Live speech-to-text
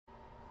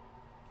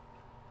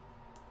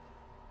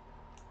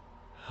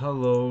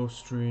Hello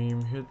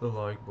stream, hit the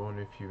like button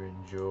if you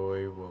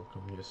enjoy.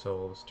 Welcome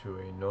yourselves to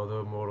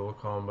another Mortal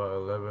Kombat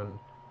 11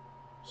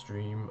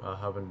 stream. I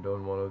haven't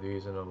done one of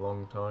these in a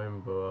long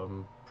time, but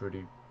I'm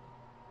pretty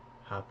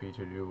happy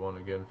to do one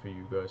again for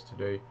you guys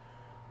today.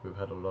 We've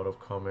had a lot of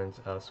comments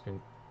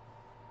asking.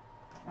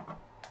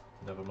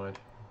 Never mind.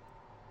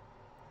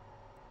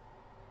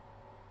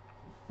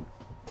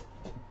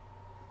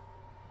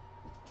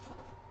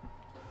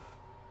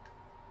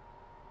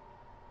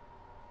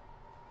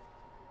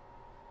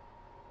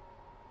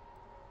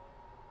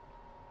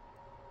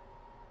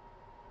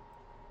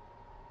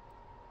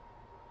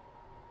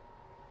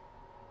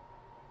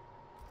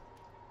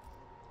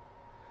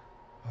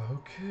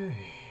 Okay.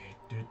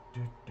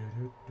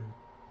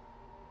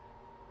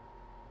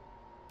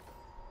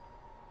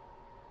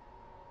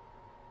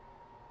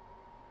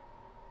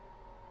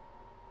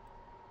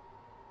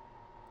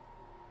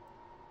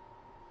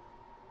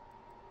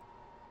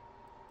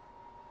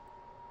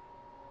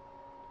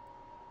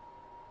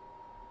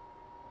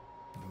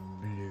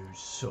 Blue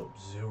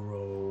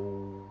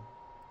Sub-Zero,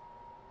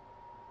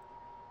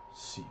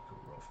 Seeker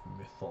of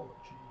Mythologies.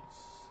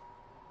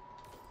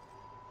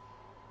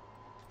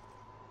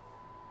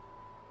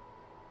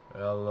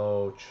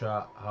 Hello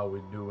chat, how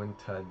we doing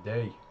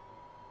today?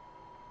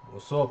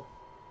 What's up?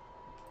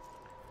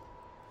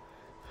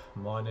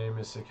 My name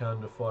is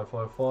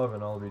Sikander555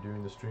 and I'll be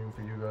doing the stream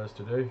for you guys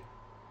today.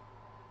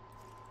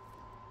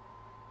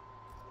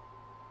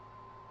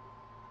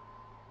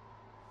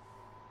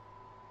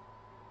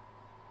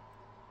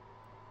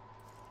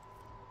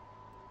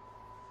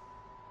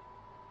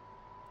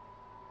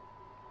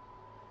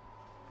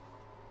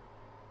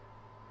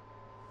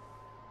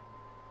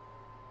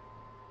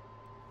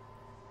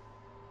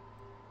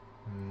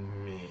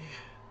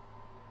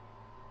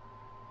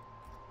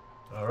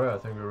 Alright, I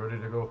think we're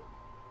ready to go.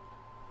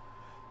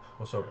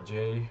 What's up,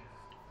 Jay?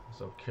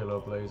 What's up, Killer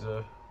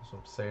Blazer? What's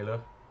up,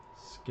 Sailor?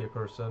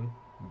 Skipperson?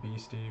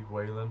 Beastie?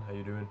 Waylon? How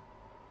you doing?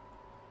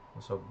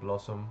 What's up,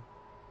 Blossom?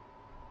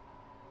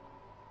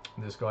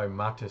 This guy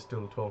Matt is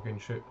still talking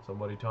shit.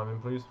 Somebody time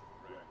him, please.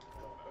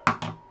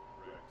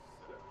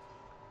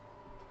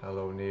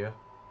 Hello, Nia.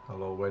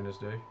 Hello,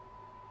 Wednesday.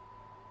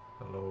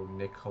 Hello,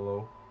 Nick.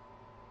 Hello.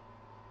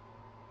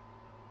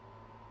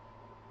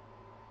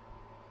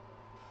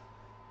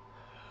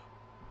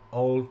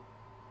 All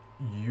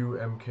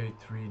MK3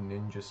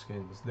 ninja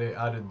skins. They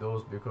added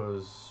those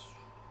because,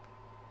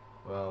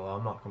 well,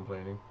 I'm not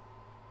complaining.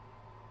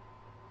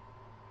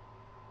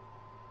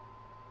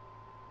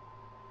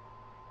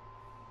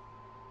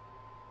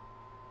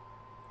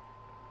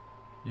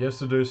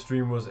 Yesterday's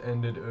stream was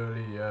ended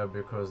early, yeah,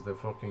 because the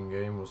fucking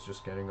game was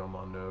just getting on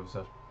my nerves,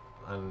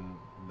 and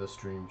the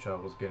stream chat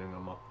was getting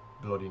on my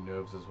bloody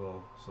nerves as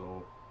well.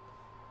 So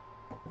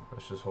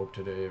let's just hope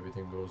today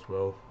everything goes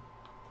well.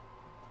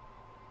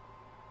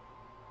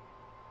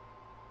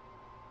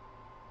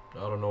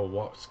 I don't know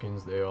what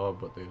skins they are,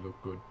 but they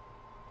look good.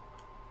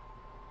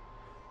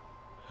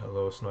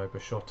 Hello, Sniper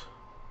Shot.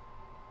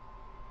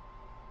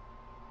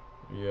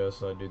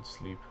 Yes, I did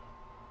sleep.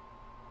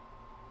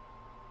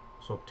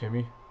 What's up,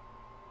 Timmy?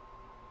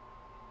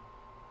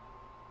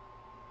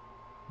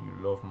 You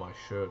love my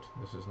shirt.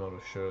 This is not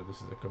a shirt, this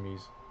is a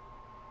camise.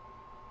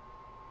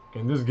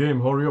 In this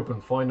game, hurry up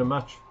and find a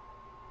match.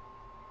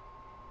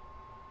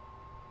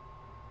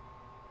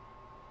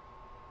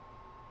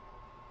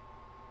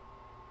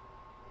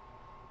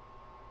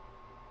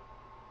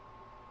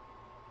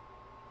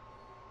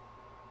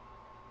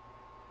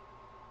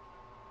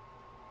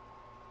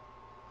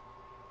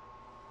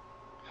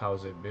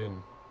 How's it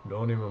been?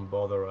 Don't even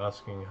bother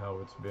asking how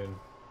it's been.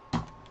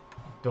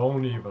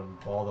 Don't even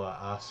bother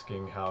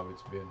asking how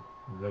it's been.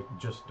 Like,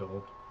 just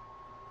don't.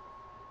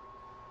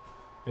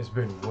 It's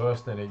been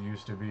worse than it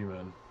used to be,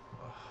 man.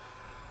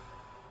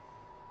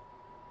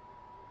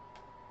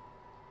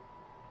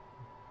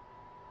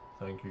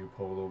 Thank you,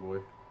 Polo Boy.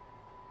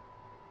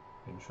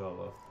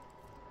 Inshallah.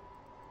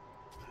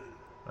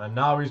 And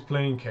now he's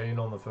playing Kane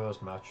on the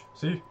first match.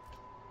 See?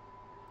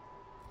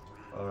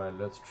 Alright,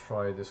 let's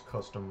try this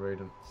custom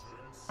Raiden.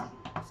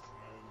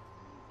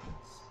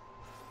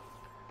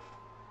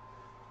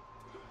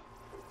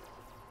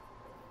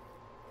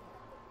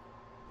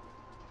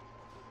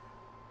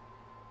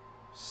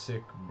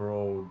 Sick,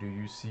 bro. Do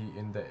you see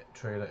in the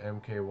trailer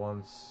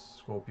MK1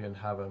 Scorpion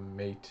have a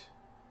mate?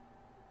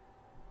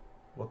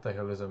 What the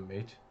hell is a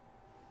mate?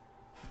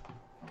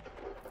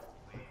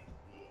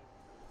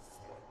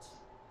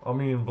 I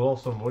mean,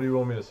 Blossom, what do you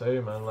want me to say,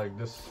 man? Like,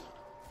 this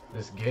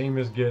game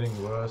is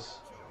getting worse.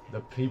 The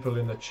people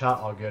in the chat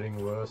are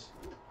getting worse.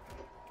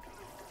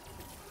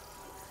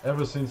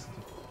 Ever since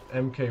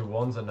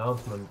MK1's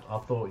announcement, I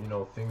thought, you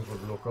know, things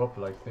would look up,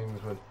 like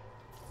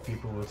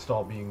people would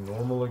start being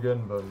normal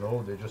again, but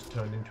no, they just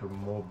turned into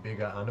more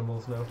bigger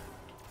animals now.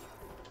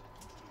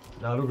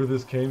 Now look at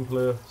this Kane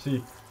player.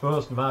 See,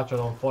 first match and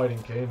I'm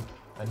fighting Kane,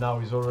 and now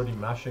he's already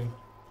mashing.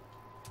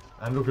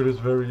 And look at his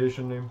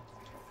variation name.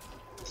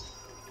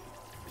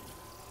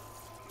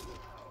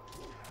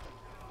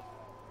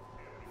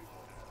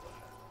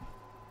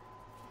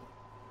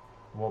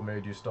 What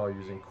made you start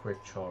using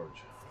quick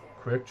charge?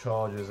 Quick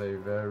charge is a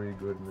very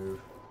good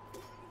move.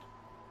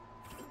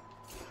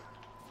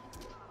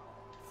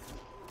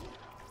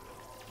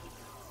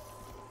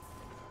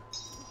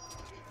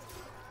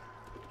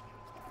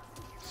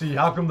 See,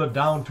 how come the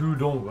down 2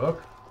 don't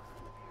work?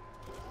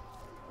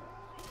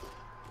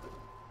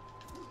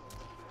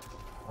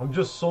 I'm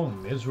just so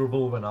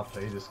miserable when I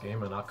play this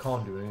game and I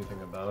can't do anything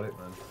about it,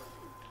 man.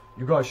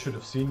 You guys should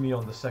have seen me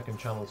on the second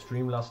channel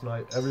stream last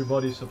night.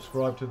 Everybody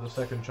subscribe to the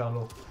second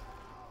channel.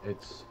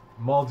 It's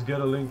mods, get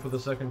a link for the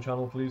second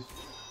channel, please.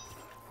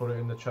 Put it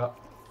in the chat.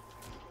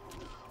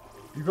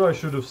 You guys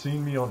should have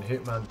seen me on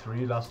Hitman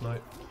 3 last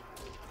night.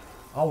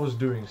 I was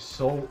doing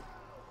so...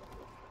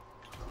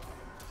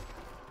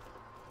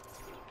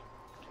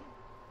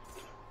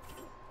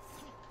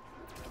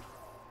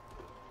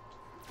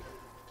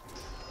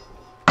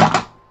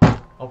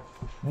 Oh,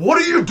 what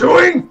are you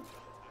doing?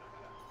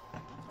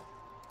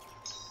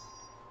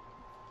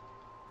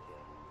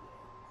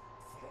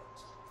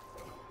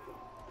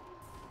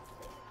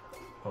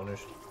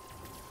 Punished.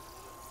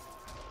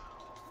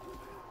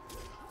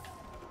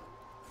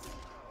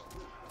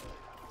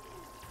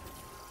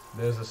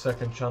 There's a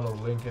second channel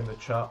link in the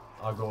chat.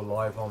 I go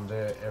live on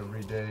there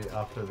every day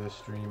after this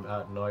stream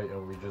at night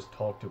and we just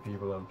talk to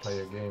people and play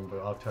a game. But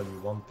I'll tell you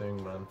one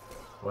thing, man.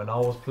 When I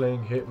was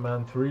playing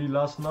Hitman 3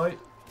 last night,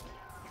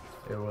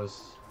 it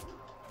was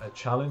a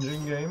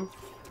challenging game.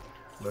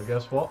 But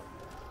guess what?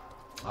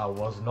 I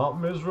was not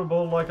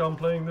miserable like I'm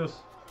playing this.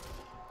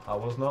 I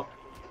was not.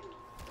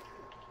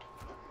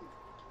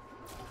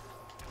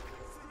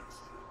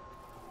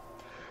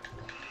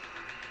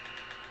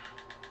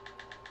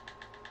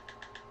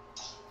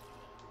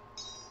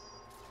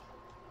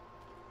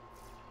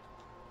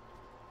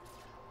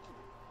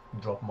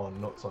 Drop my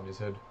nuts on his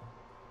head.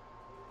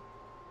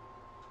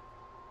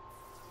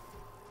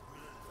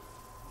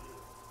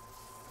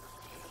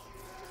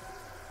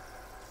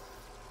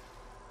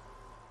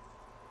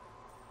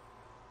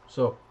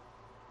 So,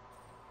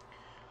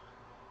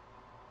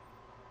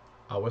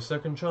 our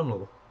second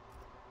channel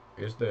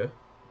is there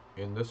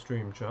in the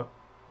stream chat.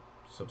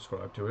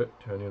 Subscribe to it,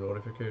 turn your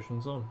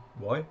notifications on.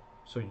 Why?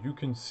 So you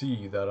can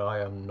see that I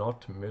am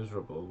not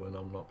miserable when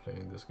I'm not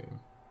playing this game.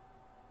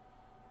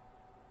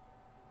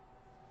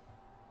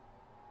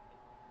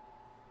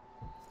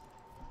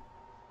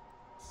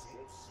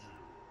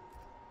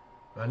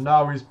 And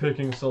now he's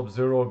picking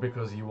Sub-Zero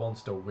because he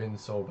wants to win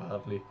so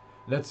badly.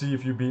 Let's see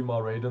if you beat my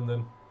Raiden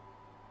then.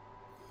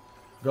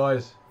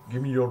 Guys,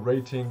 give me your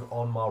rating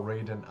on my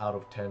Raiden out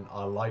of 10.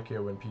 I like it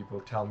when people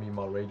tell me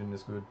my Raiden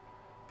is good.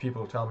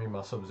 People tell me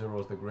my Sub-Zero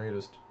is the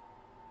greatest.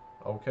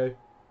 Okay,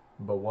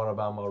 but what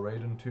about my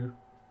Raiden too?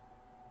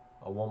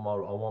 I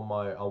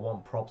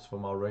want props for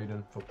my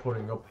Raiden for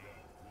putting up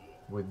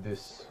with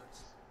this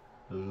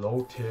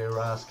low tier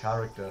ass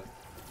character.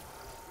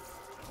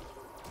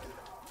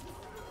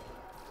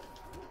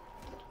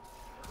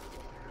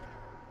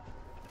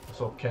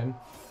 What's up, Ken?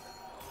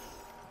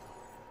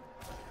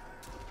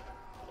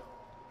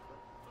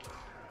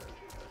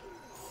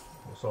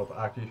 What's up,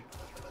 Aki?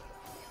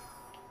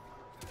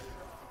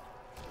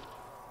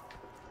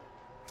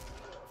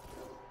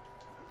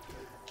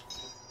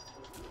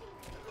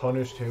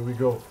 Punished, here we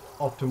go.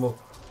 Optimal.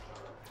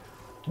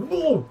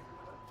 Whoa!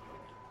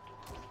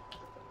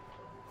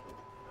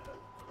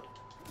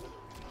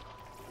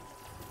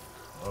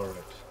 Alright.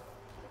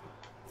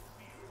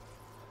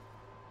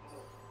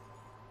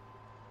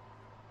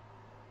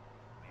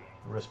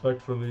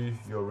 Respectfully,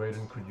 your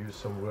Raiden could use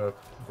some work,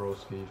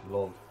 broski,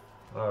 lol.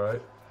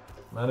 Alright.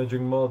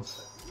 Managing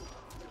mods.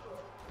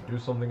 Do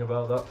something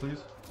about that, please.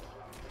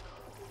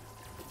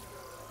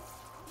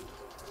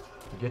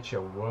 Get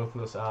your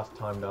worthless ass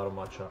timed out of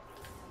my chat.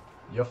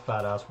 Your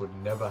fat ass would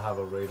never have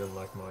a Raiden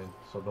like mine,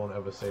 so don't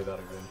ever say that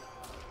again.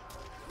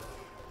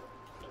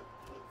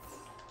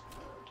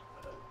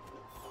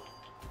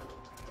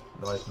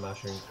 Nice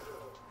mashing.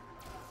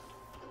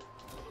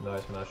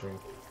 Nice mashing.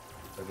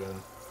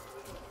 Again.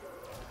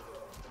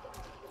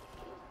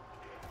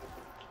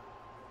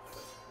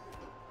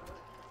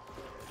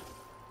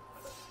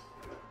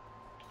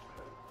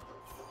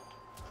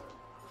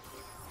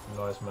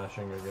 Nice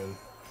mashing again.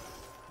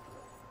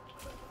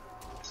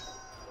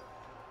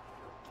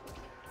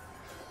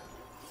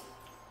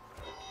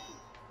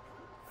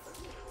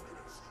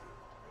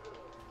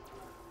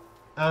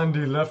 And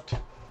he left.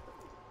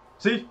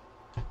 See?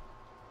 I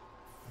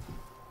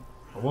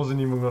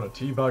wasn't even gonna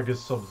teabag his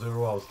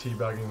Sub-Zero, I was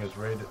teabagging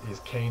his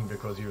Kane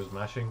because he was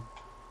mashing.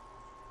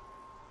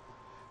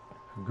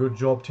 Good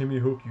job, Timmy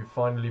Hook, you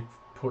finally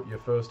put your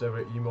first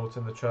ever emotes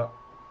in the chat.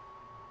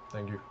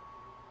 Thank you.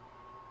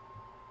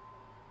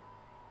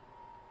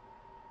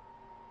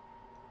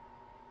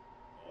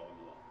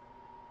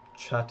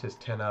 Chat is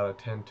 10 out of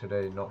 10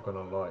 today, not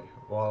gonna lie.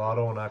 Well, I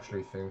don't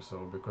actually think so,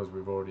 because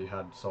we've already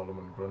had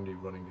Solomon Grundy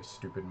running his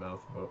stupid mouth,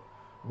 but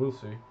we'll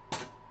see.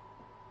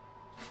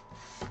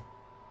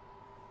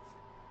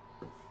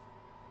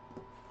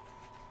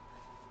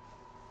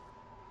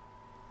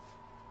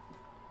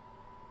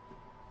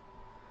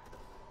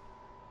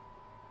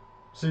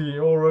 See,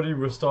 already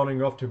we're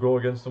starting off to go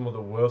against some of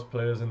the worst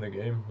players in the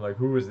game. Like,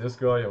 who is this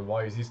guy and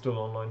why is he still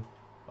online?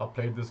 I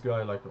played this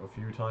guy like a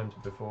few times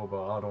before,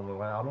 but I don't know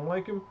why. I don't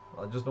like him.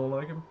 I just don't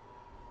like him.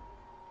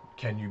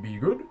 Can you be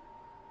good?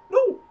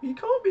 No, he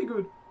can't be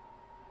good.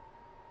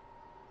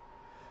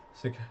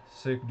 Sick,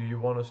 do you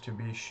want us to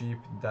be sheep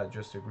that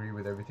just agree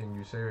with everything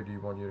you say, or do you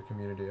want your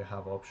community to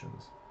have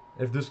options?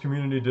 If this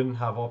community didn't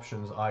have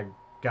options, I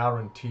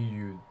guarantee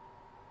you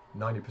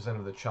 90%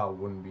 of the chat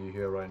wouldn't be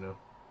here right now.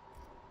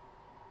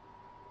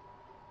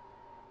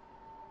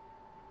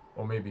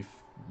 Or maybe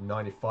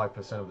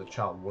 95% of the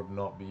chat would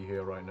not be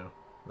here right now.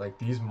 Like,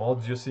 these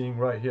mods you're seeing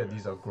right here,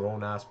 these are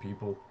grown-ass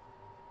people.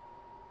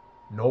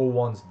 No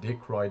one's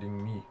dick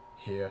riding me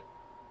here.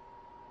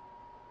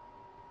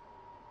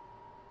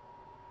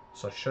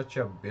 So shut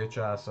your bitch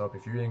ass up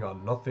if you ain't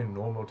got nothing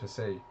normal to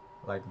say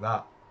like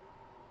that.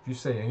 If you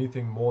say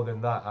anything more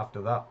than that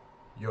after that,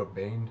 you're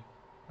baned.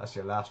 That's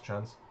your last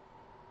chance.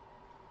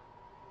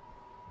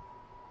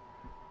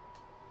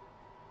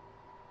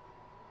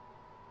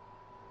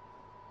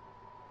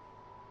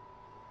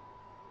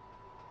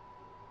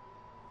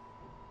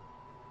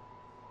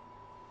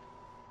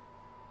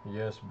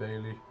 Yes,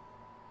 Bailey.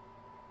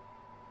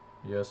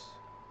 Yes.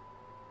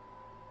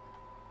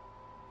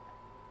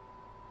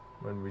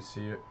 When we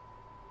see it.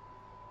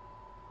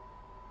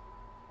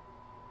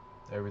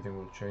 Everything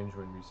will change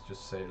when we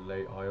just say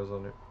lay eyes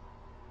on it.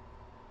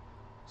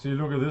 See,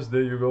 look at this.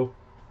 There you go.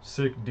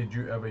 Sick, did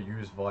you ever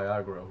use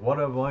Viagra? What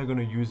am I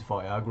gonna use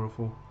Viagra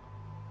for?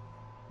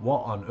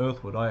 What on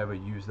earth would I ever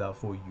use that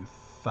for, you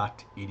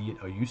fat idiot?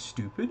 Are you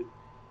stupid?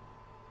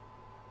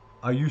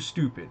 Are you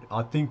stupid?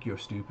 I think you're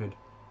stupid.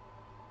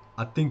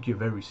 I think you're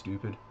very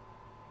stupid.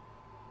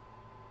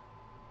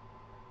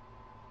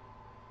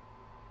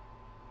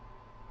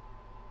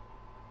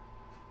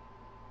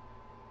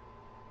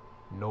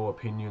 No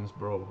opinions,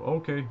 bro.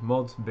 Okay,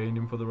 mods, ban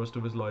him for the rest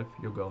of his life.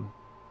 You're gone.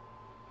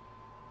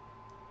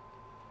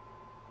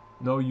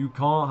 No, you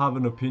can't have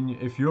an opinion.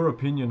 If your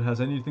opinion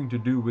has anything to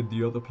do with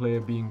the other player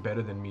being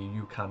better than me,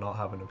 you cannot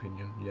have an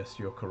opinion. Yes,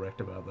 you're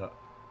correct about that.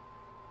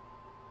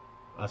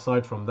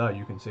 Aside from that,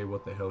 you can say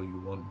what the hell you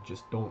want.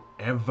 Just don't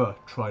ever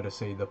try to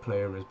say the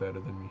player is better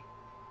than me.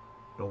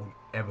 Don't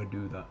ever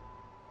do that.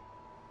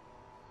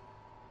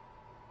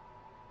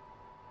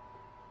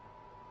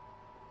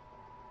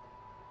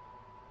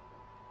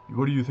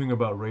 What do you think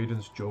about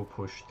Raiden's Joe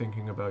push?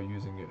 Thinking about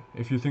using it.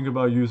 If you think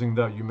about using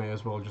that, you may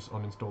as well just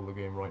uninstall the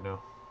game right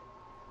now.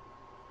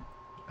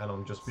 And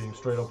I'm just being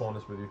straight up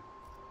honest with you.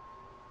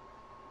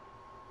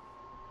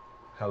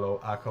 Hello,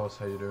 Akos,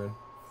 how you doing?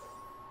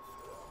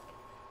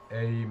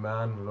 Hey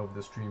man, love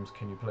the streams.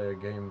 Can you play a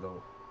game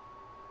though?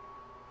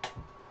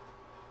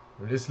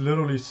 It's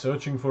literally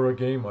searching for a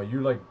game. Are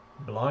you like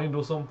blind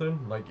or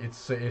something? Like it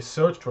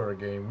searched for a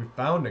game. We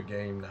found a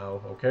game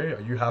now, okay? Are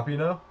you happy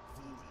now?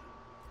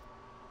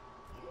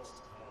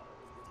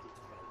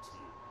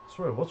 I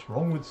swear, what's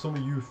wrong with some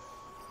of you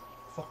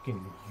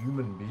fucking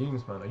human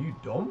beings, man? Are you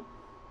dumb?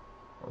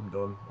 I'm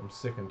done. I'm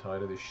sick and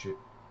tired of this shit.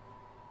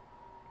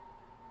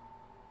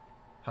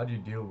 How do you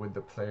deal with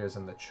the players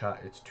in the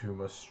chat? It's too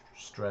much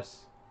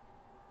stress.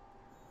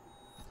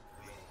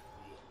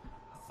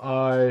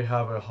 I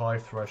have a high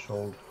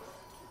threshold.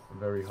 A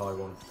very high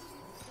one.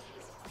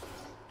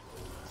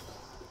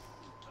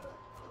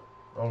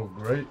 Oh,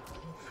 great.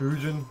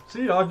 Fujin.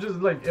 See, I just,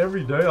 like,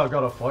 every day I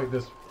gotta fight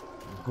this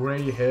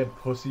grey-haired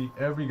pussy.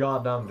 Every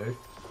goddamn day.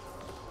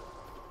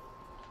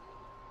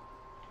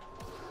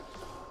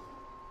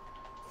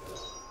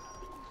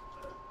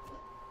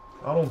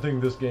 I don't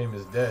think this game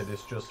is dead.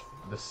 It's just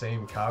the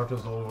same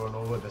characters over and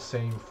over. The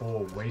same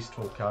 4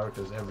 wasteful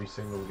characters every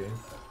single game.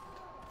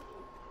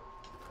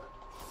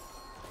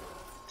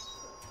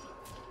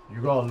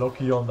 You got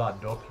lucky on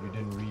that duck. You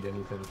didn't read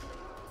anything.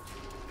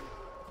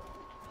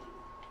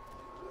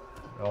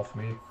 Off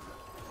me.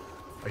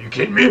 Are you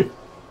kidding me?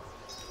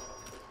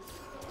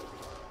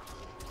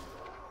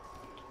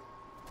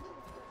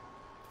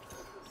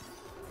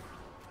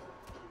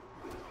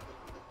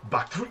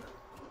 Back 3.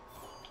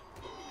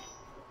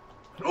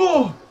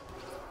 Oh!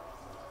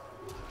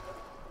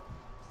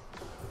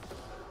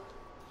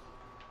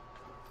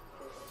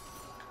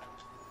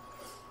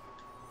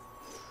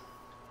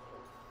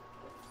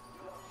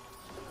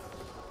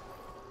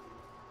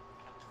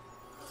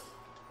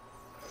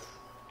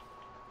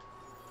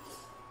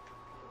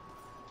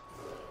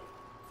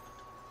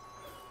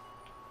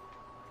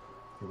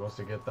 He wants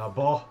to get that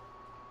ball.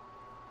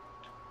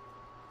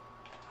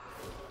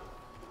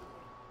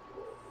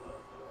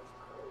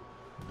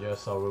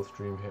 Yes, I will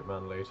stream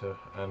Hitman later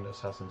and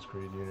Assassin's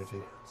Creed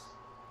Unity.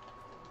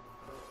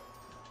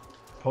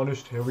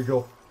 Punished, here we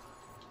go.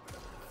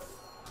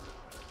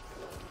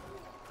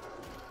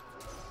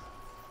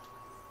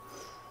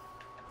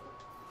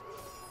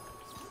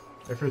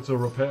 If it's a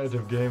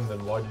repetitive game,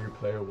 then why do you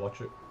play or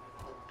watch it?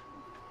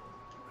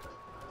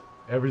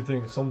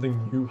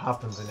 Something new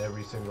happens in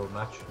every single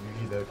match.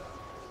 You either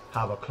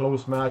have a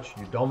close match,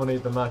 you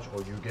dominate the match,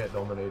 or you get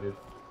dominated.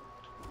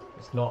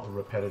 It's not a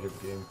repetitive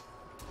game.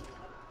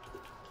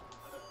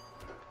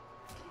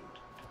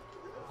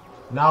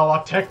 Now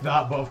I tech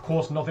that, but of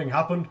course nothing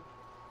happened.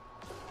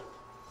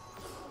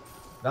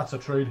 That's a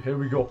trade. Here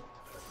we go.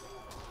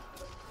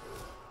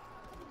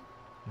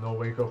 No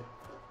wake up.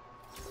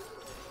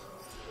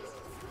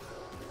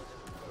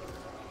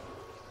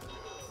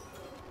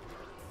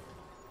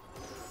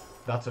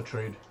 That's a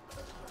trade.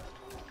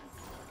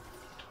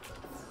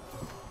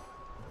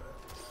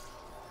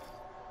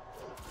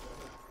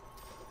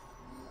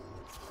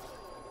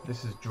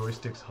 This is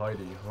Joystick's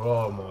Heidi.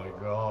 Oh my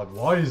god.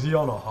 Why is he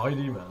on a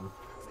Heidi, man?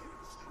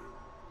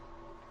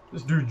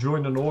 This dude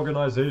joined an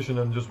organization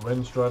and just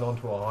went straight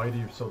onto a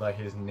Heidi so that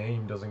his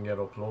name doesn't get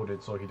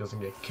uploaded, so he doesn't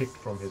get kicked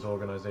from his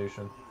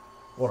organization.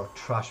 What a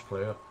trash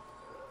player.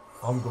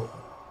 I'm go.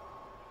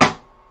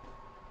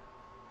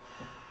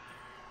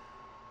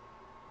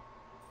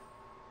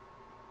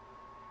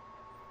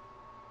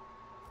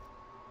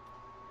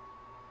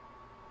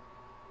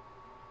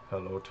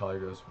 Hello,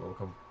 Tigers.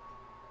 Welcome.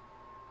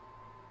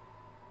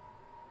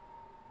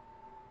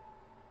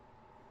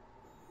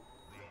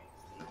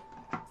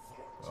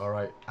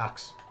 Alright,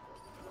 axe.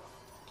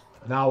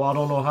 Now, I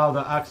don't know how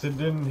the axe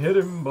didn't hit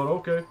him, but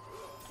okay.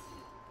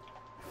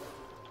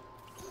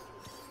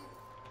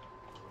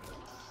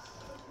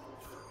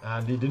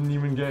 And he didn't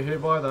even get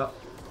hit by that.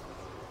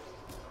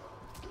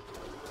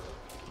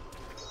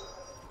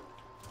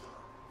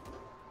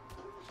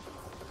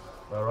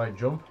 Alright,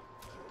 jump.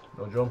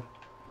 No jump.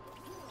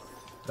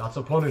 That's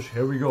a punish.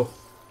 Here we go.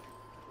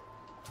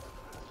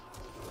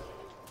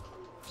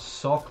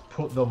 Sock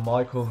put the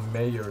Michael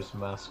Myers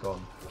mask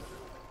on.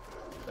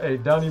 Hey,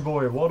 Danny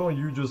boy, why don't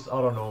you just, I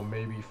don't know,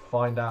 maybe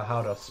find out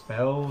how to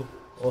spell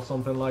or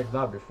something like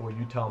that before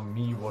you tell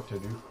me what to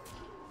do?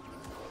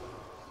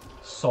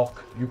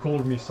 Sock. You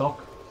called me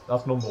Sock.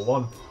 That's number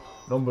one.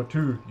 Number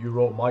two, you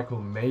wrote Michael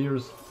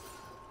Myers.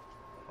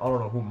 I don't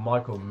know who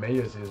Michael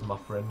Myers is, my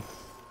friend.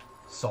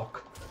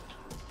 Sock.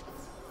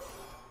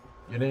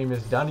 Your name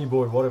is Danny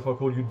boy. What if I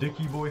call you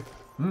Dickie boy?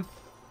 Hmm?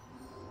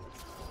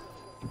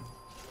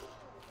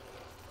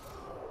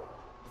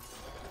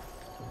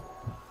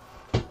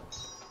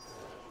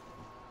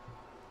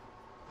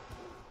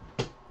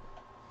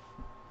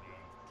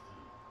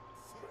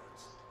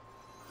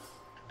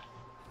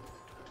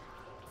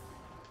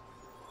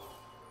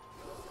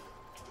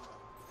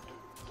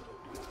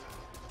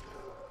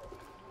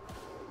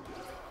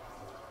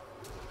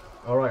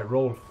 Alright,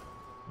 roll.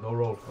 No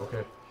roll,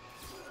 okay.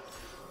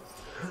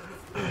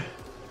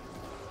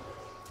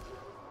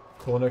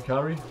 Corner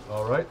carry,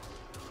 alright.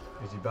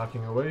 Is he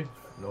backing away?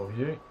 No,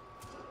 he ain't.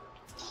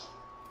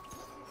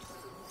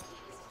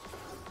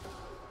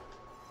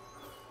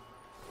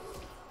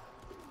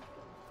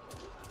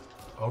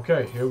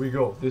 Okay, here we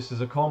go. This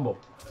is a combo.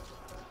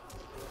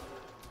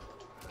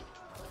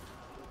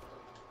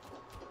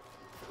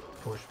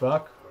 Push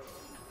back.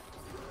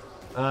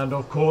 And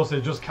of course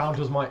it just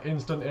counters my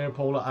instant air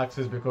polar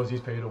axes because he's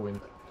paid to win.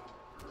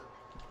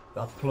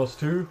 That's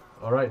 +2.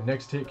 Alright,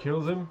 next hit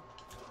kills him.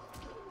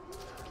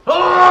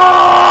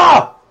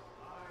 Ah!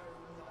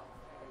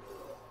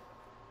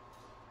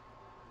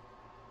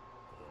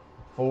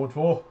 Forward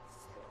 4.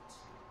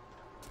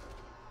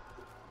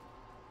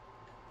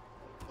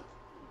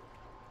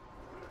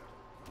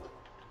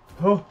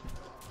 Huh.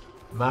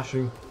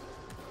 Mashing.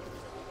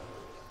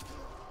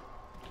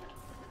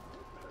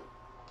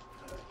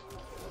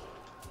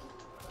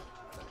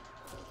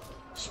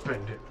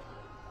 Spend it.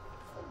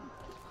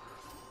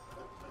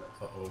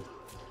 Uh-oh.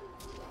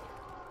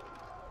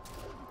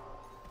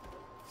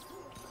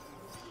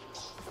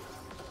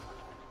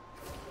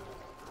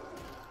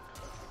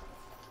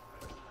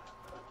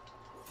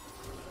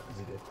 Is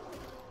he dead?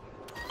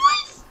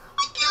 Nice! I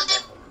killed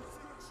him!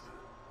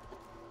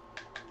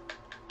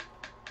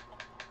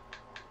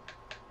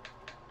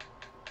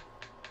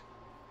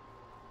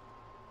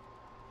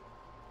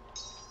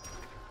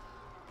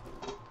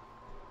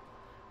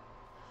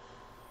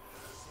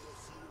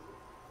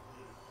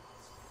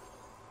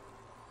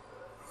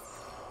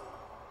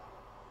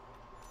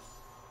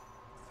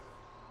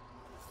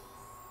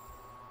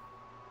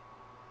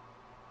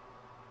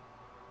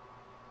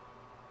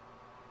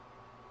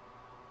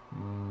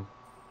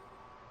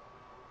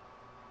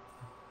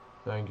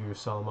 Thank you,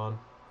 Salman.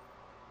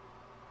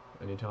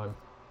 Anytime.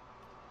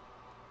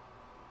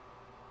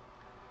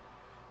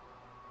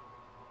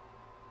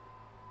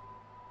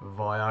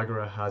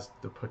 Viagra has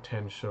the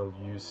potential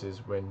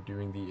uses when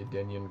doing the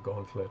Edenian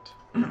Gauntlet.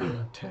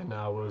 10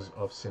 hours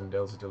of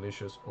Sindel's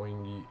delicious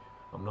oingy.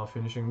 I'm not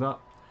finishing that.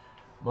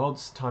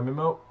 Mods, time him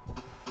out.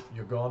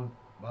 You're gone.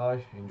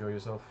 Bye. Enjoy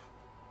yourself.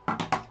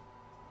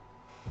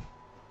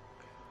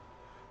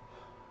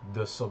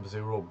 The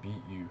Sub-Zero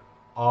beat you.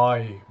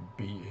 I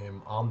beat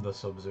him. I'm the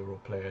Sub-Zero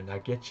player. Now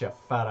get your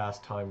fat ass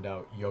timed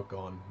out. You're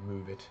gone.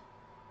 Move it.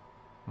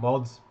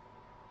 Mods.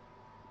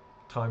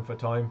 Time for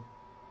time.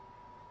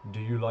 Do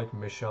you like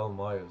Michelle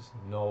Myers?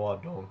 No, I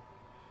don't.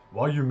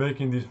 Why are you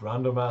making these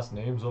random ass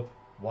names up?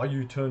 Why are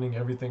you turning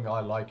everything I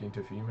like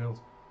into females?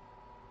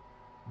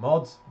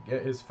 Mods,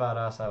 get his fat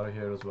ass out of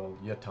here as well.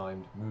 You're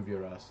timed. Move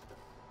your ass.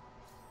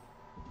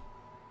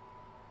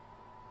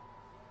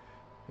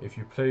 If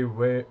you play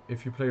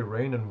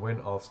Rain and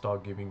Wind, I'll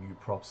start giving you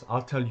props.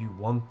 I'll tell you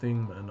one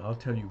thing, man. I'll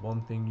tell you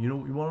one thing. You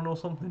know, you wanna know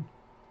something?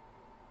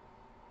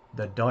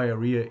 The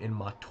diarrhea in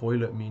my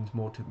toilet means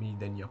more to me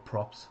than your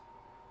props.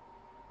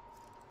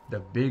 The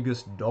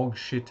biggest dog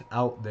shit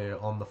out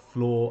there on the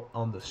floor,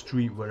 on the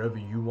street, wherever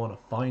you wanna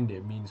find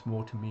it, means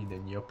more to me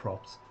than your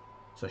props.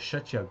 So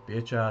shut your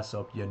bitch ass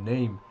up. Your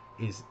name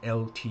is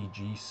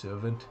LTG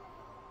Servant.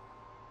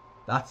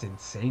 That's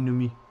insane to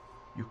me.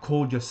 You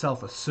called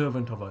yourself a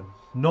servant of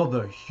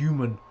another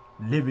human,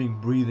 living,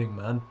 breathing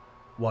man,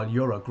 while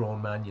you're a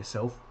grown man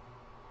yourself.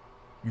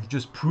 You've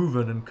just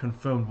proven and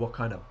confirmed what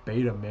kind of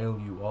beta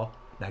male you are.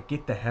 Now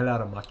get the hell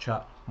out of my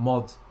chat.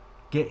 Mods,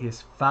 get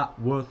his fat,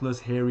 worthless,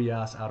 hairy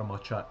ass out of my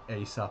chat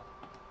ASAP.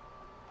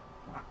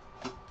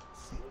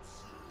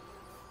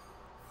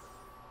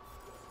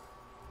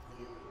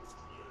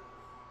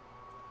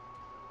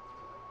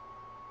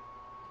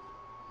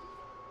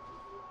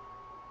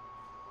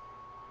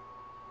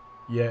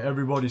 Yeah,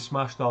 everybody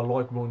smash that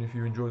like button if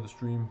you enjoy the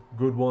stream.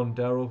 Good one,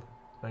 Daryl.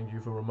 Thank you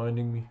for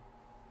reminding me.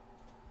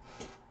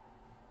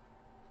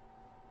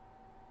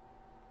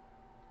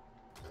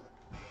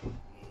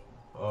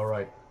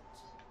 Alright.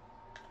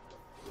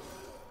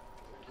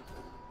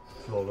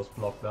 Flawless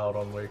blocked out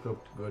on wake up.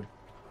 Good.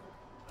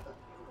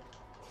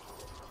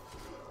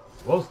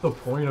 What's the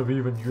point of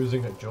even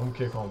using a jump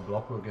kick on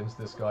block against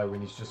this guy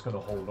when he's just gonna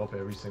hold up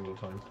every single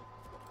time?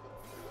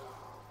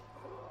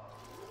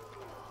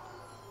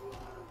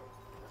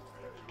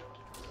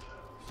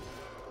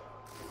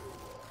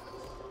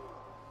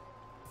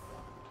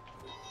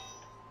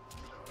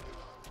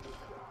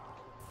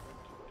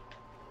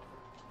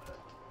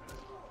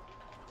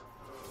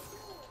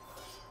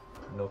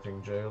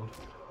 Nothing jailed.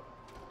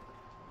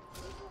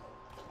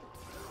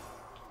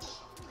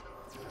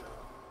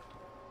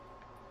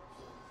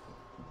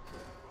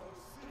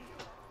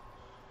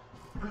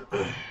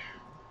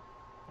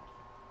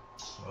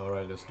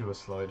 Alright, let's do a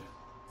slide.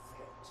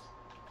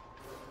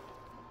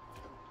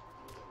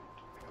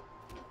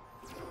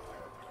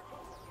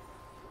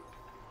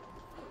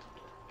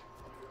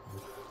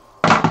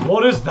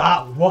 What is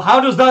that? Well,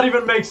 how does that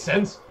even make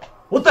sense?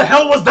 What the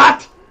hell was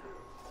that?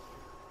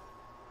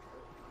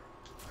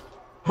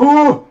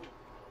 Who?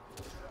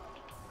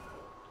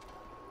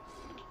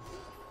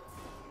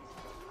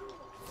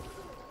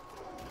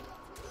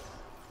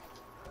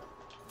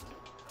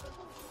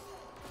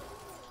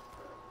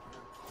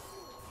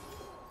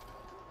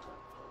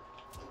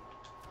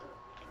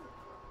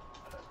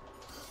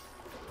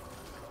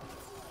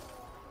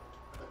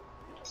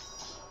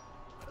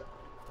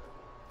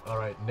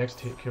 Alright, next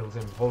hit kills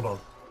him. Hold on.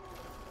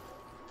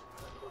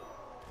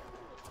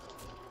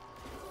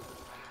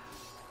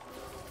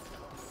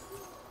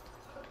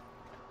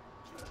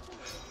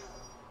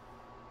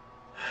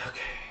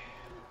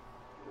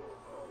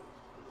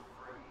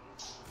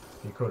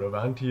 He could have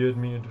anti-ed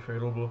me into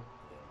fatal blow.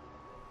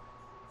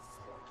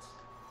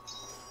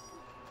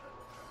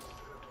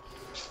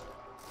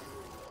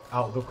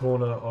 Out the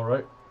corner,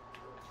 alright.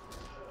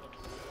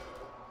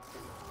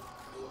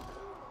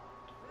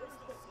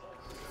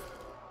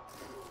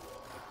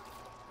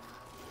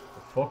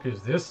 The fuck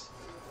is this?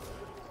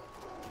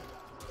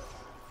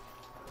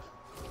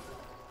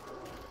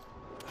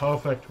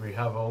 Perfect, we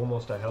have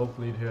almost a health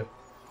lead here.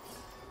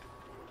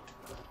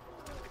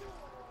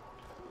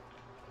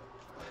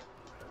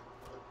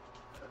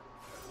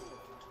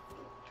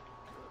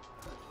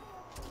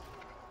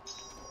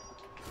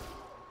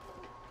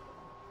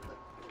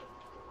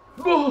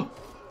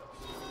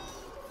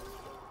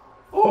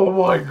 Oh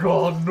my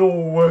god, no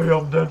way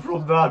I'm dead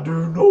from that,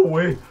 dude, no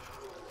way.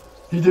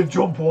 He did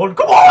jump one,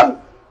 come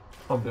on!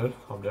 I'm dead,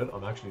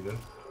 I'm actually dead.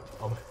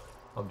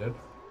 I'm dead.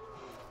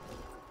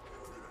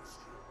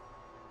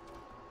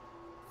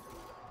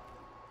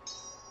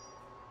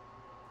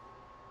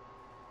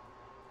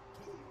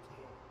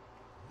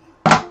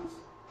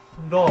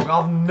 Dog,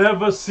 I've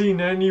never seen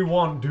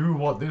anyone do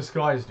what this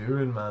guy's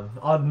doing, man.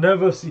 I've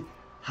never seen...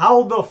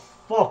 How the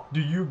fuck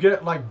do you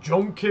get, like,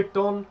 jump kicked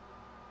on?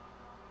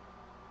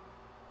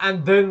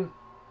 And then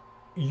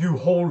you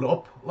hold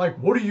up? Like,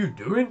 what are you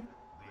doing?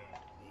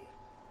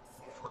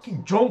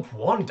 Fucking jump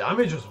one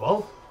damage as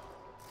well?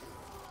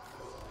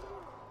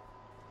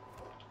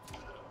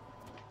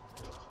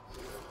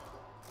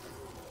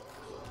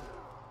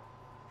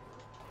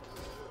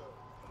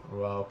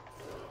 Wow.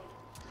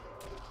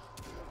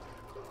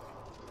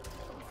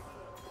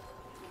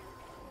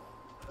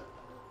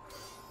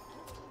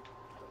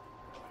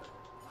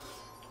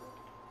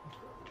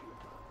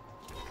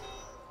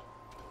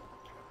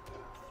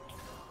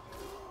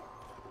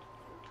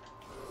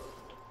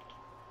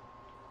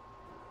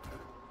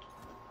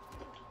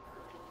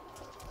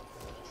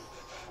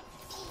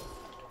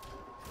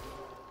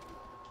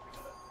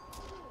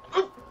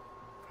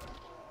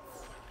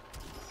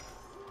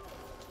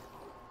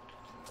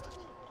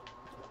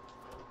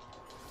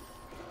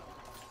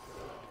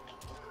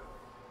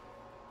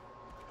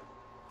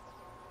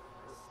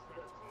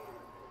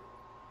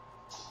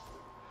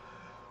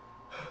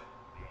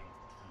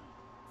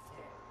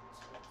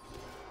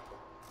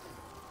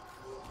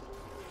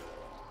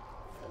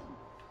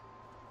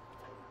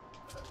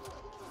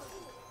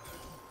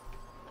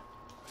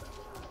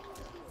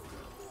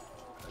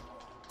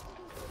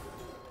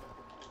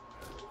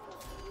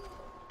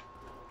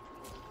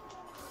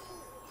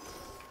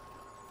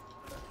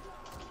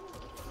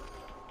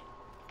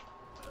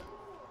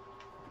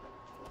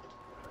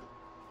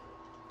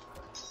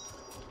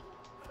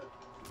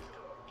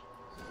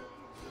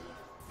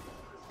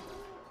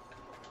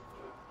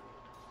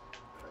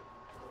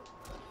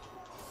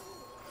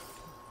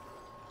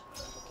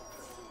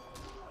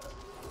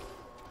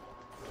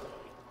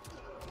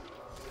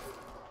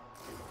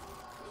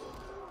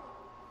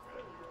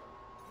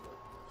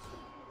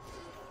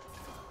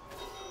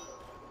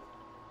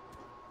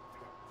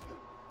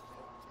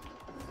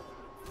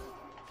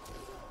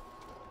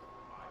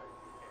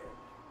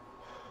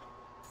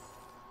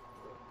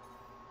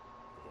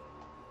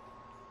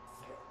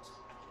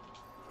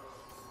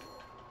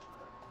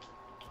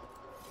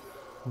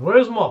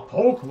 Where's my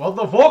poke? What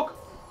the fuck?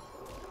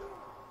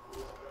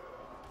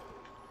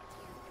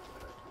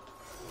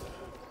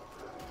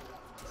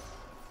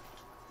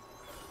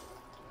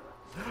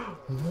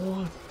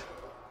 What?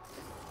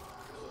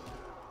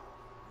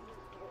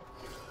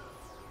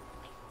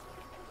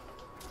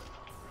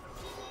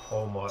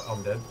 Oh my,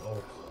 I'm dead.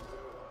 Oh.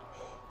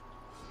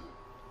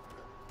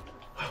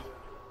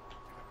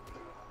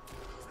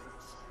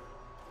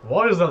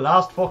 What is the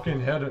last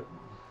fucking head?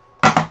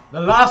 The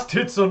last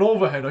hit's an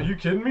overhead, are you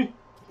kidding me?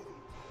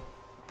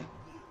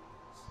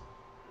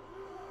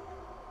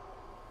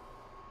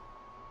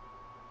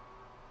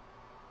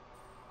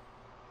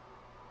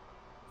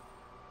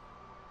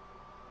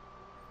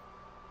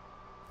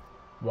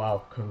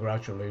 Wow,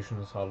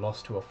 congratulations, I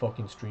lost to a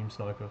fucking stream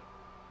sniper.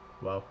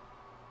 Wow.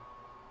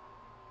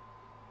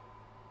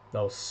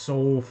 That was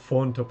so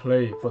fun to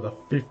play for the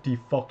 50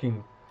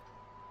 fucking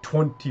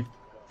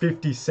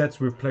 50 sets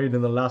we've played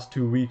in the last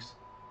 2 weeks.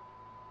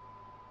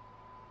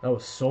 That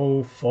was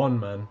so fun,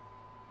 man.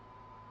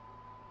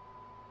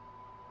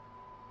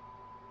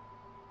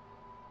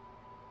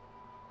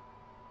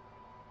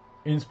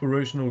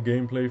 Inspirational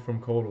gameplay from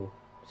Colo.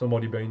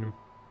 Somebody bane him.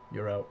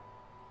 You're out.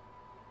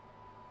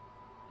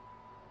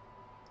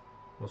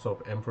 What's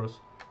up, Empress?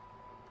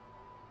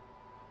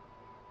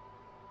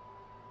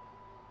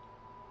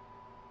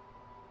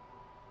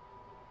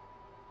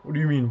 What do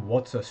you mean,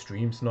 what's a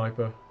stream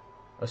sniper?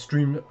 A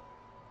stream...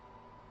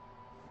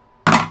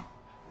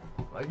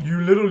 Like,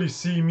 you literally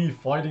see me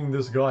fighting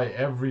this guy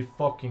every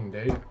fucking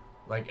day.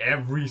 Like,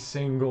 every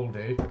single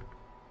day.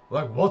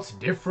 Like, what's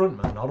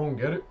different, man? I don't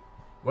get it.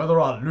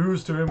 Whether I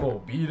lose to him or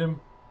beat him,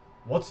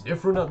 what's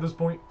different at this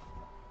point?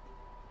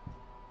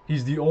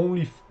 He's the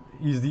only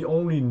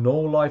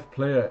no-life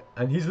player,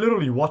 and he's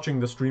literally watching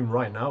the stream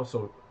right now,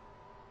 so...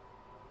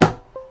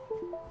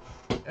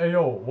 Hey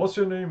yo, what's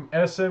your name?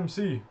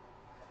 SMC.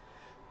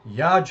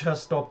 Yaj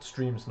has stopped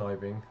stream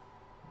sniping.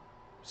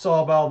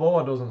 Saw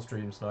Balboa doesn't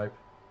stream snipe.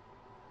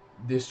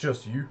 It's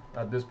just you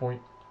at this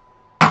point.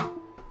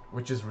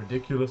 Which is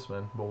ridiculous,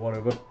 man, but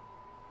whatever.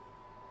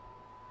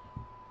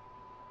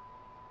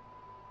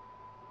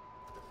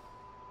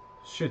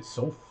 Shit's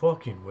so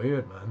fucking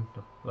weird, man.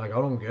 Like, I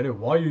don't get it.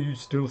 Why are you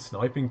still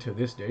sniping to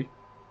this day?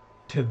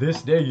 To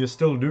this day, you're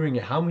still doing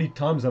it. How many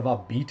times have I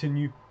beaten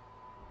you?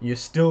 You're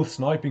still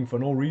sniping for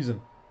no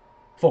reason.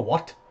 For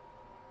what?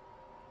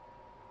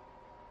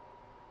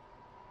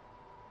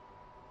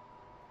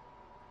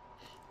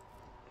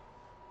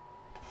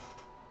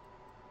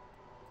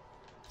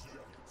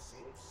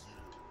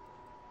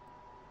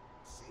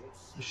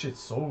 This shit's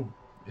so...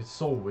 It's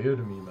so weird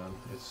to me, man.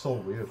 It's so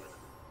weird.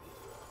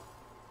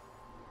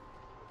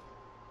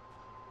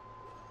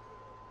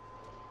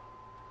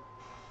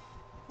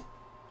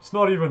 It's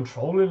not even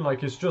trolling,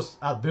 like, it's just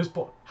at this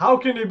point. How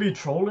can it be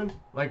trolling?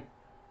 Like,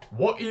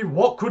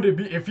 what could it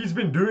be if he's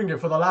been doing it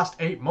for the last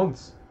 8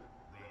 months?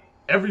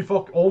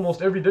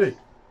 Almost every day.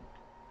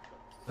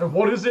 And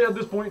what is it at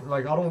this point?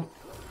 Like,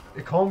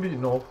 it can't be,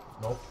 no.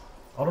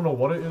 I don't know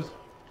what it is.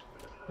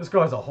 This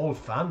guy's a whole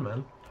fan,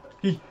 man.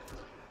 He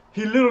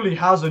literally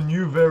has a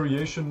new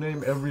variation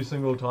name every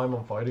single time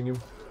I'm fighting him.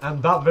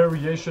 And that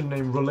variation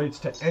name relates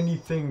to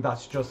anything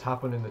that's just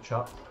happened in the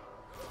chat.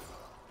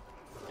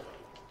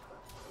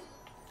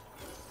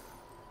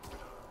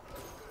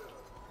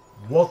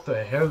 What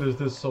the hell is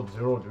this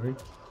Sub-Zero doing?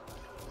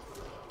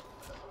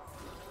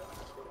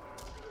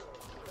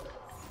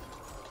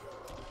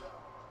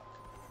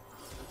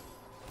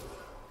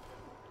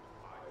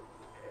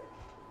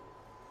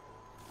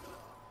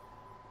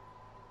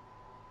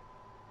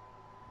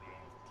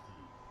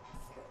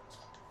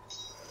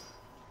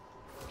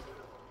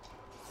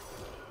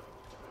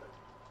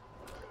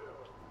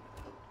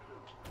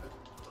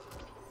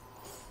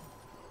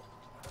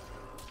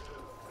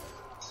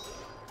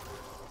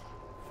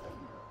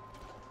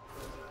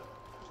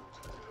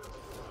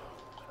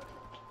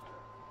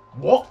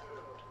 What?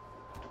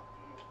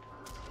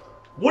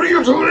 What are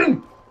you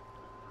doing?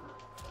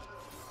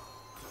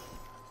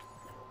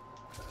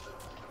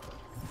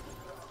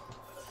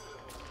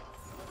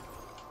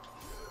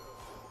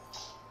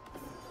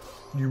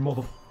 You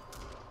mother...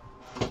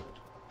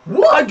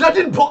 What? I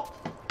didn't put...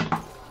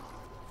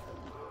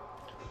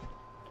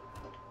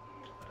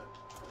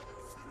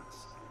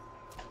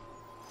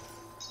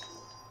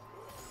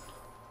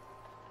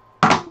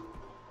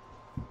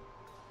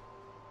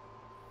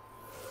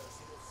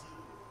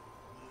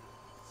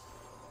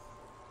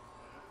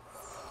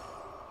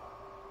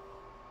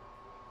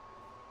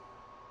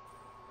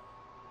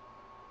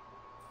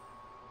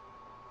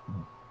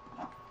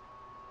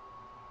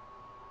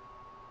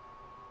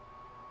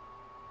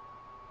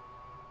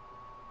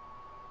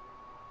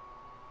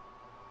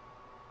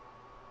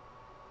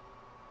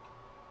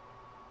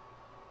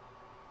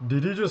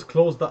 Did he just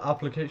close the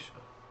application?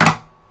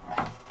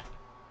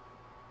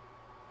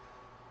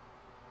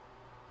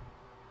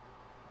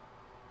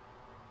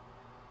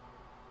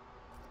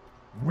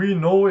 We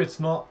know it's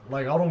not,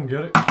 like, I don't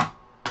get it.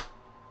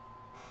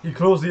 He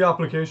closed the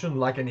application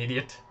like an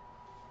idiot.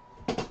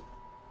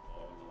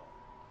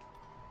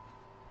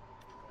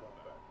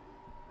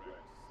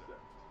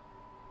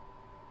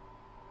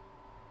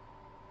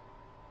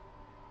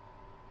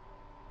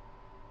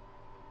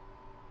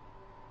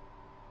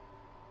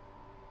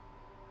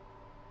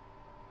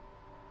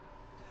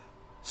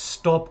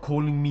 stop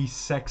calling me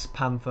Sex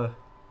Panther.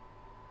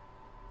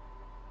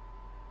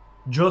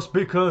 Just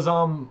because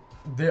I'm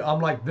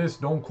like this,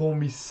 don't call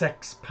me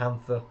Sex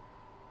Panther.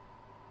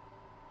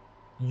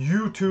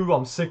 You two,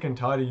 I'm sick and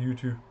tired of you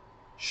two.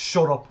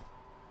 Shut up.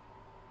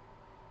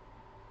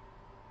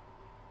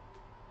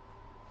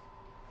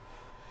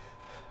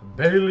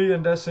 Bailey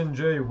and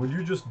SNJ, will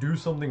you just do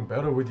something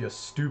better with your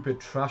stupid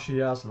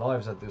trashy ass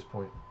lives at this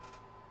point?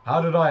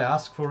 How did I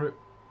ask for it?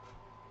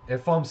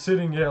 If I'm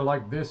sitting here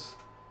like this,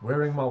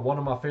 wearing one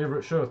of my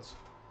favorite shirts,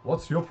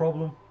 what's your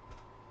problem?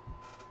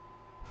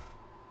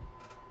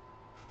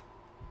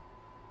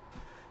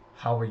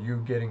 How are you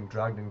getting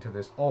dragged into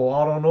this? Oh,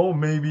 I don't know,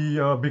 maybe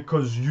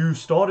because you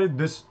started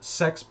this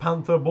Sex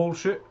Panther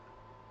bullshit?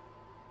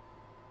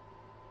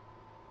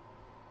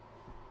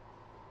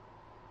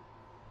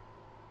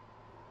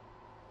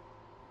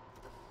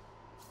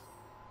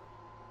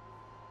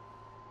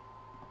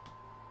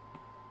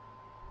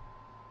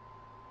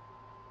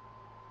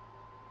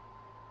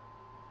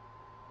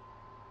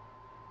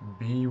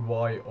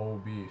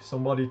 BYOB.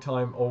 Somebody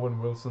time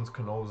Owen Wilson's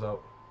canals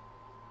out.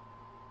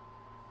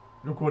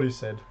 Look what he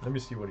said. Let me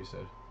see what he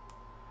said.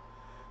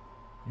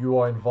 You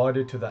are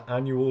invited to the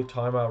annual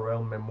Timeout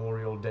Realm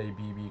Memorial Day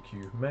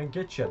BBQ. Man,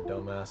 get your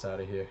dumb ass out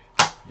of here.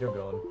 You're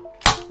gone.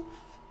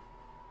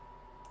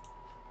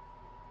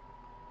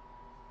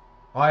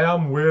 I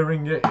am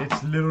wearing it.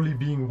 It's literally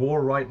being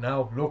worn right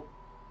now. Look.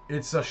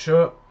 It's a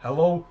shirt.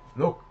 Hello?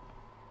 Look.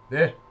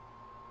 There.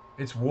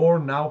 It's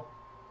worn now.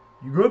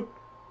 You good?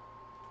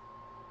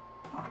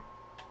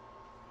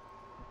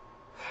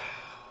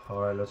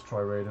 Alright, let's try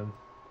Raiden.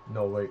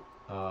 No, wait.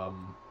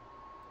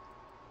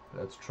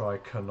 Let's try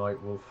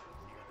Knight Wolf.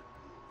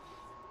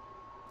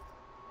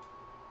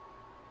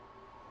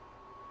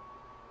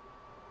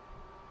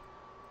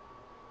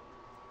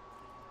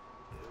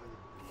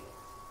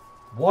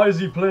 Why is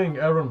he playing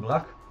Aaron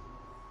Black?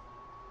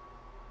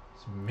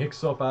 This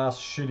mix-up ass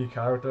shitty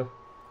character.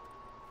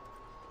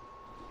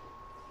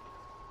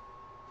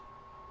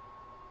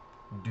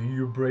 Do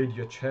you braid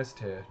your chest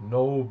hair?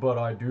 No, but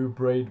I do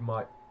braid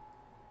my...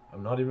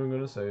 I'm not even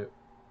gonna say it.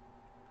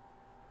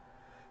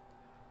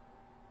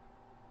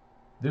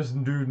 This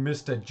dude,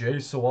 Mr. J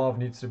Suave,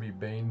 needs to be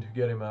baned.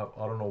 Get him out.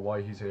 I don't know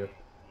why he's here.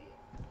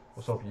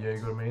 What's up,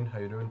 Jaeger, man? How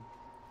you doing?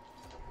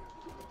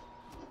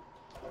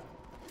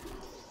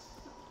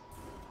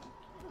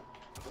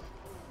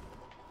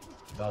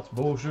 That's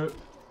bullshit.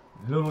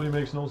 Literally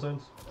makes no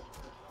sense.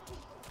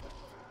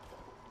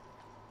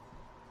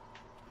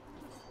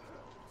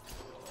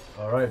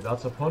 Alright,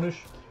 that's a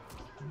punish.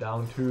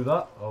 Down to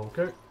that.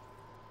 Okay.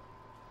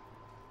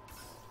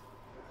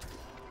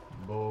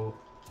 Bull.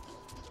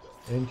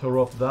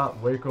 Interrupt that.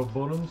 Wake up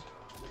buttons.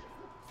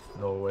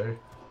 No way.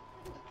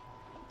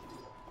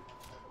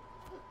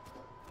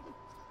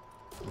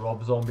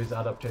 Rob Zombie's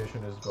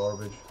adaptation is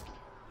garbage.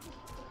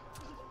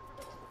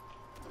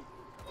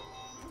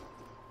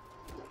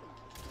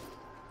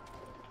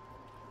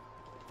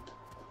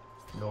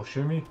 No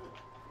shimmy.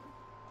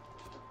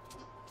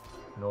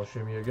 No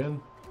shimmy again.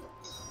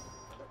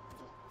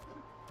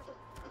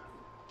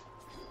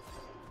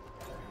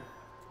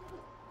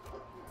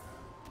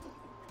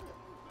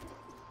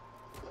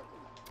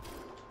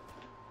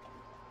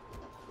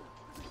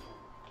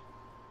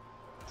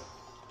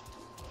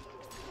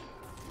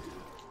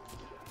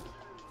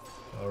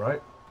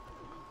 Alright.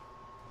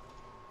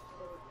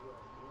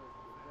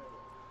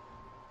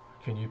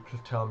 Can you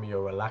tell me a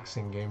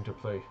relaxing game to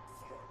play?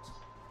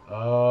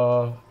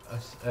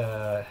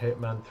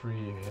 Hitman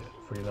 3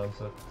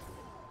 Freelancer.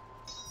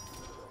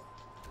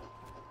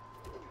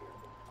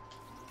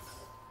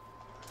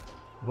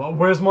 Well,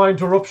 where's my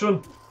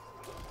interruption?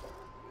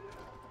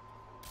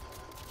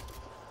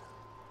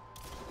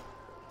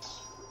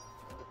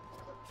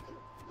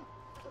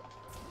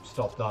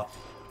 Stop that.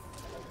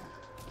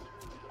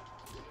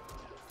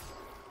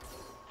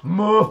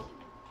 Mo.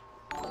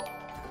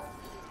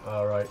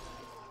 Alright.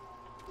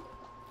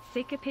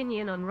 Sick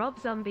opinion on Rob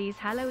Zombie's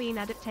Halloween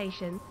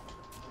adaptation.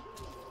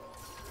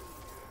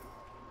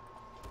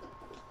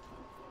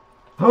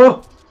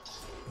 Huh?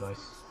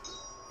 Nice.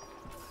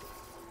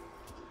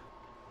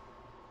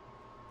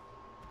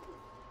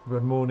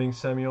 Good morning,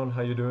 Semyon.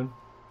 How you doing?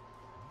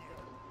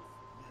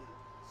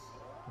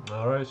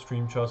 Alright,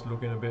 stream chat's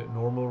looking a bit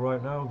normal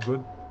right now.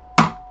 Good.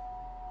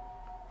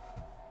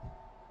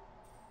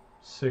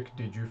 Sick.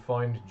 Did you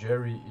find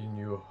Jerry in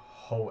your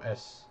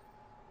HOS?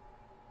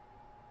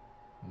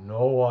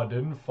 No, I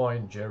didn't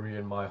find Jerry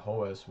in my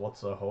HOS.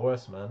 What's a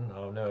HOS, man?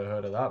 I've never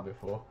heard of that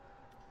before.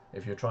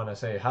 If you're trying to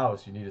say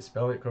house, you need to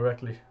spell it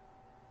correctly.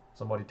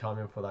 Somebody time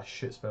in for that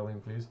shit spelling,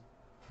 please.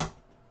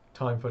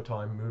 Time for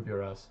time, move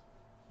your ass.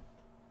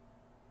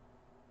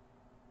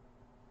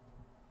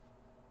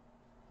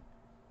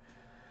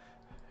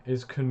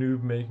 Is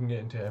Canoob making it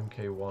into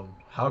MK1?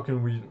 How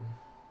can we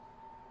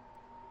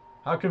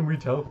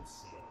tell?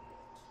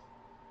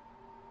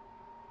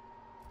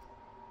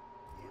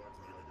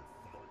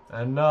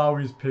 And now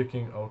he's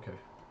picking, okay.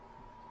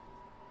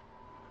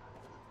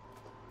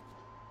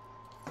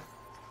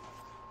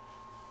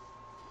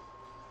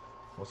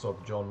 What's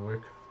up, John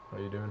Wick? How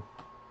you doing?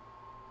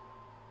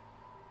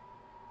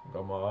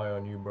 Got my eye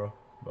on you, bro.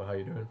 But how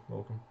you doing?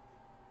 Welcome.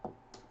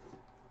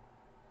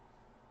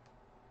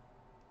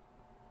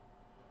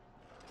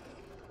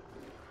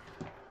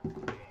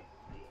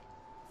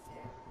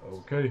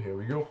 Okay, here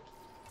we go.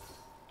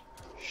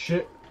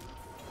 Shit.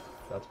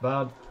 That's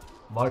bad.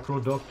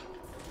 Micro duct.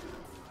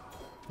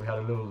 We had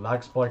a little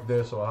lag spike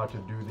there, so I had to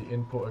do the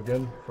input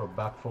again for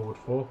back forward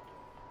 4.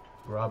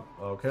 Grab.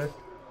 Okay.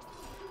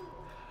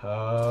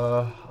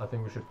 I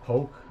think we should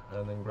poke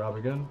and then grab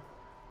again.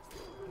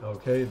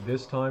 Okay,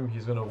 this time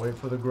he's gonna wait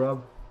for the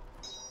grab.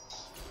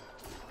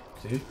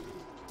 See?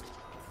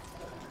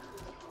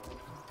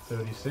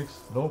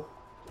 36. Nope.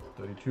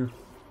 32.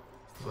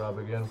 Grab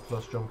again,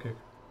 plus jump kick.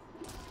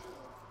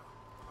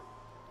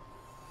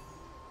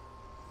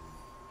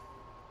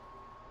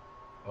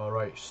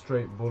 Alright,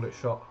 straight bullet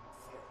shot.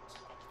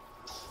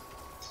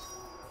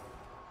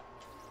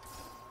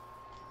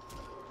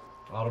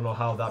 I don't know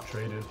how that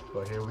traded,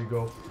 but here we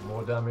go.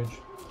 More damage.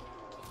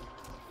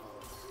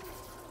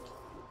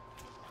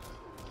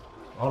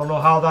 I don't know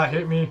how that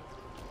hit me.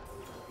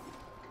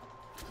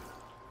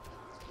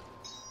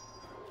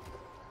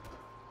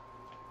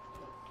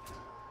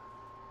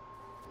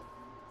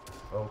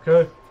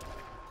 Okay.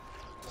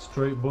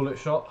 Straight bullet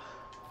shot.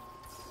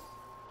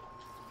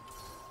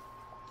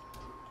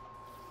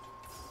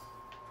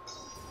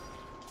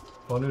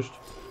 Punished.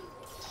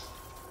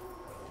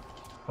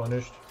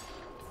 Punished.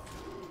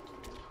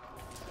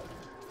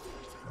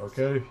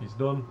 Okay, he's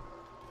done.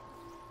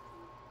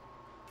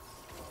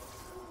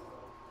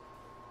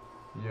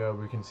 Yeah,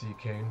 we can see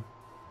Kane.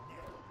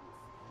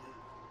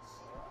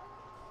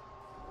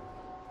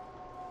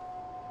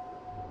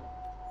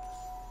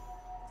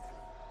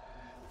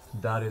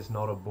 That is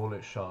not a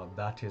bullet shot,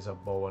 that is a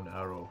bow and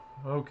arrow.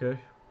 Okay.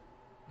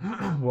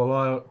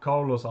 Well,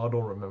 Carlos, I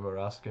don't remember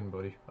asking,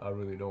 buddy. I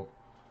really don't.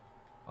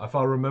 If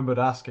I remembered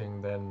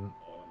asking, then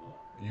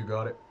you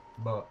got it,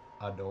 but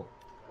I don't.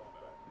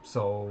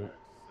 So,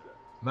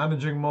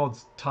 managing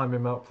mods, time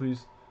him out,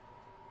 please.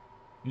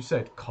 You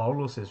said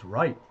Carlos is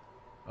right.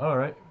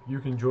 Alright, you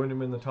can join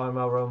him in the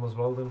timeout realm as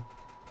well then.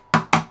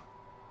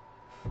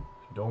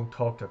 Don't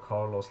talk to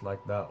Carlos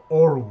like that.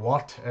 Or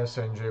what,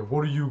 SNJ?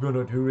 What are you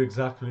gonna do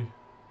exactly?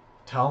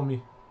 Tell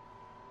me.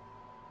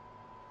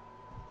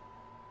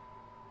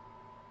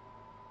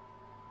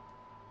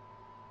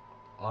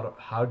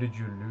 How did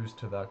you lose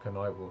to that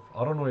Knight Wolf?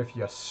 I don't know if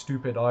your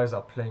stupid eyes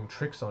are playing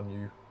tricks on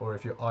you, or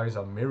if your eyes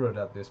are mirrored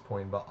at this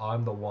point, but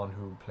I'm the one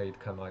who played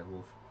Knight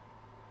Wolf.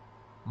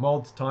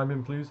 Mods, time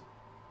him, please.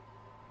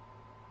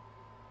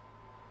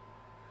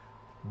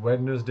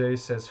 Wednesday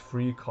says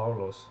free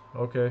Carlos.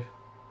 Okay.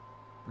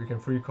 We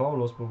can free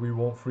Carlos, but we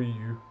won't free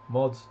you.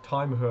 Mods,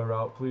 time her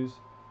out, please.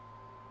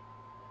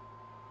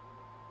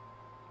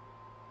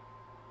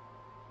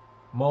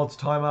 Mods,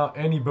 time out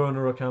any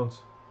burner accounts.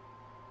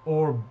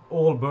 Or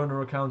all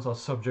burner accounts are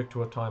subject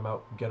to a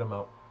timeout. Get them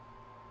out.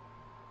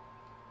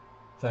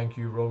 Thank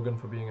you, Rogan,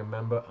 for being a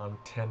member on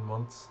 10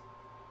 months.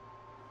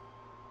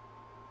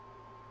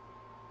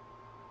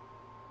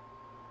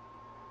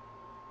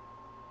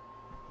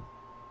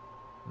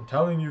 I'm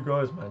telling you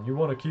guys, man, you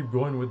want to keep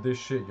going with this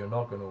shit, you're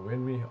not going to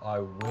win me. I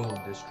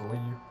will destroy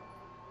you.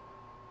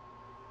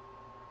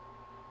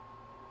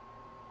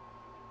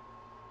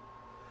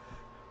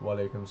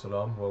 Walaikum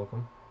salam,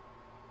 welcome.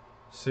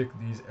 Sick,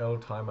 these L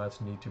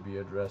timeouts need to be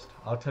addressed.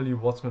 I'll tell you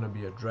what's going to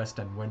be addressed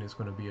and when it's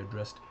going to be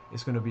addressed.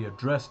 It's going to be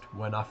addressed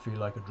when I feel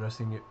like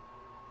addressing it.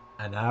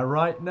 And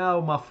right now,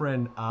 my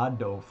friend, I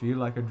don't feel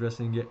like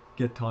addressing it.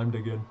 Get timed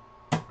again.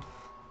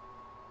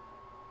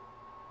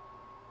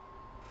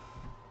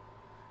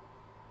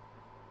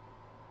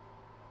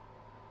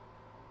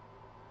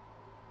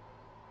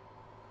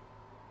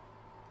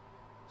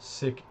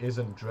 Sick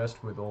isn't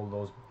dressed with all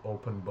those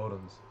open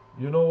buttons.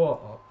 You know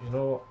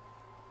what?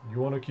 You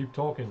want to keep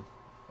talking?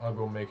 I'll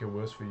go make it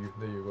worse for you.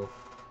 There you go.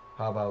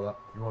 How about that?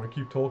 You want to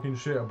keep talking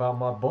shit about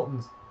my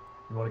buttons?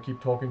 You want to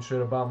keep talking shit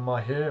about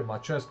my hair, my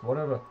chest,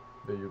 whatever?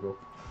 There you go.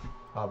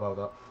 How about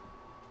that?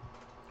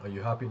 Are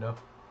you happy now?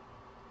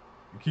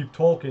 You keep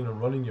talking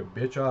and running your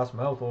bitch ass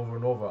mouth over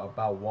and over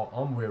about what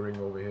I'm wearing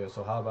over here.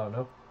 So how about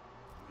now?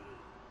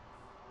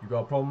 You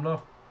got a problem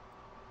now?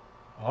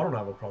 I don't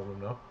have a problem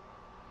now.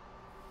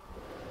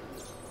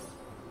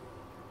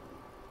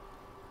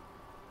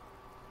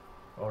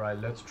 Alright,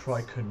 let's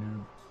try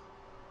Canoe.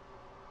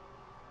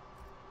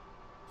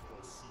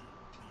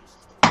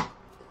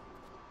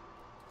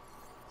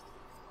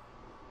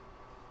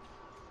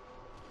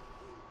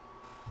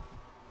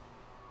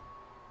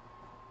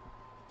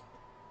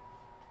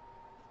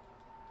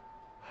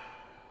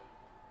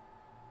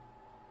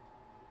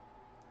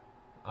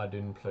 I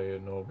didn't play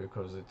it, no,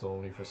 because it's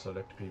only for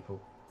select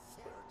people.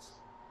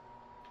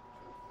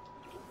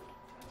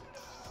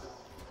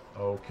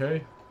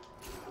 Okay.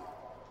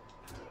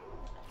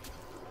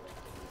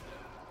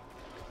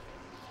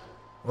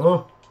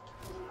 Oh!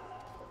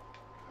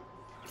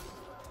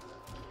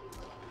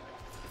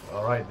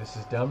 Alright, this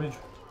is damage.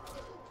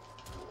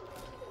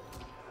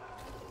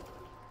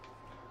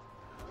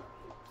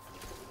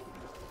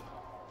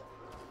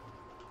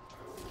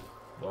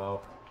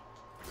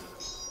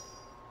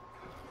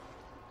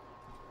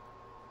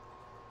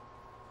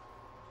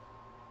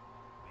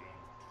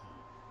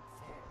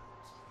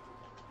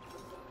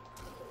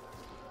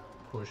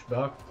 Push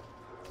back.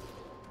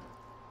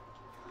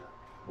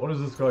 What is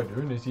this guy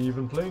doing? Is he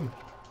even playing?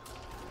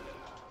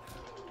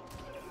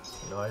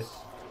 Nice.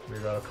 We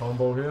got a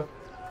combo here.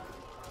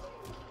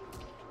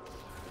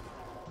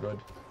 Good.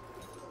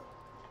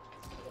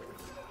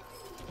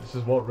 This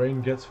is what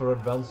Rain gets for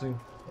advancing,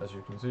 as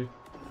you can see.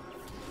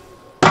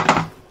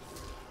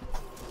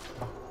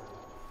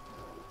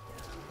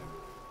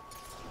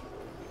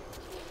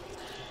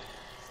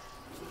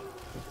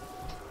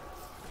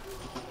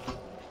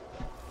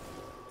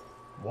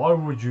 Why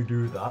would you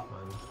do that,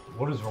 man?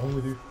 What is wrong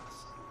with you?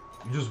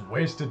 You just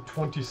wasted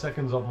 20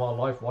 seconds of my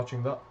life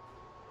watching that.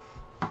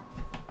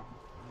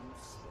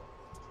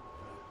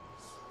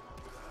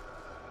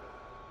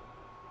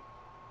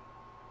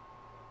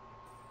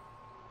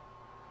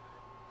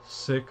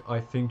 Sick, I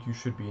think you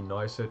should be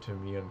nicer to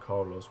me and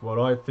Carlos.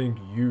 Well, I think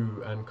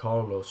you and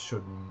Carlos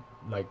should,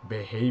 like,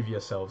 behave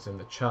yourselves in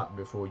the chat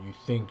before you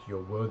think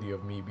you're worthy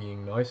of me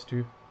being nice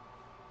to.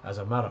 As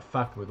a matter of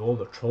fact, with all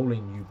the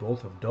trolling you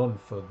both have done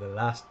for the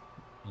last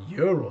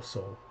year or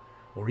so,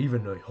 or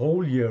even a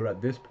whole year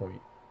at this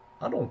point,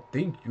 I don't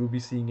think you'll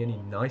be seeing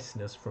any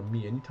niceness from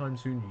me anytime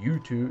soon. You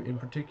two in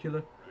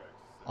particular.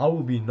 I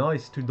will be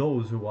nice to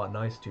those who are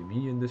nice to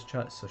me in this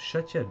chat, so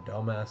shut your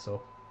dumb ass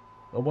up.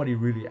 Nobody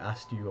really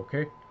asked you,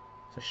 okay?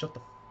 So shut the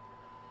f.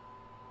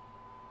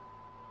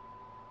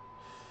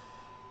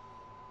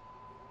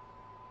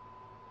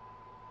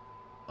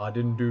 I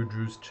didn't do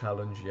Drew's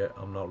challenge yet.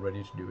 I'm not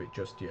ready to do it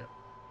just yet.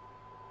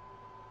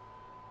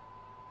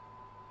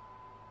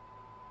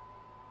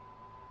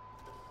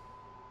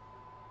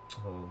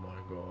 Oh my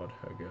god,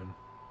 again.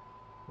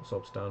 What's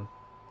up, Stan?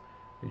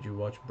 Did you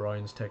watch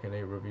Brian's Tekken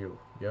 8 review?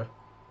 Yeah?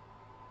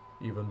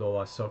 Even though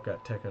I suck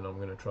at Tekken, I'm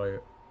gonna try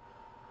it.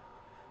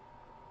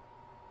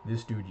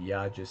 This dude,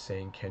 yeah, just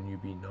saying, can you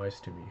be nice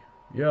to me?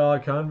 Yeah, I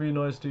can be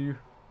nice to you.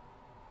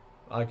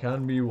 I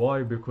can be.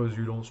 Why? Because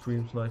you don't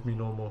stream snipe me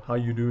no more. How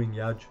you doing,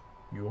 Yaj?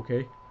 You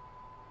okay?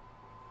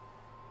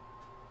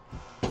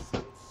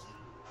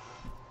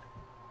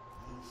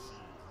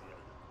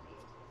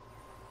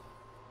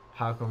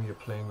 How come you're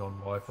playing on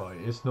Wi-Fi?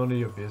 It's none of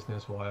your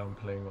business why I'm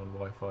playing on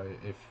Wi-Fi.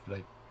 If,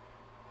 like,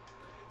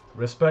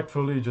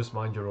 respectfully, just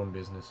mind your own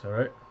business,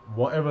 alright?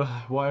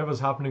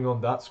 Whatever's happening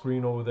on that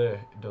screen over there,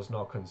 it does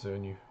not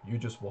concern you. You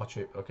just watch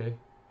it, okay?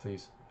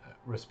 Please,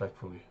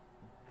 respectfully.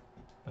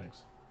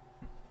 Thanks.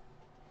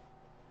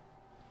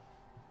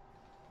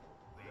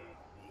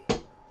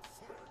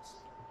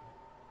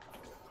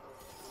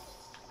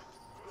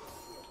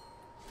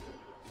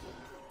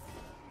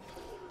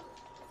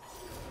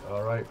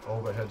 Alright,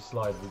 overhead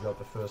slide. We got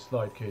the first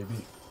slide, KB.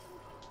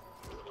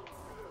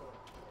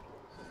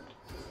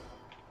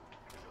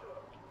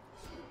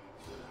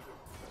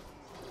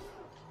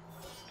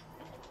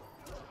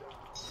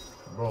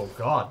 Bro,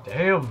 god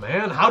damn,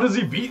 man. How does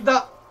he beat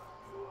that?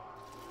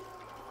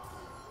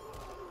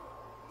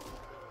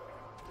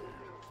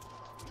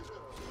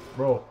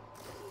 Bro.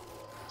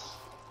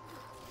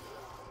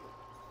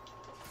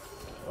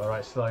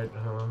 Alright, slide.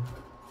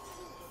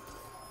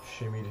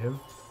 Shimmied him.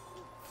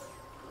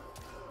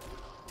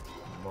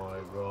 My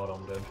god,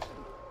 I'm dead.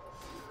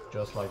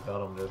 Just like that,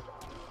 I'm dead.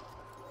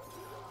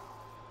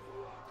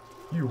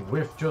 You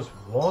whiff just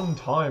one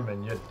time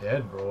and you're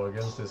dead, bro.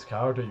 Against this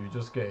character, you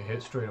just get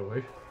hit straight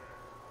away.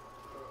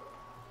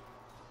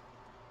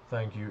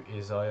 Thank you,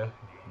 Isaiah.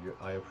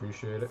 I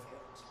appreciate it.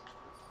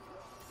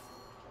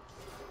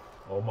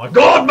 Oh my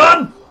god,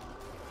 man!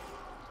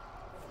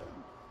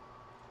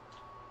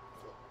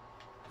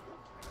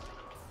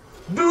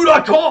 Dude, I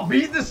can't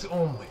beat this!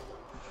 Oh my...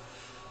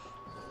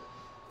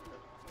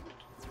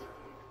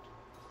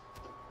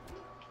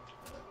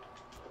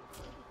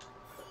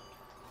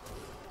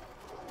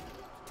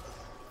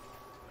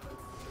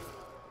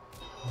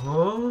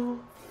 Huh?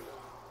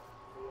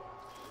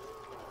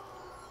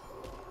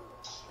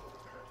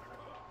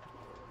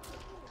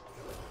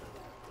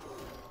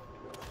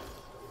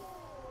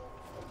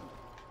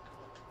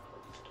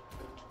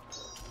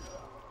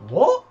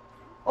 What?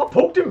 I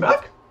poked him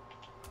back?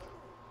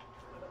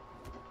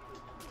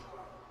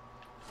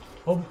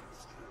 Oh.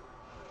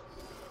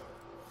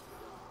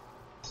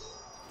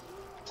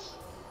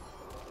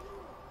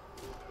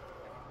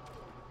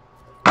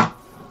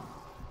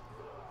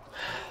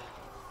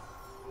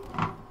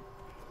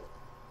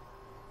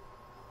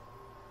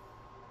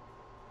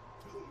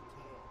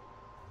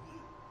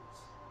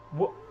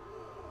 What?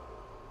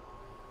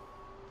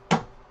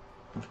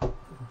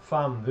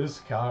 Fam, this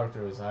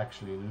character is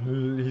actually,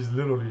 he's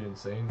literally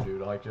insane,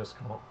 dude. I just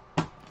can't.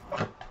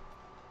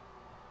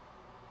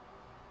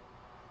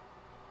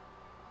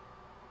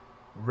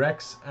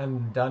 Rex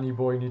and Danny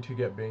Boy need to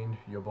get baned.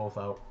 You're both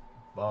out.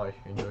 Bye.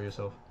 Enjoy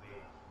yourself.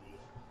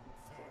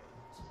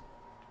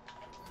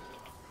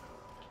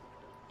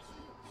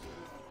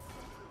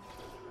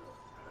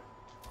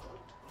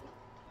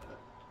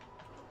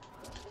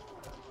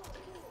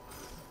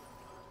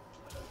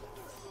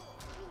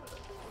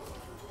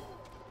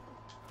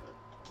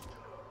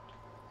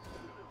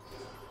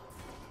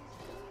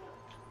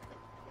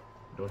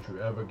 Don't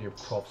you ever give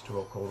props to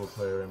a Kodo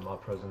player in my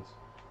presence.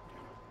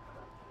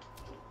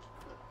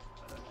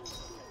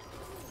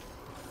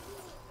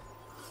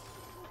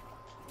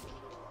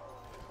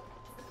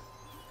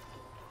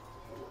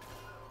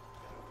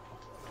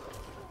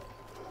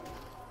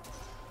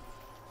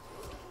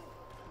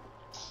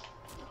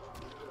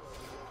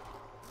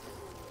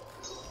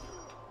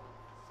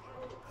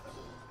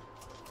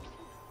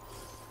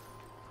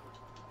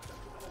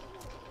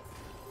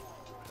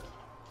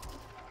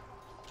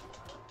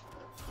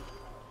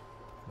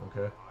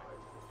 Okay.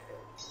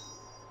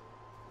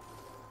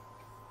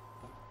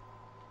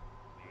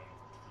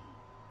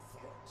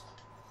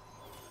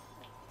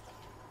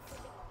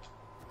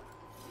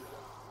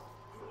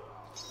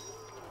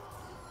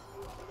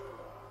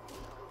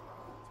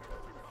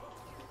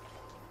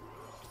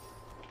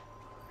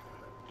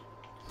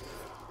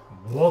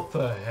 What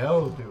the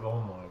hell, dude?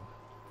 Oh my.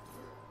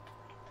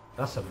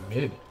 That's a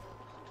mid.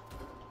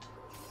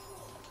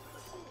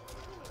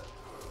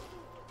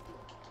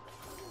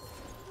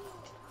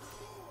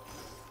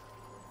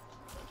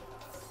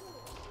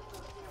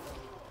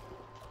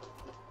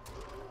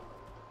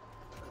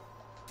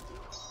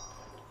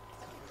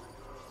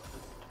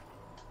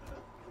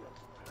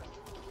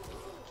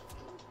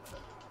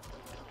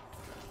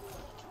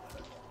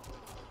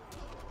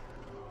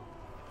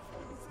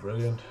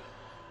 Brilliant.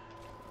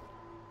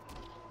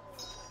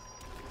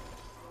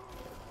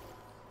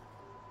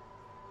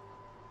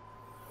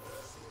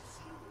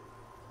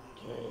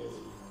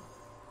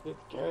 It's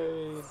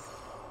Jade.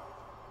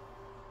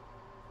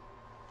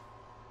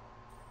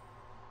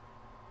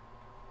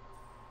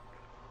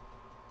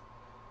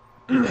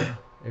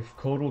 If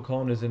Kotal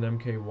Khan is in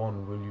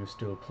MK1, will you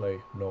still play?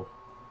 No.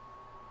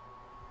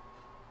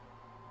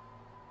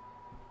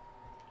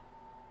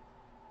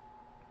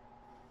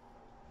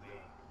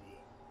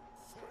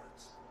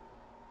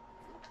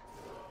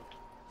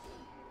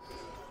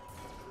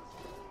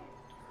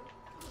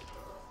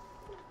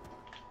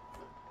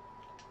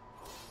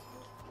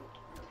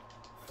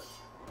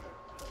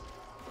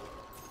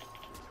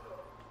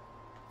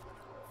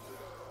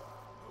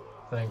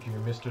 Thank you,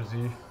 Mr.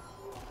 Z.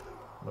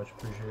 Much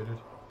appreciated.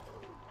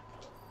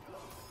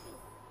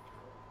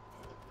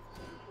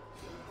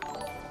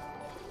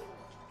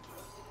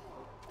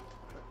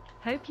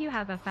 Hope you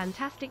have a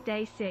fantastic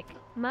day, Sick.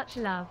 Much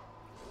love.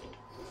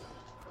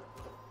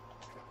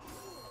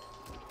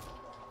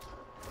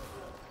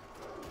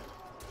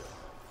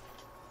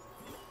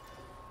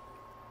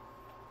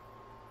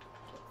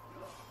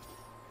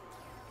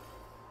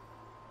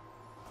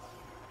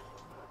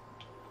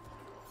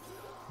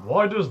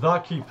 Why does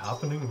that keep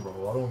happening,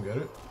 bro? I don't get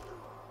it.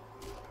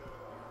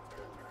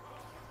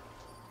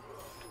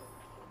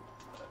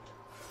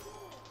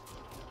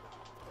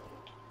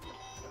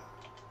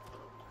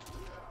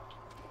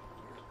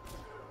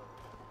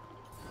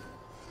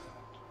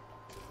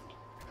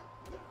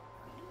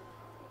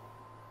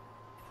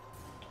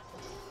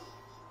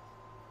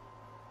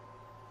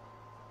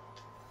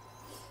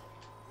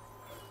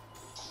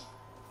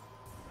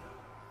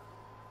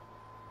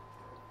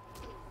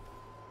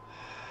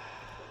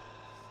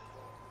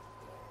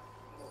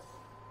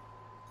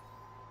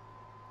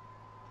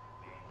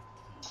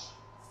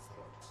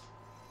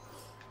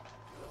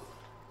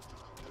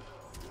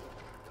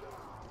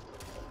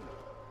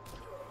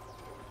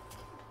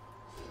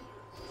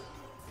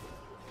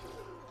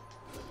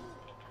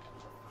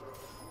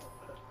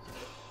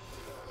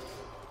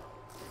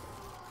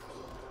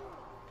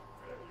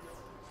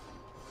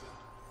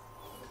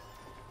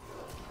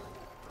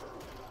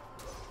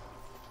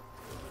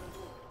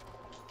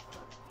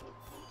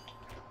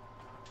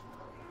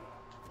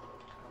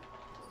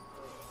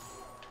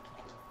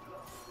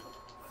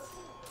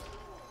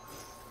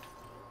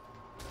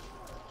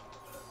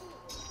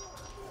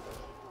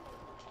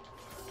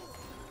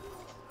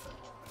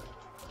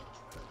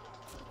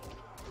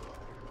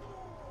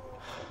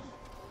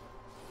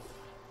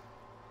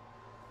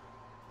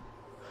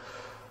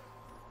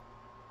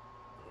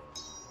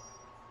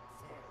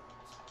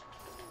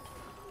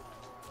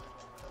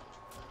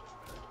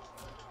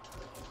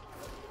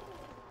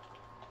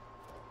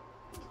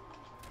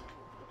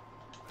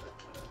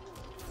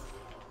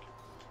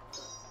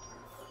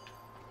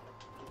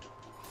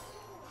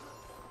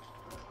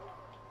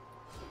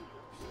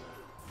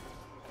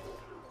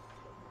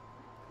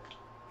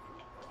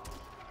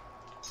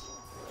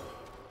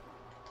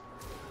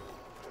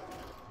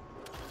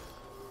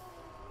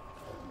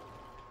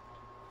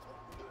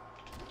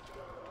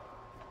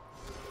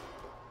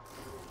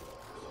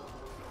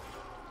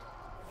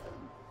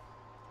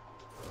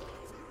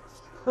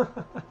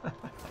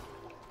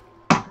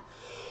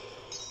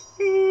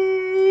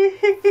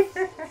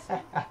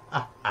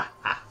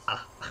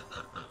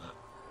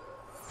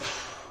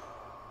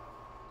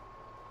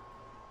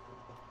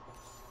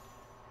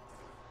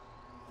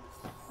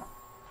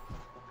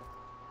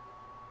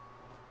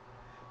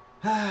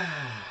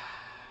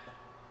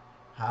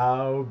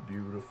 How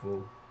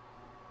beautiful.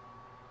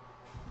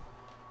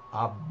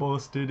 I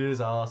busted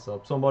his ass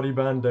up. Somebody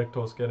ban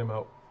Dektos, get him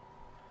out.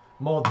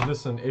 Mod,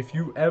 listen, if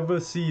you ever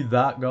see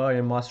that guy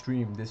in my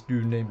stream, this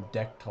dude named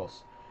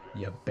Dektos,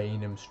 you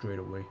bane him straight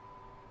away.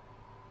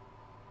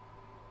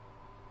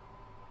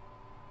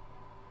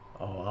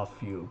 Oh, I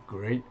feel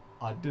great.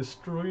 I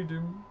destroyed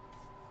him.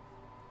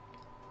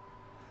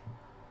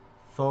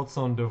 Thoughts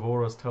on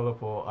Devora's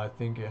teleport? I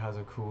think it has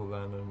a cool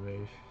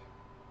animation.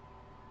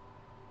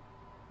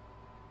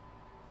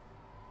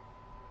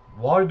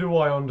 Why do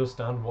I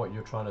understand what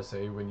you're trying to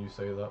say when you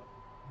say that?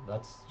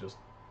 That's just...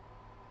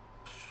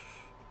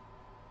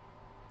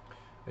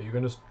 Are you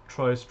gonna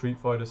try Street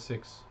Fighter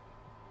 6?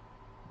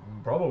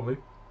 Probably.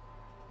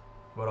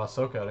 But I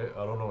suck at it.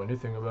 I don't know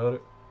anything about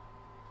it.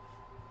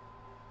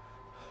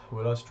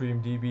 Will I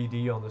stream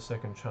DBD on the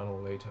second channel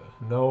later?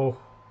 No.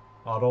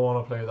 I don't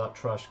want to play that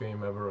trash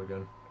game ever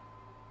again.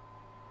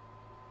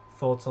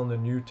 Thoughts on the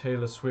new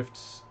Taylor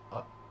Swift's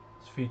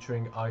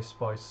featuring Ice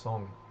Spice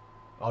song?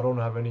 I don't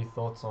have any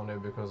thoughts on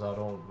it because I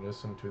don't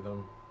listen to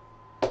them.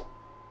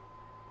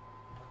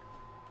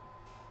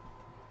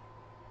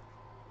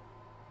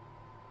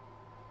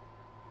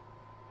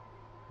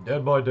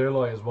 Dead by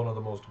Daylight is one of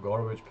the most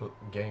garbage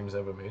games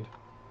ever made.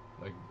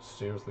 Like,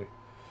 seriously.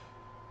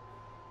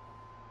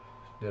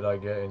 Did I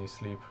get any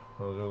sleep?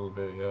 A little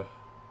bit, yeah.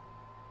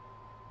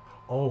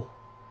 Oh,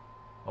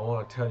 I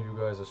want to tell you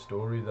guys a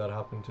story that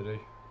happened today.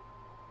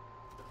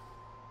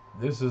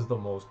 This is the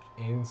most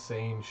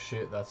insane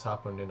shit that's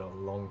happened in a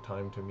long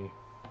time to me.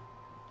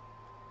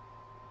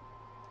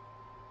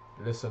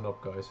 Listen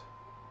up, guys.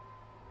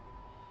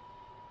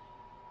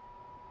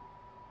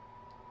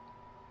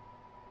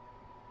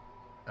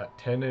 At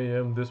 10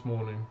 a.m. this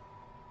morning,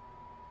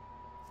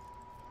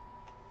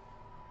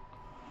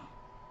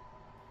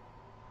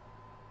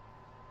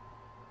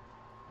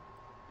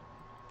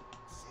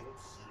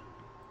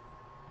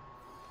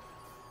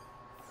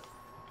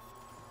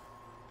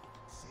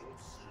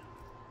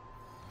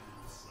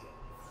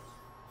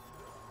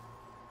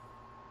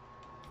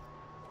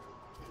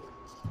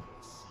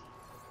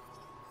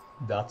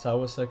 that's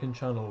our second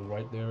channel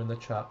right there in the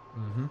chat.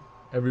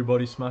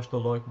 Everybody smash the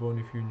like button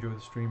if you enjoy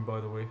the stream,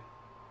 by the way.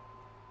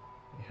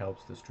 It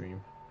helps the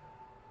stream.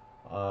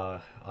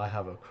 I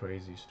have a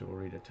crazy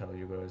story to tell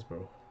you guys,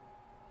 bro.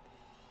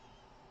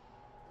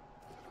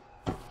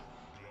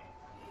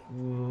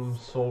 I'm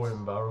so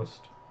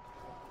embarrassed.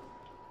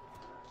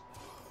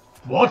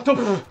 What the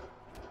f-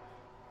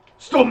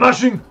 Stop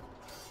mashing!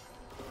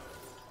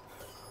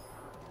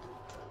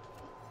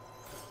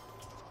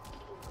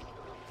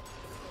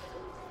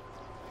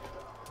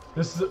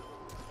 This is...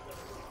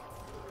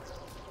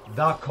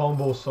 That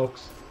combo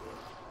sucks.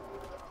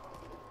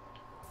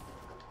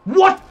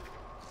 What?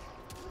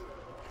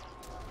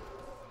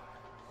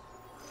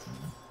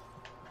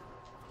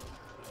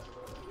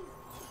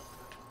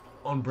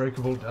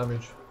 Unbreakable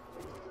damage.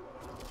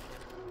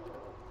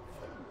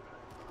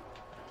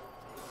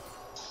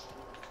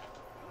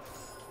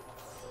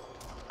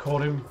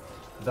 Caught him.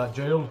 That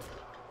jailed.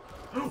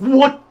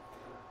 What?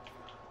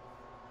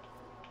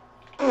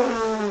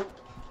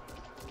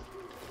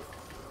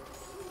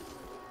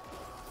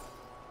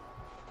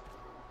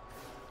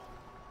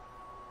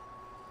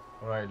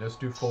 Alright, let's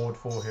do forward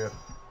 4 here.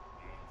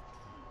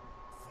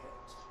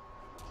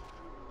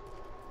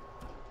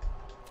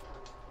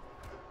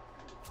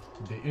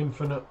 The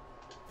infinite.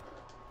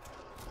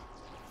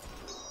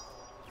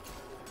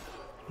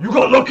 You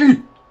got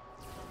lucky!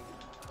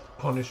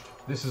 Punished.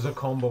 This is a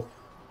combo.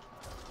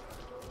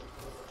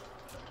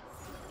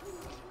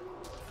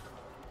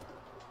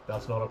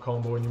 That's not a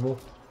combo anymore.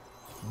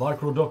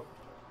 Micro duck.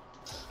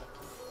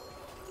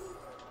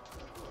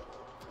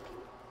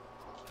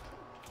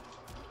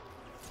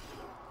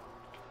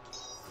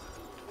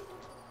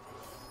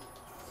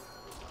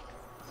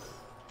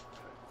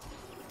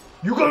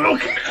 You got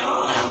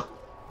lucky!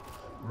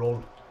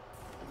 Roll.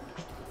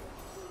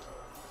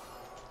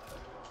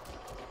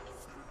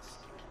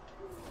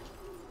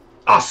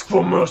 Ask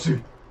for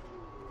mercy.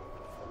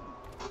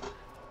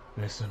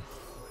 Listen.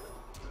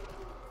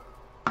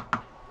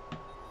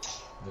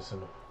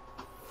 Listen up.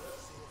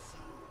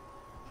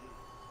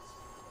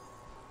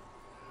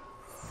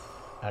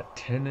 At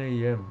 10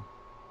 a.m.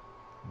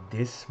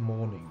 this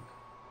morning,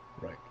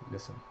 right,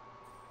 listen.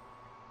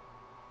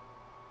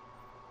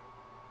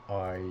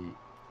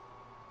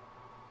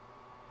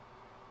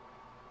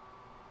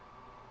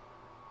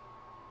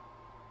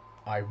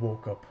 I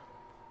woke up.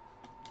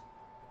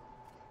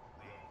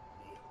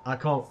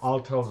 I'll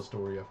tell the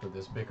story after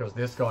this because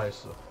this guy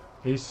is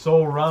he's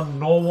so random.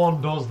 No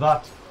one does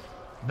that.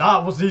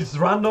 He's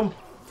random.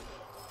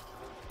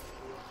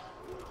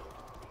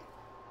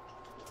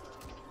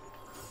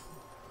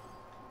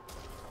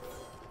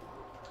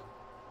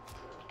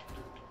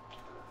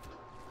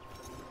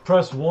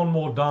 Press one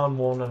more down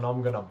one and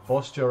I'm gonna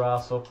bust your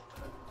ass up.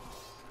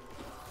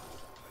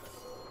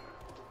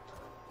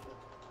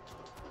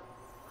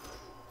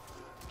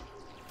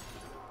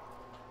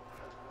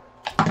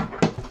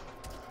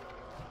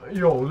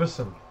 Yo,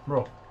 listen,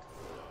 bro.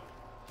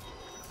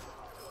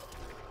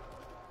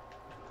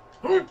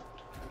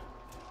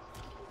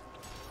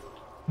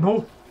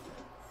 No!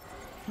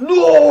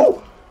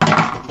 No!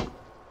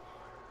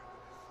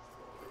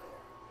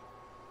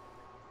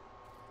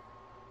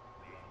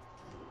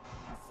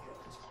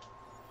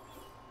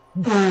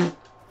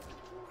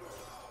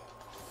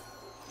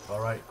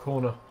 Alright,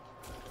 corner.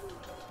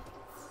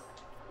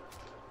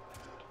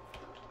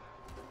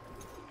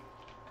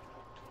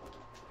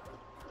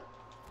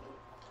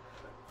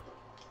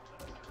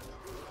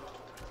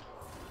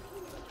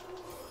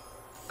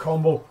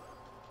 Combo.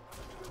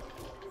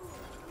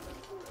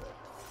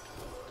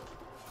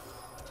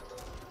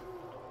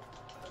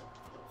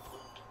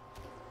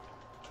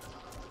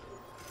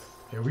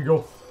 Here we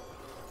go.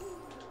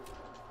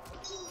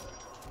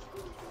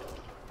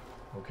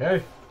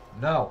 Okay,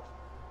 now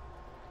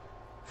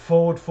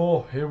forward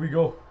 4, here we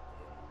go.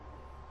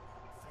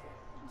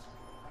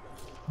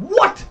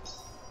 What?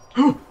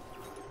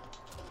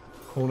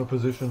 Corner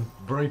position,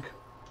 break.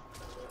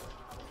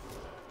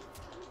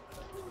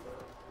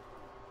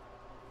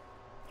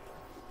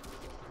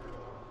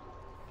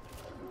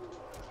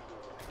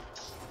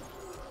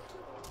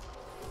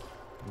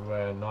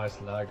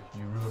 Nice lag,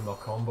 you ruined my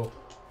combo.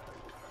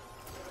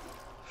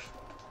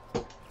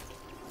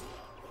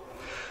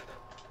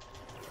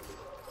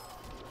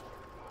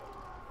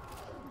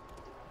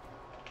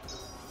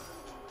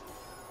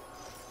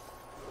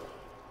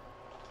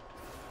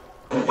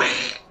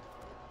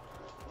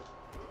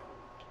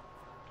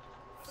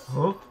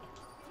 Huh?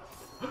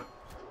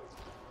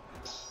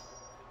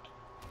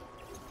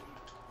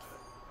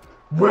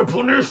 We're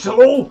punished,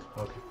 hello?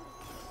 Okay.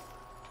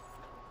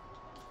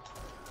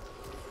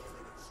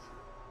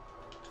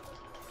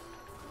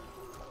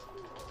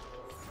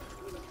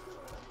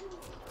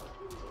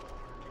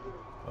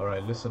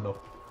 Alright, listen up.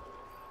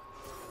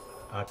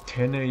 At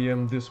 10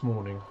 a.m. this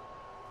morning.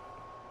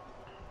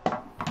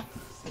 At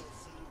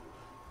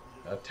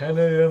 10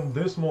 a.m.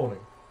 this morning.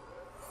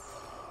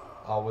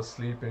 I was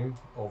sleeping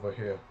over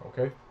here,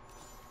 okay?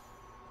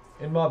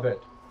 In my bed.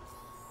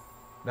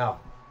 Now,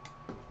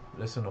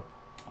 listen up.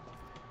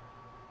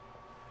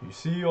 You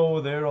see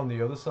over there on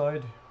the other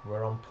side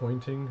where I'm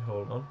pointing?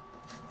 Hold on.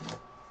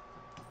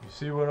 You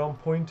see where I'm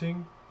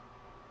pointing?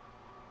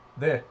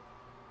 There.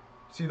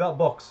 See that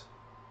box?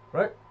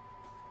 Right?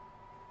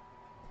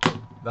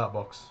 That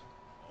box.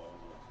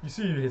 You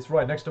see it's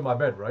right next to my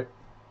bed, right?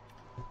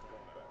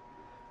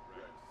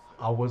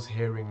 I was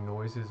hearing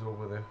noises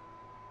over there.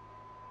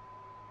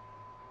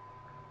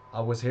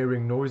 I was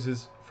hearing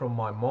noises from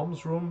my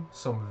mom's room.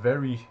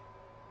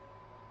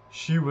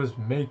 She was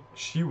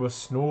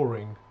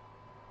snoring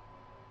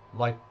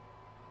like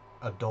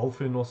a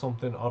dolphin or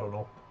something, I don't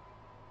know.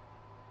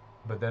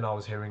 But then I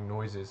was hearing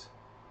noises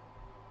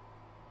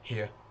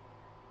here.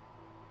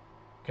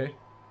 Okay?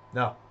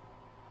 Now,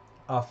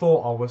 I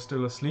thought I was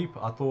still asleep.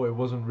 I thought it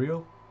wasn't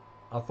real.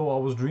 I thought I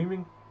was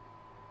dreaming.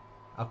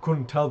 I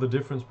couldn't tell the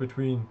difference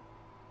between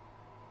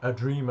a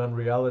dream and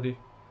reality.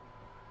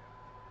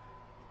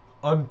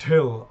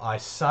 Until I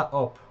sat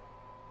up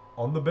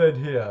on the bed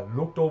here,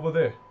 looked over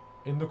there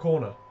in the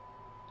corner.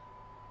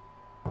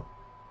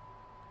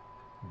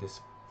 This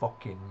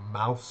fucking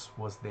mouse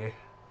was there.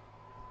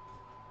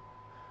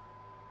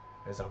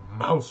 There's a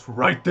mouse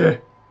right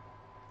there.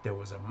 There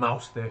was a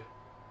mouse there.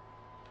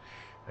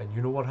 And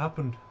you know what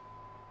happened?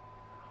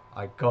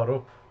 I got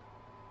up.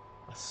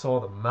 I saw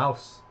the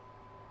mouse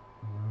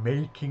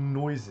making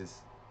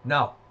noises.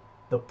 Now,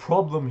 the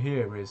problem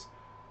here is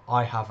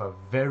I have a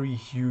very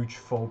huge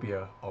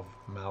phobia of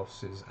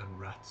mouses and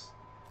rats.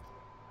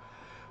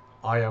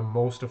 I am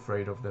most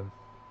afraid of them.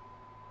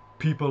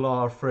 People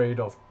are afraid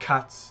of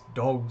cats,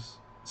 dogs,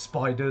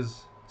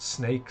 spiders,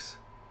 snakes.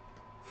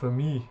 For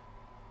me,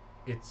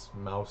 it's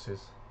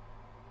mouses.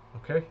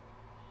 Okay?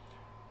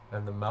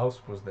 And the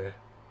mouse was there.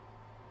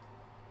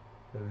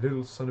 The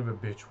little son of a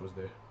bitch was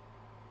there.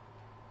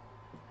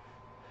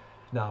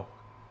 Now,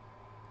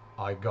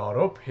 I got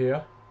up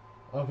here.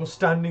 I was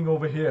standing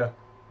over here,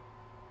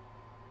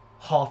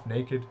 half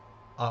naked.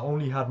 I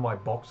only had my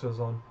boxers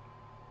on.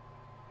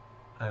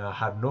 And I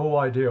had no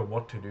idea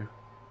what to do.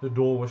 The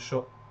door was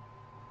shut.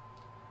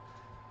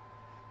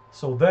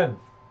 So then,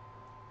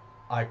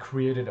 I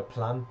created a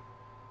plan.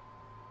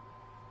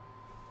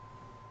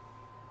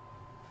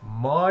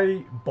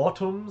 My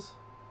bottoms,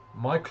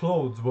 my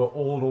clothes were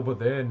all over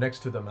there next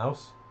to the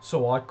mouse.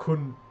 So I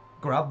couldn't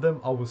grab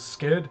them. I was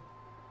scared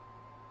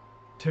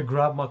to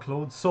grab my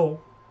clothes. So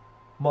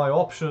my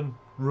option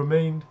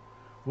remained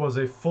was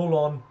a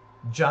full-on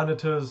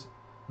janitor's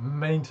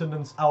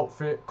maintenance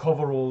outfit,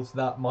 coveralls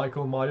that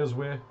Michael Myers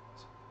wears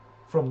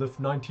from the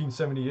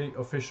 1978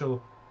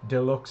 official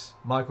deluxe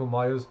Michael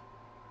Myers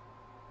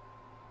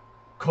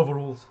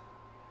coveralls.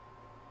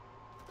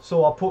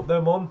 So I put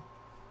them on,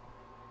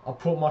 I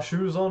put my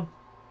shoes on,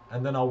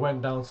 and then I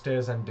went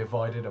downstairs and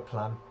divided a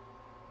plan.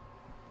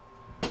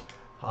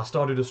 I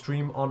started a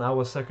stream on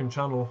our second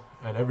channel,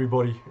 and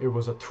everybody, it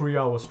was a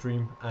 3-hour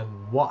stream, and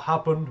what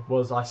happened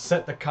was I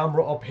set the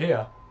camera up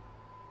here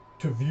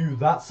to view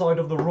that side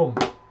of the room,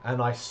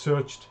 and I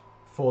searched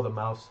for the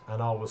mouse,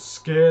 and I was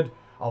scared.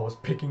 I was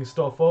picking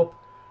stuff up.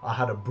 I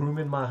had a broom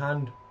in my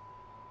hand.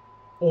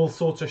 All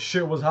sorts of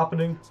shit was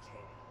happening.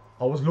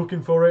 I was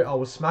looking for it. I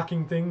was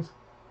smacking things,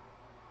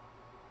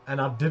 and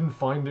I didn't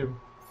find him.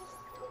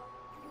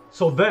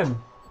 So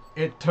then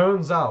it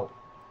turns out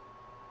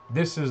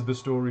this is the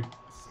story.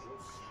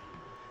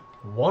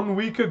 1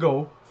 week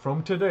ago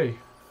from today,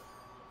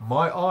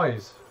 my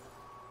eyes,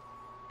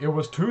 it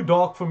was too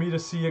dark for me to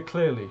see it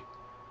clearly,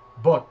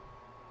 but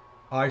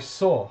I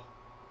saw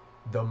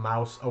the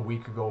mouse a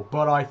week ago,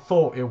 but I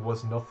thought it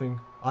was nothing.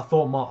 I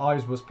thought my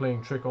eyes was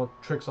playing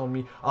tricks on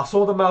me. I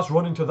saw the mouse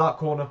run into that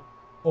corner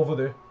over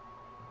there.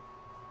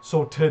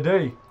 So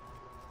today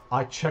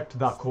I checked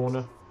that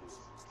corner.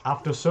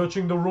 After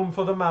searching the room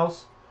for the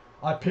mouse,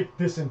 I picked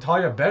this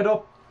entire bed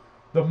up.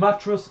 The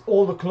mattress,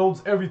 all the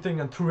clothes, everything,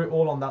 and threw it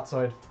all on that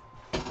side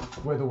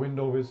where the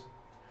window is.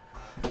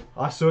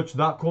 I searched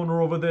that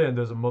corner over there and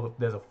there's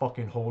a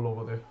fucking hole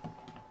over there.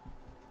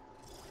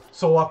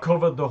 So I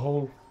covered the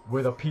hole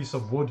with a piece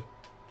of wood.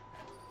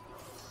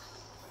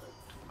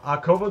 I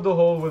covered the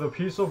hole with a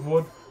piece of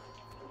wood.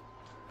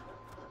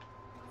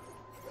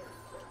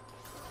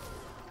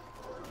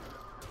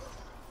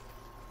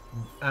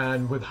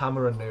 And with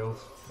hammer and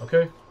nails.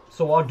 Okay?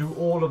 So I do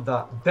all of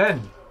that.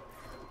 Then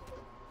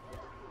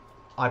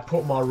I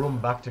put my room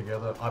back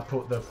together. I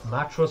put the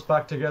mattress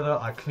back together.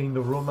 I clean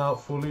the room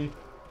out fully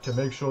to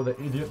make sure the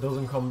idiot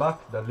doesn't come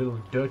back. That little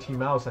dirty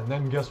mouse. And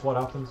then guess what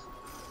happens?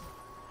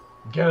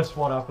 Guess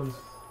what happens?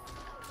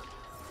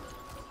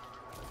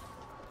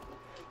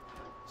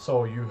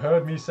 So you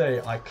heard me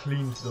say I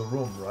cleaned the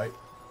room, right?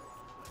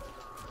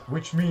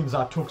 Which means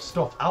I took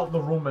stuff out the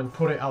room and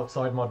put it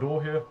outside my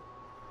door here.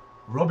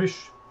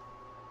 Rubbish.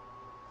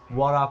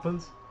 What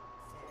happens?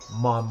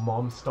 My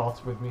mom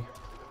starts with me.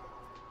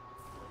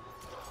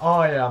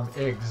 I am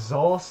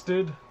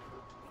exhausted.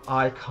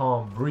 I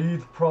can't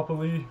breathe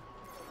properly.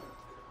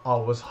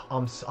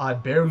 I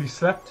barely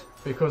slept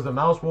because the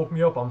mouse woke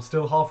me up. I'm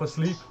still half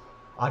asleep.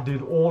 I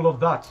did all of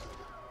that.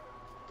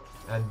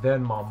 And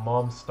then my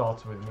mom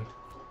starts with me.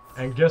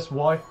 And guess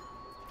why?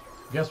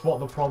 Guess what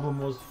the problem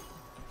was?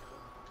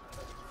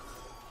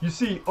 You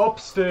see,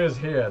 upstairs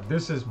here,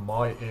 this is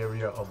my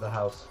area of the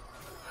house.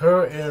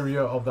 Her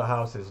area of the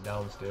house is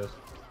downstairs.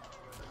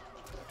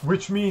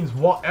 Which means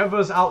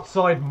whatever's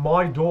outside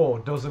my door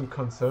doesn't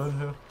concern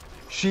her.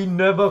 She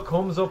never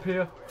comes up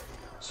here.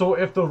 So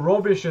if the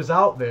rubbish is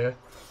out there,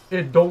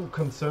 it don't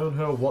concern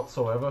her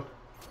whatsoever.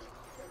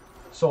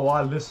 So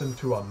I listened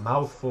to a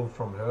mouthful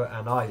from her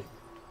and I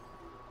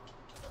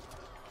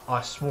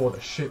swore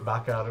the shit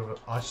back out of her.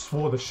 I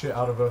swore the shit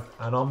out of her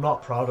and I'm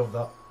not proud of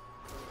that.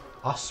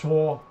 I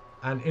swore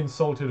and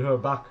insulted her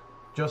back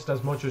just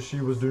as much as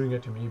she was doing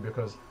it to me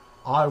because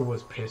I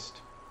was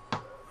pissed.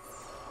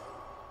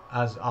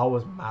 As I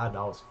was mad,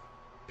 I was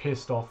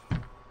pissed off.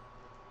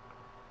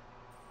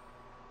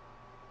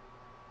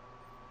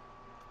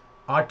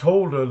 I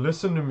told her,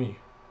 listen to me.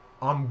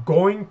 I'm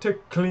going to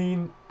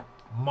clean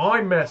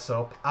my mess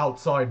up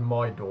outside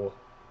my door.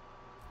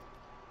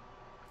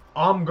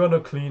 I'm gonna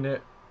clean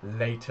it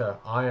later.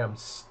 I am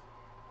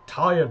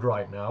tired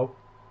right now.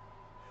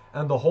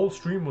 And the whole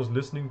stream was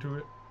listening to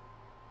it.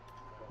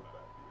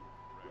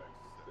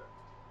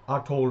 I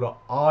told her,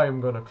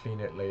 I'm gonna clean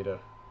it later.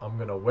 I'm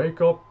gonna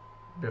wake up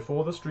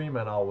before the stream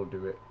and I will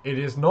do it. It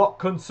is not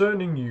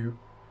concerning you.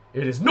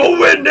 It is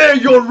nowhere near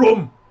your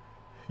room.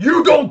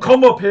 You don't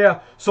come up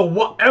here, so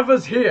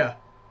whatever's here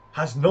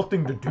has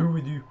nothing to do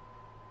with you.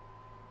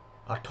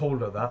 I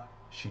told her that.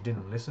 She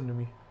didn't listen to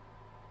me.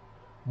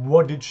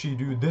 What did she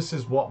do? This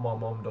is what my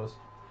mom does.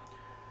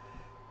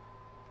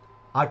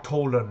 I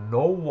told her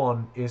no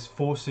one is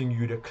forcing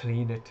you to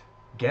clean it.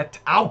 Get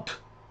out.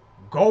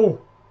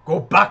 Go. Go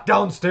back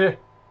downstairs.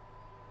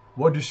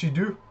 What does she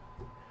do?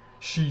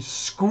 She's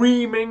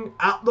screaming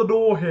at the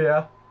door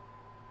here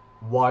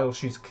while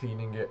she's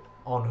cleaning it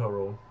on her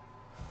own.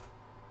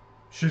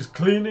 She's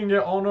cleaning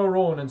it on her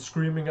own and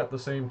screaming at the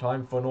same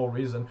time for no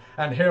reason.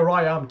 And here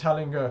I am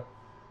telling her,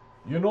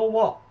 you know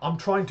what? I'm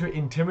trying to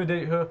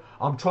intimidate her.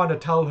 I'm trying to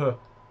tell her,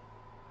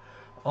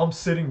 I'm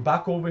sitting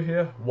back over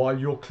here while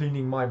you're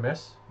cleaning my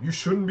mess. You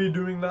shouldn't be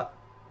doing that.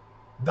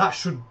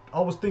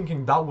 I was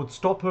thinking that would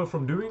stop her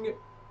from doing it.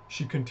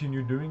 She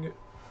continued doing it.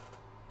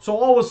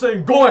 So I was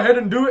saying, go ahead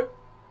and do it.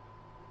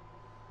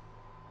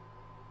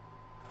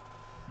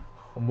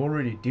 I'm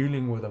already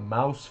dealing with a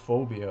mouse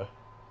phobia.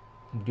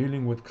 I'm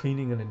dealing with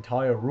cleaning an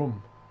entire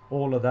room.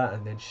 All of that,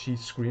 and then she's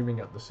screaming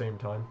at the same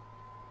time.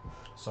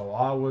 So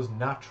I was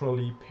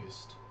naturally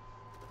pissed.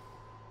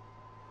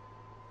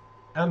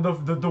 And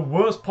the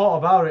worst part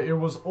about it, it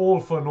was all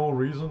for no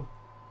reason.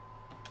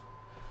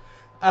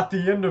 At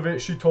the end of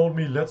it, she told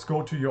me, let's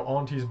go to your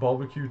auntie's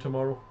barbecue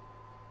tomorrow.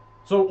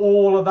 So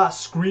all of that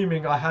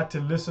screaming I had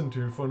to listen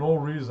to for no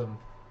reason.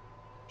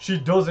 She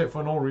does it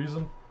for no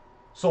reason.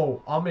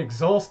 So I'm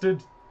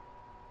exhausted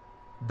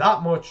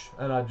that much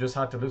and I just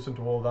had to listen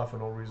to all that for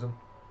no reason.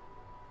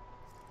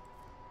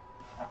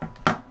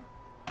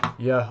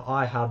 Yeah,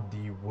 I had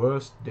the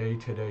worst day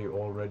today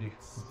already.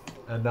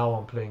 And now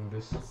I'm playing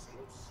this.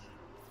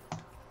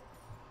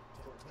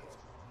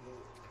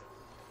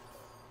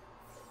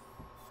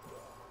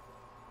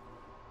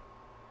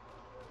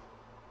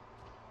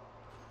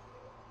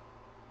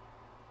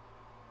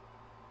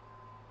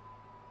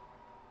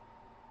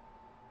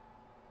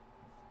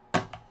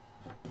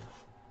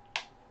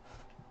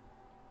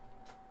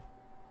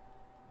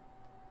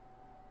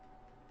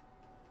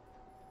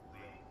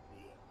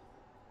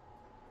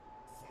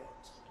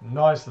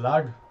 Nice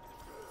lag.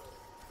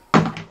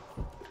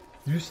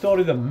 You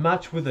started a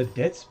match with a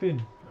dead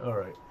spin.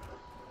 Alright.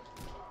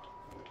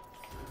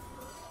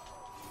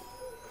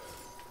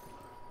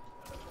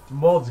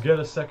 Mods, get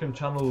a second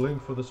channel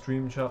link for the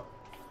stream chat.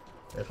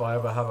 If I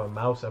ever have a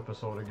mouse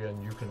episode again,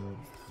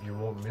 you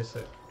won't miss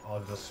it.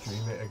 I'll just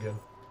stream it again.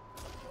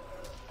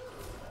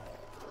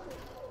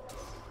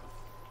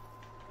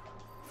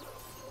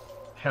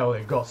 Hell,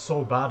 it got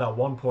so bad at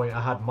one point I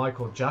had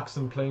Michael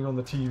Jackson playing on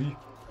the TV.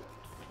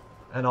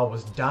 And I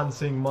was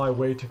dancing my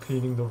way to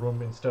cleaning the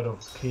room instead of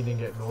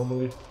cleaning it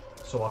normally.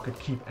 So I could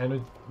keep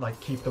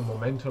keep the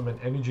momentum and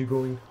energy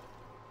going.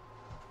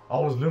 I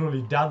was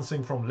literally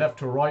dancing from left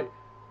to right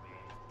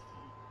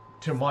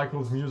to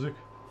Michael's music.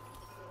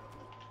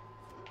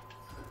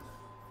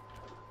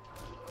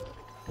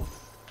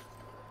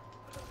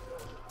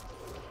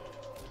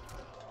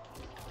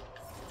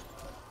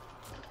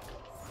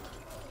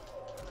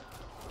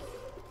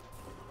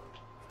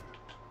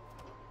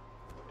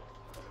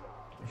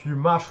 If you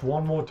mash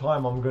one more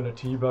time, I'm gonna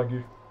teabag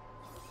you.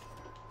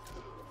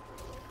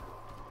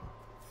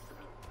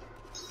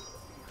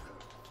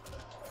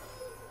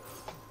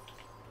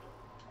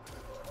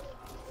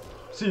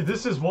 See,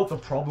 this is what the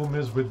problem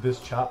is with this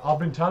chat. I've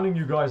been telling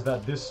you guys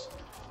that this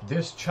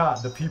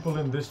chat, the people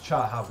in this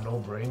chat have no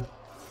brain.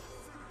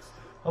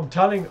 I'm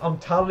telling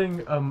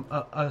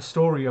a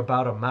story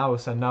about a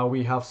mouse, and now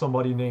we have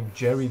somebody named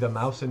Jerry the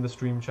mouse in the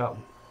stream chat.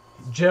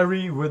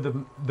 Jerry with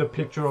the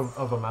picture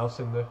of a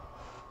mouse in there.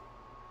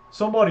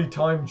 Somebody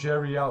time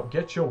Jerry out.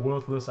 Get your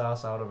worthless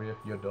ass out of here.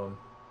 You're done.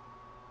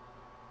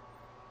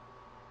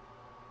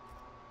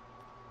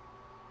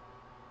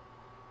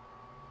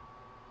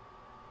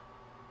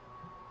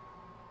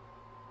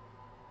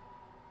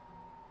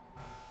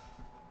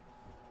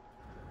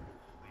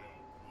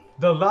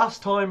 The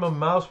last time a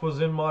mouse was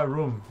in my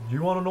room,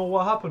 you want to know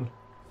what happened?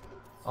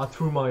 I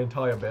threw my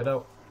entire bed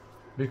out.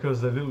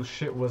 Because the little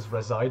shit was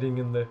residing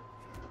in there.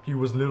 He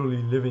was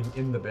literally living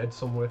in the bed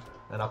somewhere.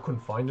 And I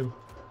couldn't find him.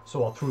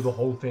 So I threw the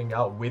whole thing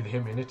out with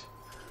him in it.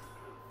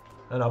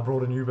 And I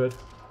brought a new bed.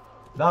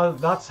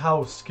 That's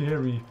how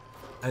scary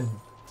and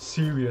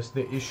serious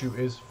the issue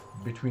is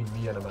between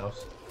me and a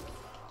mouse.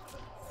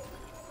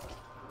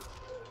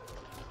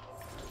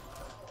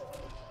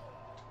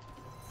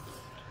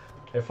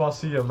 If I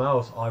see a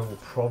mouse, I will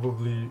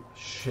probably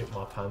shit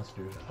my pants,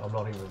 dude. I'm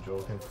not even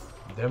joking.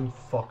 Them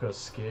fuckers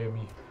scare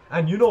me.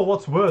 And you know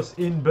what's worse?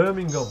 In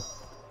Birmingham.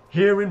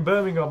 Here in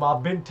Birmingham,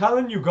 I've been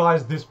telling you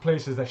guys this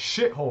place is a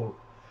shithole.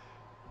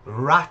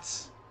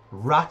 Rats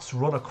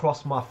run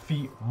across my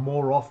feet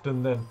more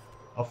often than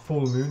a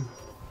full moon.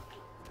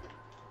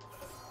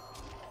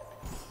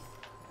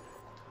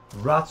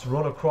 Rats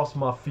run across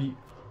my feet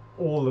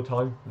all the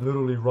time,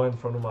 literally right in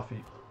front of my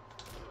feet.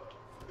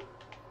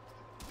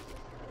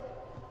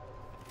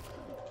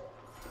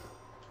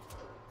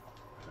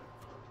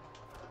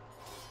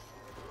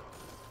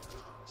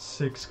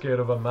 Sick scared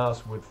of a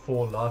mouse with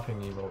 4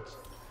 laughing emotes.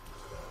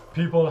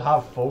 People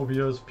have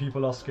phobias,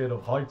 people are scared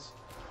of heights.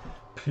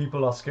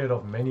 People are scared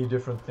of many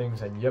different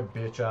things, and your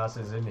bitch ass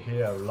is in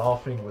here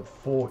laughing with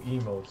 4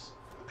 emotes.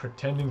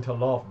 Pretending to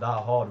laugh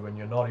that hard when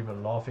you're not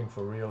even laughing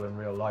for real in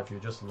real life. You're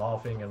just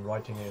laughing and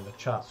writing it in the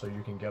chat so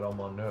you can get on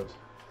my nerves.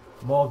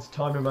 Mods,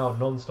 time him out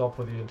non-stop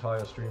for the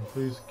entire stream.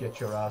 Please get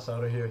your ass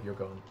out of here. You're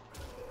gone.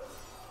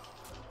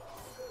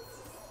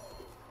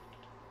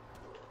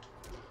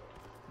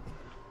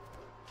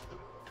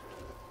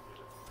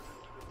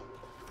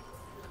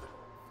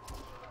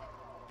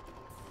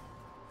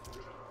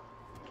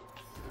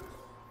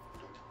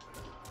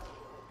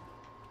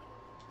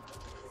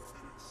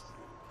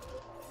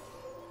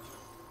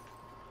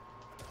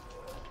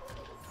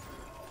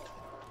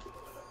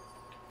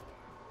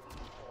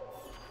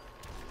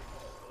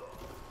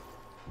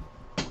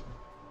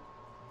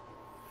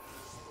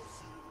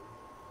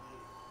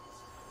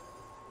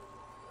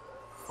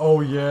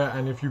 Oh yeah,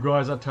 and if you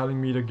guys are telling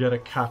me to get a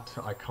cat,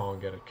 I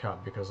can't get a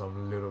cat because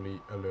I'm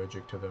literally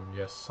allergic to them.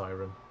 Yes,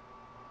 Siren.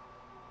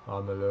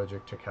 I'm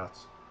allergic to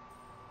cats.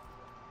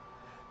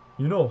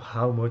 You know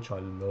how much I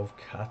love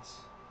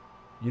cats?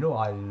 You know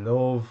I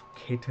love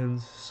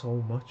kittens so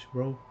much,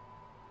 bro.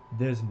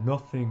 There's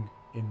nothing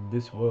in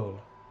this world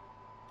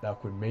that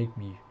could make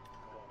me...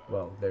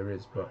 Well, there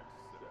is, but...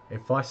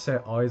 If I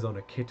set eyes on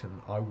a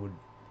kitten, I would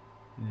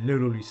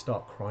literally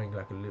start crying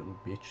like a little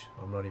bitch.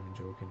 I'm not even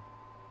joking.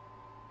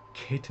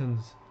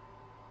 Kittens,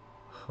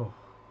 oh,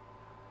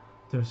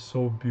 they're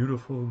so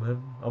beautiful, man.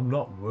 I'm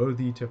not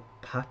worthy to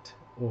pat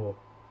or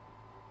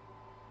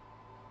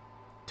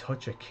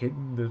touch a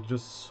kitten. They're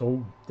just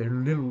so, they're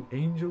little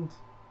angels.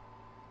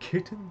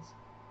 Kittens,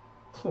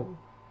 oh,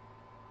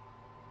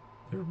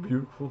 they're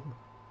beautiful.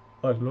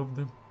 I love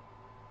them,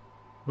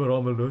 but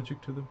I'm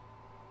allergic to them.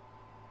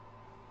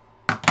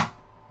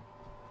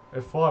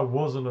 If I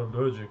wasn't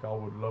allergic, I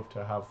would love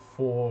to have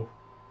 4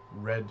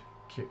 red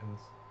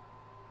kittens.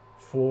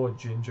 4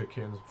 ginger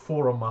kittens,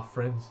 4 of my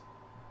friends.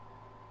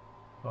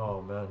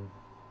 Oh man,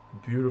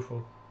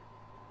 beautiful.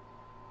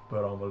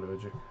 But I'm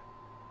allergic.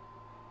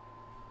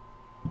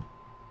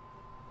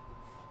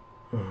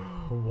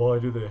 Why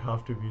do they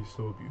have to be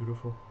so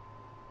beautiful?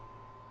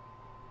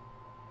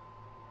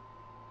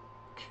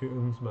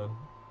 Kittens, man.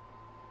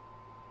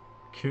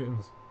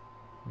 Kittens.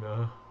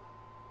 Nah.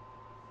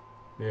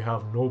 They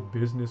have no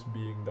business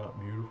being that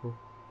beautiful.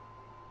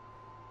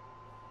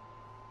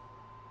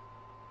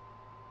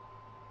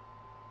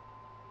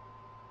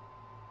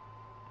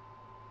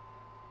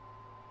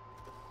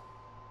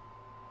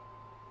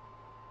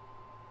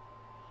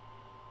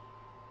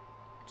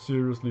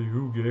 Seriously,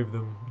 who gave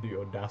them the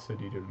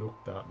audacity to look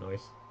that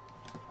nice?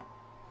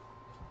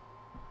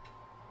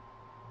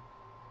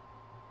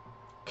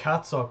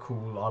 Cats are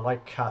cool. I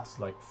like cats,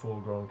 like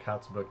full-grown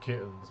cats, but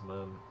kittens,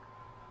 man.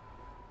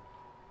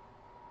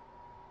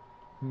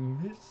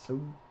 It's so...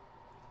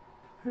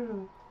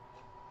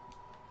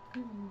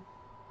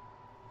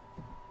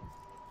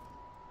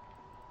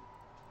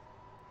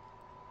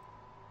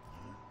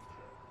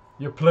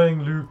 You're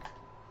playing Luke.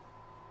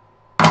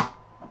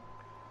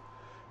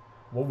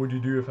 What would you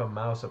do if a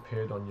mouse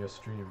appeared on your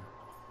stream?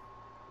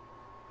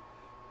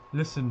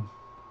 Listen.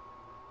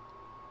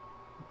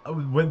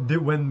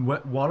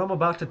 What I'm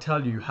about to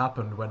tell you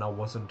happened when I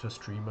wasn't a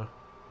streamer.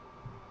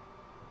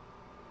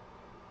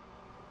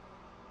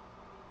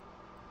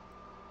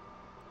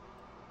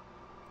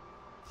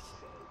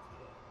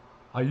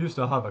 I used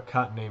to have a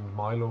cat named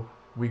Milo.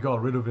 We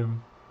got rid of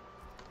him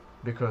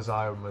because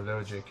I'm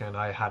allergic and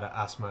I had an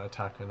asthma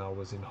attack and I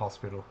was in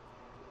hospital.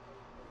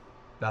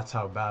 That's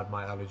how bad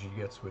my allergy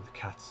gets with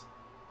cats.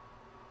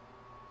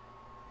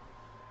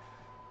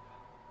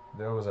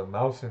 There was a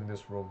mouse in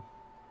this room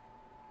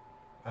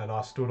and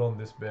I stood on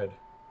this bed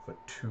for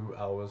 2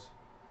 hours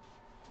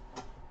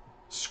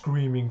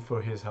screaming for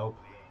his help.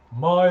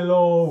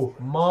 Milo!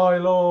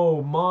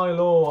 Milo!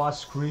 Milo! I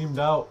screamed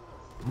out.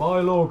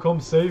 Milo, come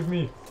save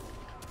me.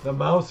 The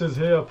mouse is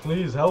here,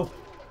 please help.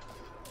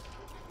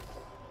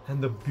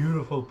 And the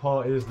beautiful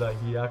part is that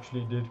he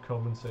actually did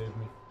come and save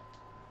me.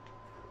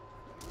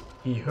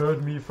 He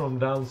heard me from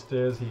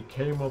downstairs, he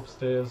came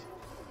upstairs,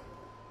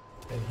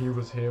 and he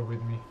was here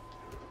with me.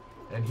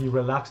 And he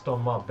relaxed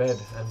on my bed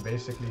and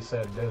basically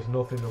said, there's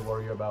nothing to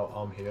worry about,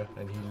 I'm here.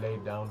 And he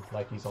laid down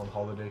like he's on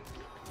holiday.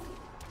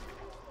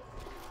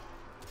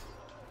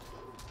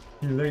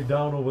 He laid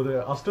down over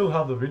there. I still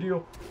have the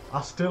video.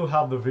 I still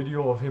have the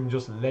video of him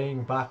just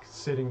laying back,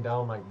 sitting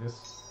down like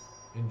this,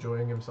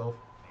 enjoying himself,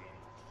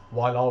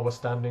 while I was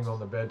standing on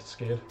the bed,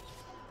 scared.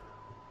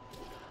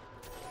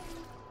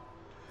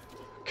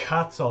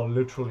 Cats are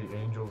literally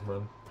angels,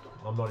 man.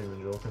 I'm not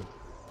even joking.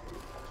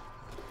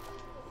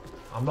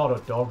 I'm not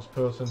a dogs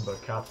person,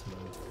 but cats, man.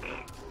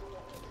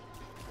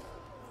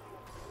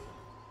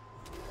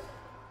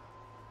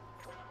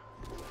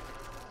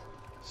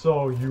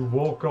 So you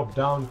woke up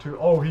down to...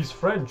 Oh, he's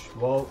French.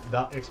 Well,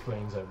 that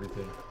explains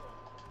everything.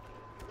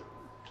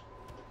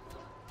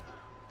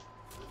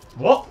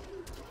 What?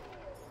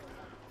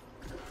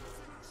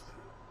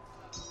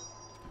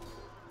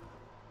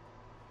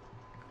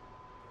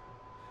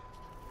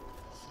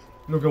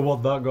 Look at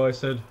what that guy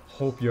said.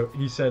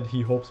 He said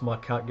he hopes my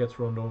cat gets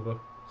run over.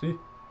 See?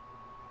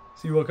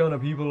 See what kind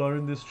of people are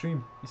in this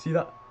stream? You see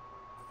that?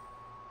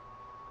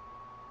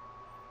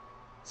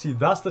 See,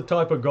 that's the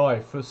type of guy,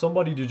 for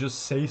somebody to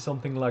just say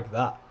something like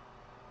that,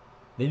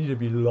 they need to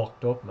be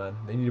locked up, man.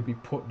 They need to be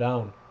put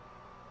down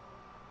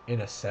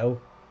in a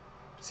cell.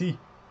 See?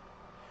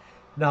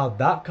 Now,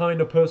 that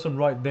kind of person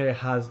right there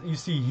has... You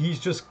see, he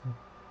just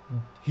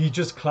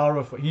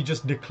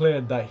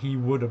declared that he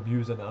would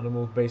abuse an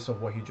animal based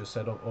on what he just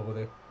said over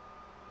there.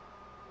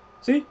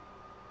 See?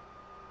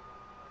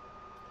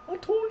 I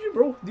told you,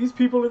 bro. These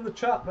people in the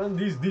chat, man.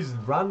 These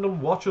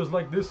random watchers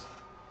like this.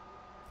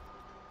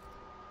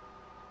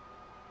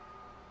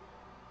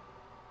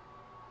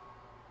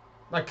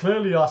 Like,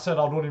 clearly I said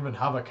I don't even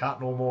have a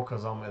cat no more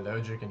because I'm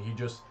allergic, and he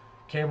just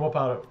came up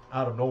out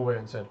of nowhere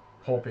and said,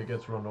 hope it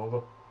gets run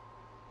over.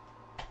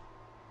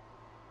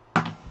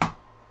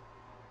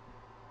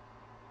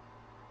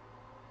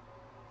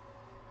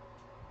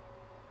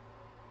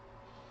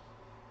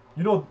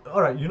 You know,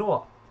 alright, you know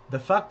what? The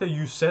fact that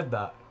you said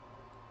that,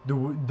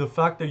 the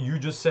fact that you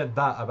just said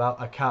that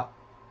about a cat,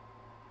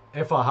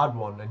 if I had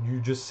one, and you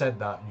just said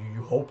that,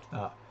 you hoped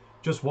that,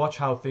 just watch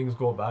how things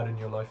go bad in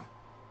your life.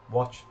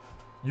 Watch.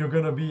 You're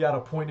gonna be at a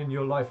point in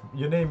your life,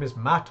 your name is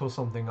Matt or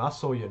something, I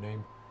saw your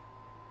name.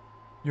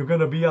 You're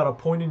gonna be at a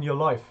point in your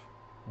life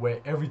where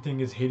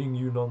everything is hitting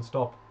you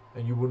non-stop,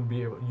 and you won't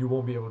be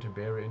able to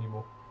bear it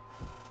anymore.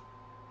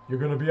 You're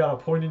gonna be at a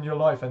point in your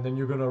life, and then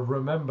you're gonna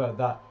remember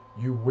that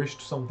you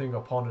wished something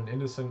upon an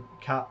innocent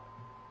cat.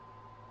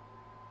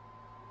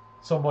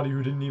 Somebody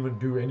who didn't even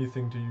do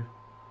anything to you.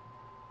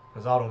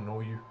 Because I don't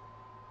know you.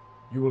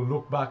 You will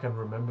look back and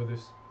remember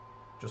this.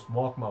 Just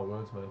mark my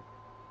words, man.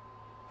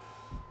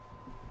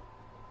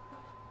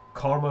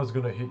 Karma is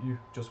gonna hit you.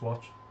 Just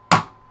watch.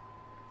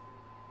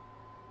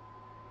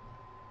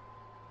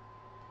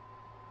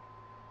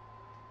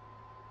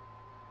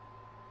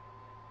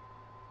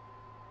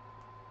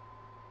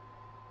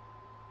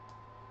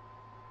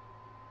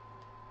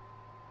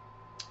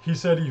 He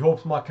said he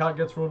hopes my cat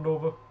gets run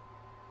over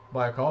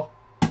by a car.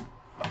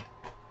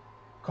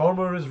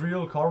 Karma is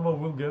real. Karma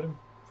will get him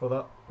for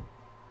that.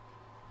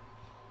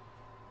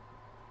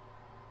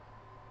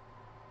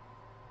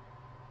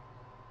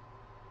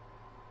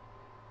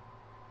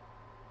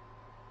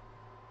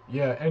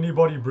 Yeah,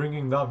 anybody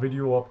bringing that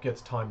video up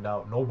gets timed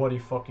out. Nobody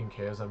fucking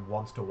cares and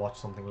wants to watch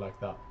something like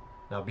that.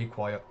 Now be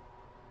quiet.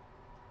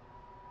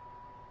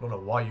 I don't know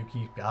why you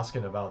keep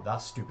asking about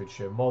that stupid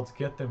shit. Mods,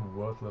 get them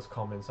worthless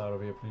comments out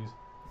of here, please.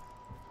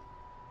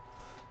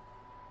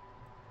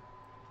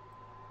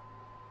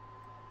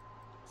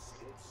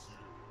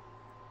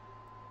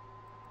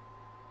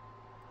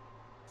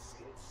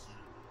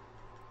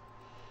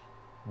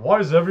 Why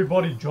is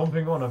everybody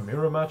jumping on a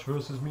mirror match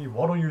versus me?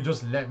 Why don't you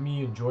just let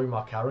me enjoy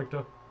my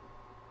character?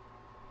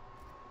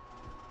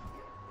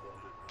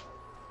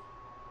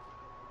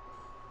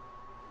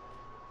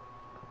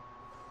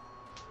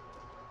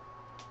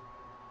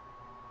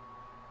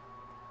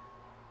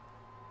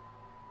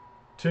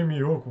 Timmy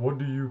Hook, what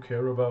do you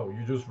care about?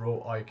 You just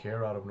wrote I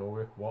care out of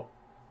nowhere. What?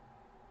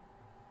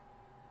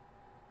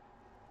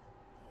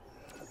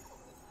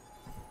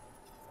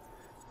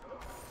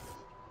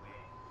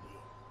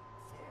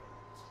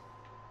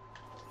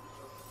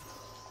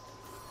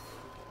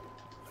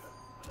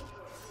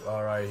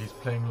 Alright, he's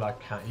playing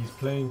like he's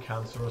playing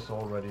cancerous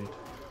already.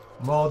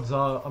 Mods,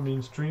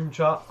 stream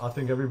chat, I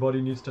think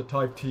everybody needs to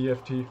type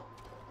TFT.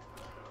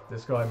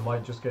 This guy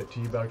might just get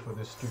teabagged for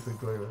this stupid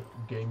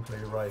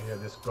gameplay right here,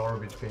 this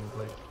garbage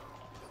gameplay.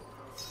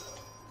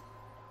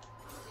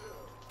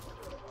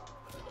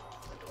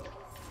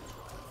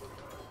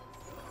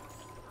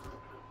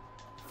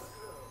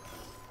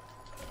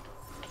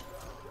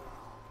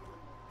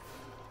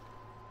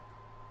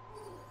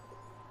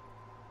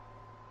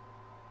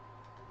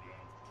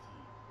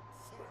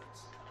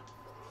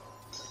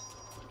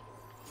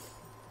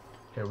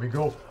 Here we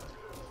go.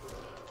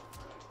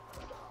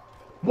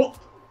 What?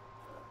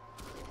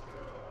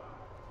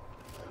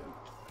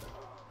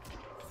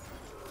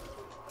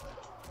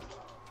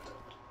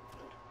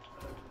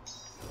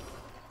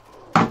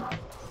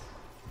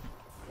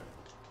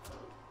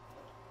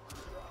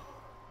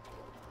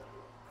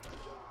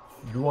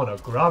 You wanna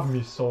grab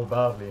me so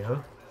badly, huh?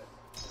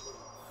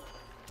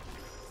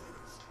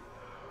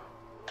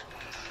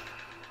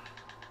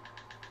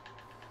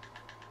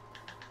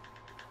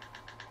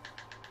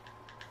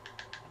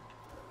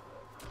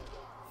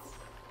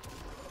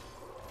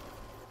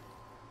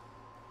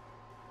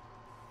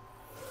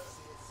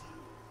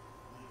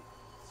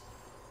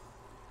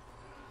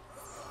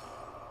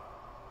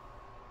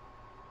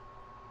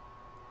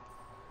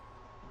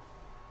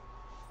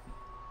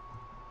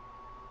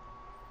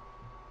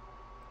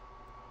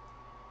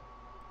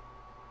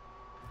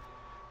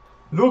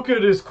 Look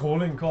at his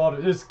calling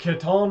card. It's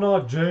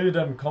Kitana, Jade,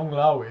 and Kung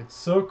Lao. It's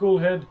Circle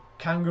Head,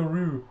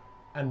 Kangaroo,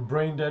 and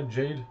Brain Dead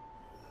Jade.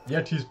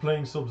 Yet he's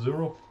playing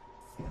Sub-Zero.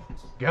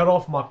 Get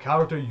off my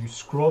character, you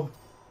scrub.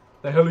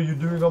 The hell are you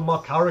doing on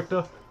my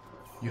character?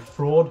 You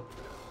fraud.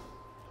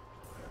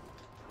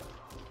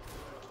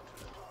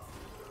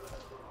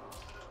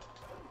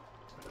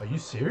 Are you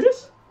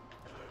serious?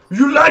 Are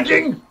you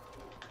lagging?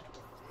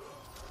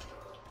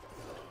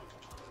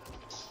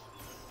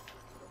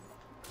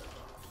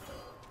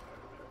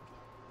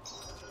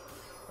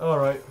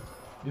 Alright,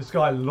 this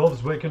guy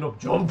loves waking up.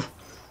 Jump!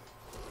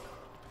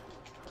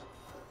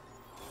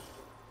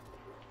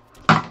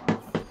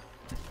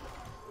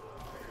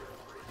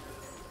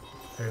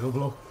 Halo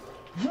blow.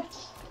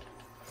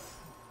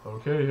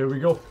 Okay, here we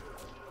go.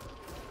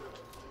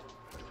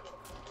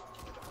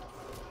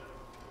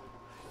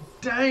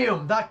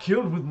 Damn, that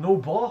killed with no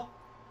bar.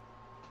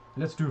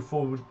 Let's do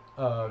forward,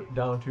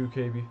 down 2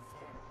 KB.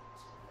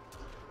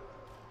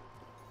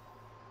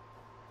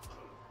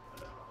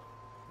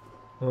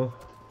 Huh?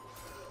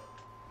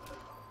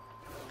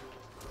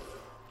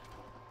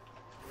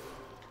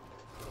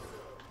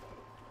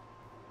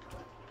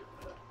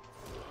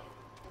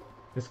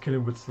 Let's kill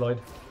him with slide.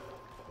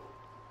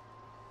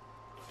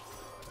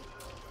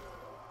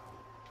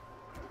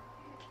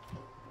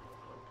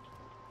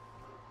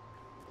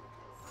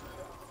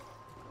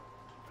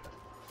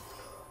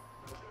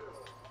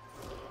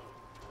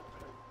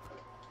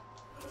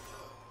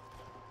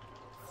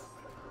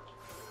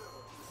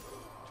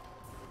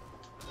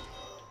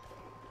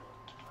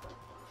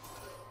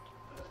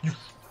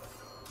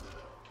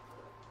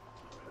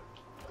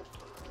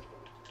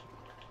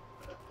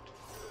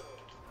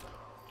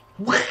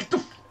 What the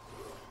f-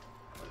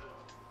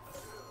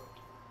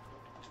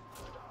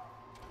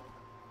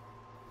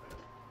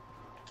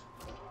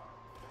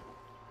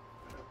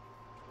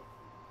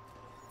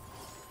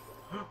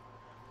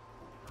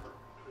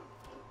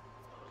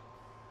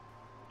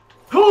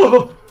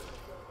 Oh!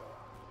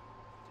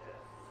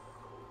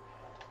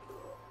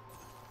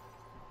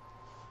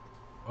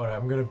 Alright,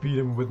 I'm gonna beat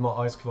him with my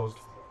eyes closed.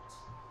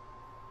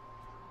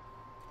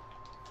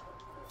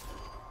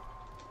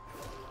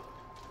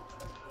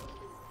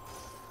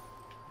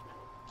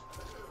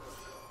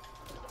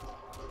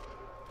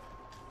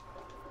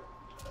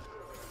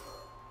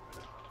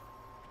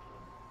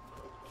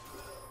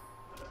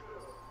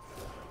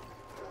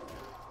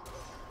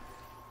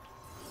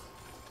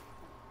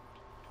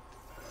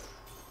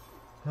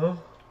 Huh?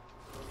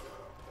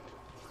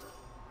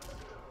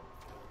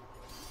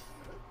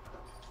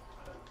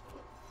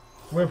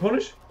 We're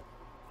punished?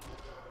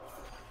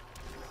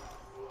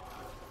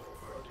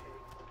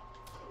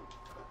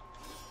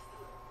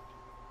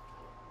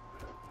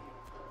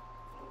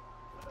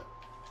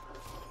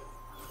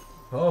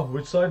 Oh,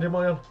 which side am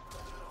I on?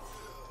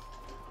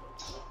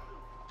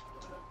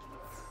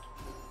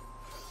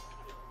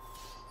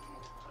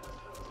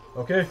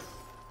 Okay.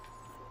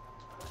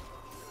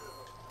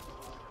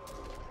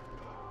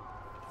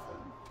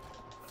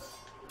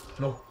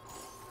 No.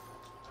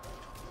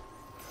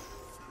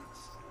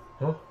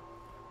 Huh?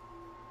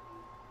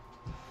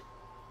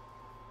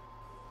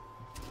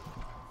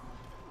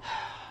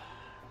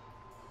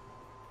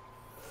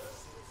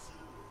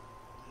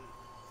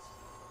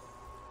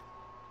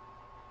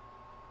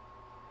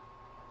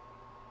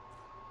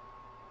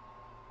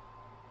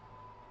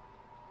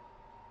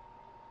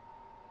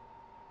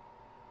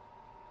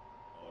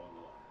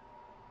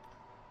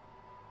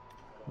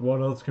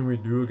 What else can we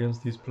do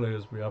against these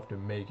players? We have to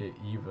make it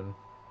even.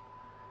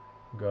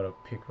 Gotta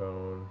pick our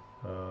own.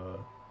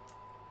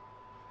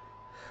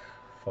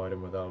 Fight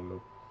him without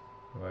look.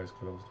 Eyes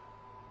closed.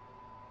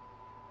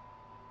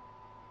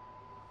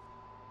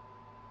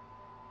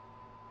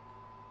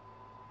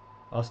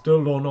 I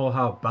still don't know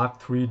how back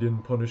 3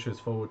 didn't punish his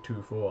forward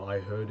 2-4. I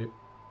heard it.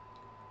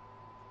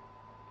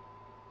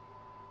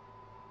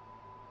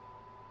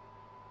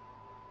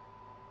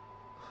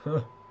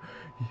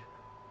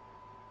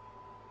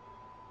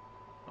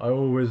 I've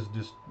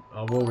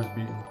always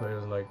beaten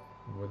players like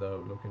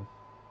without looking.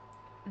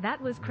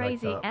 That was Like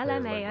crazy. that,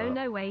 players like LMAO, that.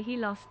 no way he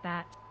lost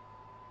that.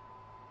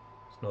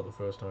 It's not the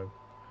first time.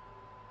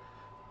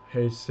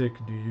 Hey Sick,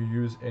 do you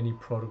use any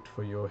product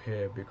for your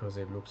hair because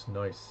it looks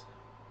nice?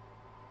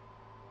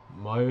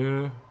 My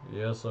hair?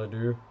 Yes, I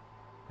do.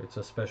 It's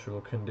a special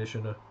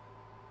conditioner.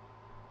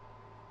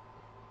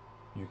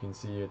 You can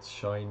see it's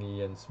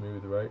shiny and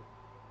smooth, right?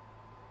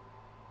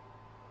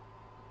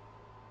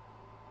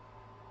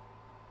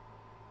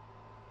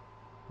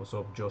 What's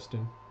up,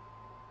 Justin?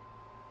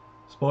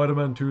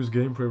 Spider-Man 2's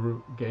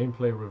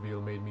gameplay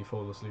reveal made me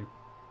fall asleep.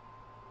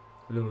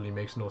 Literally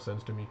makes no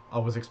sense to me. I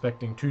was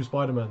expecting 2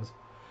 Spider-Mans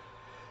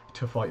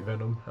to fight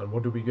Venom, and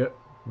what do we get?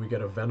 We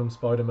get a Venom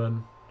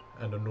Spider-Man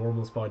and a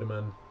normal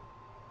Spider-Man.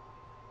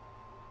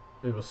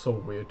 It was so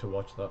weird to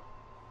watch that.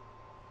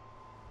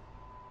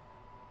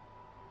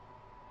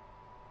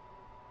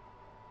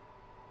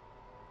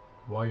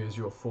 Why is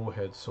your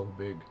forehead so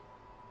big?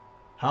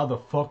 How the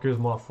fuck is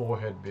my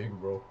forehead big,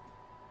 bro?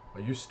 Are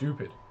you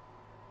stupid?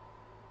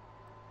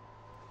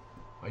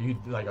 Are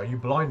you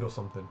blind or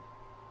something?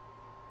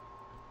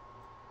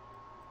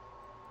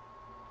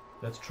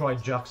 Let's try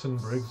Jackson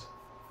Briggs.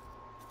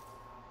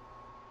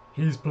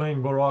 He's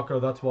playing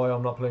Baraka, that's why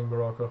I'm not playing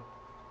Baraka.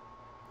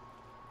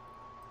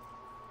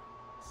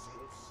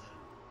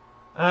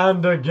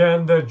 And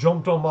again, they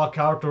jumped on my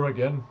character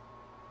again.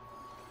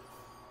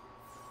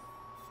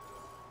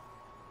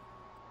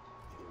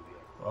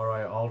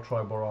 Alright, I'll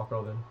try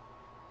Baraka then.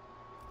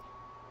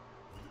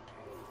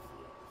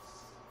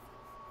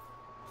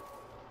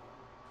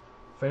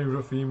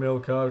 Favorite female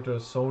character,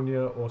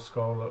 Sonya or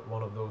Scarlet,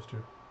 one of those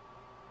two.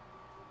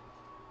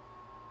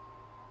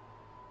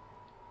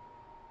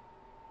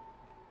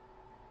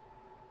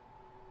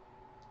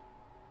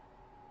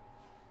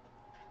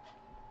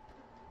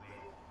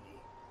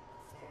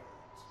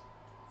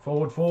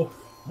 Forward 4.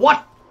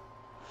 What?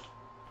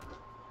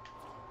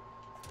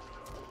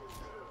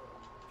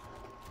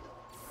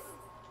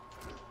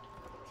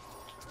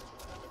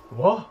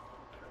 What?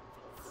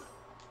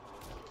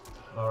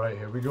 Alright,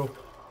 here we go.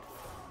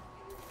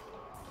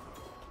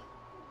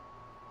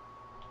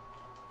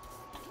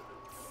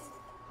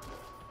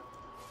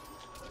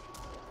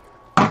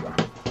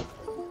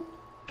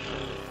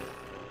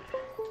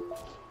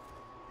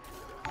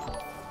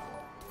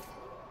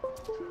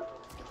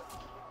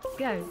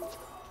 Go.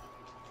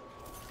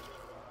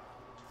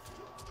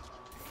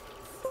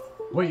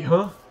 Wait,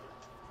 huh?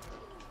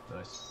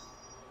 Nice.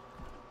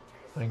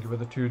 Thank you for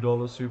the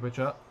 $2 super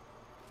chat.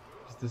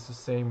 Is this the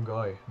same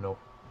guy? No.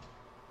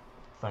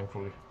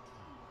 Thankfully.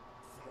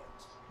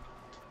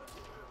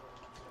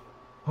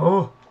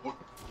 Huh?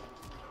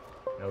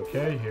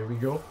 Okay, here we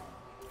go.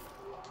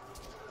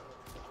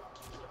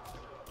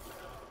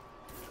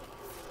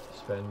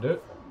 Spend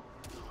it.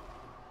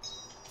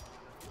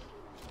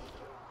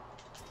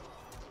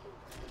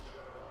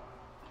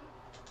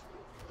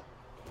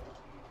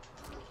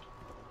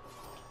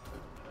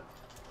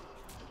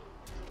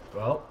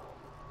 Well.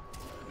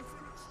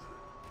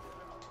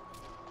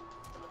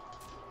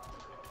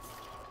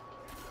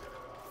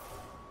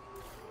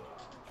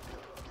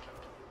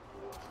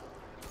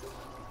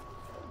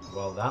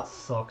 Well, that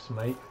sucks,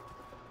 mate.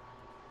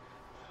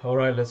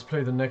 Alright, let's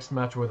play the next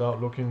match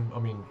without looking,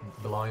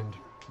 blind,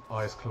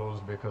 eyes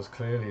closed, because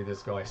clearly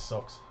this guy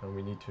sucks, and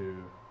we need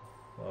to,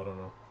 I don't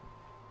know.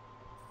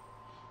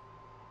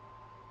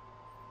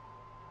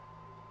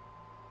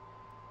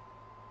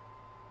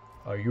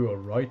 Are you a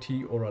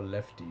righty or a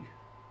lefty?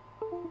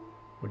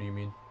 What do you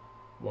mean?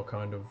 What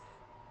kind of...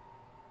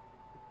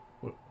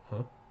 What,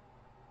 huh?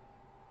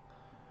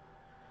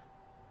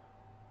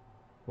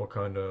 What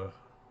kind of...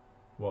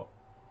 What?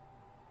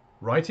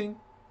 Writing?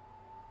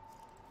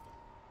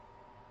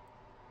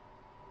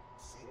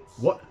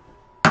 What?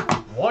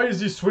 Why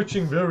is he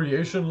switching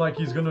variation like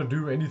he's gonna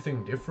do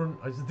anything different?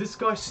 Is this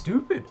guy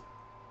stupid?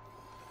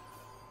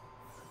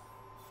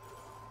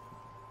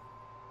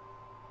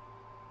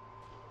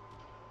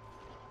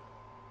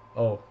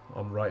 Oh,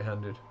 I'm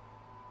right-handed.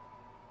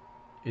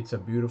 It's a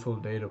beautiful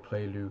day to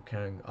play Liu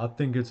Kang. I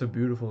think it's a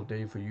beautiful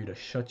day for you to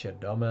shut your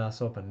dumb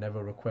ass up and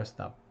never request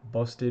that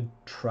busted,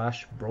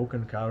 trash,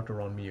 broken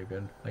character on me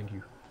again. Thank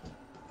you.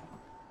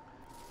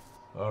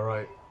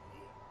 Alright.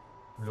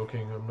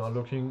 I'm not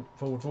looking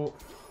forward for.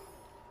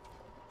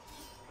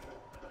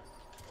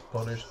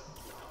 Punished.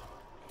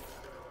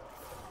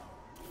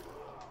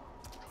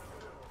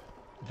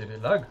 Did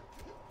it lag?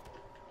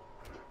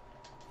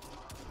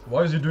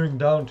 Why is he doing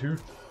down 2?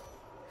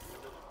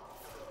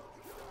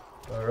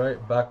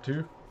 Alright, back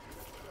 2.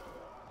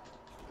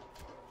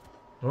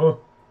 Oh.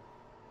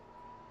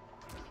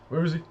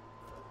 Where is he?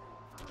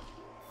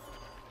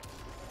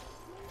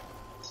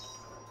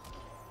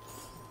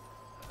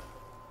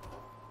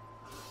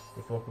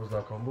 The fuck was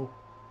that combo?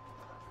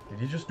 Did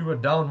he just do a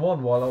down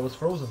 1 while I was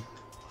frozen?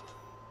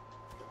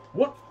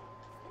 What?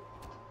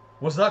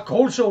 Was that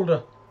cold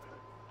shoulder?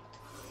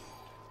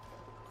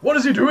 What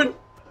is he doing?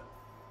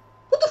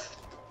 What the f—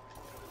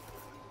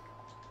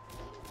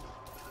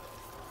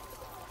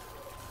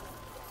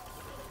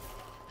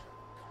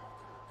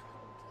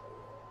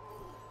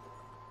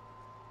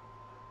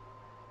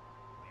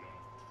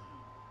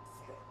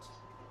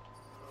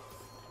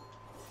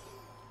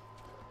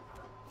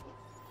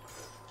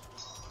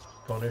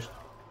 Punished.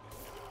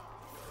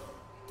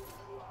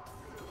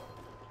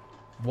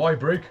 Why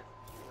break?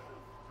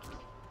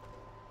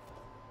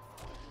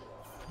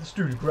 This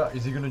dude,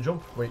 is he gonna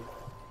jump? Wait.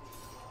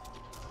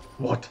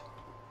 What?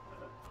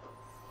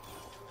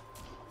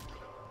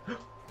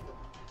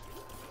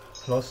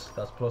 Plus,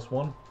 that's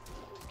 +1.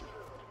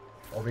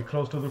 Are we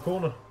close to the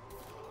corner?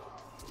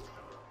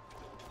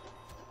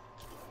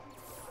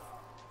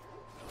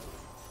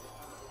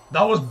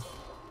 That was...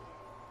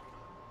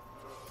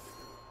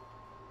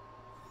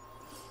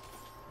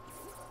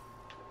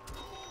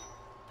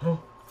 Huh?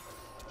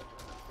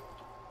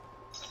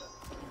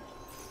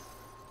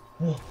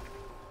 Whoa.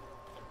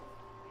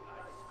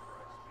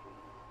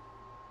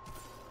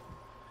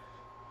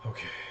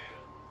 Okay.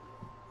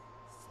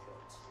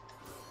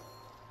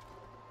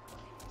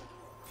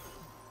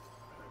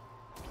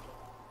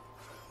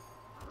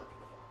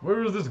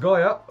 Where is this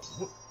guy at?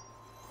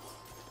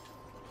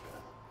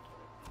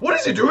 What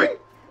is he doing?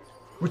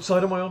 Which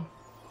side am I on?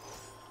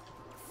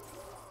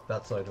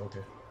 That side,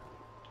 okay.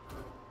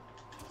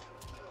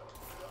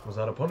 Was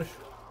that a punish?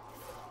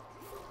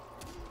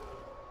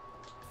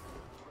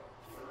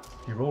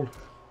 He rolled.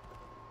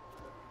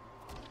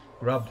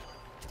 Grabbed.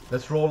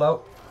 Let's roll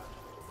out.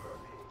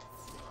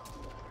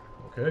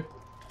 Okay.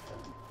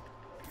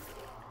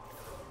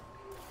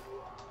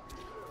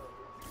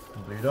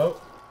 Bleed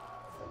out.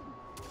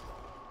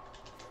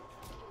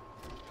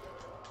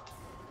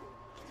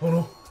 Oh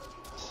no.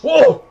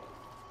 Whoa!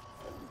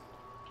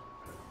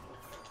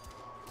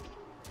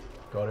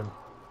 Got him.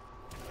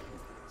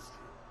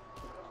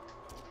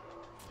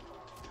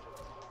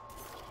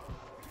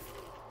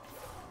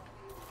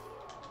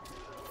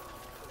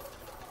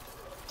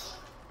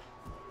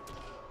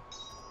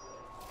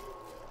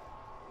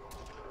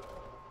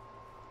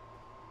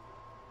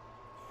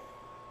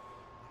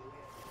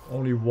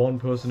 Only one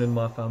person in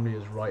my family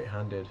is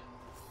right-handed.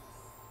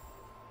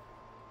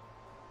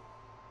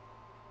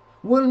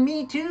 Well,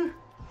 me too.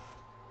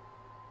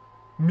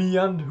 Me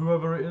and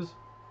whoever it is.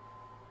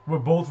 We're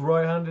both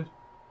right-handed.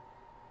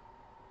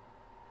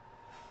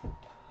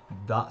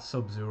 That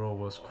Sub-Zero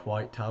was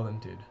quite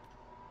talented.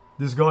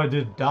 This guy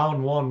did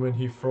down 1 when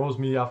he froze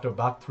me after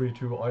back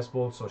 3-2 ice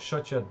ball, so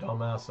shut your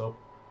dumb ass up.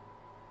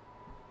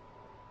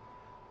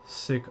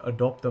 Sick,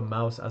 adopt the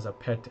mouse as a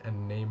pet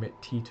and name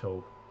it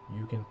Tito.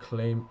 You can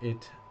claim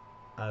it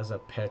as a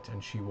pet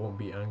and she won't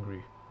be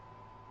angry.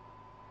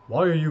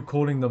 Why are you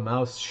calling the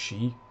mouse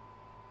she?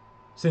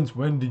 Since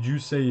when did you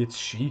say it's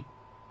she?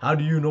 How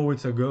do you know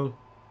it's a girl?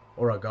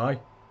 Or a guy?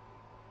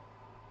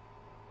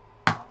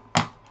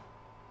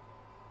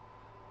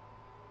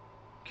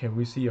 Can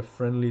we see a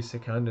friendly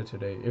cicada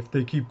today? If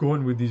they keep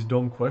going with these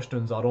dumb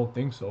questions, I don't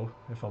think so,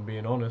 if I'm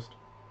being honest.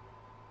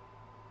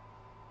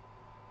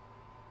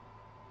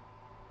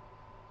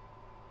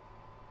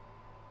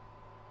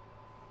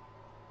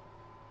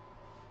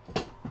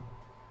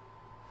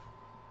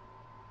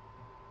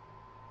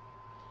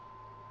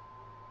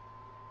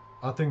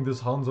 I think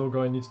this Hanzo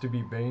guy needs to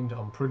be baned.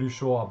 I'm pretty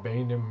sure I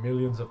baned him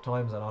millions of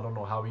times and I don't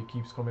know how he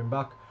keeps coming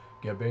back.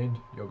 Get baned,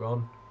 you're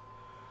gone.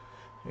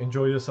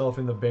 Enjoy yourself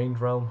in the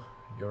baned realm.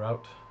 You're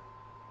out.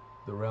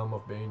 The realm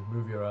of Bane.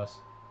 Move your ass.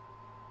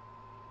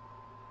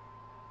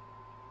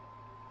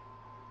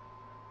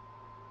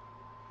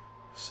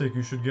 Sick,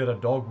 you should get a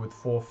dog with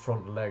 4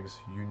 front legs.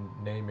 You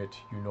name it,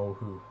 you know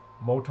who.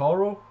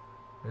 Motaro?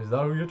 Is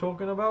that who you're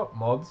talking about?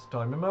 Mods,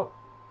 time him out.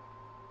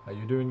 How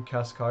you doing,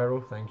 Cas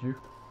Cairo? Thank you.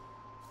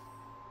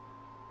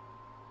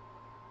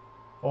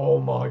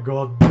 Oh my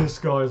god, this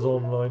guy's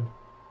online.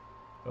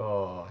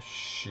 Oh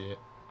shit.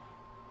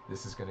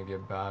 This is gonna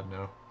get bad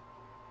now.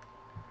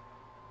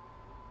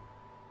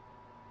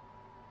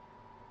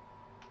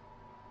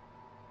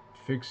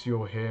 Fix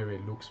your hair,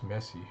 it looks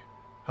messy.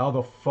 How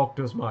the fuck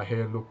does my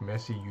hair look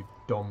messy, you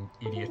dumb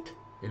idiot?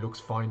 it looks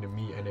fine to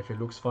me, and if it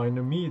looks fine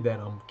to me, then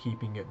I'm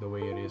keeping it the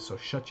way it is. So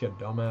shut your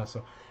dumb ass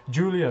up.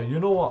 Julia, you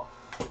know what?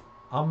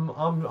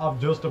 I've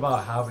just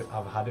about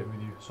I've had it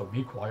with you, so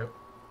be quiet.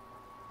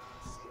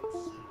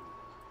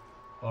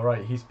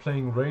 Alright, he's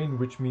playing Rain,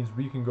 which means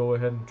we can go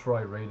ahead and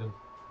try Raiden.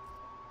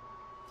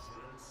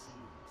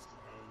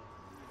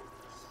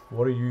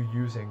 What are you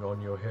using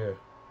on your hair?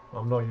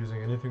 I'm not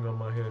using anything on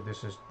my hair.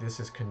 This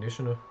is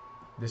conditioner.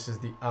 This is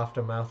the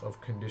aftermath of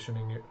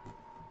conditioning it.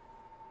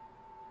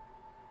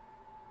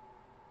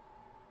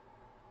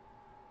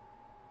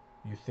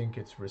 You think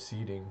it's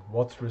receding.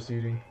 What's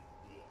receding?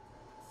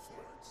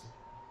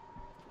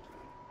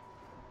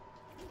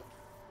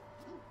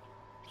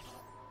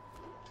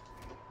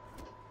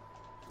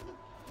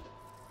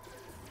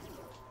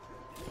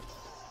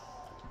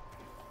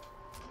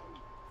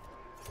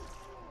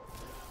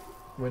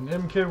 When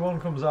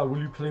MK1 comes out,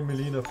 will you play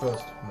Melina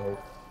first? No.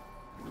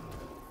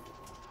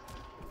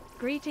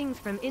 Greetings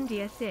from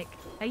India, Sick.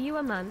 Are you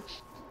a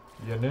munch?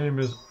 Your name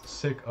is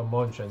Sick a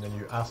Munch, and then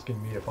you're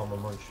asking me if I'm a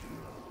munch.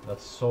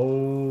 That's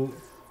so...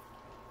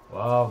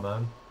 Wow,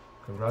 man.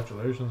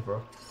 Congratulations,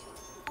 bro.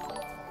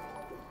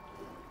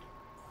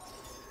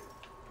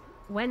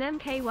 When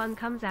MK1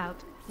 comes out,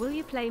 will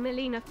you play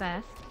Melina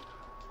first?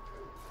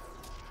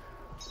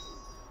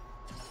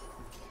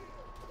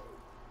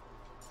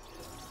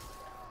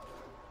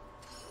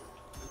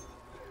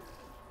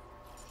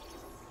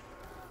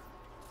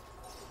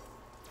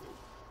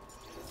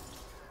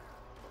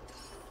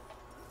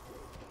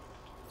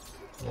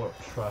 What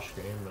a trash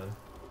game, man.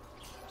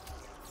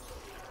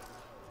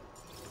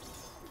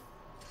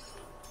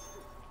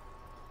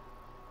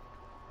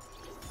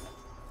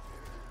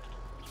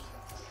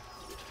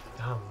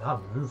 Damn, that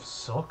move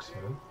sucks,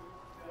 man.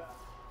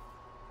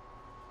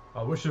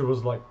 I wish it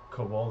was like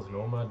Cabal's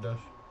Nomad Dash.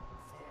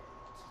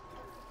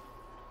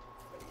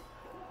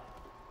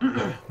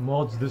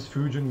 Mods, this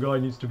Fujin guy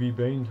needs to be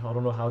banned. I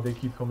don't know how they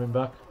keep coming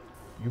back.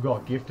 You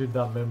got gifted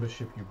that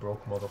membership, you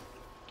broke mother.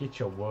 Get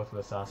your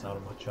worthless ass out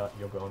of my chat,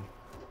 you're gone.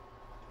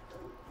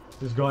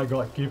 This guy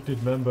got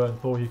gifted member and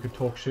thought he could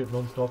talk shit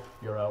non-stop.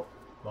 You're out.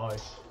 Bye.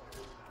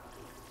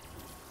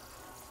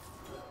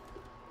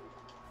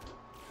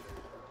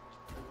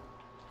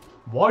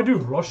 Why do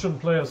Russian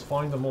players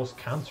find the most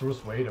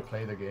cancerous way to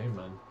play the game,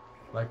 man?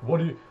 Like, what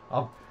do you...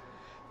 I've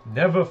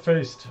never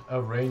faced a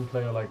Rain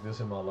player like this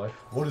in my life.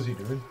 What is he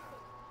doing?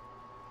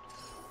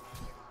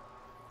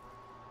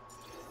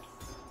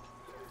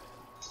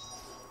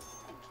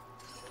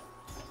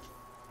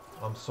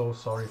 I'm so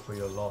sorry for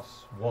your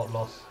loss. What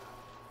loss?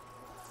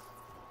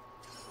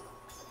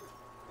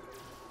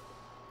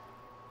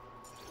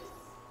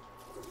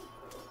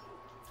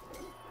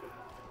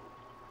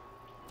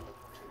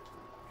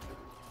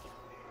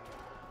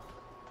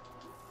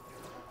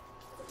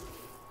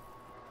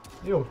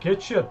 Yo,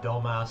 get your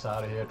dumb ass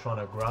out of here trying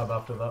to grab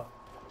after that.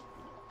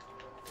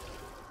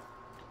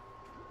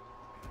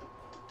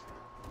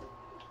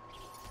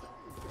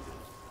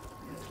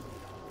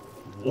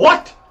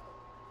 What?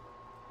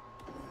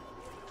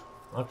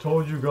 I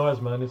told you guys,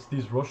 man, it's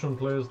these Russian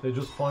players. They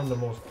just find the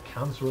most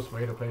cancerous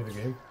way to play the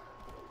game.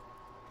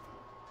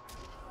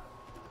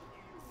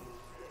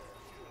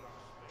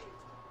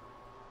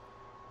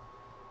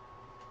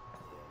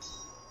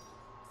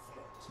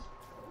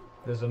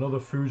 There's another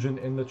Fujin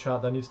in the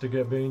chat that needs to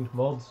get banned.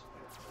 Mods,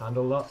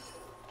 handle that.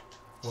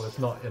 Well, it's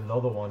not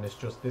another one, it's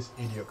just this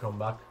idiot come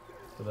back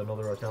with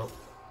another account.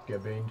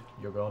 Get banned,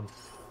 you're gone.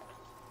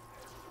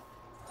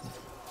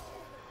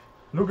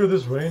 Look at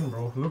this Rain,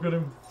 bro. Look at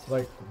him.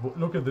 Like,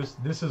 look at this.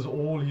 This is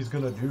all he's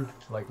gonna do.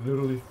 Like,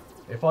 literally.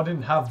 If I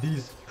didn't have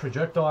these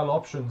projectile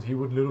options, he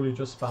would literally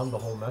just spam the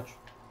whole match.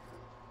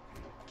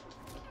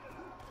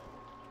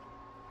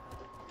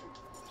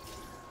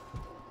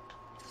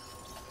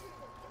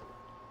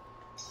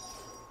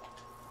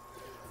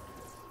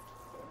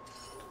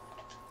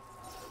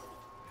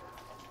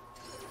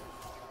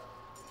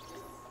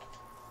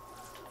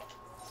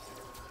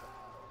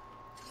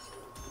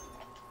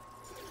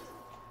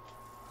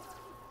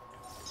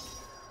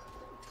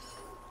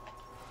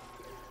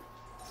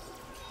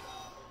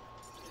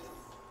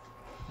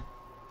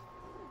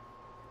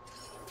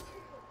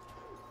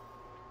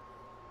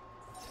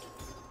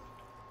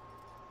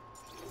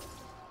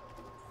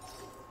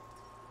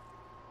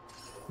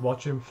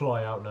 Watch him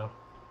fly out now.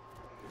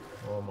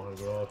 Oh my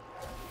god.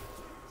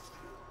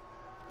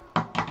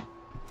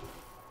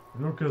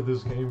 Look at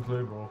this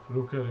gameplay, bro.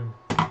 Look at him.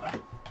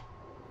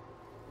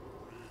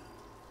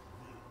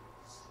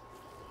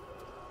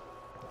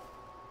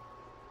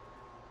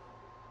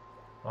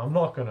 I'm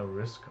not gonna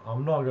risk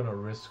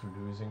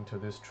losing to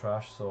this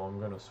trash, so I'm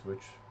gonna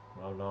switch.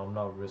 No, I'm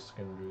not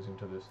risking losing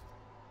to this.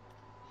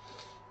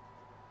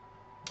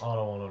 I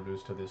don't want to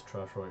lose to this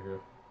trash right here.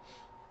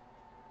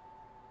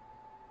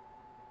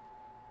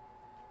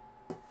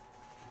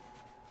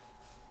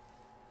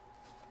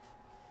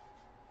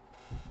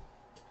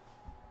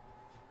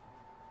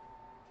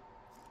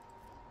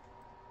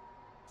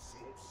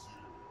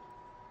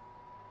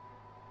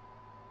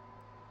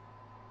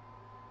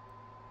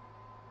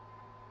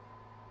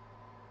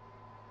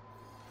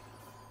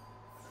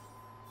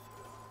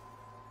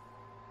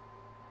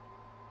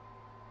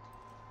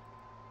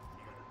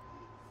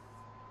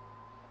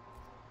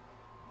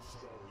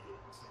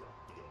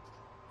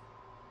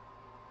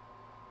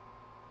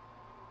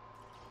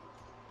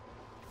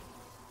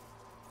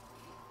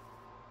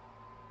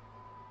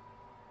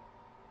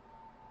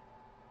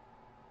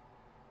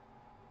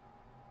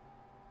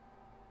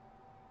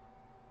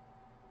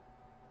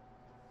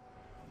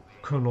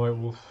 Night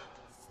Wolf.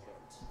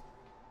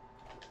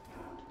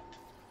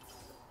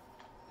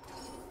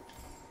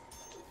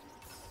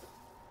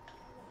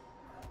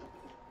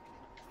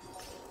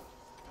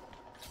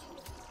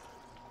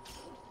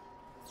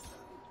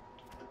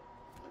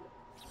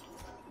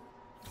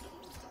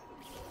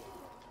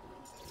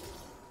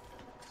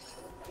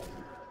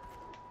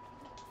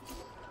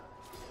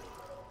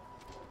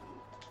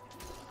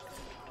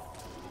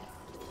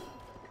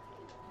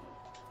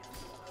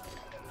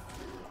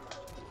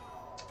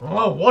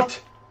 Oh,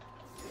 what?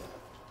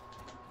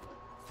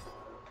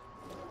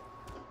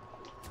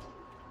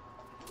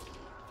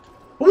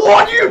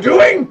 What are you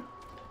doing?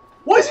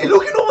 Why is he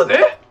looking over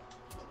there?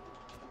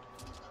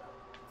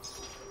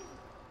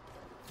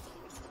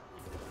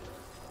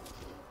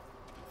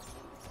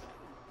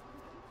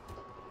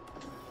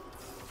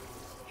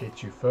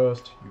 Hit you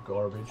first, you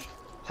garbage.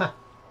 Ha!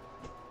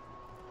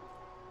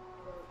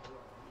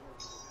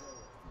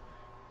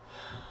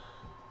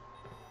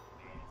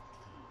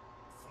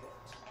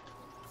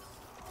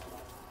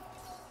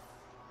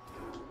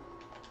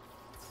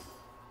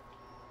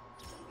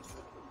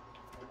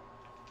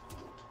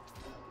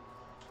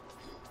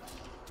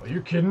 Are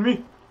you kidding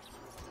me?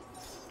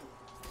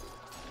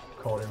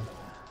 Caught him.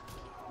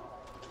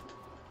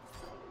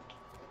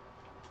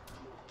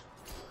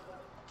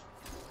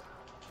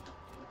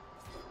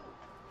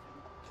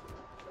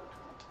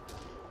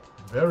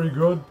 Very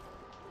good.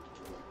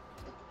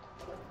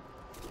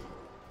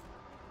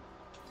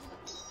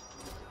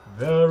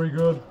 Very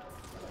good.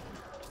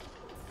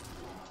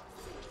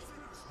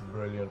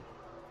 Brilliant.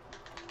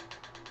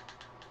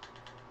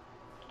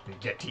 You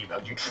get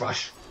T-Bag, you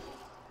trash.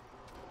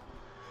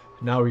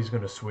 Now he's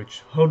gonna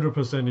switch.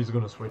 100% he's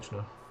gonna switch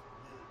now.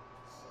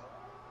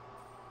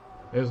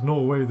 There's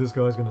no way this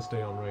guy's gonna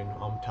stay on Rain,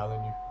 I'm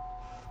telling you.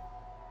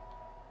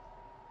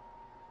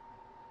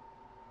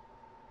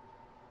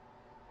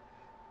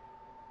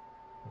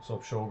 What's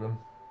up, Shogun?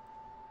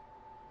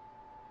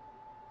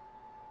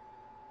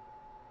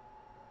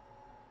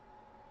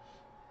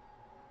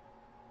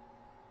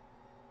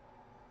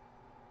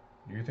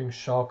 Do you think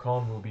Shao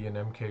Kahn will be an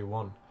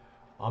MK1?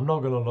 I'm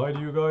not gonna lie to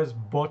you guys,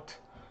 but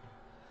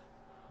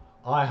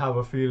I have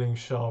a feeling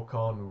Shao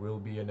Kahn will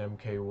be an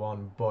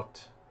MK1,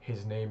 but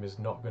his name is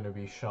not going to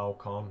be Shao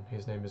Kahn.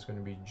 His name is going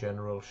to be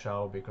General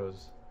Shao,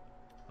 because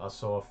I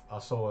saw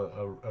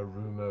a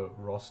rumor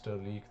roster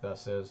leak that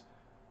says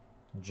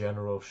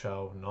General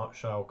Shao, not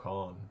Shao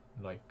Kahn,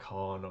 like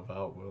Khan of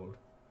Outworld.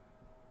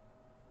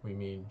 We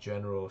mean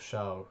General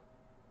Shao.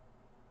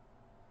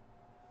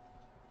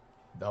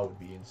 That would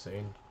be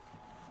insane.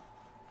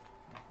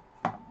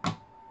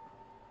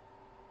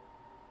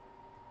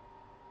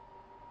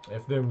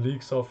 If them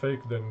leaks are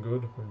fake, then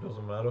good. It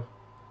doesn't matter.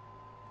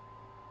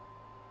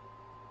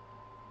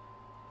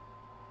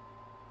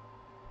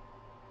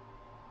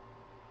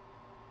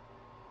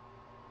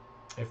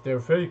 If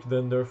they're fake,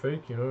 then they're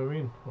fake. You know what I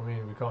mean? I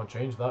mean, we can't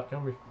change that,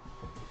 can we?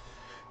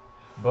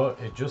 But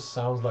it just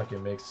sounds like it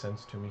makes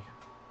sense to me.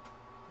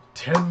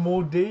 10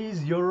 more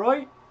days, you're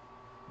right.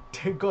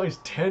 10 guys,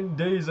 10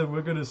 days and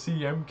we're gonna see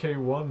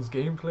MK1's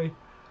gameplay.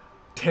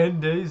 10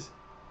 days.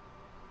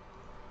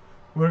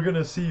 We're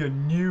gonna see a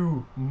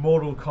new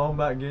Mortal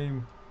Kombat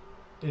game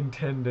in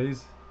 10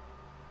 days.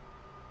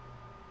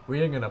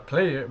 We ain't gonna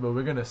play it, but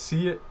we're gonna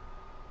see it.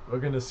 We're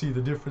gonna see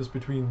the difference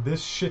between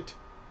this shit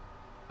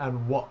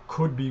and what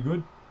could be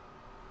good.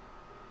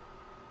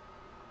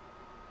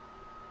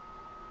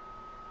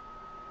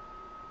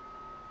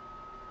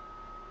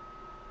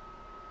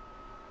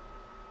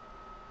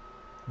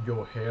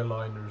 Your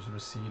hairline is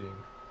receding.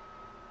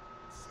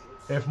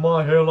 If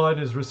my hairline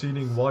is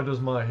receding, why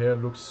does my hair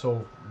look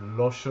so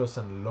luscious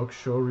and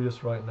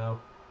luxurious right now?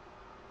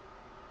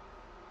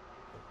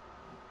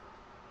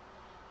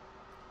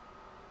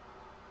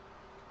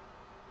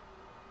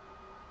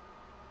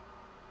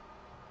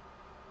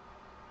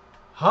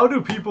 How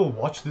do people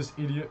watch this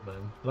idiot,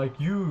 man?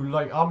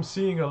 I'm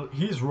seeing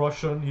he's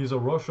Russian, he's a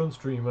Russian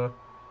streamer,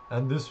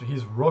 and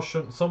he's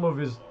Russian, some of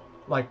his,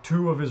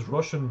 two of his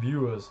Russian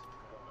viewers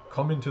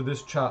come into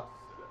this chat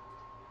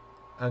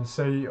and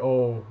say,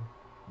 oh,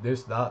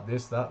 this,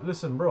 that.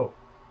 Listen, bro.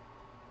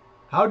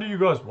 How do you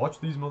guys watch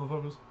these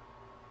motherfuckers?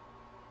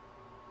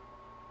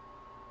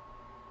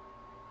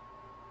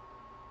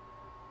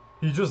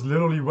 He just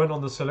literally went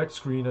on the select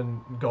screen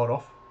and got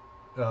off.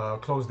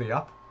 Closed the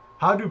app.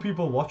 How do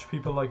people watch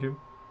people like him?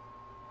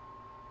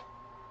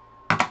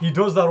 He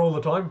does that all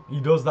the time. He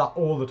does that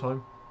all the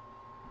time.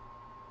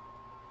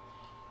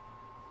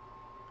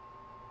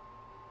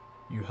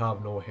 You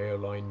have no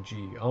hairline,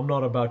 G. I'm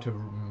not about to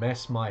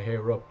mess my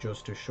hair up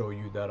just to show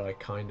you that I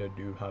kinda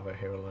do have a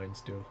hairline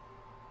still.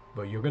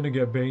 But you're gonna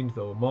get baned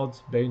though.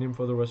 Mods, ban him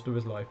for the rest of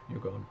his life. You're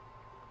gone.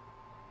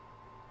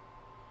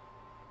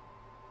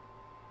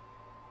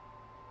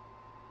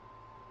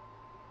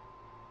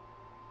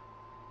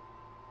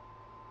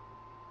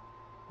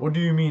 What do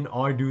you mean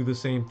I do the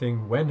same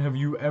thing? When have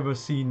you ever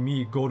seen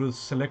me go to the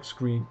select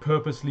screen,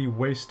 purposely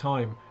waste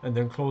time, and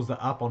then close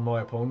the app on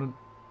my opponent?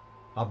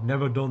 I've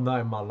never done that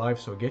in my life,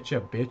 so get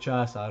your bitch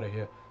ass out of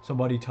here.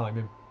 Somebody time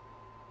him.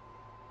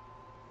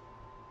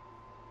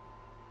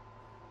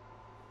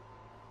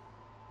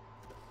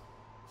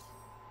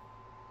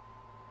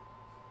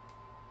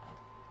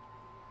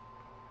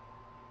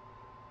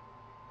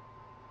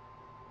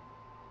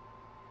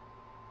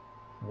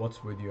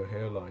 What's with your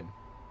hairline?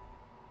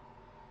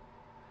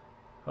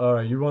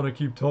 Alright, you want to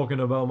keep talking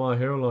about my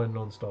hairline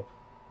non-stop?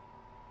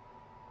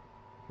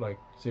 Like,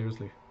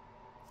 seriously.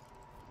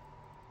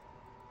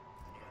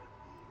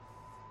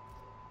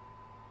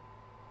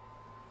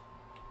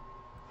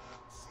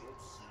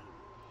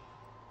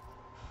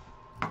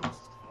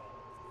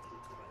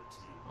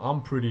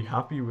 I'm pretty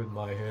happy with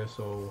my hair,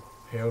 so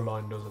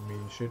hairline doesn't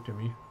mean shit to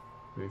me.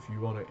 But if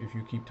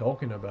you keep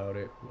talking about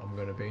it, I'm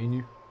gonna ban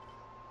you.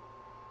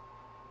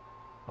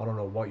 I don't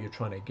know what you're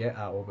trying to get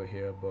at over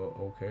here, but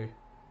okay.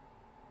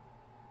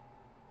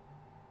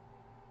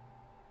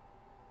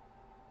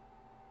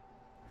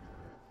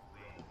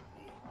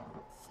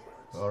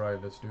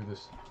 Alright, let's do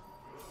this.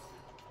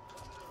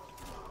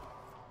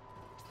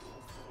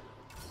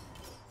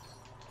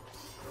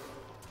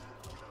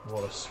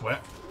 What a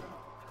sweat.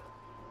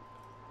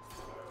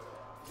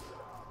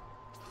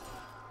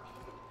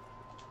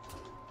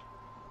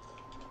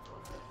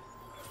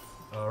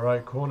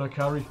 Alright, corner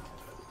carry.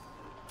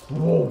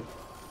 Whoa!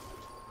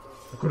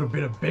 That could have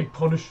been a big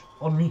punish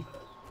on me.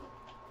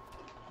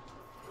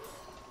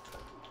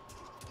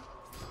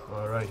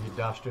 Alright, he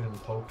dashed in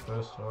and poked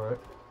first, alright.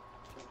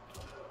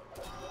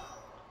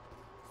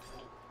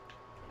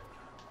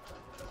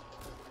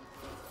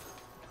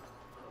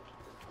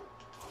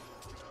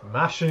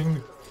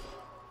 Mashing.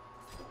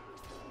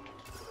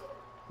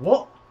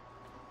 What?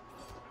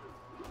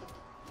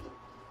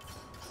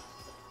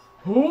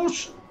 Oh,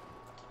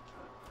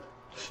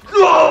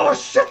 oh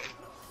shit!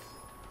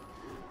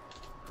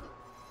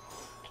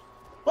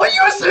 Are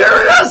you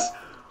serious?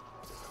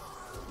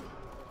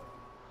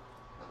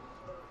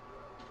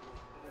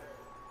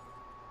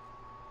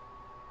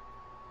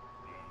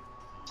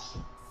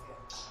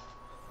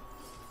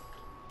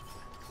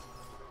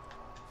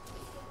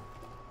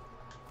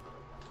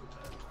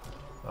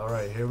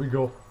 Alright, here we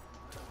go.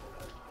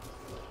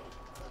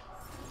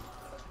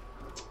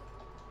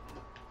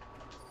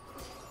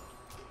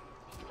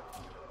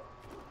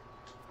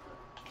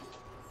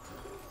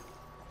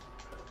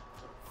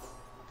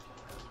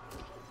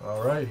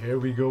 Alright, here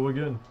we go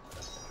again.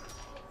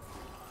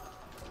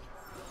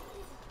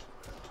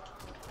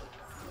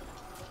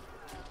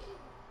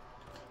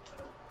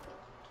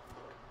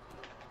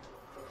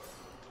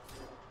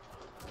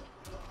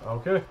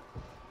 Okay.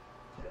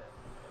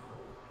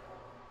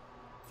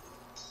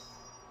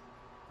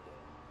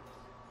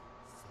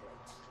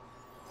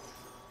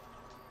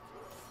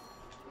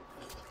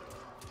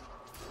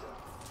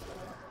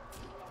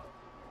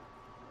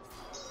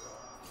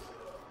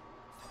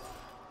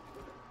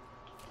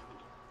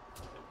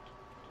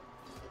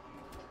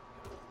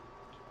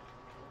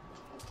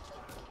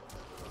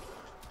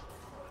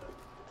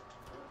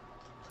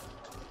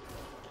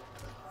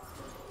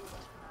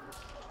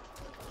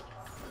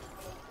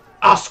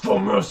 Ask for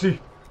mercy.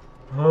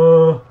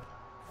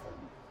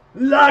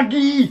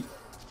 Laggy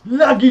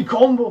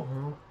combo.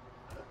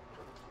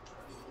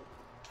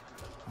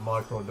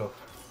 Micro duck.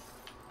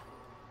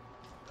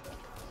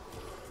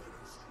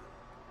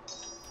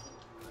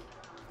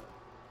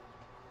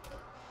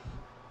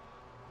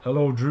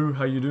 Hello, Drew.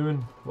 How you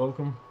doing?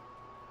 Welcome.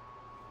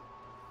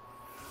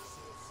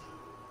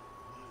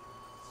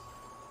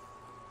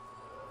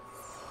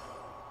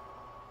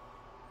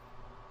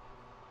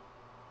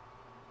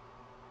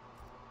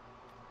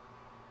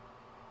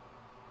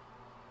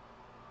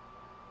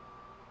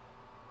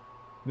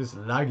 This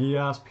laggy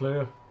ass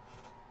player.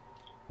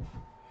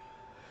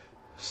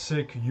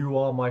 Sick, you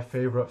are my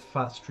favorite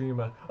fat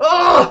streamer.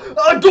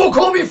 Don't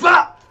call me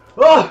fat!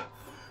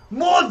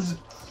 Mods!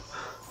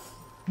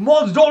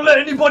 Mods, don't let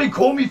anybody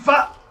call me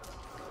fat!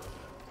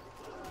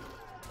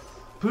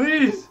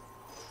 Please!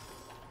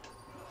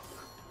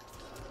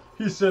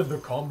 He said the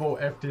combo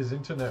effed his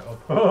internet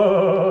up.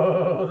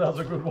 That's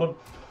a good one.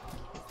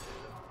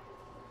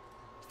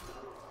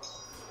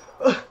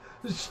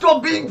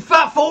 Stop being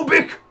fat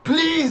phobic,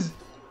 please!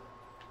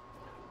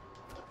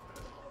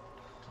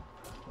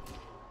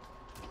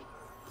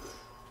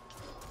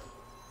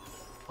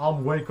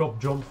 I'm wake up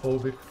jump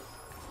phobic.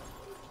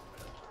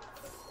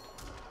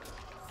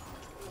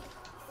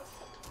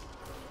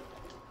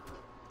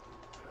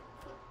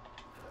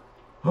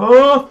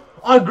 Huh?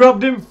 I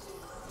grabbed him.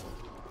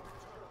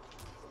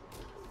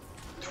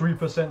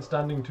 3%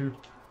 standing too.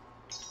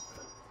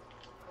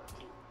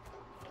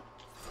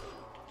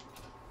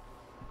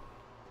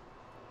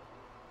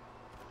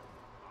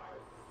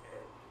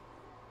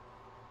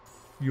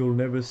 You'll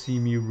never see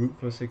me root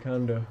for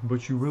Sikander,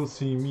 but you will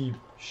see me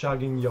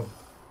shagging your...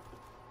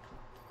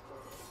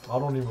 I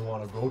don't even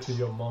want to go to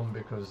your mom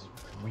because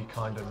we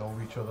kind of know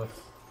each other.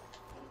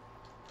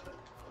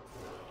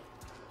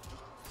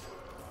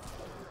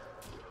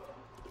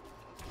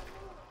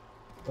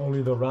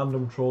 Only the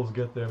random trolls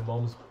get their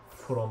moms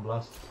put on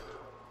blast.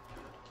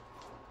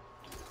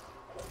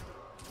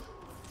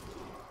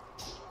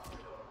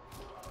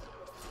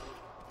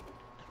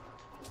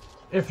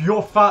 If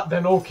you're fat,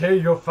 then okay,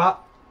 you're fat.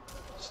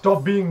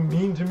 Stop being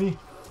mean to me.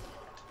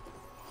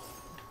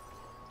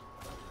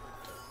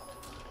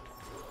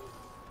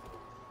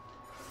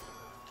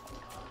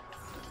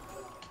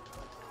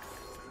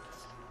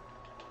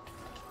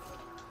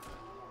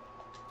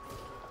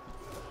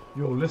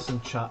 Yo, listen,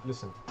 chat,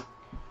 listen.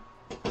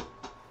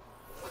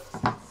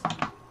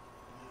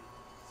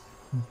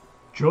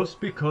 Just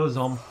because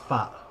I'm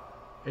fat,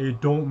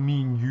 it don't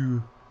mean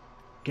you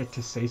get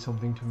to say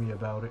something to me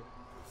about it.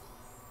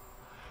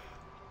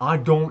 I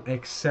don't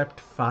accept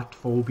fat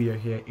phobia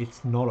here.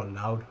 It's not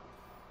allowed.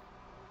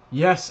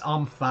 Yes,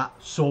 I'm fat,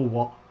 so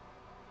what?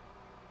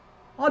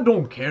 I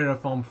don't care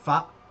if I'm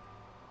fat.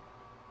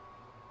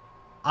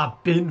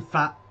 I've been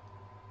fat.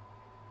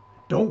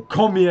 Don't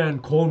come here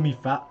and call me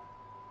fat.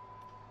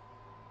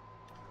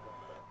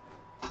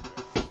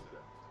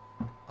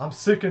 I'm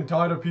sick and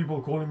tired of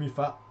people calling me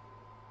fat.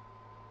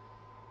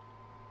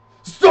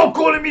 Stop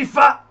calling me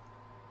fat!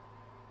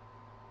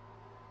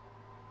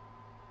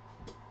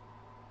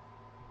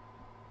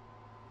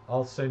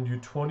 I'll send you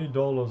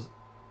 $20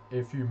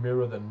 if you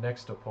mirror the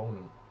next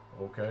opponent,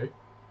 okay?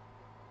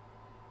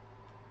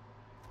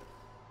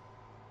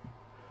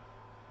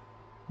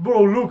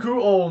 Bro, look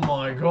who... Oh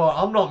my god,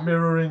 I'm not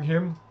mirroring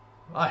him.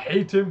 I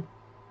hate him.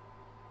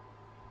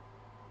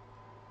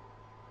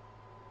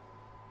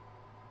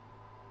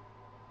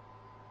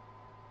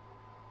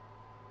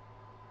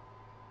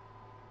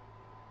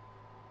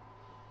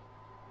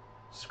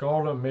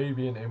 Scarlet may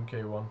be an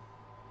MK1.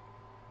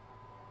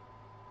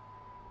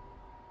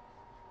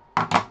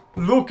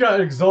 Look at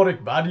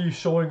exotic baddie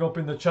showing up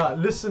in the chat.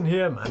 Listen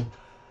here, man.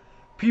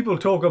 People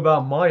talk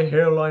about my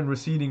hairline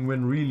receding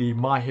when really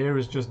my hair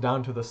is just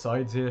down to the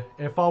sides here.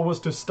 If I was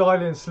to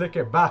style and slick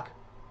it back,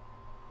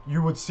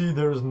 you would see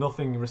there is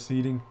nothing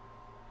receding.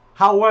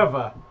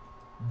 However,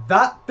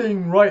 that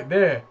thing right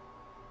there,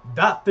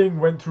 that thing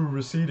went through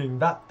receding.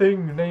 That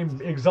thing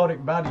named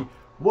exotic baddie.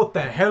 What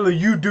the hell are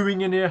you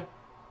doing in here?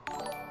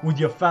 With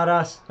your fat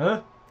ass,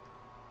 huh?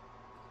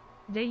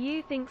 Do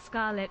you think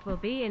Scarlet will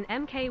be in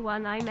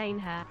MK1? I main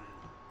her.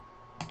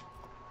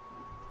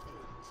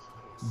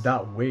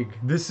 That wig.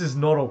 This is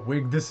not a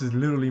wig. This is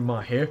literally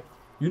my hair.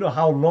 You know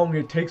how long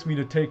it takes me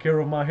to take care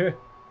of my hair?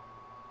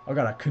 I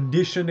gotta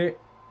condition it.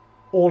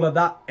 All of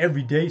that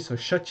every day. So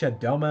shut your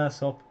dumb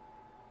ass up.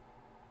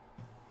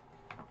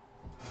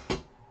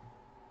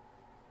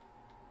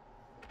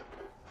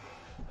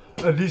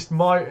 At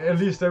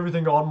least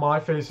everything on my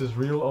face is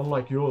real,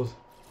 unlike yours.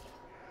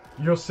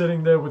 You're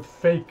sitting there with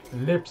fake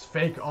lips,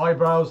 fake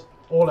eyebrows,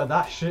 all of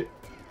that shit.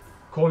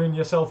 Calling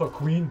yourself a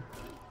queen.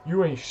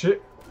 You ain't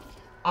shit.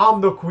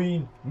 I'm the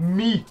queen.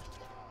 Me.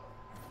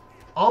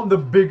 I'm the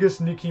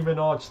biggest Nicki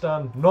Minaj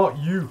stan, not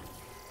you.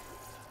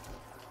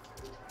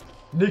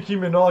 Nicki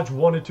Minaj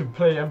wanted to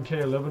play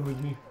MK11 with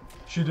me.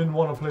 She didn't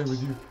want to play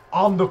with you.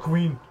 I'm the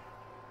queen.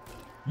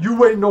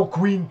 You ain't no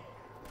queen.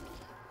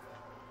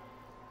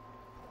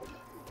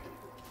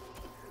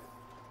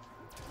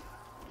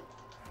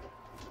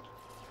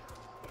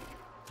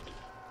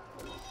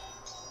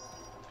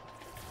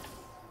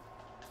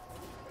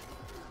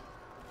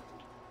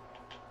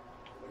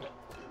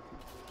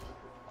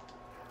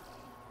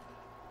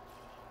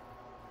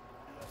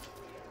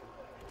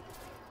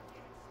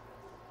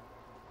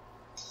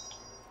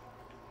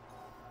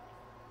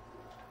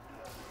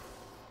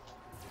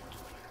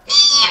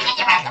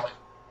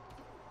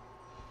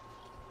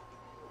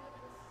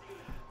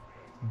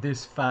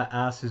 This fat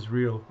ass is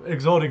real.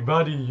 Exotic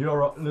baddie,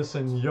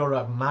 you're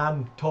a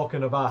man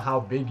talking about how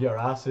big your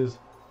ass is.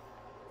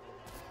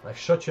 Like,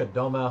 shut your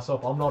dumb ass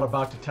up. I'm not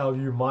about to tell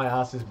you my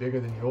ass is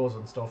bigger than yours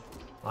and stuff.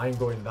 I ain't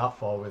going that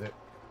far with it.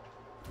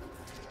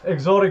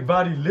 Exotic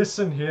baddie,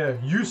 listen here.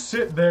 You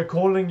sit there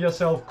calling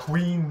yourself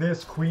queen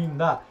this, queen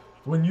that.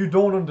 When you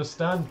don't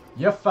understand,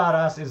 your fat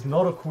ass is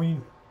not a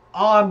queen.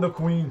 I'm the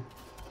queen.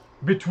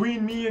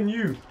 Between me and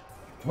you,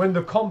 when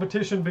the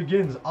competition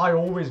begins, I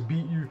always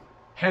beat you.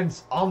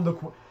 Hence, I'm the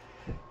queen.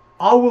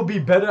 I will be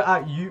better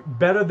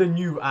than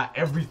you at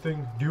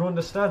everything. Do you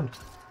understand?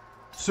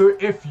 So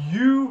if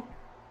you're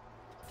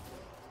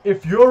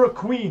a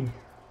queen,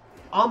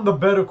 I'm the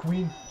better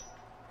queen.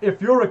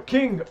 If you're a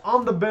king,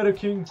 I'm the better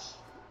king.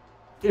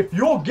 If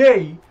you're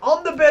gay,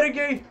 I'm the better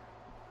gay.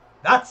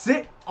 That's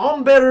it.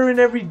 I'm better in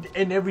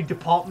every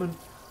department.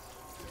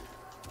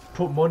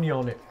 Put money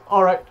on it.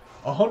 Alright,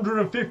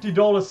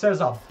 $150 says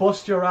I'll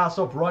bust your ass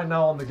up right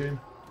now on the game.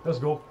 Let's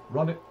go.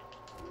 Run it.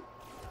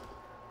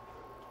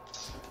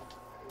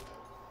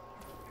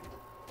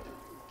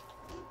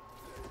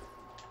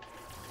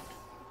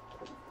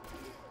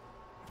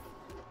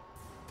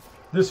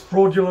 This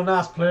fraudulent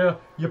ass player,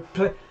 you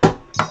play...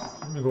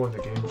 Let me go in the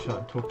game chat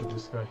and talk to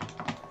this guy.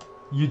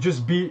 You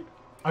just beat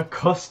a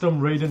custom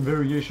Raiden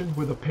variation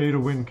with a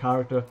pay-to-win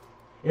character.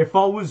 If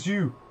I was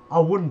you, I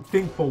wouldn't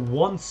think for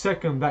 1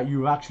 second that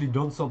you've actually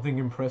done something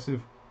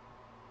impressive.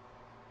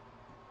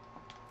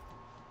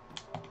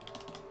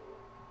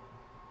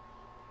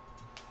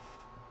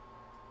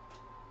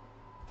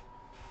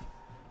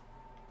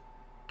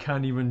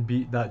 can't even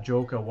beat that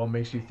Joker, what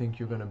makes you think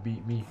you're gonna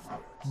beat me?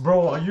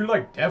 Bro, are you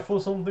like deaf or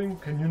something?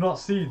 Can you not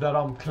see that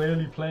I'm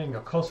clearly playing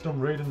a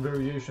custom Raiden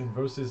variation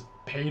versus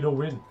pay to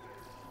win?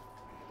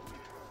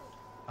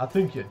 I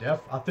think you're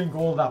deaf. I think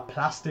all that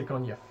plastic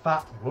on your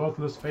fat,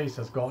 worthless face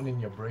has gotten in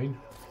your brain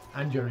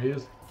and your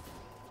ears.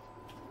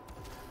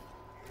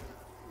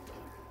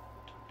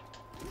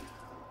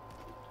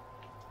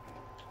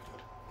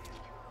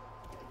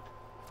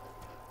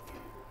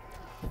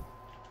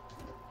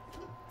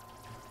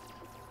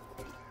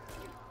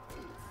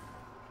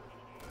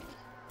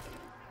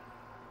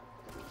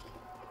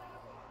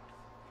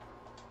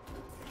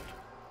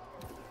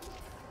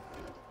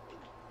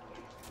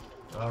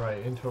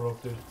 Alright,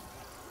 interrupted.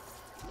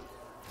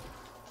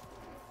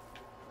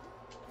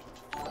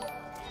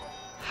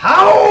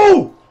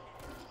 How?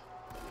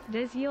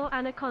 Does your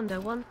anaconda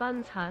want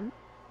buns, hun?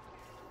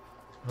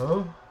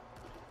 Huh?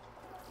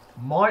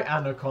 My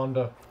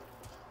anaconda?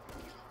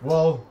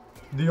 Well,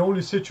 the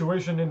only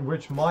situation in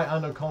which my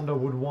anaconda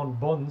would want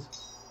buns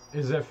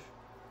is if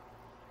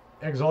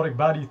Exotic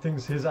Baddie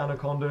thinks his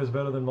anaconda is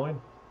better than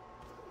mine.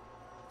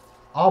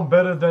 I'm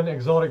better than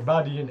Exotic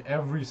Baddie in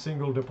every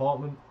single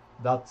department.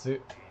 That's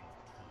it.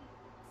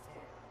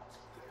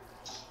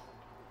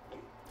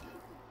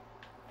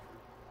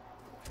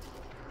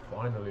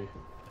 Finally.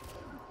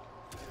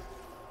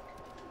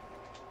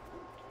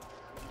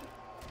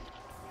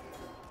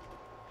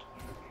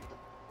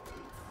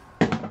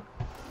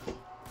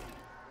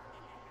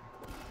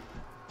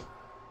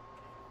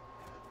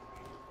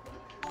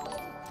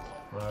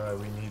 Alright,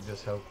 we need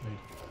this help, please.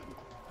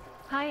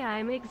 Hi,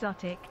 I'm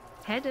Exotic.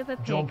 Head of a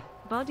pig. Jump.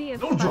 Body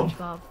of No jump.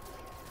 SpongeBob.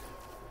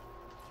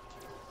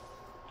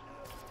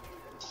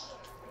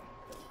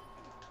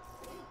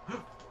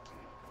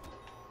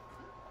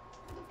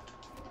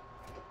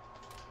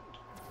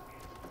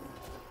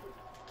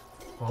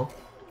 Huh?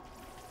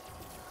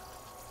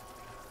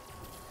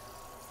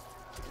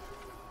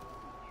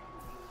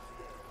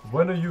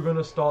 When are you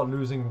gonna start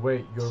losing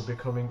weight? You're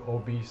becoming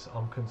obese.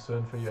 I'm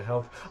concerned for your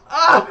health.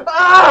 Ah!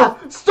 Ah!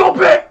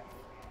 Stop it!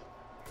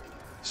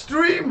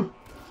 Stream!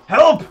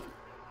 Help!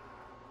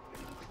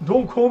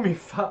 Don't call me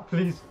fat,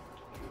 please.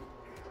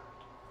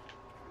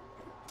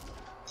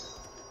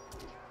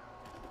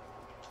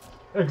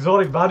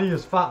 Exotic Baddie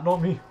is fat,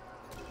 not me.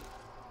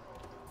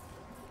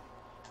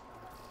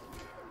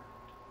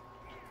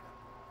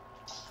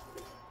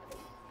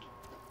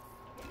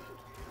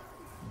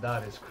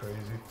 That is crazy.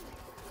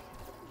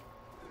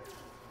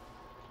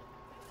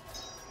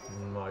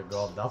 My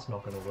god, that's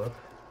not gonna work.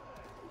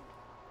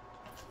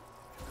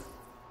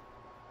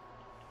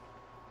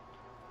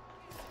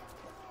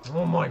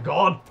 Oh my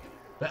god!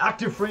 The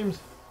active frames!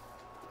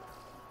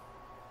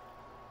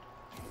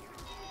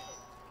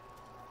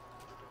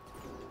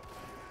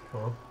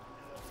 Huh?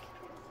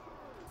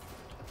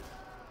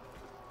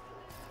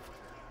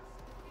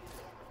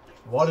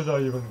 Why did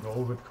I even go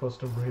with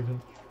custom Raiden?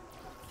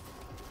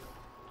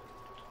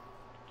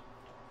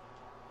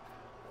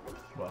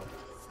 Wow.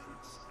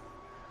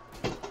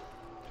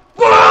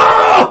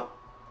 Ah!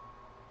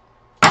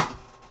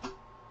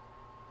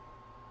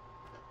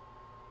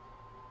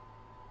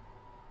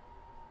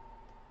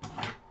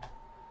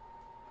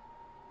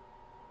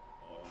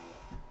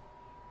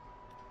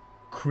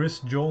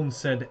 Chris Jones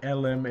said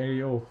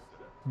LMAO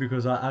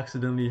because I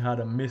accidentally had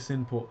a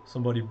misinput.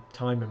 Somebody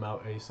time him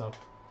out ASAP.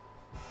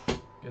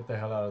 Get the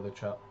hell out of the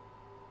chat.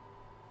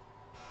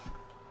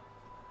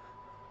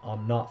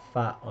 I'm not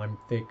fat, I'm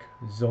thick.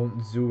 Don't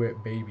do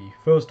it, baby.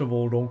 First of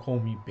all, don't call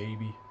me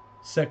baby.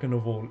 Second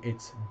of all,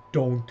 it's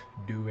don't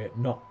do it,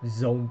 not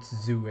don't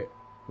do it.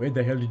 Where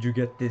the hell did you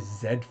get this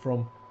Z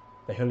from?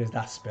 The hell is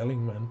that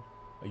spelling, man?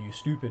 Are you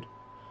stupid?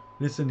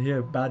 Listen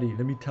here, baddie,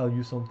 let me tell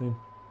you something.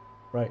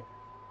 Right.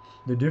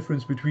 The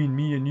difference between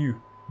me and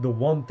you, the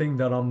one thing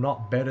that I'm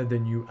not better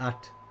than you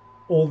at.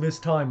 All this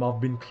time I've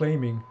been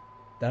claiming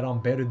that I'm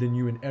better than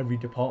you in every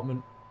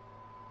department.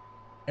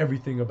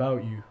 Everything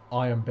about you,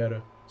 I am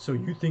better. So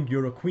you think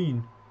you're a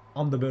queen,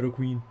 I'm the better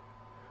queen.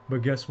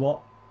 But guess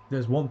what?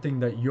 There's one thing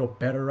that you're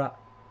better at.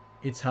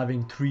 It's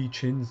having 3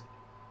 chins.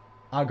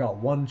 I got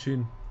 1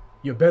 chin.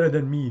 You're better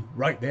than me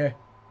right there.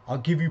 I'll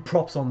give you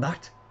props on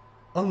that.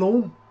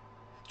 Alone.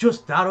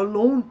 Just that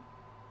alone.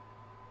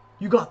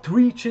 You got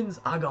 3 chins,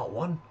 I got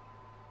 1.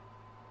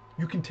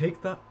 You can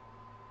take that.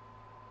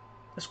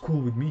 That's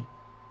cool with me.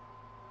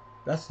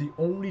 That's the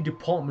only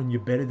department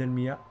you're better than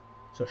me at.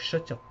 So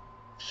shut the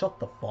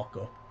fuck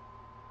up.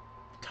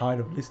 I'm tired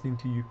of listening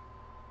to you.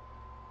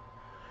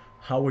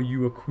 How are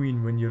you a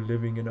queen when you're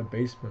living in a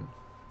basement?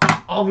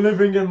 I'm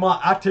living in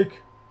my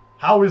attic.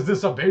 How is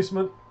this a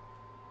basement?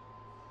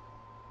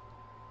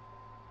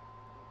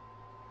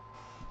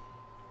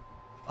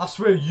 I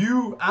swear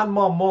you and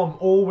my mom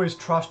always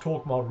trash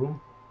talk my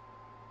room.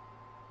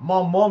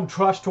 My mom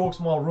trash talks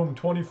my room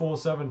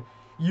 24/7.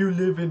 You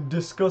live in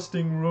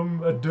disgusting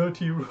room, a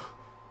dirty room.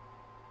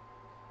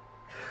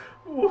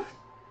 What?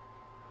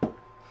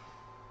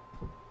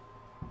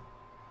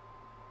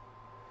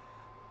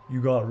 You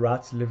got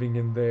rats living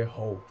in there,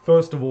 ho.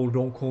 First of all,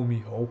 don't call me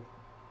ho.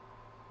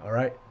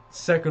 Alright?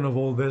 Second of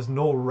all, there's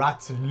no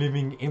rats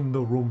living in the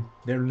room.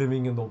 They're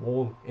living in the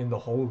wall, in the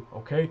hole,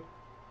 okay?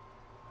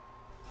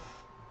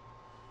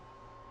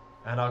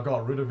 And I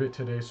got rid of it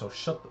today, so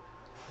shut the...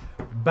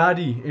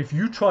 Baddie, if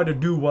you try to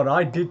do what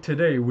I did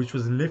today, which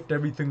was lift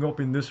everything up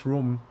in this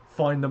room,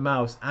 find the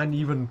mouse, and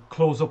even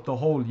close up the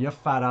hole, your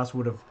fat ass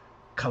would have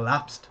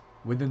collapsed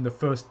within the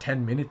first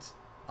 10 minutes.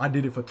 I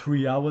did it for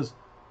 3 hours.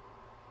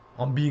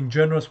 I'm being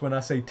generous when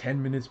I say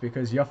 10 minutes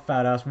because your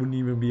fat ass wouldn't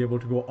even be able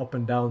to go up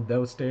and down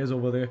those stairs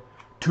over there.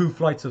 2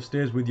 flights of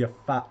stairs with your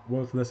fat,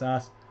 worthless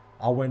ass.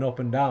 I went up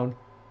and down,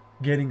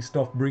 getting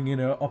stuff, bringing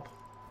her up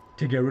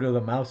to get rid of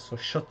the mouse, so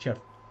shut your...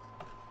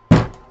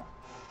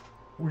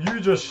 Will you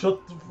just shut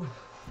the...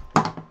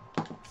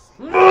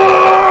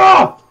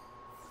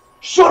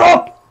 Shut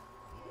up!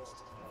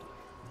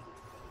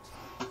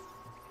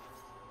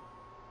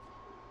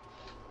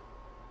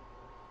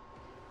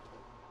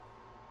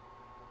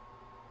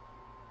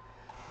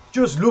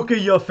 Just look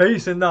at your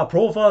face in that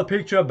profile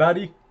picture,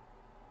 baddie.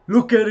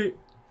 Look at it.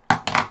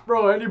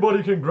 Bro,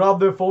 anybody can grab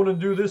their phone and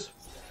do this.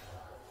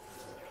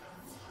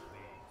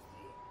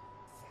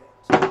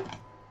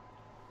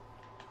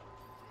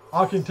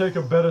 I can take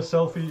a better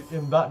selfie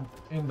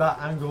in that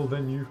angle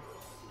than you.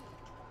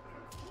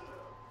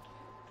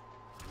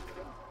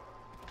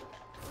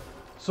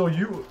 So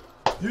you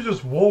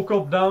just woke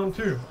up down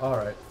too?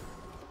 Alright.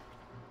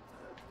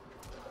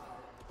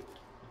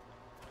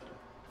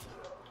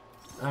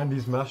 And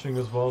he's mashing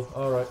as well.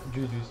 Alright,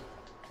 GG's.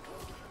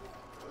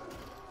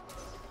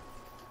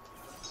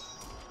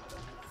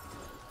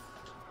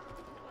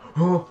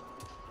 Huh?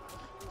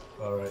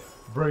 Alright,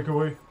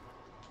 breakaway.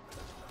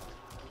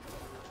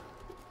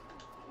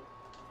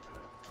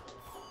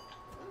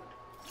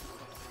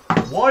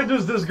 Why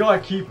does this guy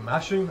keep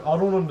mashing? I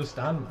don't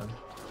understand, man.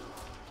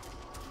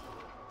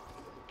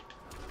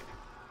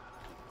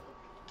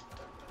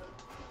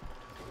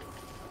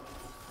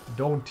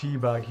 Don't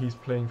teabag, he's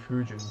playing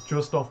Fujin.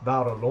 Just off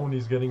that alone,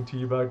 he's getting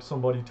teabagged.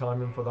 Somebody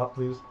time him for that,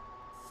 please.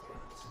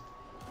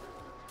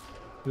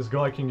 This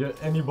guy can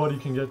get, anybody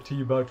can get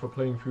teabagged for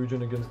playing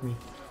Fujin against me.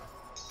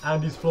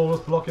 And he's flawless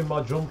blocking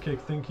my jump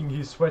kick, thinking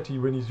he's sweaty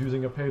when he's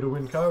using a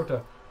pay-to-win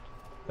character.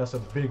 That's a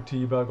big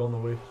teabag on the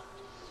way.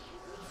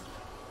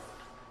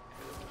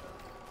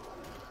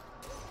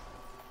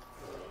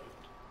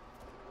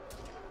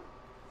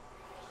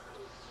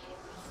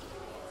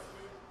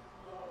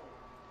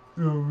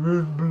 You're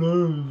red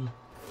blood.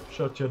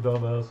 Shut your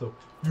dumb ass up.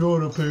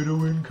 You're a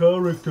pay-to-win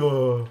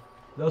character.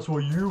 That's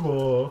what you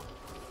are.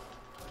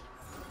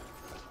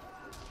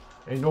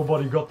 Ain't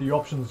nobody got the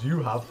options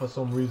you have for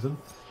some reason.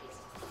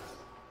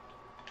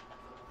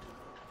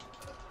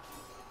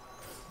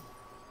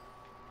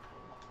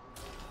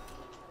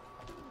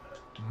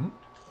 Hmm?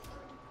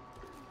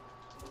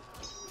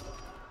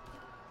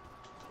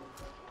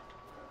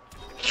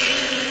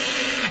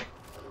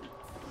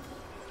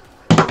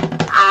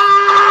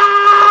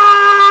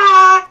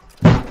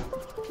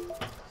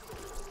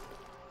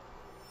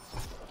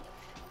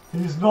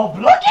 He's not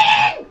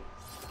blocking!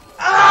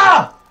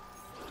 Ah!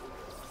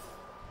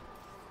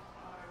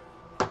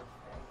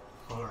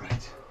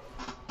 Alright.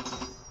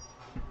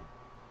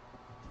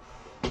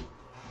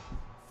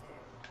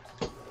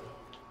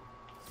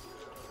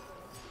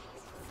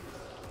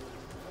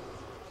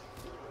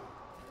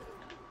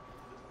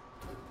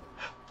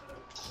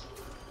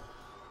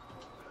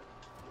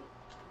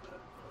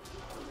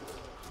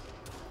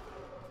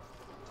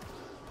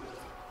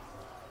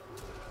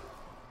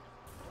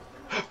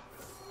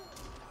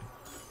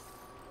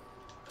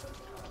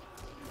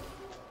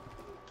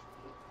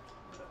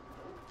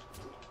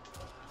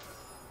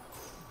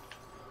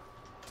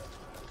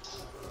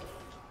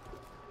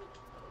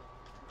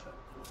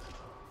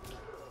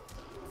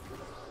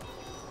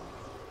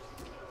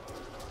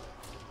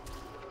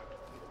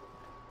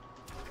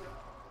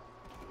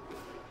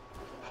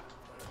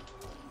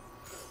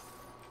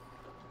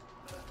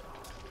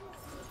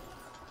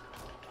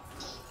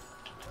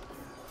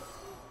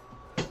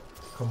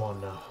 Come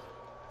on now.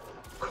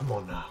 Come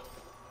on now.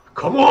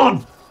 Come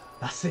on!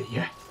 That's it,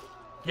 yeah?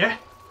 Yeah?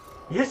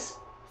 Yes?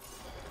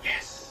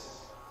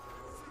 Yes!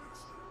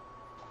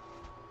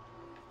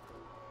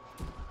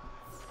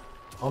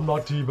 I'm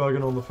not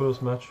teabagging on the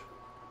first match.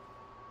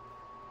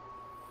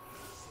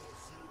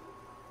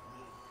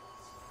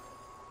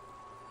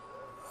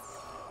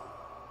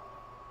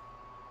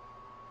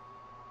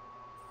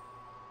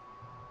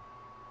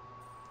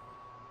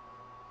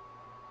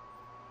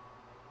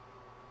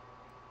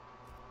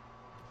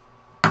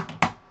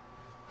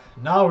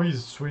 Now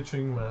he's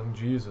switching, man.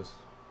 Jesus.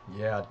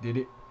 Yeah, I did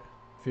it.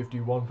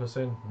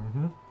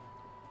 51%.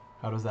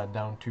 How does that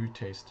down 2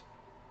 taste?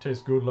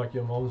 Tastes good like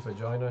your mom's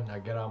vagina. Now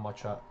get out of my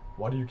chat.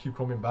 Why do you keep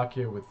coming back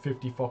here with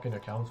 50 fucking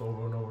accounts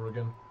over and over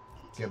again?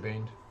 Get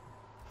banned.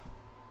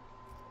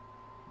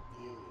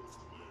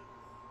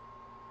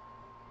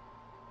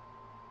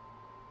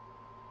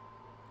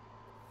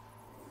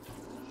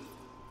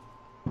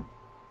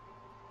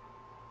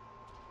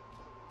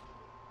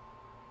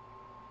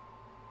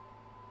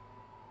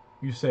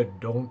 You said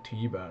don't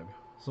teabag.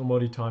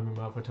 Somebody time him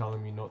out for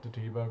telling me not to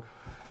teabag.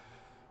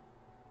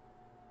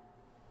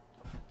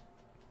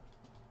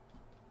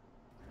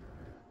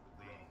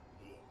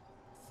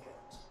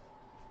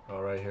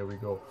 Alright, here we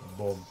go.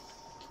 Boom.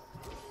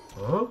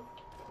 Huh?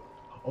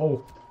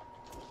 Oh.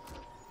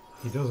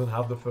 He doesn't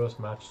have the first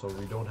match, so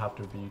we don't have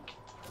to be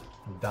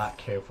that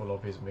careful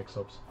of his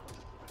mix-ups.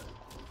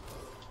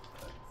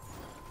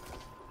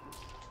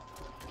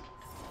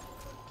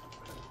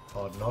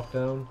 Hard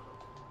knockdown.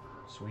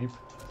 Sweep.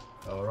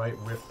 Alright,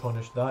 whiff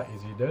punished that.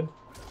 Is he dead?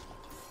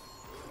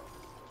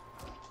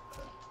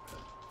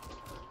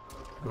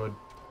 Good.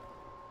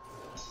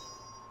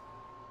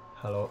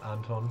 Hello,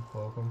 Anton.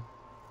 Welcome.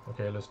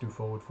 Okay, let's do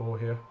forward 4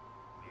 here.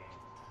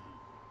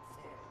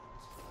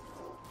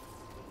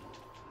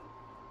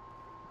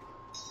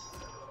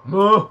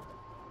 No!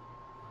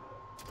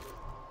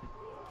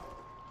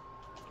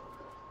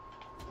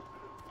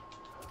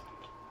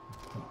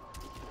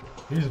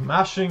 He's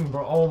mashing,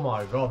 bro. Oh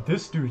my god,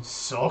 this dude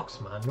sucks,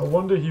 man. No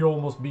wonder he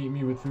almost beat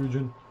me with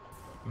Fujin.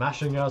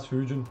 Mashing ass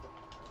Fujin.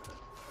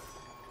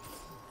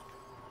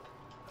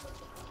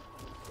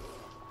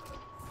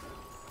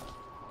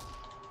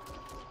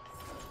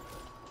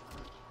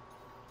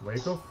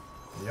 Wake up.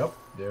 Yep,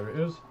 there it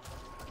is.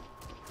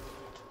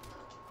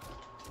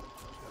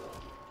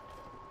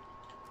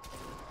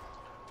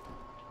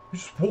 You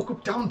just woke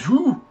up down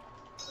too.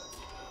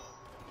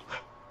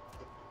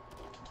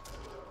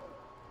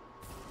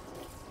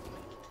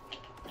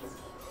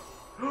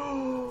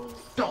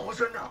 That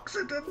was an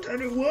accident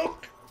and it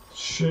worked.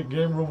 Shit,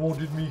 game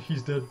rewarded me.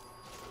 He's dead.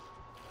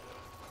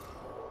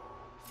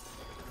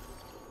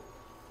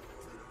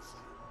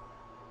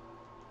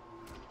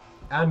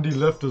 And he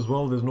left as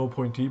well. There's no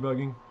point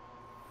teabagging.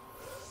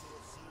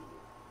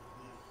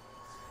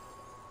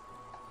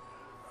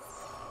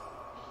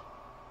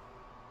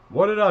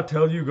 What did I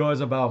tell you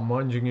guys about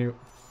munging you?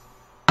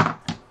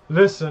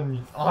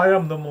 Listen, I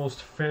am the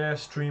most fair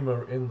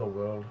streamer in the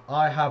world.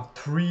 I have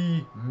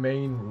 3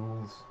 main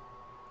rules.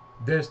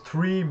 There's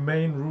 3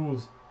 main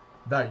rules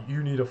that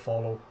you need to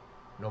follow,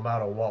 no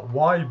matter what.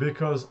 Why?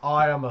 Because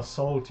I am a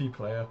salty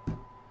player.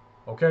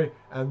 Okay?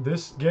 And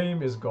this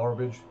game is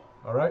garbage.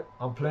 Alright?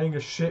 I'm playing a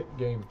shit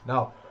game.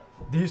 Now,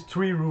 these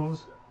 3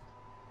 rules,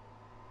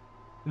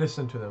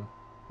 listen to them.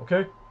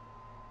 Okay?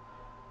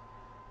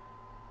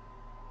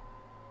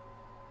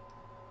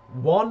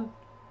 1,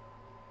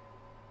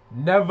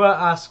 never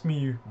ask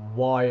me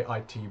why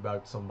I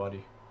teabagged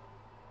somebody.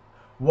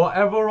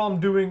 Whatever I'm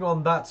doing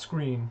on that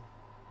screen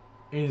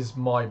is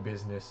my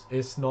business.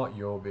 It's not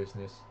your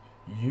business.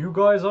 You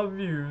guys are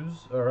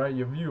viewers, alright,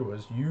 you're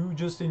viewers. You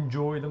just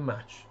enjoy the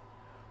match.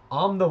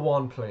 I'm the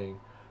one playing.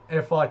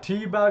 If I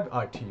teabag,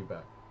 I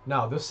teabag.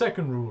 Now, the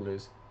second rule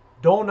is,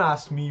 don't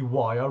ask me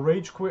why I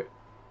rage quit.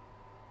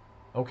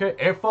 Okay?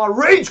 If I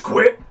rage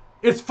quit,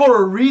 it's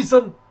for a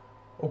reason.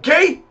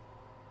 Okay?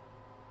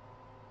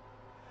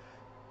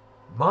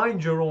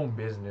 Mind your own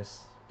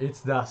business.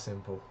 It's that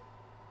simple.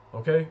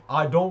 Okay?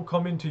 I don't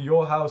come into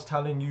your house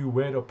telling you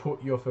where to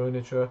put your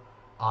furniture.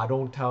 I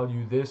don't tell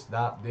you this,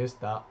 that,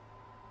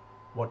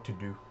 what to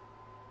do.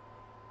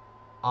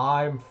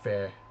 I'm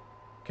fair.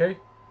 Okay?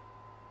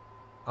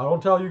 I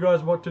don't tell you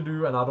guys what to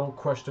do, and I don't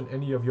question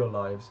any of your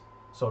lives.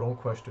 So don't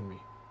question me.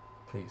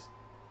 Please.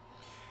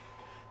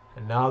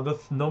 And now the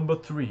number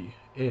 3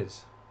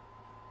 is...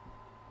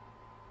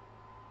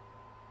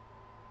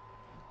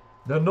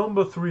 The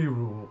number 3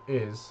 rule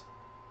is...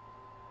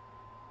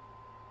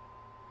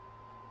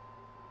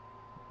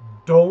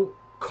 Don't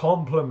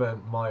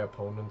compliment my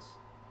opponents.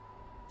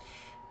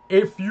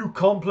 If you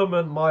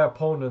compliment my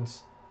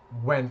opponents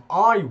when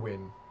I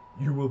win,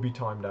 you will be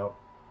timed out.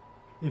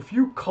 If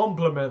you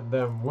compliment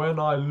them when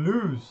I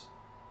lose,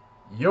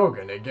 you're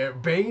gonna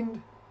get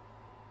baned.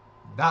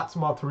 That's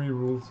my 3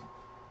 rules.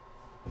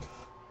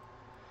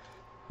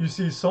 You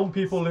see, some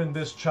people in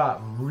this chat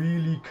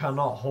really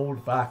cannot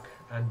hold back,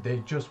 and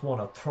they just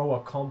want to throw a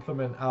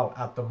compliment out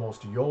at the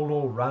most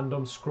YOLO,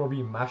 random,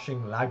 scrubby,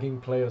 mashing,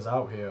 lagging players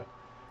out here.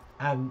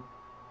 And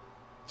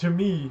to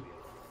me,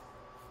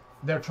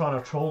 they're trying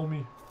to troll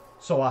me.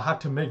 So I had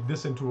to make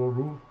this into a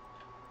rule.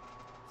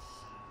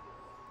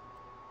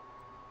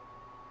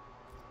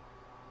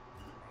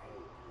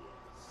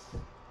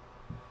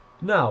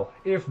 Now,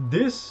 if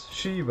this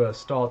Shiva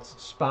starts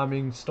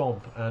spamming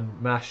stomp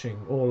and mashing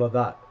all of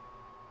that,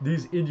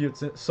 these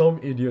idiots, some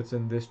idiots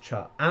in this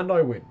chat, and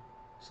I win,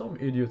 some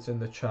idiots in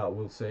the chat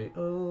will say,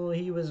 oh,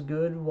 he was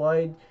good,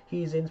 why,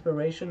 he's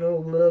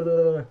inspirational, blah,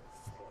 blah.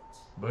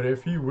 But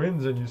if he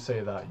wins and you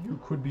say that, you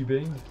could be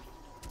banged.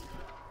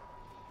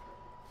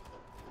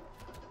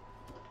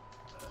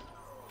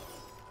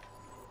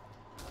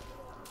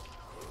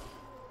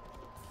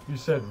 You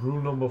said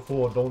rule number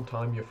 4, don't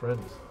time your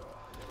friends.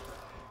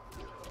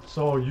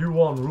 So you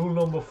want rule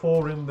number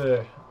 4 in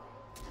there.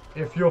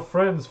 If your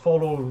friends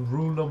follow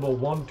rule number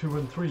 1, 2,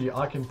 and 3,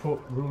 I can put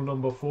rule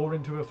number 4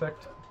 into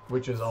effect,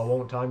 which is I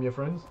won't time your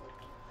friends.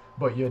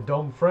 But your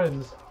dumb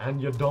friends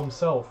and your dumb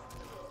self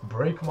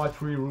break my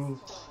 3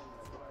 rules.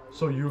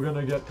 So you're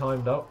gonna get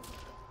timed out.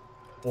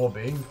 Or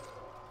banged.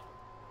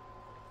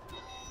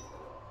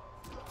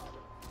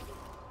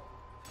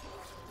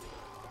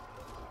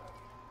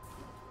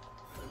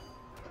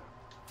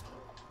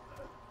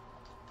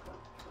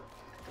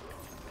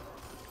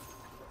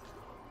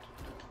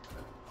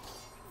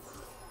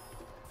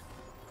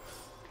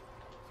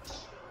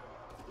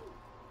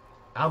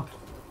 Amp.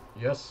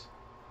 Yes.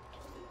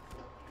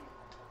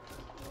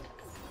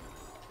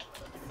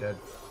 Dead.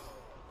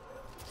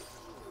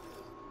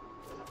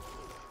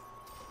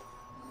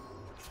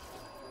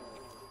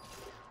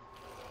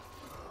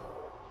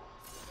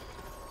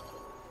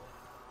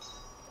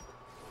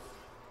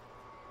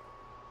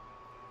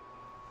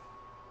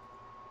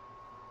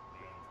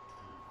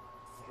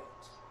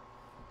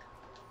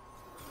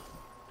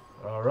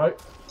 Alright.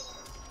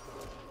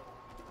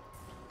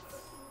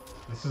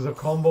 This is a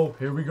combo.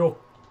 Here we go.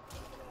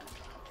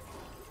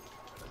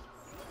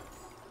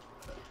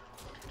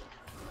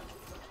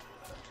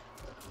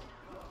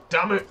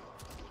 Damn it!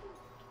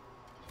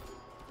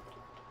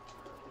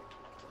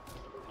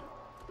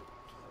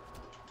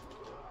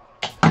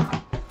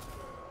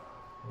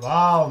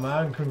 Wow,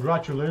 man.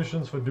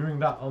 Congratulations for doing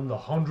that on the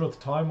 100th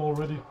time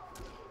already.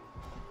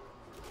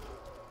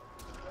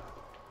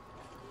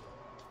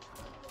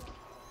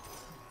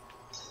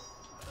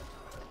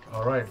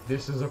 Alright,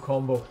 this is a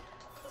combo.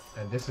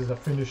 And this is a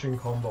finishing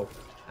combo.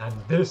 And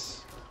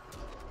this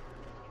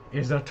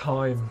is a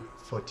time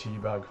for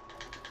teabag.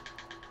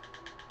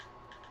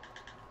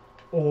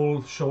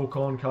 All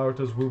Shokan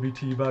characters will be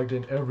teabagged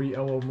in every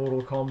our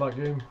Mortal Kombat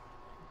game.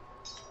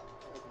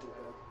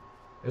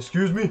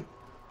 Excuse me?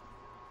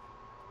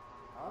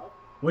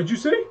 What'd you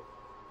say?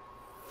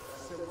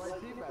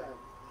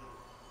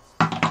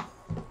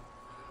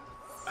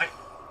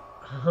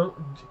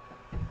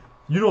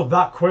 You know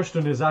that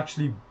question is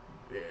actually,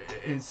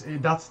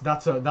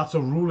 that's a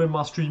rule in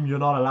my stream. You're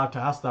not allowed to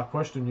ask that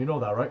question. You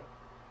know that, right?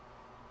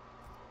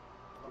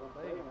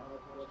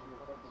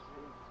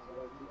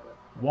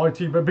 Why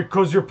teabag?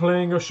 Because you're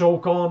playing a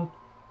Shokan.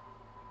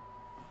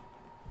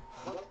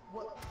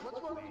 What's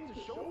wrong with the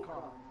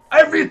Shokan?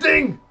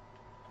 Everything.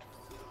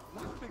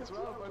 Nothing's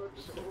wrong with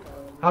the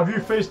Shokan. Have you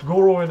faced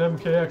Goro in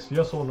MKX?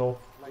 Yes or no?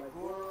 Like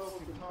Goro,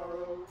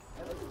 Kintaro,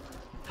 everything.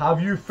 Have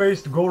you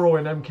faced Goro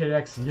in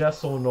MKX?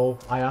 Yes or no?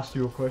 I asked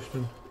you a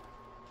question.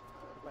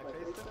 Like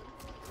faced him?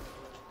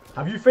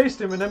 Have you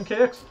faced him in MKX?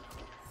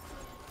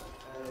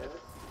 Yes.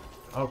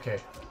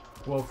 Okay.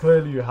 Well,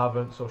 clearly you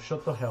haven't, so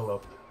shut the hell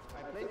up.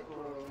 I played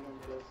Goro in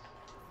MKS.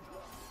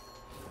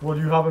 Well,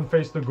 you haven't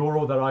faced the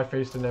Goro that I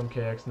faced in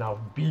MKX. Now,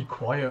 be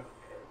quiet.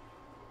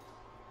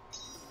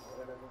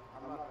 Whatever.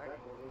 I'm not that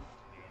Goro.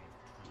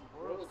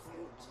 Goro's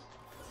cool.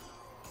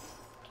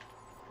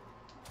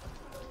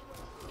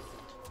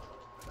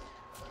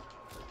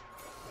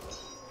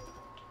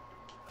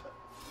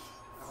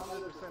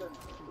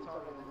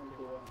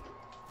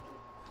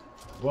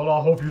 Well,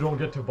 I hope you don't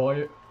get to buy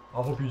it.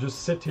 I hope you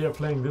just sit here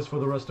playing this for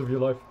the rest of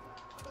your life.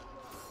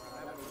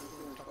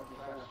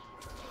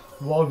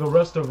 While the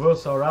rest of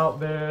us are out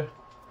there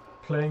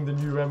playing the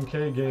new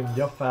MK game,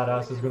 your fat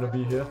ass is gonna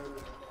be here.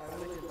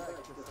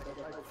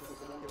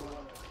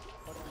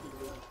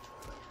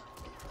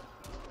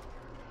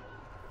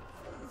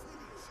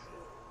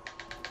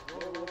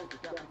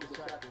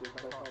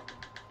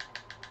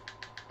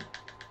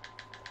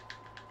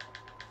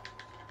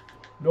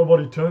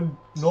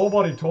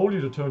 Nobody told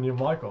you to turn your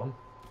mic on.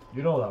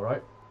 You know that,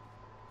 right?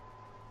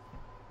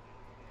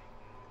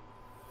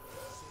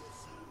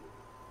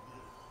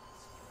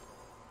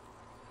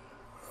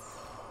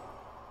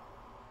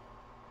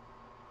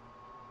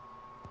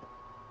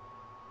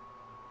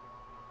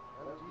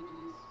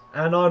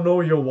 And I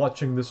know you're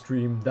watching the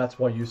stream, that's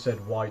why you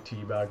said why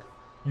teabag.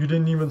 You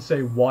didn't even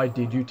say why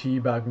did you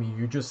teabag me,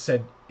 you just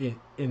said it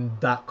in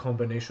that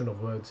combination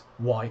of words,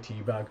 why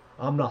teabag.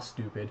 I'm not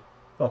stupid.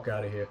 Fuck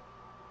out of here.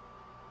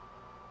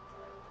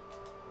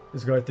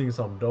 This guy thinks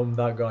I'm dumb,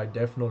 that guy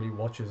definitely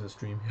watches the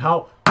stream.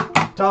 How?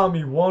 Tell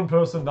me one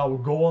person that will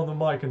go on the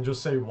mic and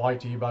just say why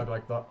teabag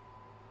like that.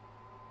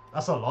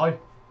 That's a lie.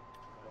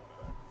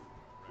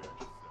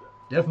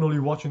 Definitely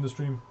watching the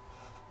stream.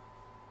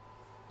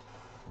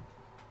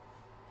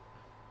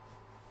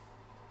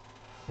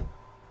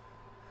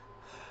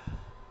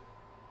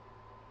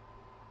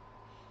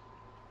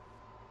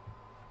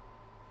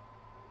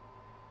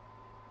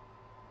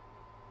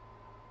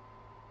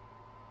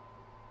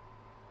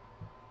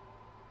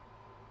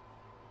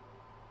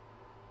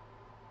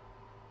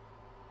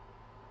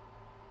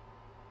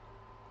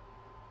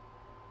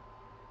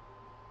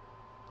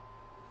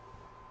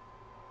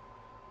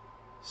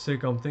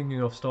 Sick, I'm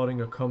thinking of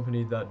starting a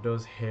company that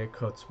does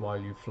haircuts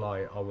while you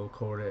fly. I will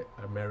call it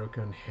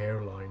American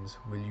Hairlines.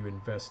 Will you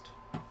invest?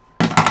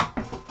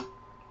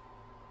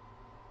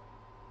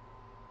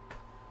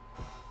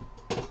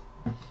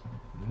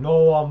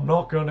 No, I'm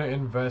not gonna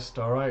invest,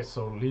 alright?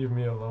 So leave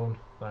me alone.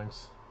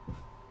 Thanks.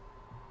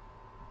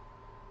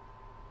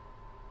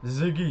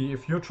 Ziggy,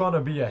 if you're trying to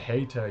be a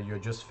hater, you're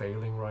just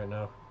failing right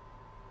now.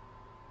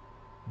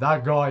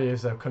 That guy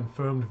is a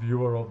confirmed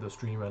viewer of the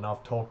stream and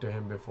I've talked to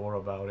him before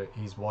about it.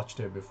 He's watched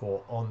it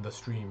before on the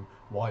stream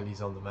while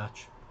he's on the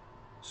match.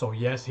 So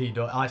yes, he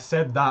does. I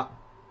said that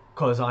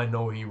because I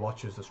know he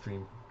watches the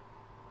stream.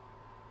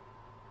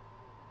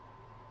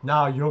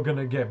 Now you're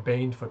gonna get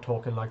baned for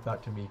talking like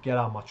that to me. Get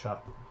out of my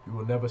chat. You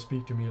will never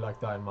speak to me like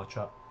that in my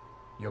chat.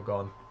 You're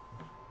gone.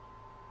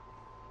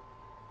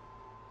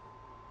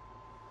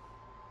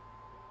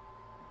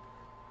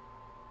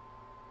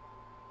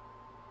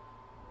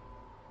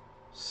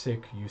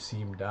 sick, you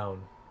seem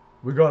down.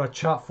 We got a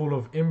chat full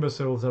of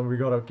imbeciles and we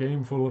got a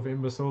game full of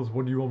imbeciles.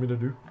 What do you want me to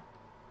do?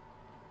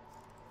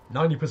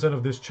 90%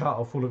 of this chat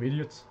are full of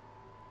idiots.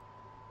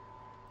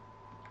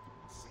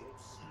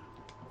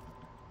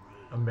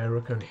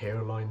 American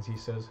hairlines, he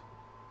says.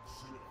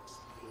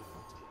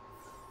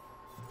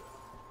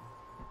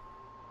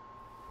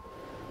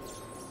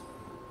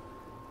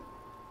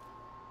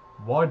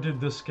 Why did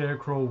the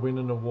Scarecrow win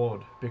an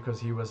award? Because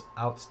he was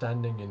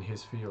outstanding in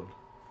his field.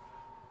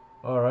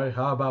 Alright,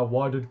 how about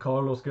why did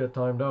Carlos get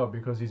timed out?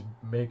 Because he's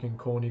making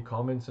corny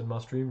comments in my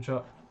stream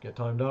chat. Get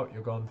timed out,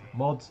 you're gone.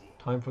 Mods,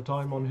 time for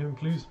time on him,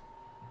 please.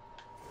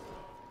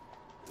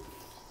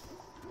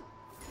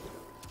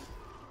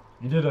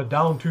 You did a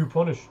down 2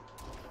 punish.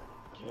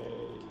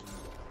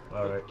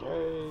 Alright.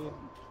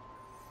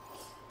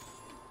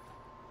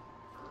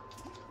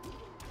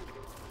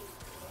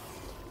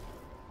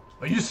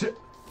 Are you sick?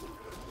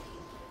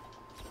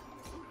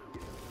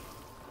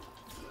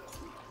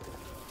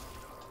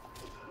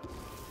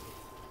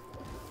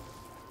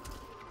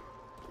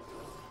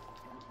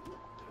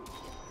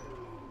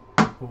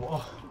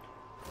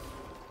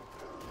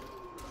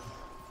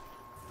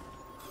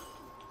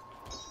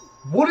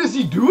 What is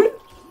he doing?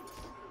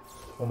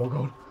 Oh my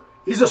god.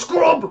 He's a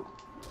scrub!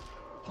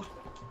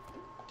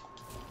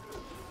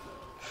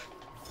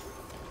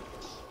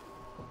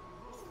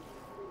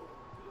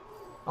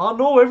 I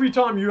know every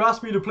time you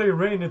ask me to play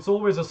Rain, it's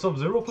always a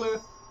Sub-Zero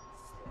player.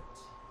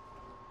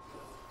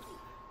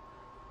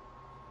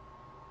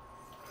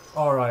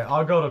 Alright,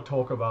 I gotta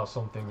talk about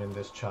something in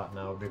this chat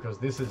now because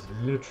this is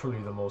literally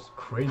the most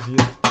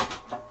craziest.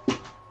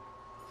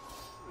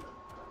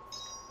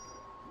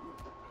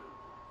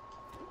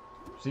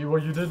 See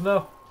what you did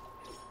now?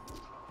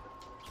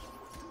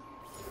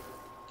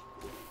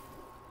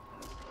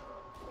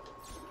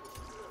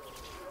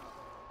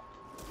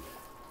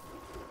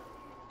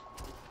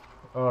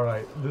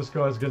 Alright, this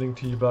guy's getting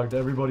teabagged.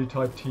 Everybody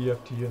type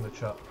TFT in the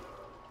chat.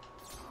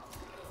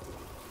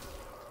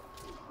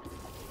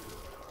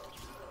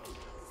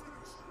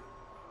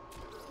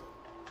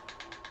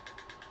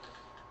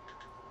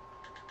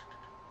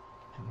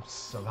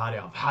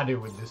 I've had it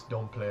with this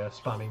dumb player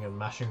spamming and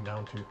mashing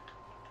down to.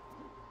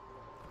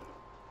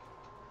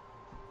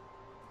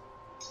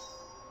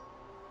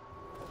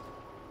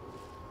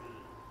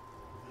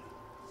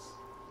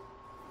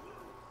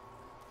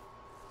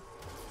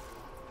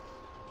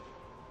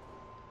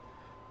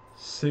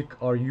 Sick,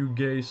 are you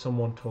gay?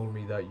 Someone told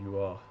me that you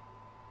are.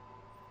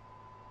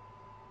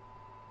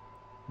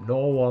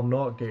 No, I'm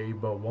not gay,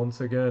 but once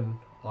again,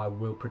 I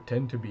will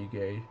pretend to be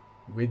gay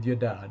with your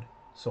dad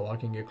so I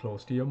can get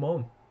close to your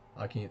mom.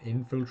 I can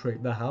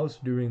infiltrate the house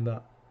doing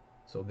that.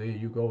 So there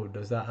you go.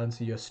 Does that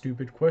answer your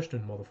stupid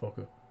question,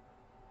 motherfucker?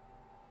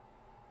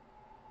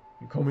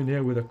 You come in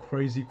here with a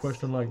crazy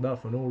question like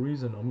that for no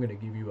reason, I'm gonna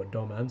give you a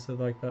dumb answer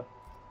like that.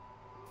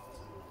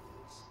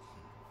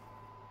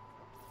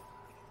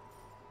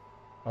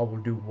 I will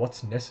do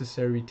what's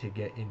necessary to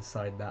get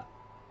inside that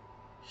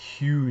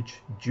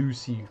huge,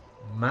 juicy,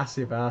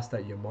 massive ass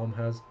that your mom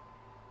has.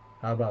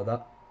 How about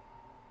that?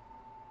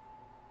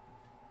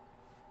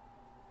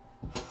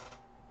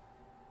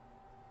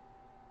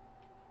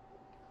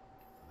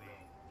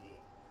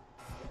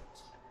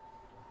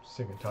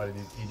 Sick and tired of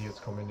these idiots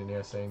coming in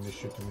here saying this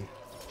shit to me.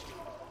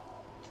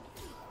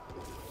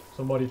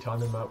 Somebody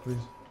time him out, please.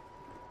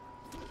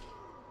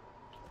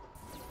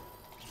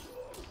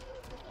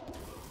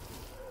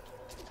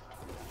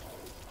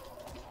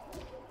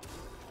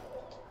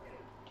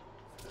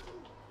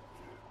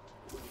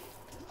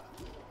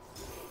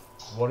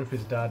 What if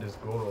his dad is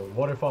Goro?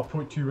 What if I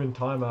put you in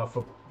timeout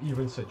for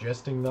even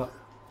suggesting that?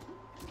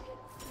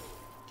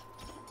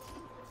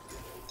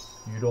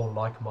 You don't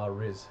like my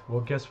Riz. Well,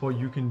 guess what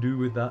you can do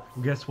with that?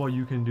 Guess what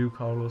you can do,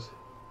 Carlos?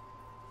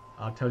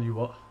 I'll tell you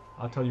what.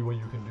 I'll tell you what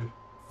you can do.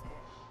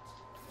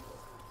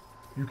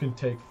 You can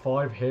take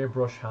 5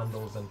 hairbrush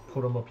handles and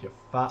put them up your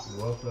fat,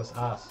 worthless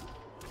ass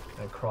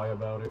and cry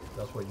about it.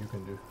 That's what you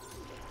can do.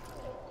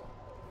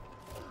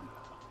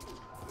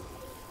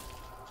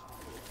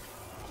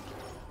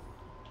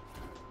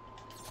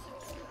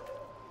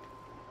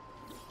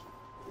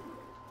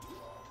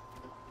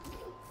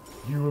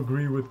 You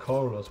agree with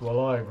Carlos?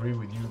 Well, I agree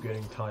with you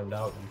getting timed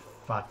out, you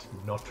fat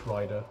nut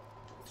rider.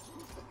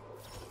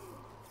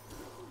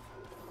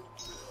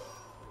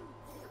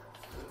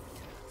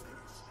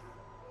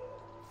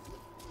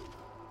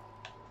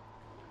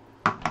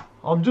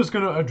 I'm just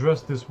gonna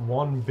address this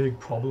one big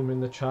problem in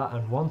the chat,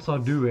 and once I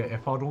do it,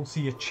 if I don't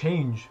see a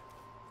change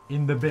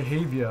in the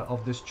behavior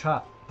of this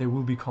chat, there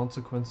will be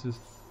consequences.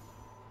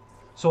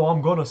 So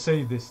I'm gonna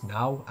say this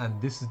now,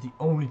 and this is the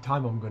only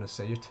time I'm gonna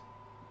say it.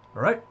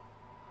 Alright?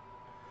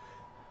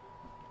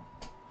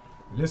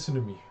 Listen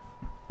to me.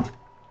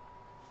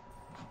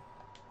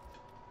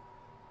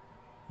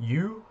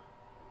 You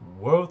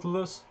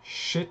worthless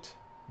shit,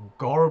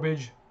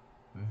 garbage,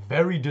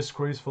 very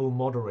disgraceful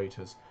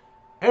moderators.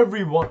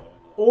 Everyone,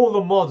 all the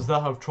mods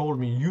that have trolled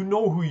me, you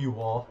know who you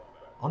are.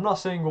 I'm not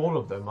saying all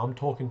of them, I'm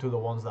talking to the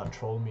ones that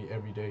troll me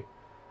every day.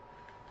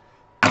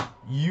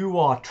 You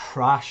are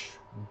trash,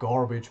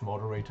 garbage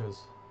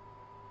moderators.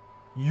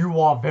 You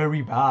are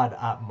very bad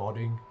at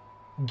modding.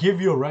 Give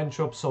your wrench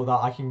up so that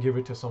I can give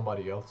it to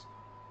somebody else.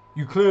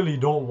 You clearly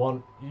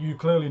don't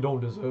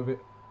deserve it.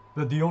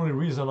 But the only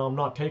reason I'm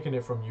not taking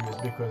it from you is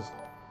because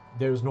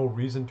there's no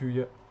reason to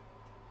yet.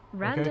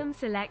 Random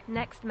select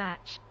next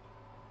match.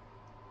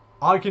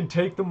 I can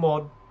take the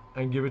mod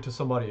and give it to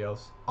somebody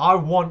else.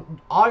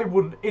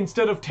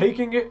 Instead of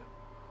taking it,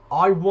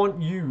 I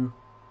want you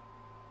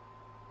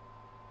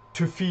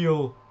to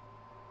feel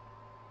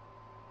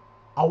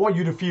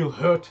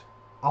hurt.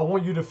 I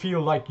want you to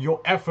feel like your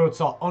efforts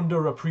are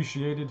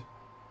underappreciated,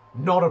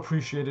 not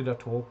appreciated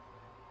at all.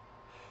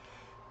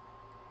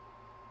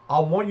 I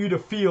want you to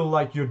feel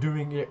like you're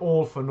doing it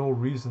all for no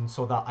reason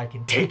so that I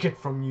can take it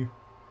from you.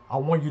 I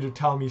want you to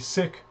tell me,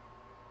 sick,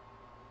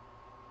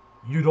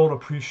 you don't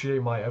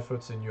appreciate my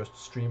efforts in your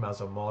stream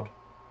as a mod.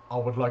 I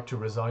would like to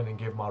resign and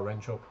give my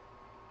wrench up.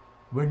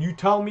 When you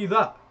tell me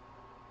that,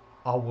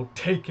 I will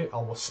take it, I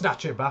will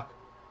snatch it back,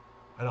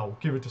 and I will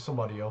give it to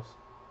somebody else.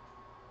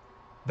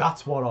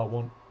 That's what I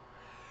want.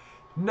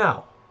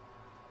 Now,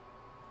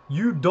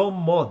 you dumb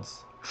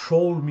mods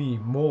troll me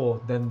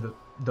more than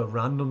the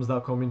randoms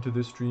that come into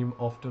this stream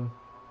often.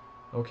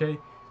 Okay?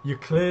 You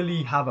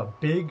clearly have a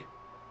big,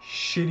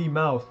 shitty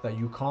mouth that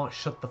you can't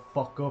shut the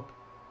fuck up.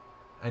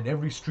 And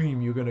every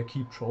stream you're gonna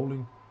keep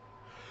trolling.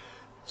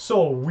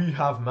 So, we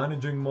have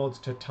managing mods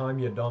to time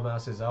your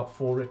dumbasses out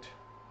for it.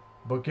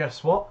 But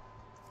guess what?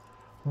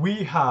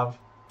 We have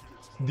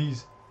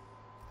these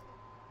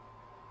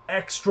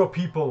extra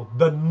people,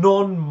 the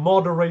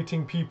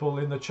non-moderating people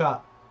in the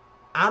chat,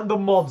 and the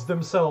mods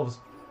themselves.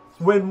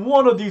 When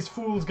one of these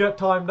fools get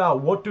timed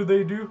out, what do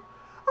they do?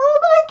 Oh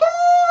my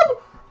god!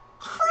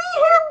 Free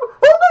him!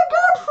 Oh my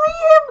god,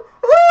 free him!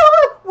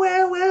 Ah!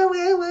 Where?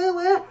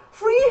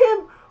 Free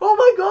him! Oh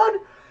my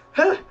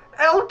god!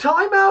 L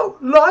timeout!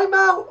 Lime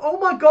out! Oh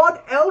my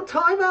god, L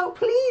timeout!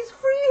 Please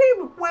free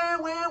him!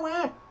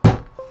 Where?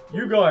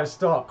 You guys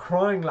start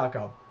crying like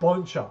a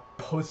bunch of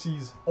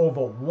pussies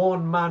over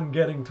one man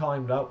getting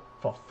timed out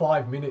for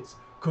 5 minutes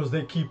because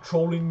they keep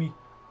trolling me.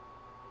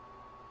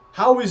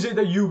 How is it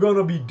that you're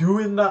gonna be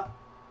doing that?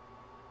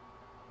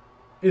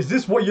 Is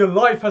this what your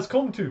life has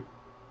come to?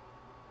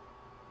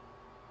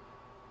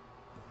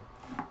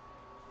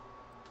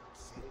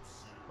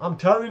 I'm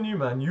telling you,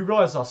 man, you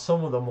guys are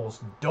some of the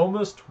most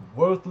dumbest,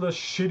 worthless,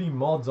 shitty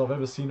mods I've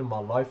ever seen in my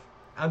life.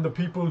 And the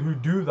people who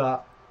do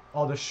that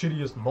are the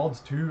shittiest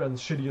mods too, and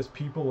shittiest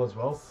people as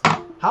well.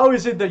 How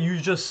is it that you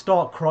just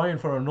start crying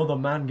for another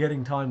man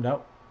getting timed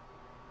out?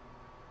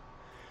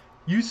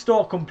 You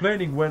start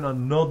complaining when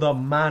another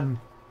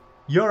man...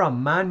 You're a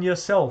man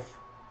yourself.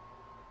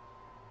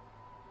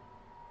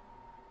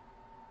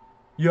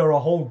 You're a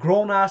whole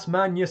grown-ass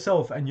man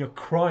yourself, and you're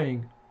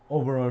crying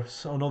over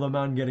another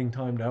man getting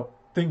timed out.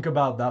 Think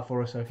about that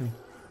for a second.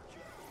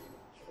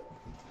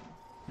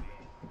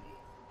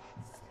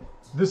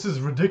 This is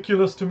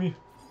ridiculous to me.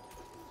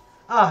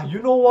 Ah, you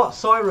know what,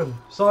 Siren.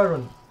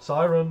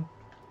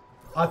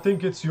 I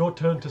think it's your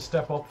turn to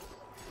step up.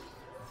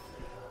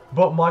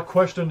 But my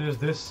question is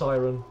this,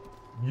 Siren.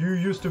 You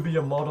used to be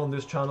a mod on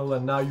this channel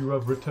and now you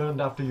have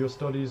returned after your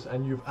studies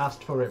and you've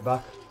asked for it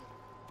back.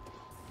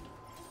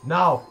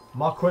 Now,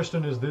 my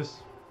question is this.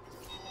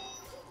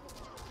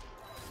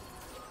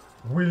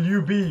 Will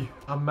you be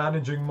a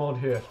managing mod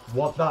here?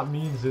 What that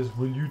means is,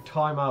 will you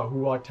time out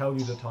who I tell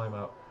you to time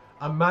out?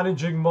 A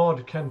managing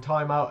mod can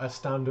time out a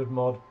standard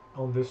mod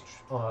on this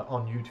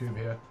on YouTube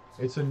here.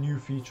 It's a new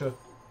feature.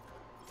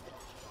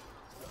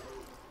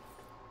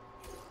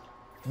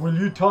 Will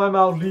you time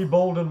out Lee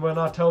Bolden when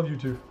I tell you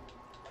to?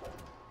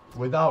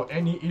 Without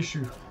any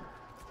issue.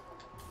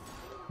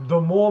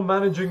 The more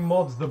managing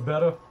mods, the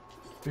better.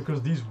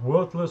 Because these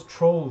worthless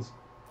trolls,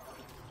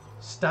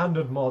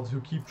 standard mods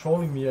who keep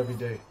trolling me every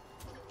day,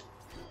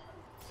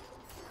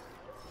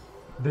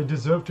 they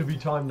deserve to be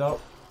timed out.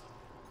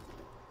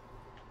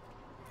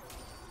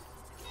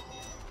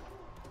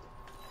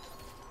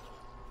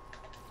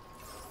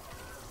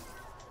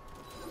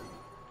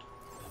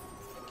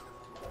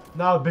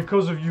 Now,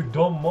 because of you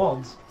dumb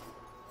mods,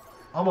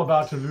 I'm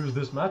about to lose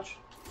this match.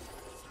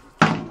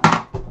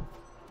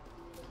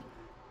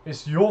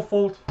 It's your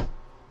fault.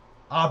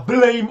 I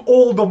blame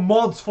all the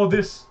mods for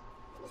this.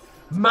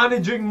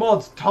 Managing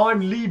mods time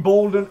Lee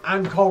Bolden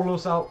and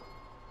Carlos out.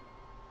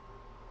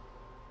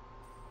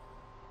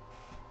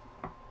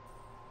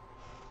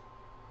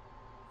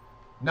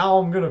 Now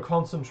I'm gonna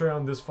concentrate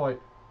on this fight.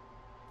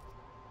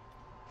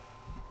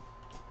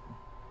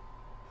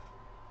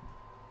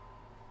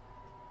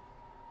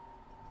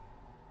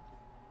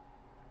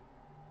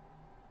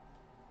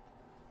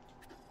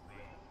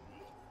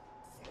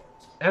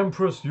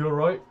 Empress, you're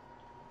right.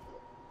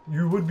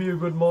 You would be a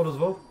good mod as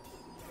well.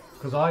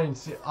 Because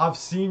I've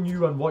seen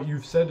you and what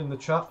you've said in the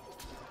chat.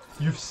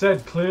 You've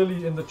said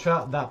clearly in the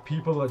chat that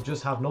people that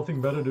just have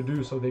nothing better to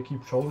do, so they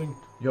keep trolling.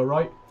 You're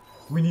right.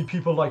 We need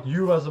people like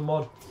you as a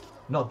mod,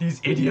 not these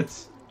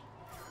idiots.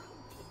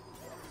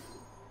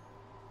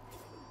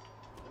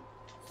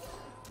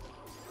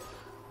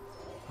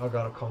 I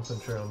gotta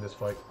concentrate on this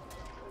fight.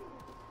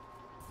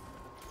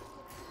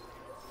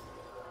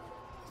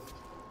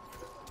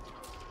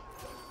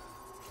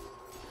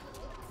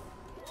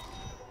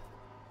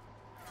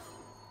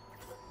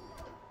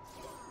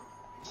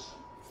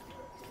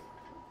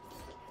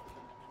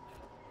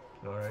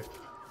 Alright.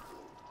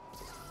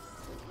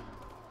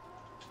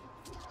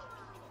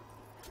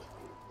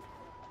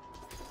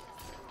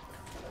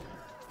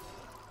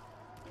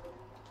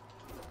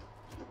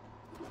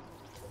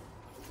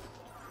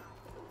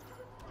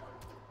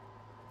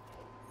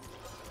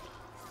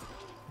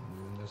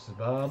 This is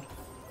bad.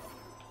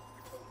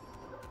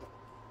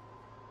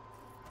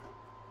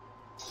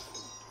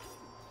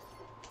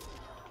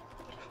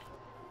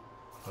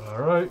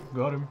 Alright,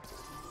 got him.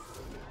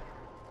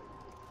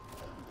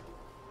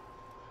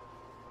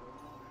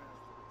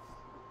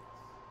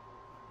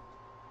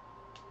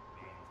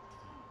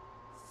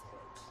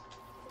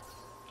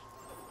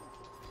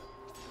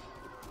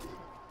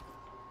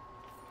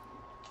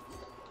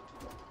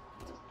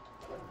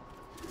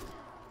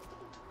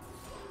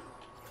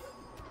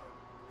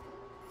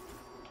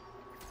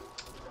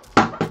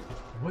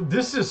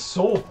 This is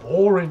so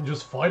boring,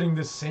 just fighting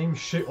this same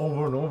shit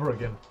over and over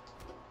again.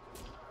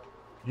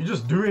 You're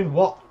just doing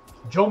what?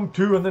 Jump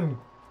 2 and then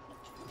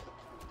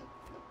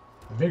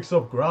mix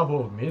up grab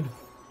hold mid.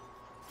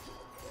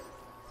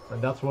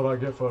 And that's what I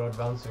get for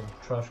advancing.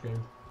 Trash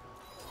game.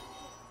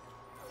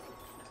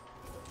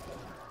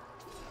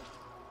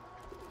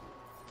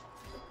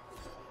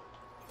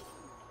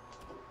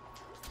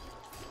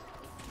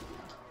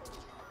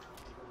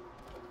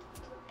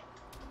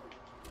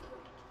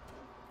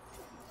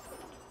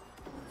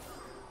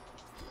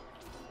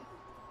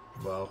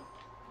 Wow.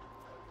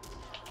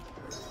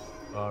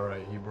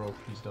 Alright, he broke.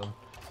 He's done.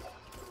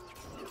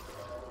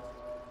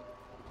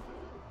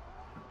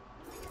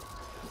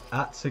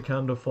 At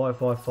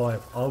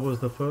Sikander555, I was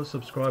the first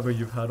subscriber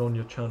you've had on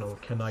your channel.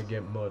 Can I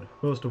get mud?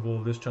 First of all,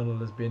 this channel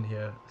has been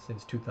here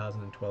since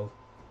 2012.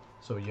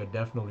 So you're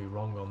definitely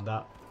wrong on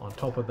that. On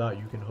top of that,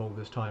 you can hold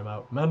this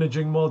timeout.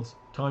 Managing mods,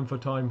 time for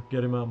time.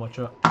 Get him out of my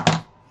chat.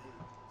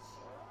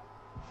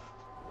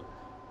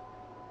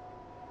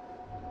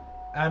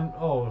 And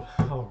oh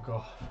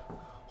god,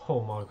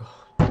 oh my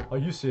god, are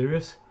you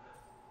serious?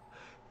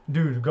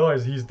 Dude,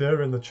 guys, he's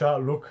there in the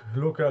chat. Look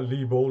at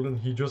Lee Bolden.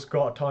 He just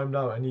got timed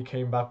out and he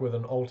came back with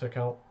an alt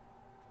account.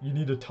 You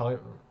need a time.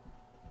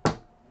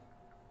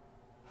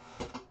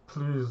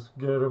 Please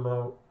get him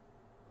out.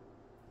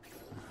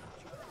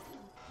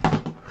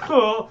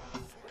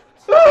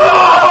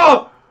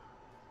 Ah!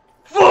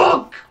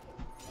 Fuck!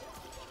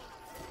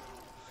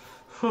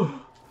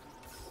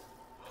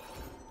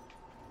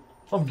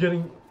 I'm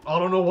getting... I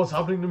don't know what's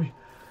happening to me.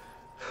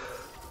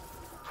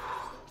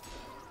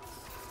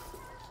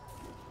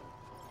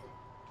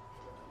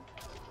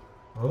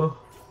 Huh?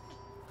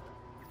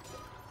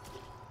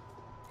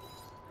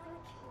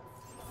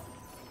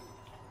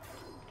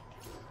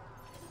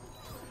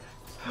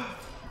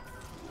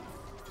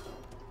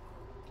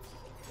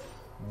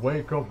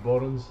 Wake up,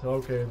 buttons.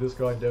 Okay, this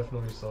guy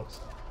definitely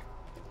sucks.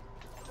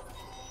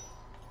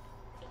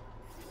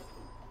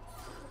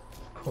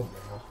 Come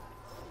on.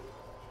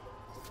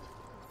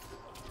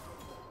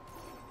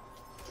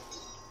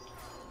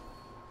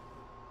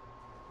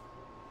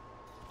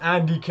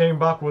 And he came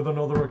back with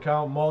another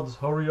account. Mods,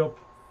 hurry up.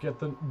 Get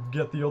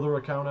the other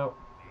account out.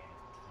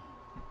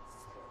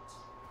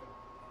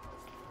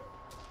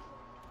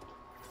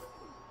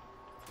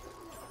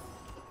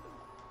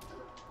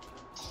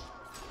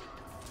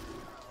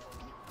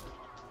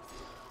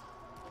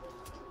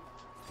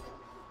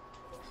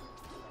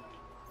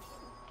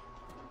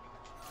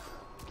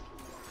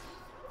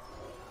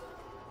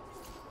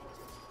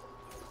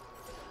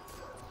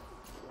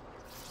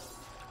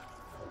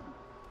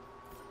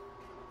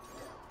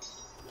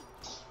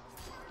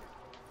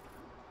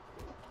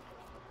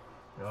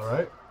 All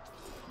right.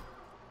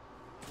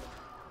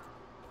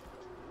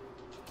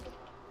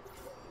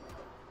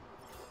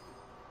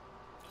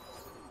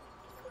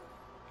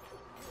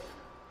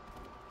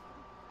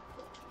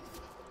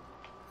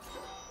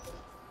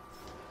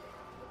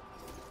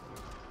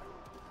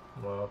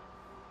 Wow.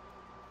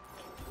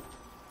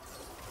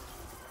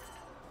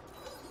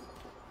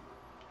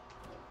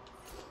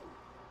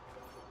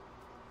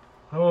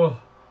 Oh.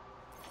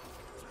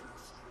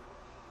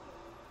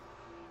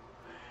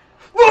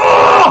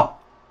 Ah!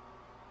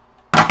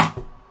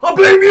 I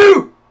blame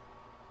you!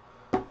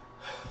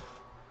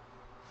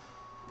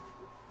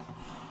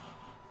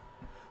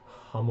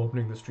 I'm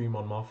opening the stream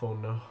on my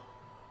phone now.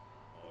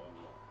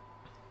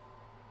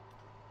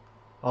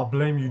 I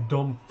blame you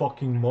dumb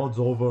fucking mods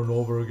over and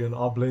over again.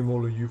 I blame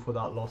all of you for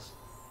that loss.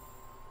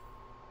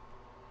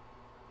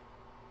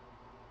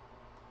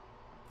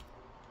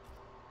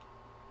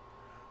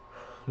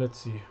 Let's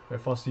see.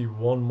 If I see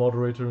one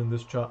moderator in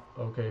this chat,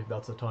 okay,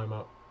 that's a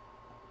timeout.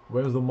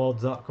 Where's the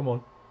mods at? Come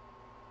on.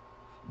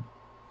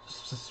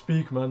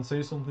 Speak, man.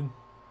 Say something.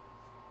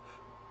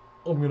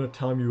 I'm gonna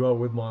time you out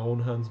with my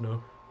own hands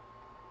now.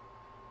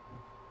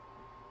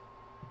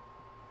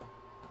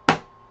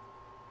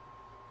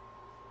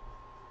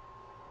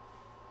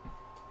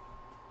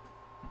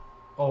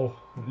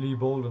 Lee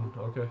Bolden,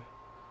 okay.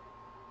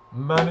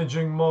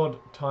 Managing mod,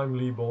 time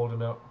Lee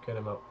Bolden out. Get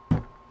him out.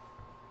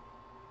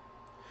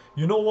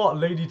 You know what,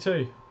 Lady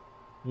T?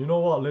 You know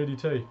what, Lady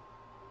T?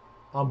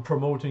 I'm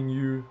promoting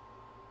you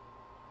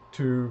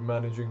to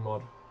managing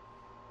mod.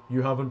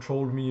 You haven't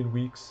trolled me in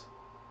weeks.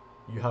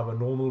 You have a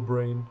normal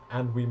brain,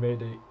 and we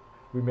made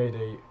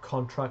a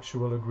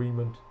contractual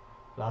agreement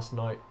last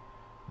night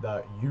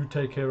that you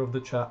take care of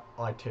the chat,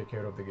 I take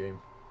care of the game.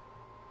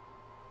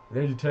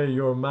 Lady Tay,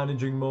 you're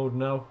managing mode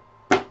now.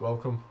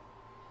 Welcome.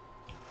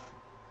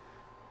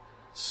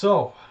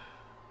 So,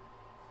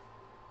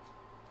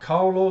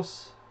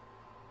 Carlos,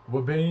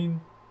 Wabane,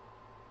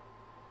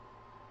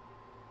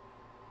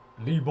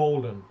 Lee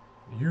Bolden,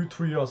 you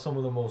three are some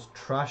of the most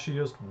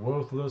trashiest,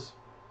 worthless,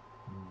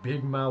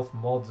 big mouth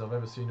mods I've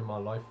ever seen in my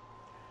life.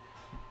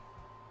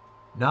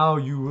 Now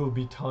you will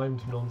be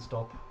timed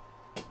non-stop.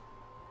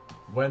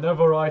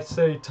 Whenever I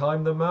say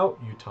time them out,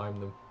 you time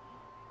them.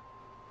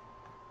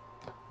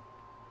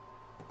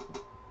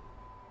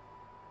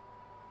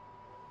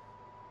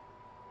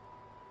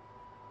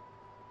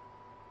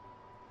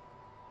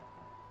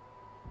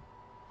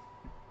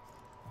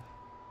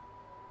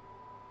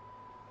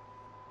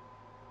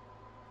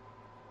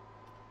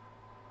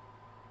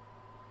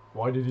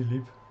 Why did he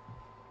leave?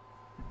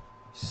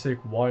 Sick,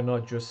 why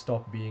not just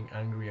stop being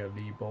angry at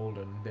Lee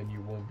Bolden, then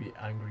you won't be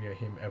angry at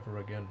him ever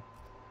again.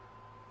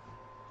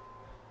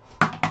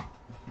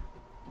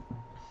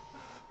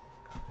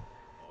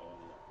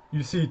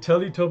 You see,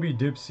 Teletubby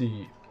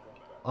Dipsy,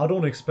 I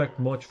don't expect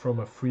much from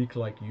a freak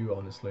like you,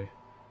 honestly.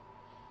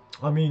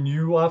 I mean,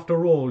 you,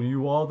 after all,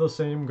 you are the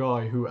same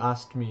guy who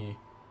asked me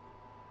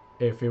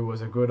if it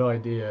was a good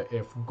idea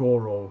if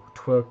Goro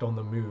twerked on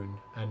the moon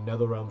and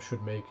NetherRealm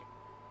should make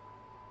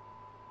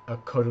a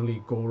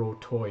cuddly Goro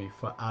toy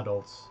for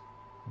adults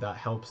that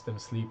helps them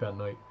sleep at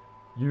night.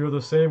 You're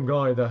the same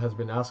guy that has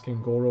been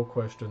asking Goro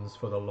questions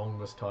for the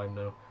longest time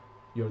now.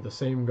 You're the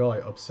same guy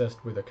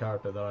obsessed with a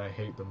character that I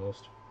hate the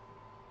most.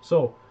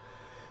 So,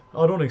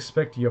 I don't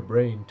expect your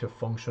brain to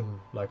function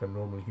like a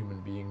normal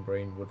human being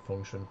brain would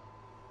function.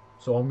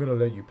 So I'm gonna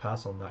let you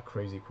pass on that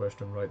crazy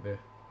question right there.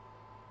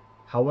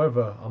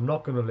 However, I'm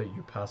not gonna let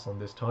you pass on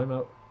this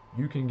timeout.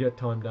 You can get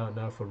timed out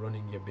now for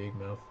running your big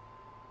mouth.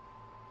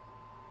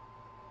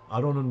 I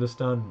don't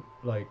understand,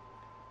 like,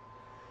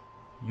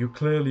 you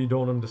clearly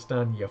don't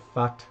understand your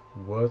fat,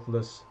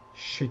 worthless,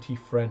 shitty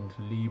friend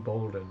Lee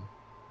Bolden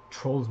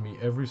trolls me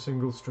every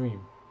single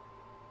stream.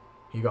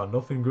 He got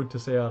nothing good to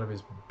say out of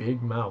his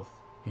big mouth.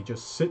 He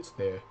just sits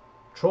there,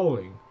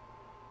 trolling.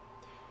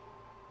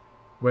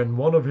 When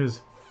one of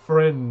his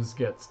friends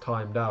gets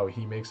timed out,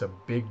 he makes a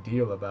big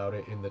deal about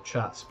it in the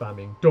chat,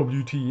 spamming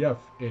WTF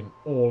in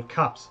all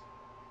caps.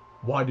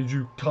 Why did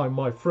you time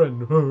my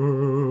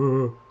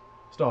friend?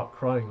 Start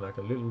crying like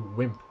a little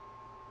wimp,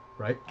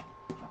 right?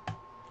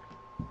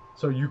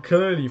 So you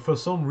clearly, for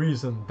some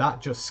reason,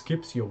 that just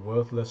skips your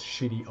worthless,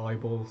 shitty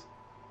eyeballs.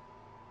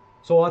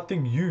 So I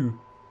think you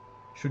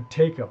should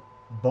take a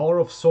bar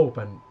of soap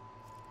and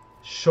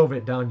shove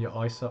it down your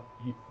eye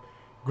socket.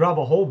 Grab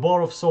a whole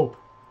bar of soap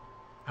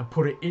and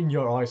put it in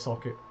your eye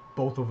socket,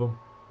 both of them.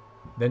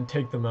 Then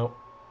take them out,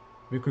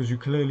 because you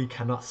clearly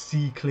cannot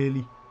see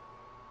clearly.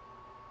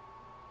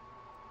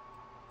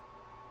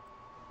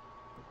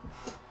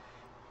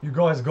 You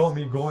guys got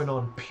me going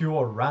on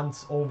pure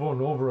rants over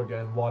and over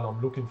again while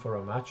I'm looking for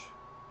a match.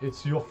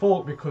 It's your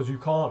fault because you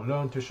can't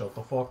learn to shut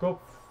the fuck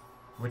up,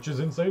 which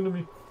is insane to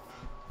me.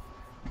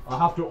 I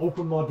have to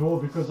open my door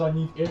because I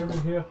need air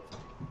in here.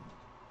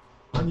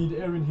 I need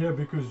air in here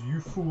because you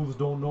fools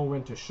don't know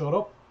when to shut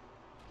up.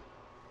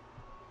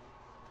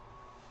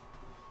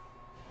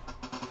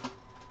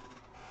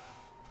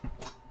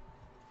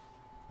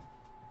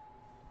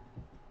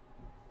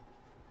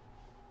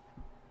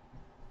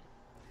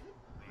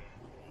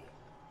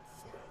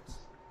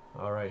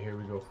 Alright, here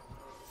we go.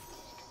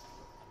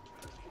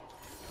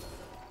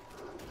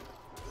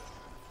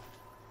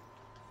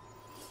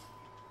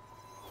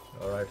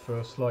 Alright,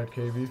 first slide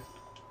KB.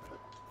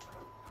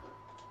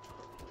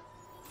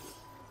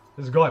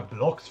 This guy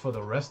blocks for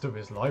the rest of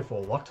his life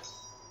or what?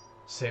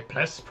 Say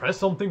press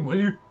something,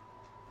 will you?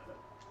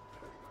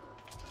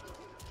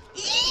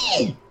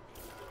 Eee!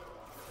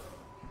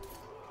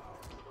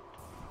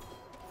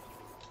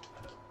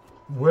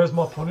 Where's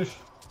my punish?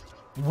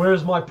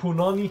 Where's my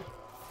punani?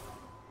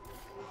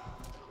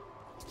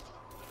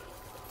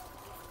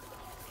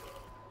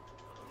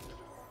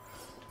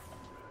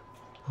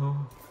 Huh?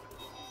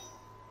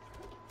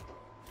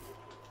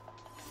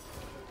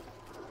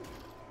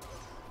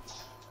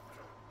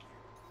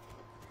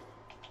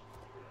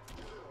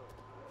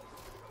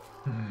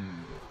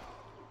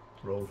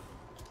 Roll.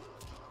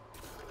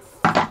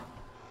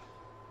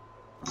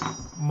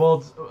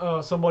 Mods,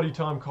 somebody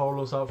time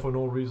Carlos out for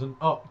no reason.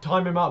 Oh,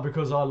 time him out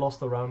because I lost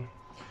the round.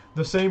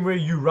 The same way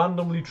you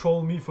randomly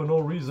troll me for no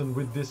reason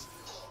with this.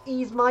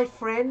 He's my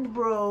friend,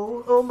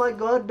 bro. Oh my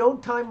god,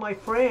 don't time my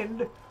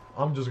friend.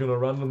 I'm just gonna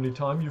randomly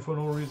time you for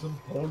no reason.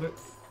 Hold it.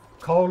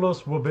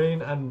 Carlos,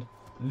 Wabane, and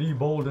Lee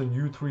Bolden,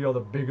 you three are the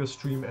biggest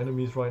stream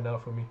enemies right now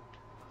for me.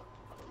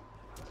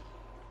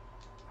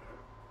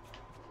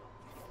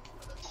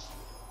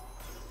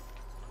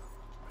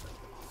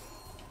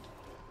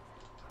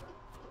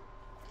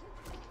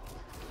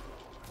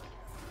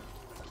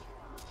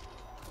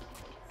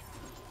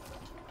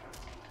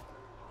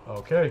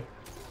 Okay.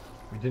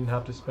 We didn't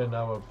have to spend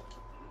our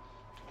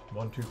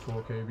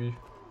 124 KB.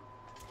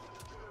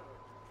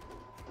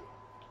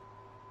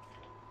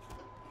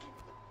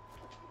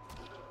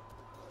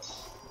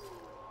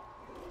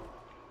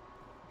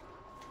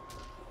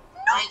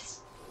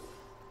 Nice!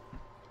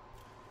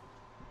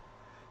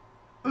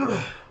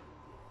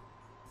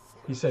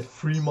 He said,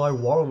 free my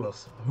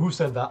wireless. Who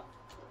said that?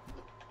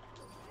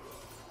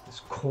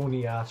 This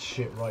corny ass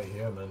shit right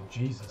here, man.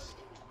 Jesus.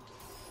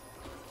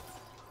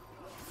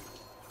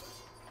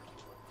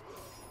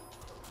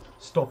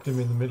 Stopped him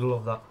in the middle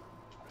of that.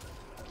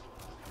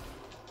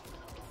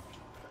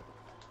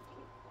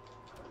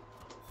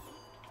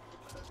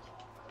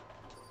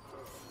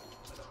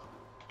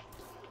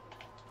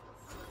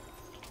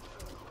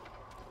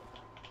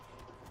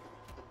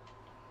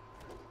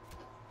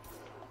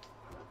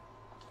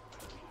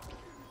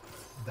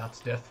 That's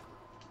death.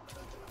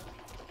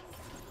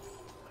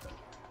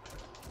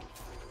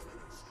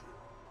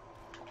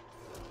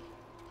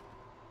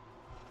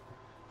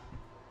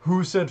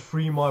 Who said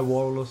free my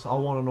wireless? I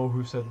want to know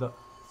who said that.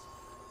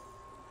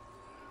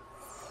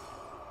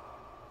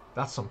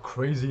 That's some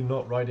crazy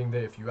nut writing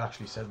there if you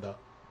actually said that.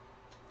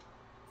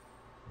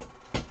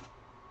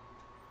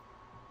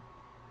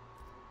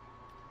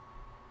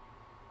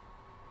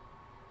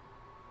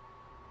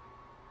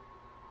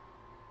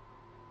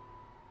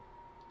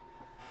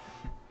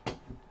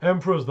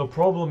 Emperors, the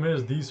problem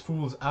is these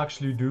fools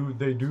actually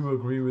they do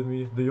agree with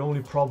me. The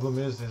only problem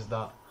is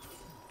that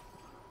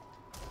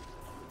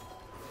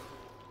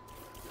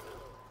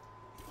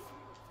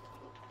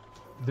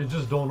they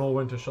just don't know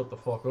when to shut the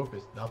fuck up.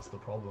 That's the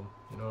problem.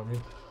 You know what I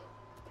mean?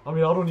 I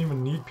mean, I don't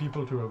even need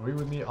people to agree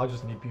with me. I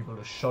just need people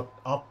to shut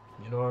up.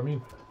 You know what I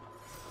mean?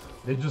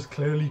 They just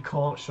clearly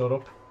can't shut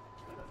up.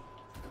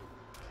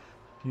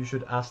 You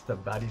should ask the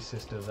baddie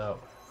sisters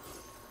out.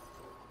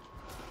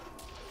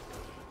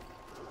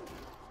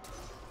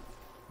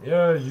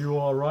 Yeah, you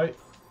are right.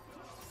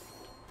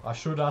 I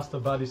should ask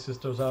the baddie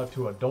sisters out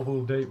to a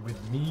double date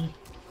with me.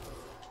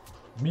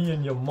 Me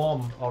and your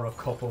mom are a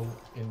couple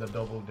in the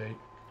double date.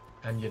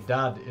 And your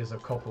dad is a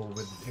couple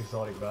with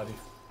exotic baddie.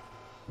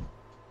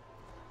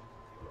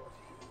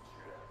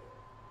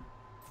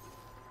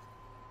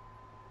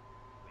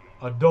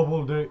 A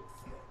double date.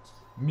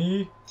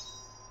 Me,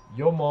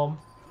 your mom,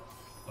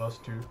 us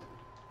two,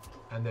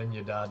 and then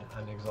your dad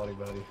and exotic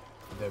baddie.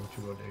 Them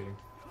two are dating.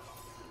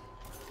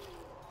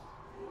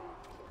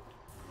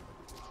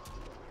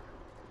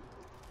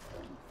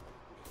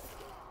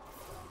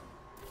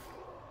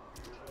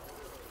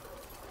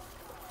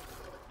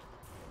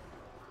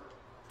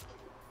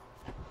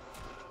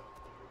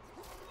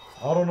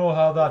 I don't know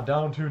how that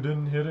down two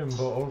didn't hit him,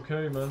 but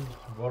okay, man.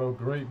 What a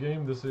great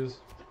game this is.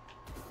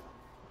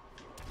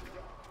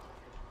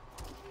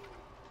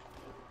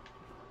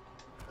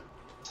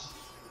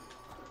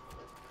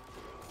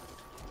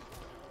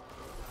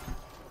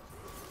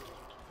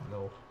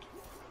 No.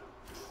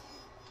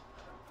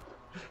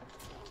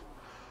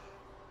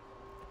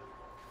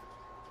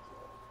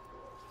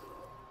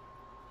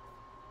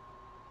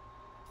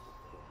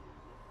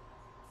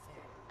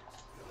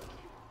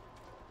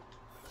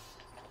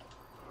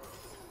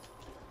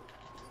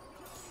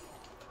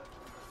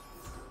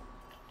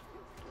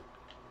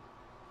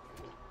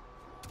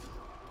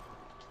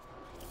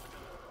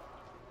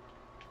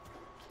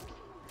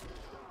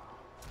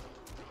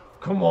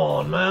 Come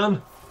on,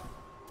 man.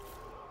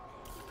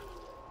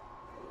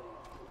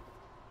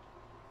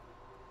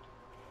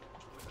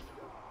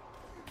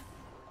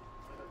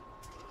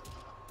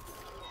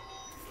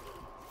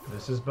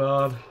 This is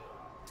bad.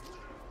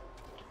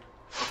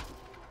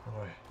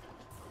 Boy.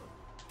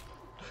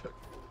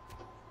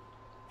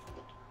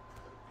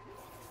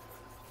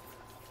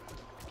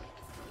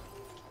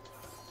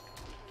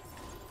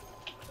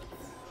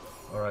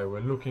 Alright,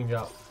 we're looking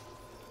at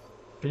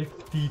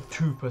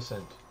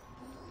 52%.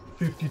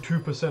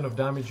 52% of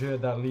damage here.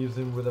 That leaves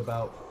him with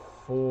about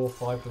 4,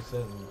 5%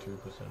 and 2%.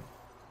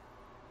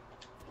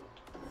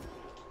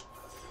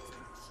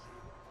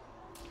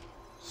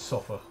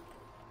 Suffer.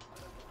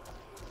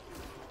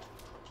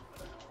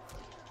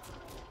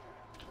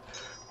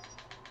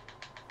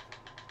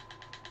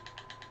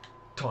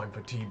 Time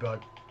for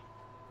teabag.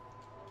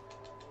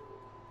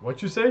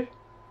 What you say?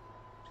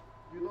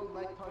 You don't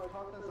like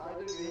Tarkatans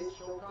either, you hate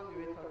Shokan, you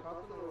hate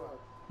Tarkatan or what?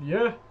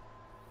 Yeah.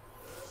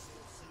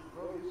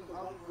 Bro, you should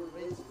out for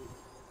racist.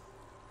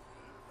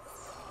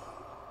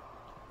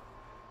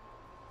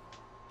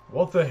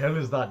 What the hell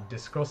is that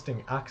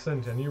disgusting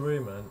accent anyway,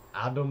 man?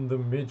 Adam the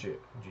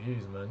Midget.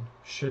 Jeez, man.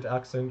 Shit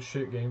accent,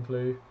 shit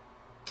gameplay.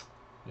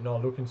 You're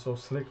not looking so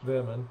slick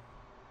there, man.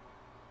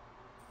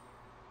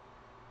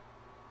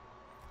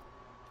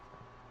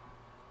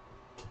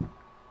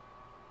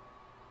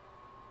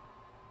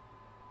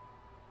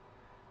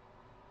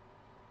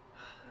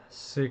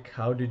 Sick,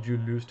 how did you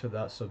lose to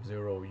that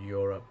Sub-Zero?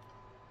 Europe.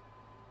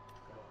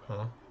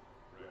 Huh?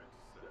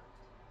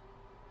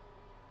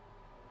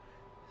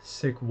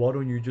 Sick, why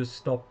don't you just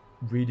stop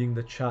reading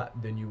the chat,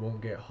 then you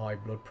won't get high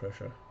blood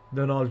pressure.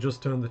 Then I'll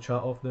just turn the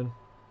chat off then.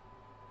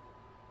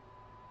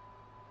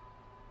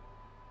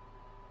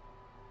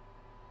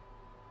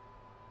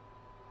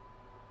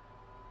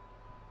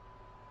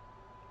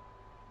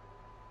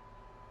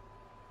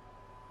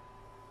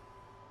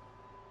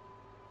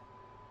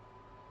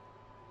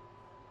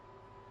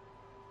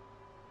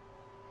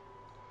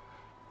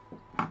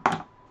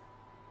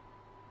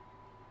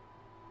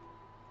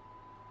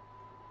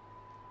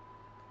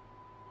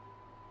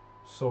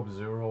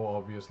 Sub-Zero,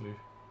 obviously.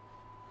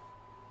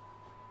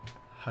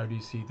 How do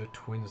you see the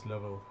twins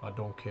level? I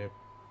don't care.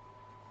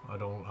 I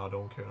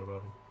don't care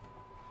about him.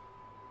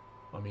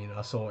 I mean,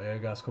 I saw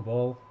Airgas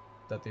Cabal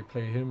that they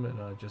play him,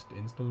 and I just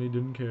instantly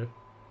didn't care.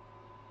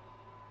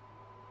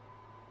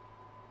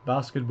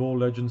 Basketball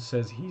Legend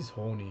says he's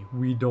horny.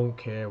 We don't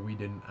care. We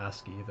didn't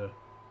ask either.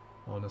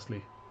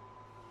 Honestly.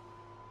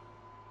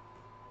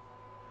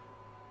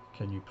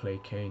 Can you play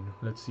Kane?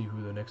 Let's see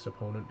who the next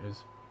opponent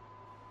is.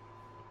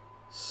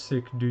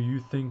 Sick, do you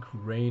think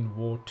Rain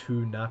wore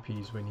 2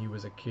 nappies when he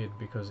was a kid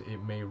because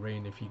it may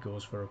rain if he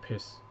goes for a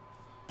piss?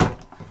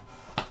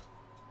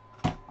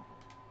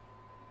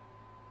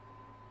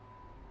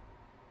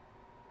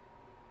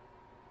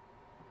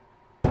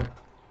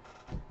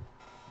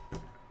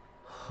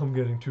 I'm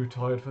getting too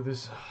tired for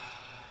this.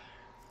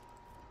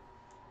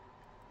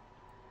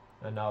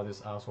 And now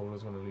this asshole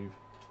is gonna leave.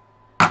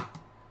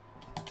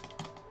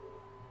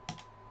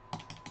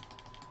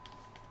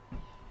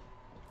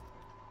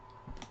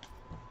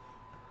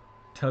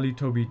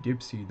 Teletubby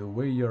Dipsy, the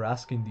way you're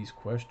asking these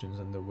questions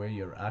and the way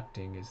you're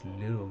acting is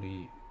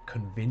literally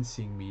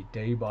convincing me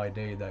day by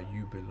day that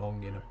you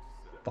belong in a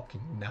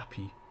fucking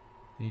nappy.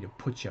 You need to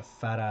put your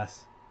fat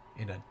ass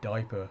in a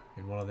diaper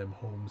in one of them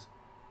homes.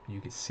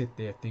 You can sit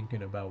there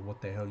thinking about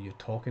what the hell you're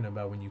talking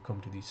about when you come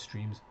to these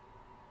streams.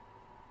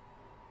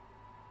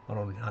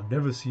 I've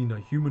never seen a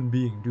human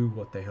being do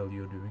what the hell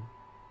you're doing.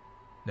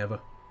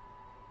 Never.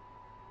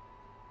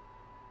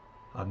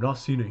 I've not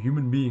seen a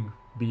human being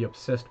be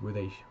obsessed with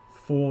a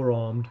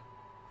 4-armed,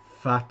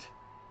 fat,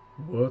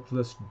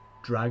 worthless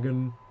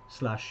dragon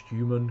 /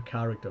 human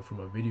character from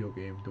a video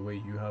game the way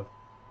you have,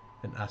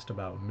 and asked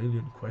about a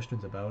million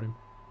questions about him.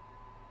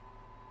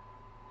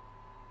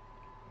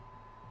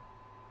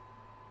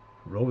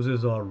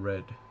 Roses are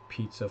red,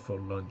 pizza for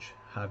lunch.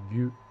 Have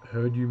you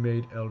heard you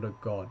made Elder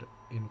God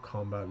in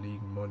Combat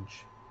League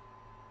Munch?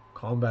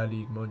 Combat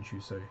League Munch, you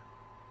say?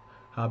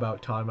 How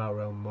about Timeout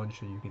Realm Munch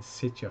so you can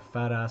sit your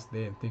fat ass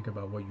there and think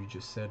about what you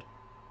just said?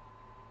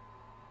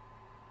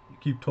 You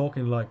keep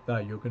talking like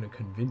that, you're gonna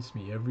convince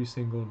me every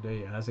single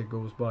day as it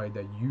goes by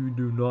that you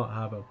do not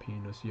have a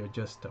penis. You're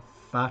just a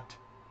fat,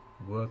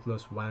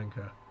 worthless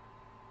wanker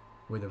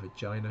with a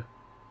vagina.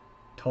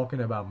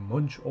 Talking about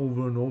munch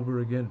over and over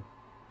again.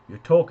 You're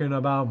talking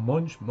about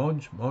munch,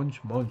 munch,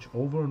 munch, munch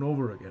over and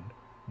over again.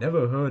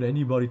 Never heard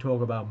anybody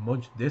talk about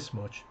munch this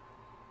much.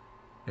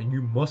 And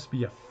you must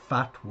be a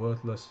fat,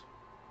 worthless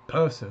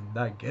person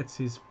that gets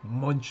his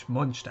munch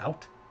munched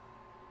out.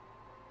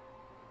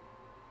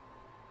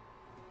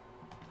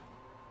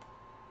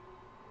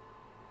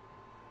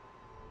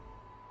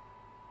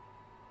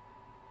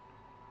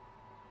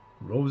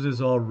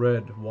 Roses are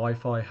red,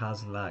 Wi-Fi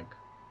has lag.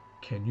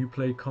 Can you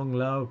play Kung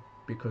Lao?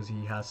 Because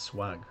he has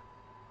swag.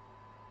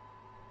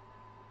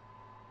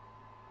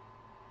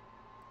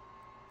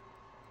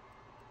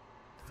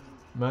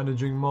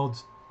 Managing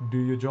mods, do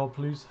your job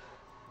please.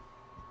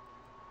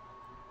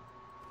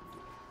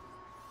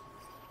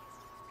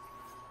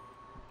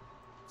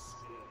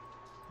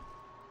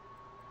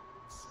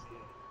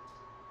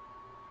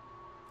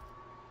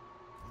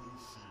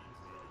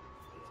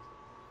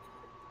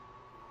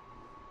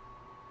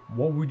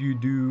 What would you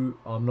do?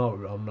 I'm not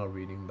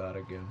reading that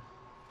again.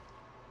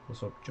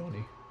 What's up,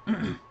 Johnny?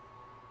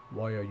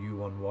 Why are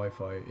you on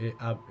Wi-Fi?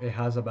 It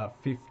has about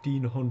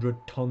 1,500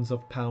 tons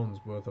of pounds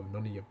worth of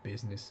none of your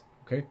business.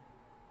 Okay?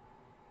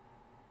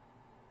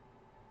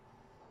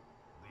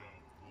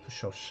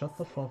 So shut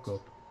the fuck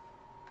up.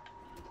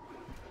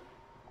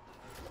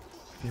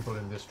 People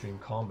in this stream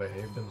can't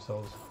behave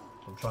themselves.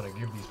 I'm trying to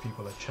give these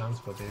people a chance,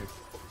 but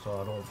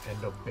so I don't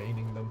end up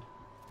baning them.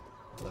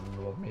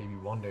 And well, maybe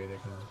one day they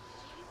can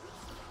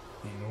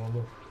be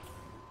normal.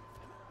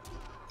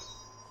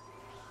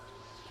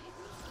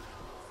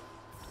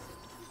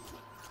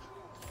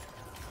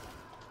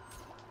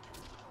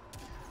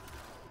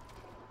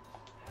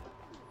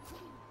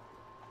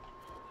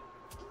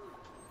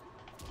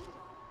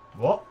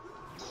 What?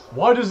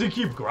 Why does he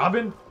keep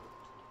grabbing?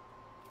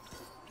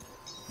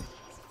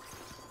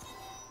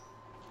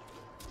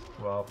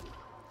 Well.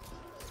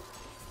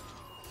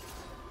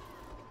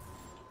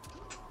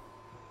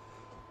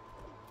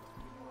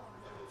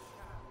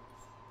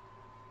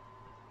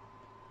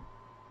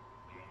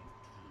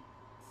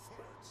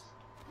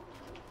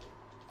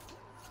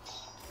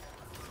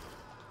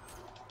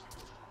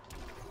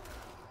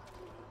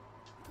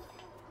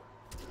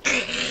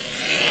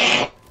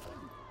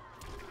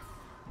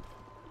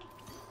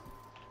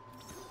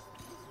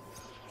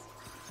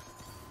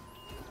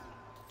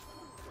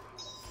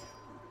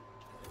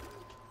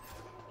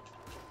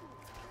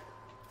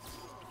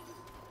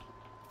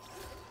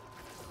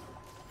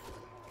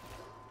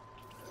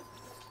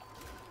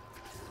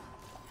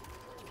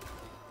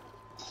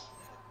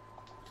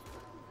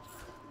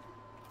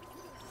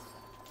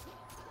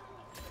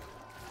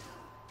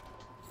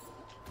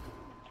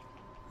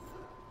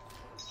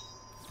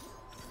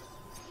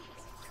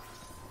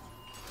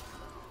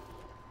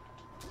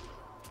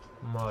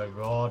 my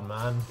god,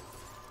 man.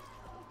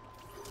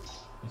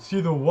 You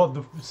see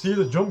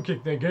the jump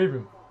kick they gave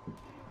him.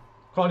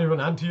 Can't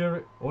even anti-air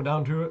it or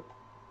down to it.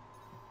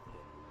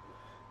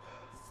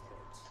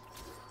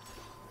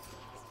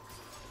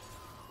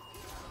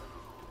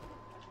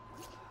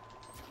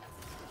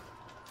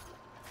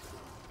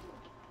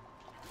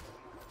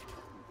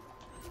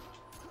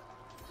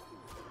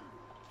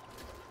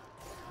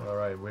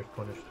 Alright, whiff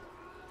punished.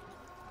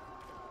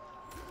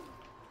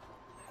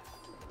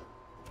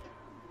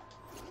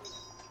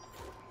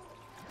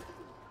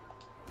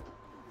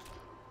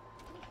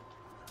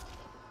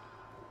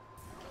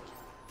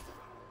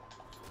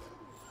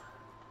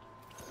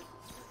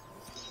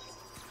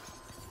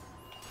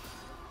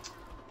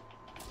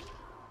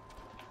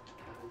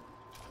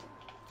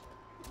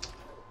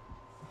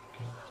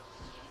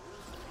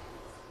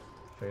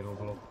 Fatal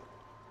blow.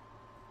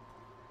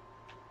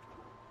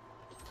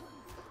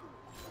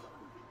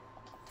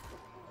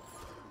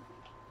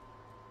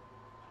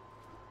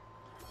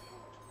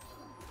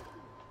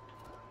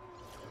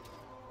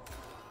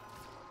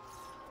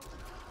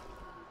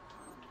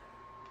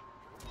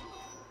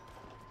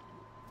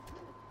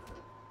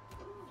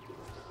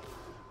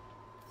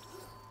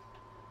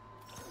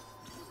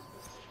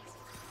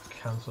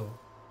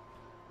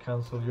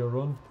 Cancel your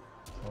run.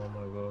 Oh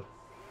my god.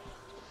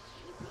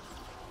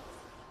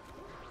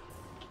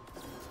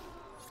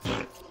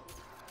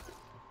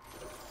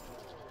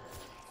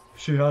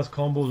 She has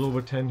combos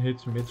over 10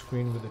 hits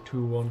mid-screen with a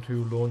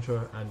 2-1-2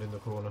 launcher and in the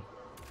corner.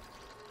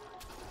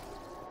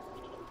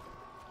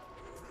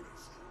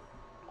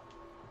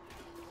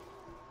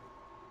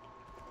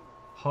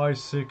 Hi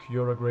Sick,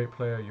 you're a great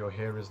player, your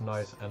hair is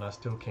nice and I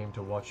still came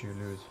to watch you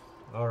lose.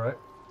 Alright.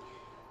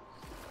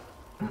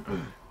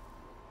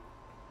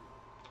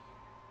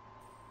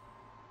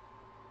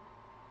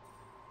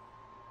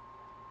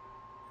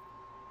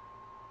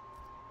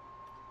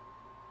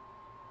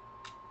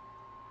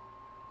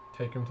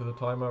 Take him to the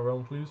timeout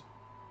round, please.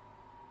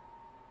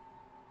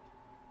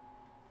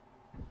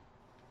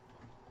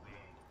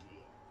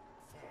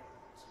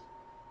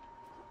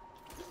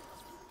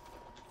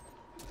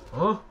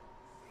 Huh?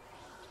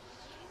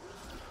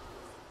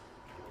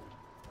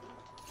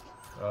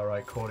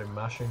 Alright, caught him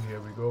mashing. Here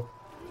we go.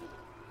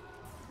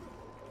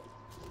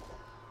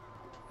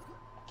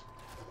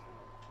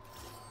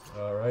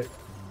 Alright,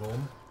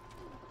 boom.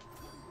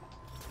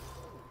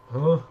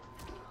 Huh?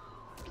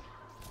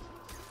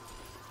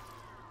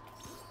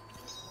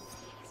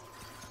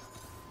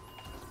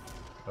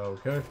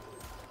 Okay.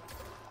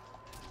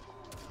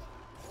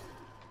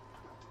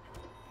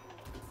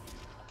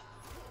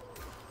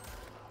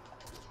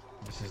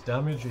 This is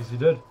damage. Is he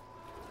dead?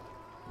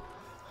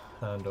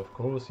 And of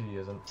course he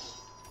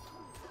isn't.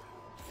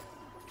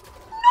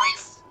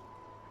 Nice!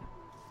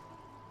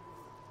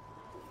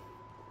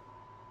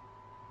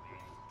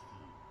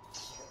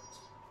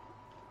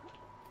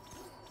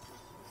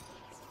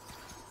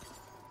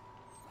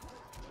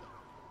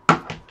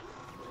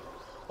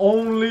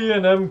 Only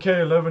in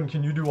MK11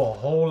 can you do a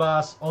whole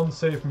ass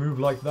unsafe move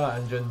like that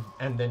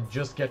and then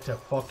just get to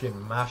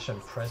fucking mash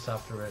and press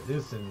after it.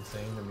 It's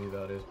insane to me,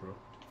 that is, bro.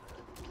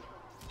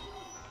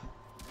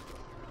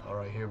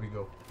 Alright, here we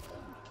go.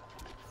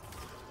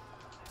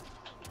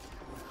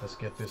 Let's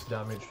get this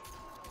damage.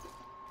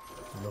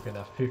 I'm looking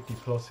at 50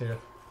 plus here.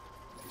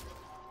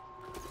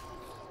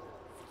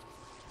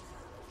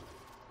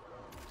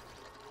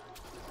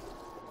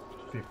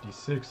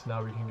 $56.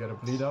 Now we can get a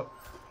bleed out.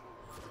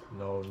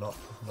 No, not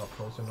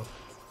close enough.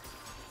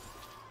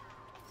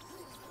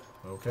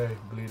 Okay,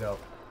 bleed out.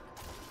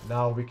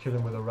 Now we kill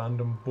him with a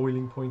random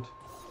boiling point.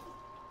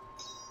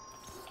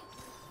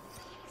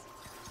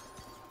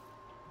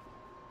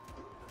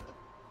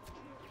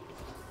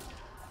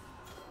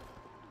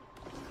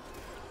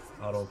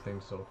 I don't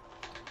think so.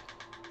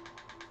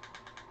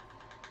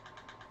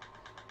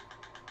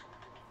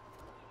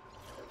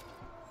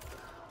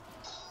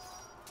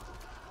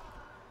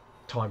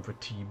 Time for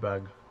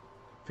teabag.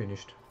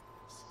 Finished.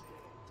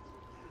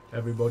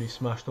 Everybody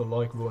smash the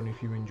like button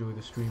if you enjoy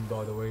the stream,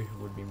 by the way.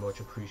 It would be much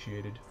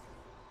appreciated.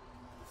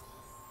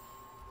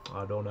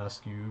 I don't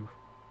ask you.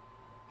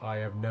 I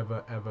have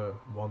never ever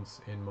once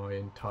in my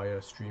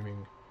entire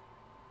streaming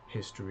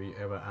history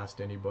ever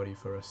asked anybody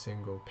for a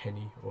single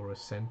penny or a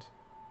cent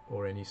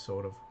or any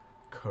sort of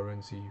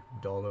currency,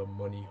 dollar,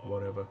 money,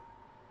 whatever.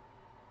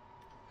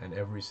 And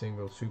every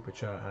single super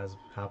chat has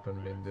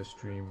happened in this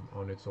stream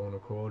on its own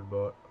accord,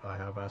 but I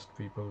have asked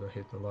people to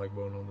hit the like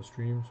button on the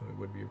stream, so it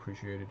would be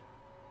appreciated.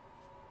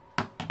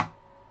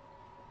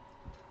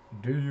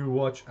 Do you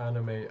watch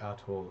anime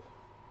at all?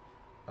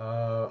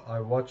 I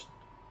watched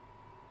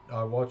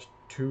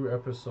 2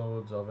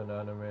 episodes of an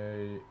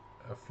anime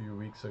a few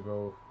weeks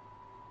ago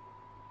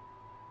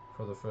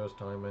for the first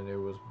time, and it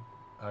was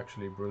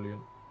actually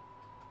brilliant.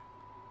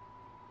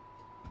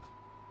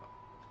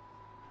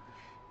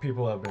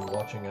 People have been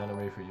watching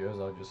anime for years.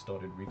 I just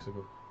started weeks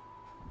ago.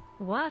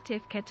 What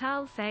if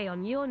Katal say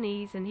on your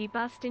knees and he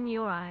bust in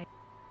your eye?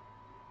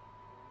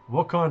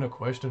 What kind of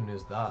question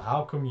is that?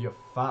 How come you're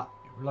fat?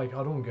 Like,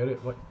 I don't get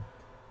it. Like,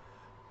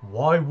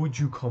 Why would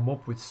you come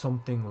up with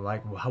something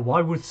like...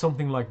 Why would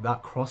something like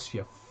that cross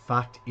your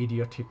fat,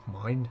 idiotic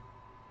mind?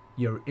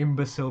 Your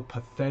imbecile,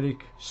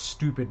 pathetic,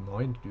 stupid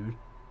mind, dude.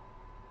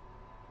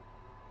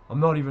 I'm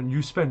not even...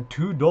 You spent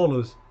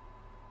 $2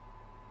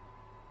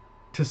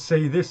 to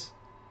say this.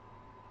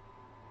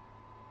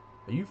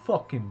 Are you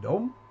fucking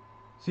dumb?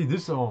 See,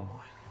 this... Oh my...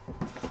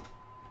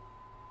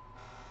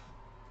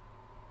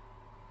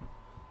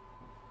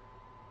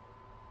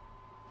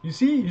 You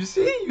see?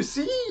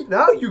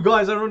 Now you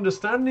guys are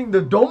understanding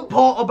the dumb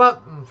part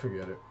about...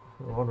 Forget it.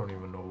 I don't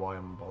even know why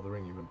I'm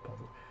bothering even...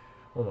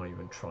 Why am I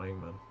even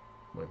trying, man?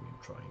 What am I even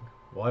trying?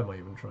 Why am I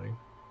even trying?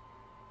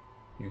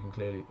 You can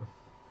clearly...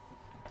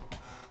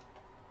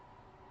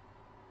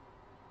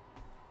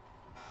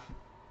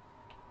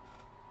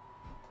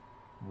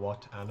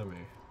 What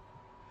anime?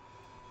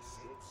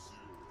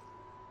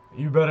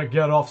 You better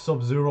get off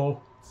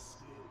Sub-Zero.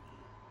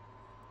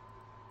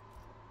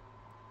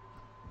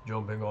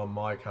 Jumping on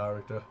my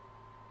character.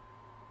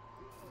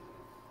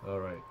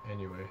 Alright,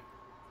 anyway.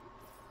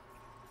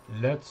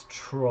 Let's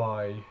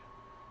try...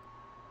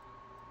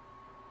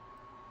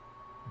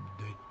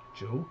 the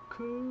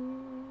Joker?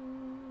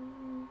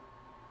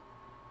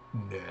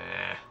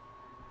 Nah.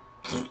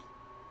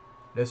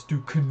 Let's do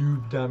canoe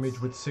damage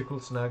with Sickle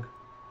Snag.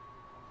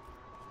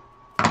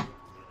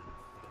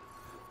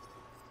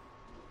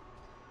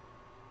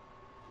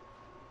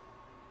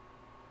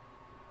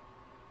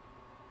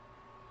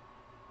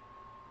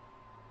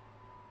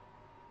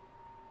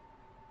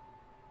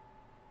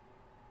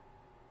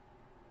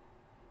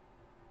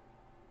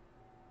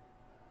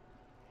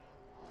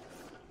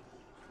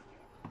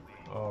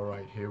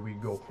 Alright, here we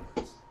go.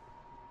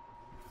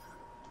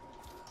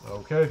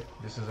 Okay,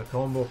 this is a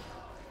combo.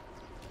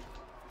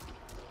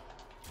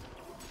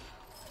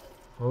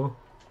 Huh?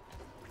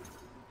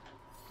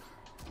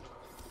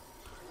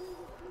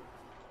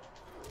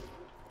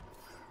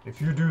 If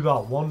you do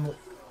that one...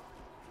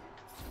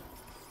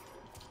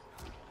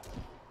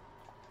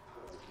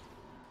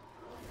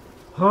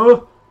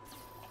 Huh?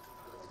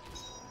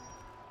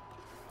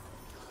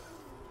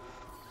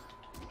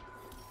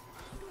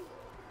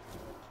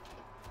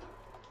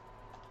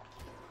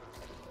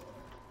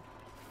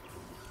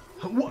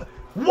 What?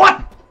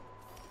 What?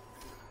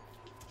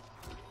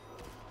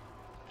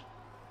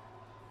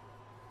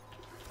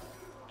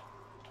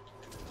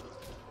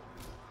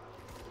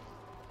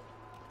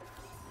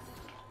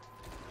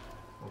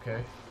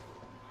 Okay.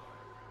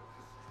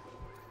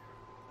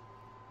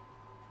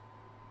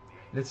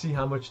 Let's see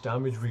how much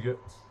damage we get.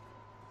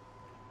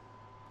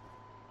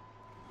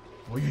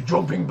 What are you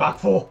jumping back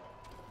for?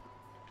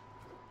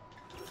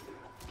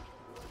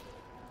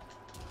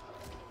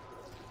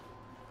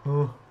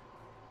 Huh?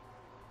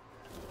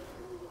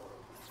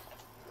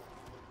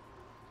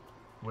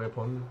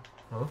 Weapon,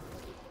 huh?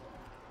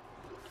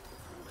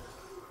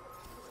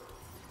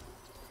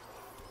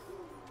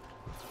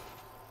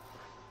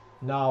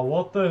 Now,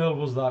 what the hell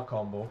was that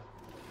combo?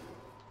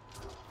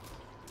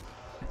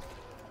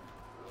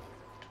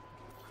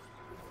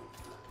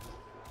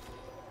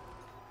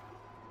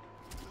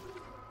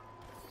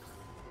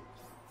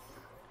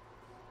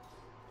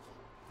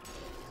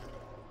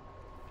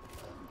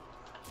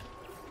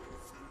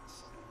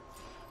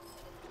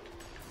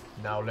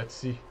 Now, let's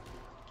see.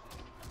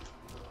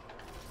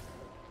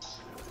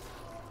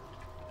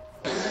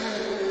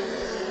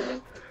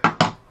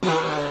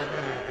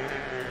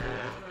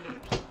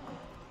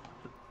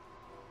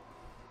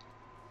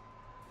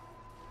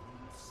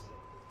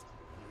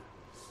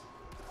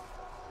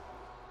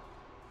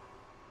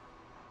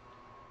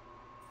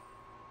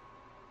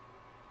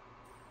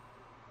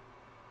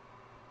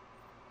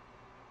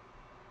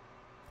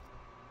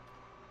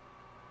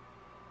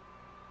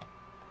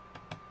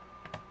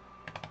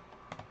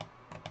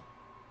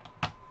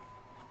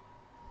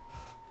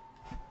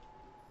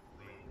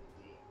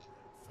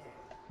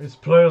 It's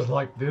players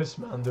like this,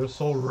 man. They're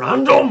so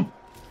random.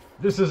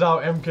 This is how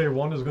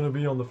MK1 is going to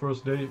be on the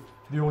first day.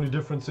 The only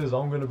difference is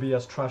I'm going to be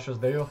as trash as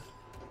they are.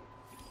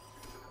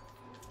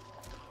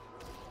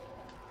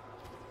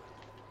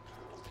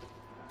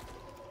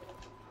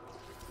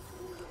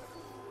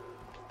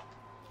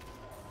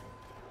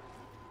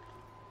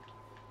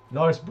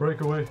 Nice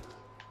breakaway.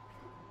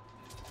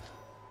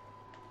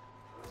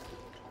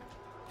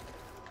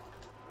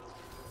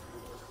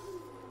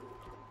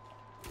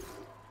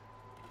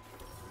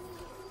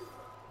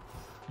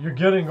 You're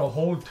getting a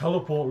whole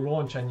teleport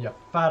launch and your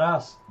fat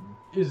ass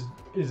is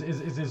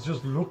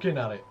just looking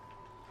at it.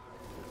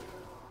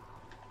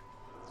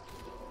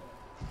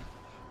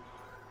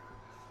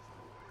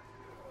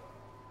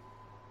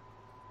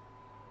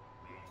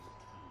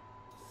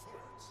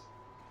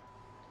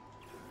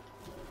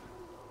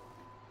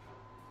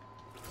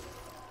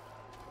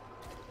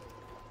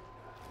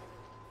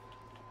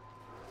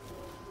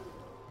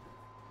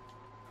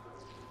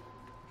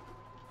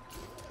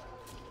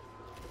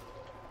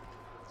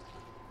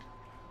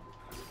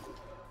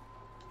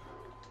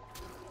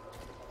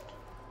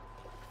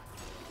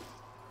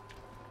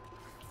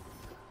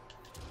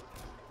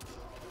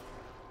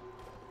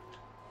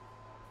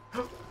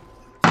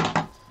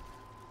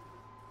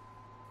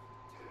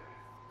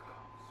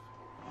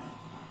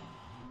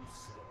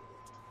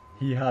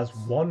 He has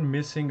one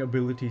missing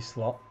ability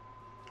slot.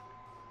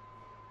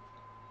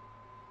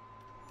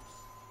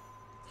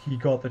 He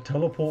got the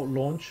teleport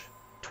launch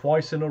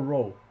twice in a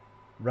row,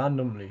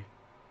 randomly,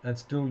 and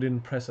still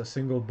didn't press a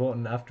single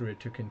button after it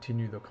to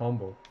continue the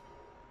combo.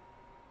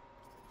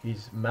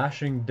 He's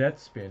mashing death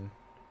spin,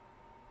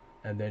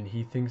 and then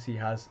he thinks he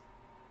has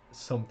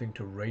something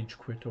to rage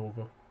quit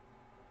over.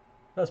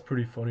 That's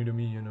pretty funny to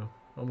me, you know.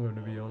 I'm going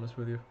to be honest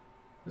with you.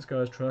 This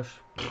guy's trash.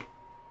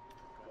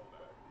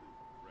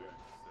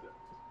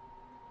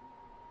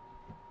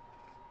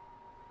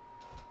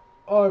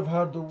 I've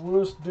had the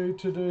worst day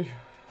today,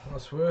 I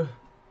swear.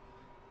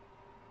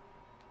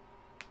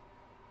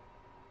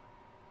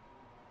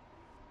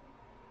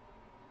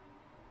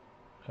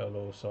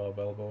 Hello, Saw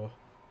Balboa.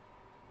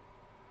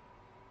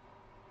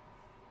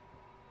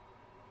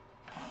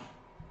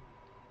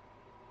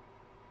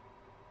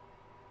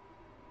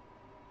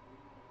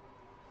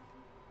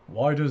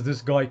 Why does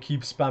this guy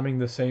keep spamming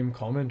the same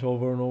comment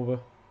over and over?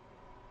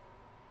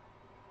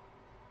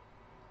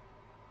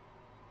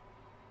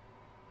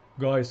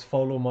 Guys,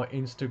 follow my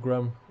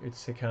Instagram.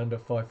 It's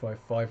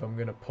Sikanda555. I'm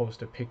gonna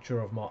post a picture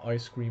of my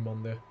ice cream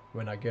on there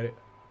when I get it.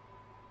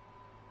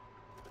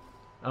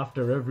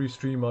 After every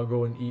stream, I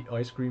go and eat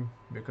ice cream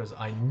because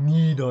I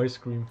need ice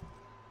cream.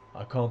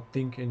 I can't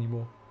think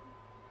anymore.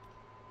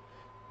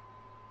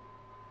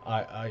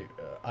 I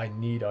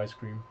need ice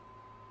cream.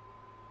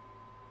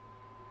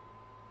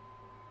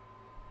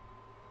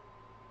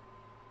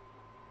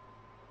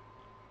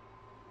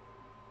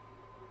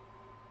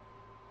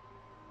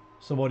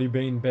 Somebody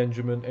bane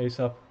Benjamin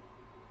ASAP.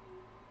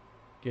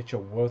 Get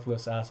your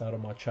worthless ass out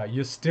of my chat.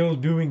 You're still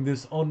doing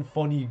this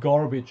unfunny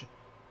garbage.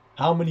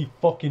 How many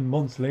fucking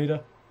months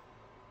later?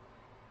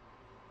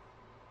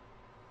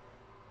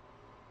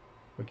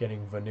 We're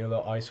getting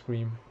vanilla ice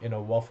cream in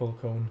a waffle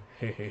cone.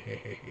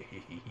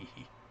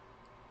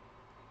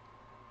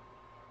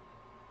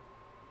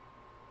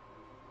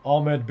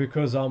 Ahmed,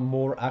 because I'm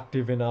more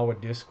active in our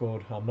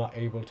Discord, I'm not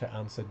able to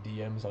answer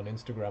DMs on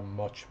Instagram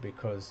much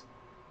because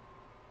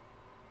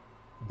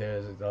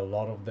there's a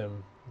lot of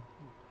them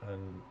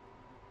and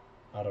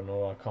I don't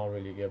know, I can't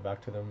really get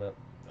back to them.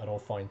 I don't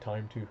find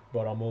time to,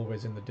 but I'm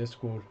always in the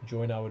Discord.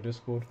 Join our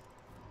Discord.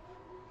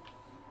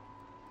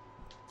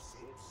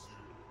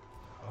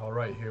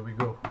 Alright, here we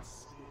go.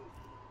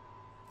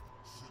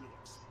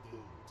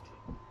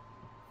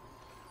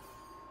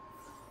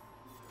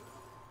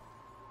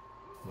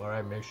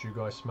 Alright, make sure you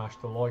guys smash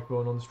the like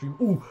button on the stream.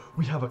 Ooh,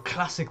 we have a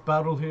classic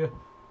battle here.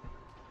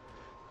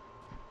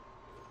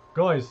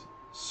 Guys,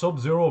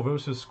 Sub-Zero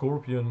versus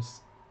Scorpion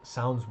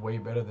sounds way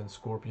better than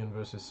Scorpion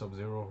versus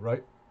Sub-Zero,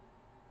 right?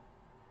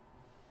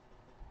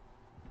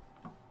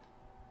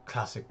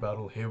 Classic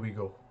battle, here we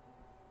go.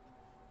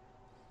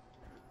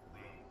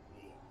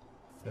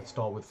 Let's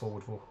start with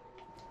forward 4.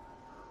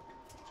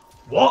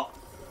 What?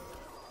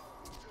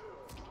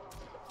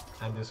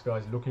 And this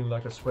guy's looking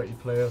like a sweaty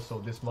player, so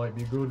this might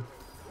be good.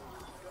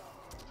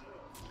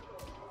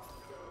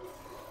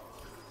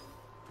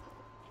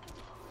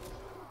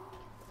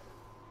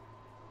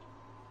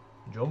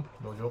 Jump?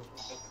 No jump.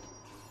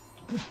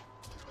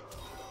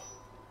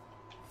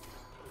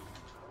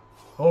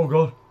 Oh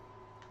god.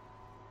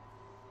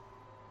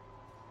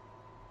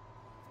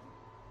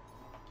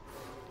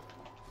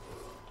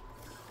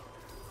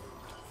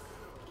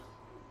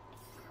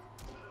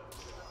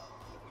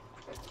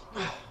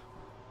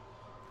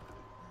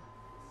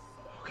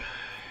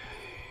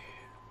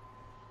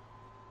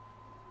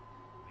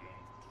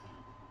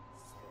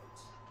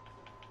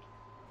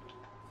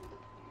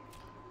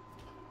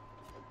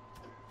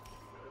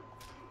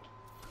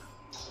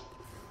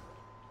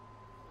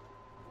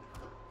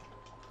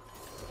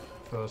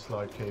 First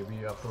slide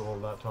KB after all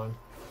that time.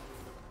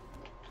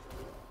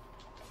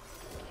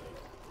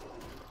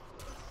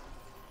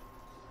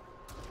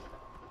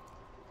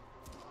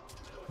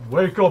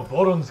 Wake up,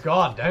 buttons,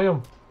 god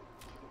damn.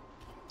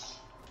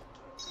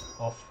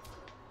 Off.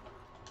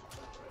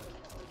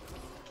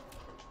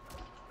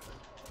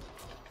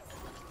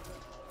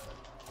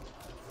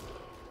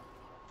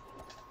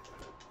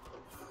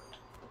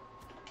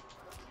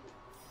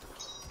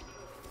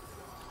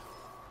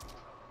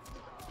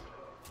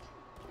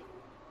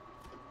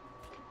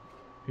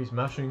 He's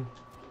mashing.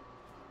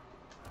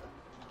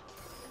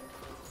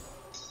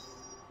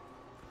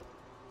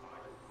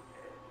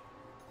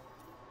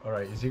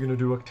 Alright, is he gonna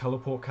do a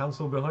teleport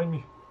cancel behind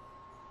me?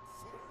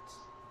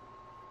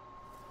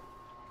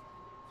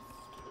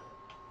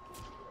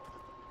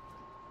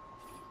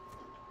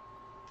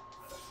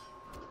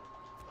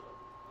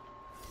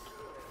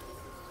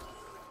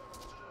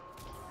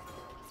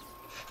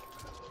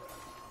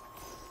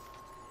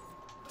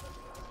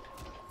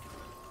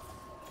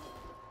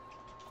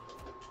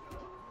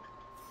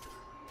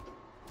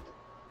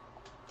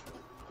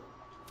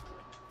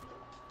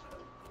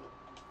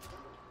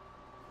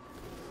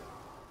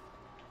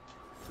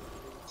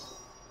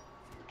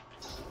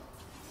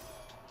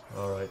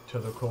 Alright, to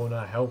the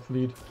corner, health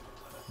lead.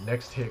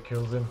 Next hit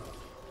kills him.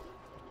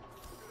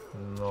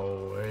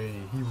 No way,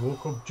 he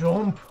woke up,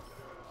 jump!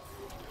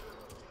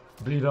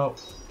 Bleed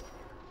out.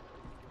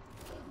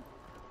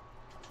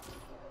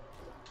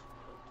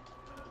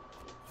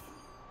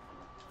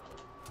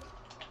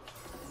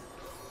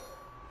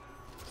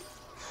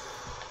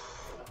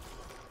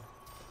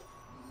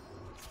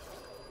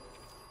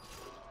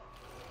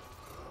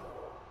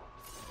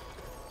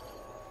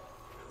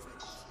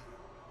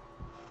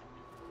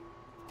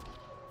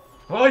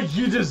 Oh,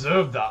 he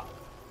deserved that.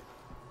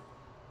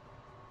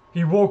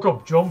 He woke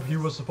up jump, he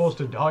was supposed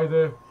to die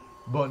there,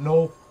 but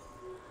no.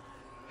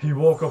 He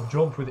woke up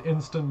jump with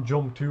instant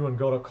jump too and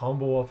got a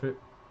combo off it.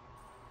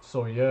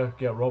 So yeah,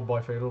 get robbed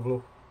by fatal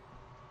blow.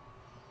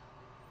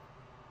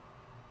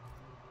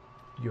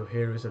 Your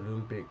hair is a little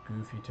bit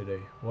goofy today.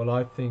 Well,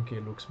 I think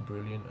it looks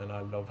brilliant and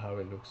I love how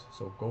it looks.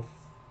 So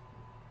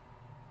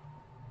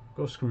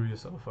go screw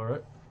yourself,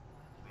 alright?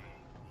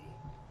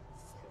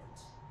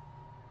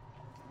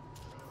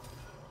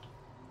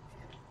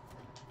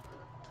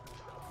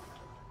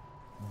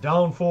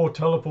 Down 4,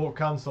 teleport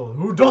cancel.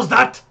 Who does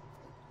that?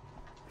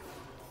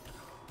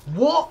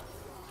 What?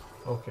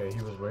 Okay,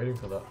 he was waiting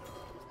for that.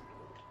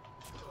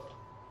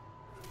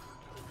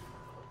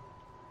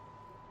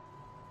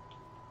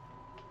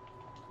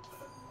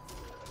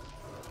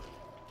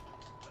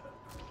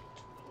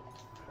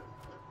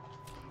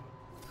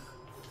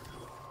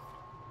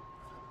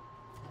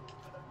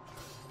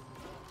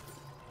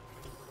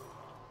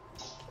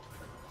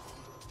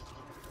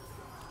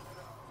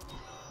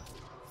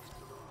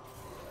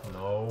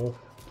 No.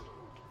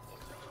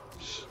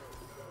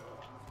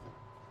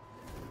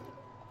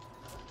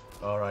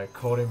 Alright,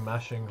 caught him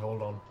mashing,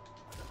 hold on.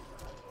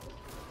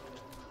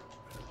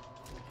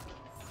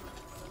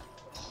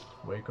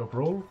 Wake up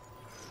roll.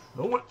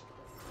 No.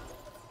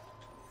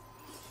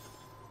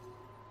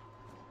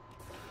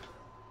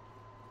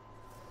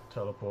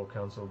 Teleport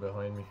cancel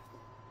behind me.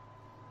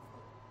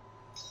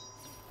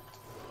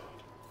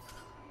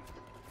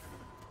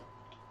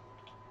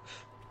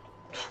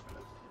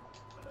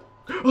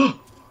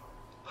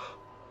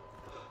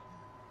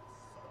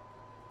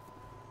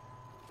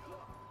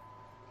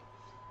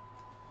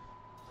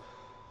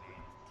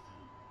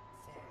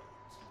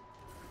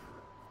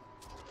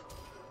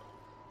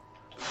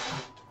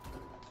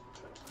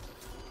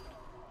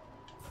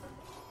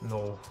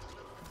 No.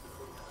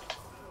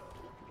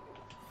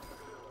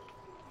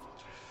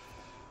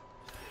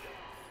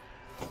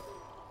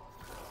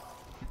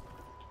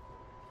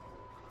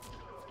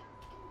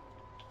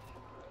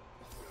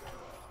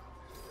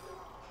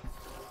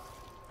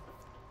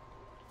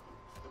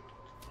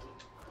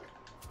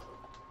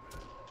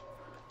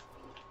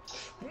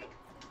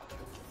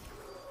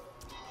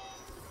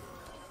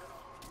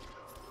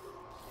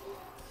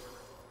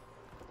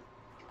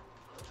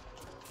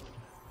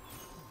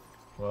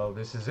 Well,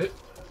 this is it.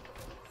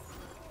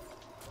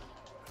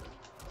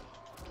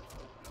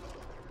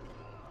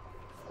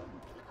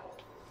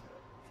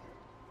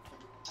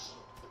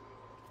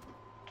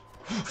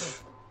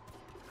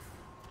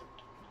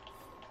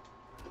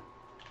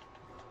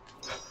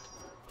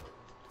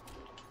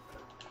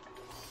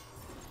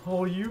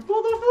 Oh, you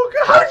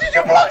motherfucker! How did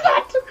you block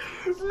that?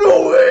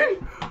 No way!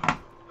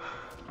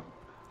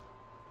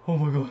 Oh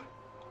my god.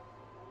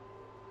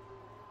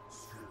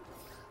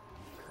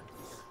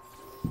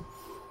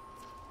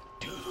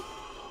 Dude,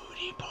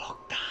 he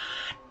blocked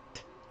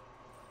that.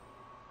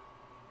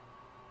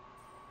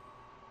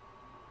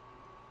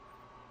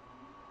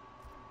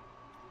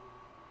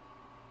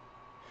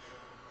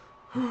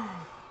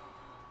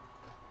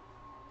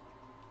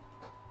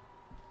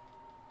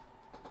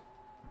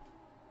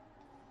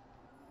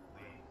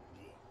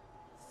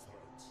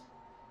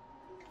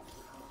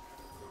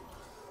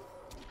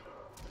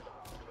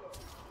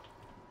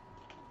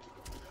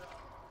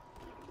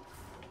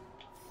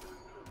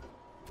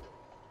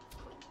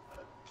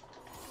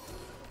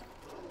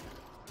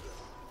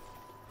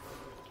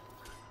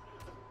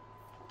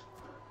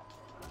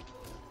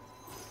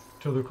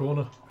 To the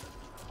corner.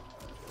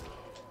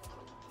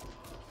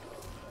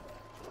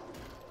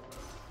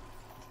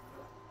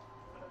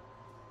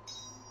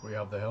 We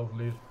have the health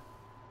lead.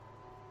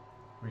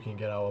 We can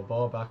get our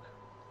bar back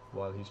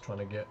while he's trying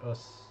to get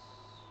us.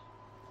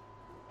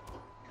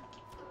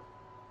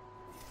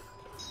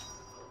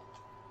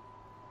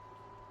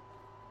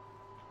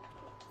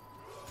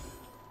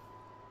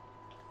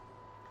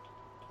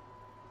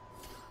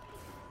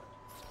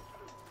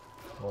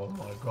 Oh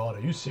my god,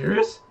 are you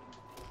serious?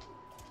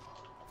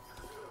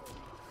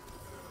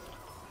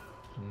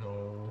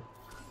 No.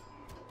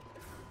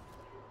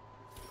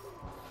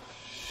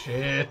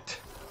 Shit.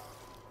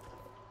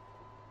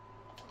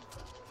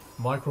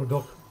 Micro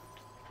duck.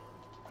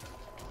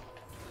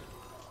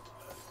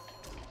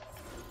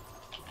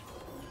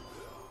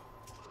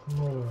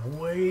 No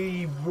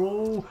way,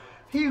 bro.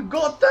 He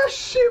got that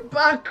shit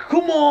back.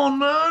 Come on,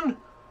 man.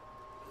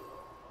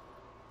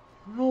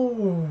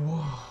 No.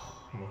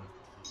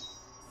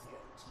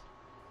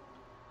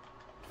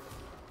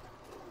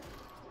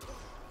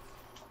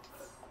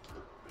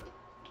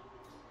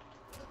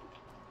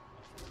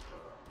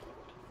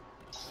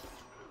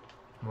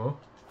 Huh?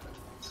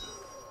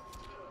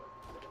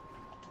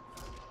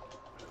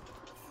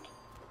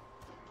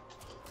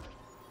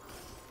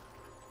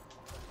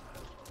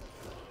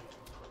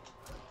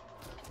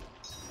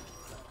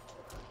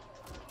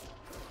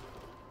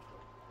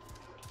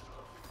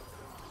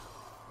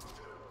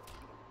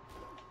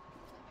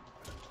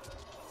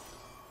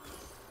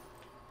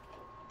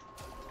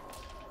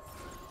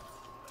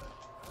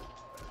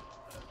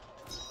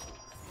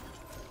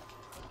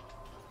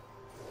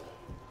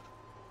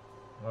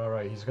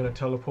 he's gonna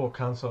teleport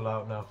cancel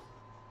out now.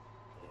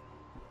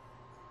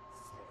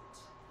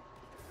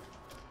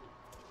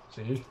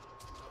 See?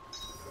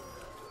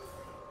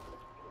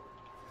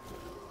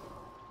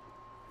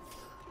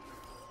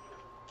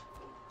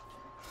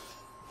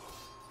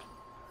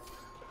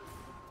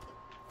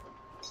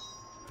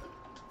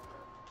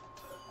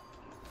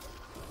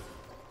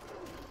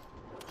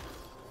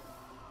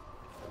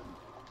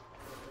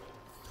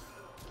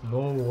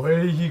 No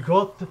way, he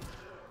got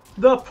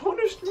that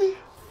punished me.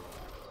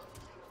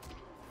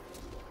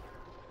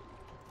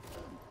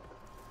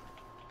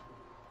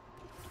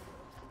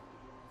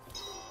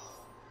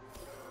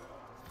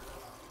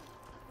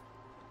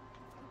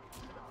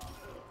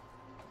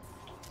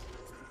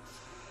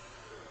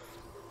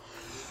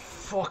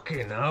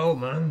 Fucking hell,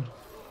 man.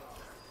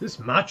 This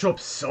matchup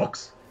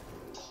sucks.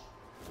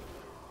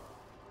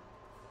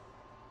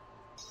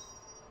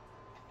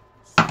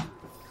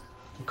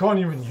 You can't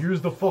even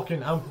use the fucking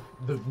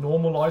the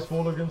normal ice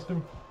ball against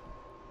him.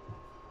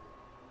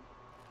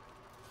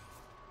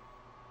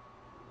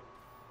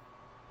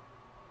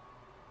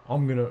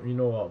 I'm gonna, you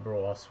know what,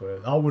 bro, I swear.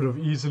 I would have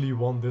easily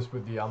won this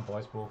with the amp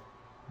ice ball.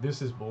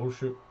 This is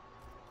bullshit.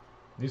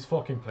 These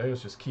fucking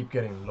players just keep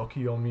getting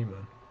lucky on me,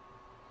 man.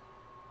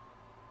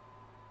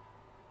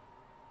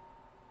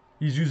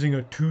 He's using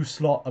a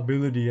 2-slot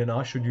ability and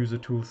I should use a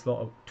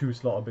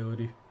 2-slot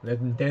ability.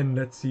 Then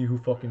let's see who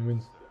fucking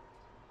wins.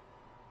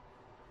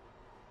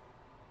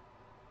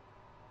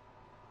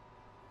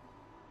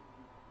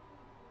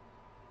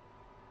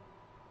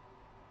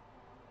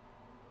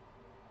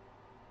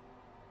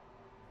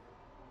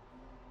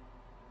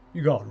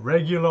 You got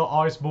regular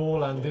ice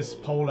ball and this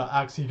polar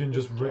axe, he can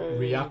just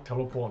react,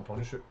 teleport and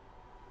punish it.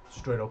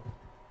 Straight up.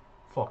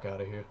 Fuck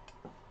out of here.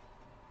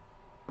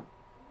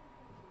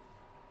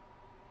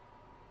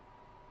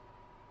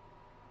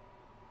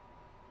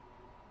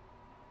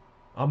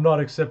 I'm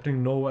not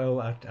accepting no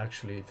L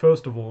actually.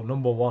 First of all,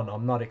 number one,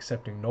 I'm not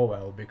accepting no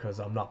L because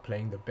I'm not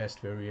playing the best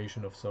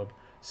variation of sub.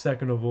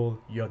 Second of all,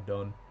 you're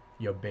done.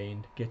 You're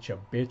banned. Get your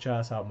bitch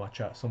ass out my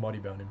chat. Somebody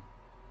ban him.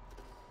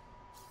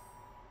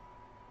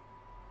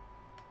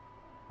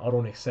 I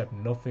don't accept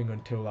nothing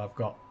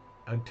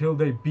until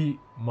they beat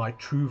my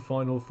true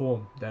final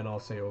form. Then I'll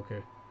say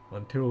okay.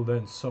 Until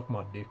then, suck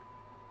my dick.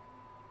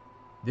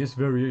 This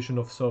variation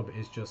of sub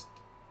is just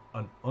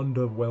an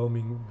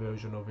underwhelming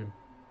version of him.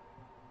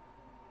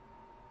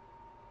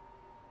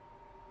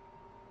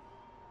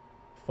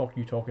 Fuck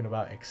you talking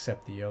about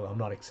accept the L. I'm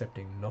not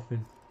accepting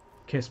nothing.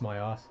 Kiss my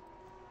ass,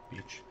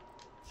 bitch.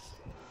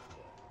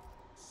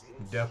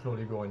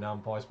 Definitely going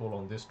amp ice ball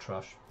on this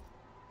trash.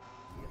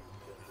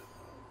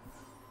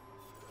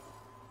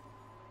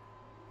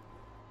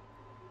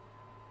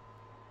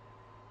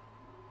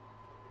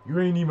 You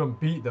ain't even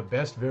beat the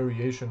best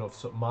variation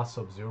of Mass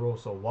Sub-Zero,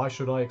 so why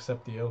should I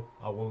accept the L?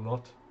 I will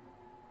not.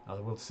 I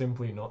will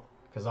simply not.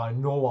 Because I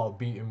know I'll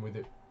beat him with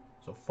it.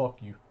 So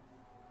fuck you.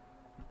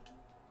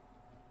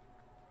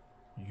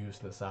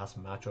 Useless ass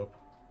matchup.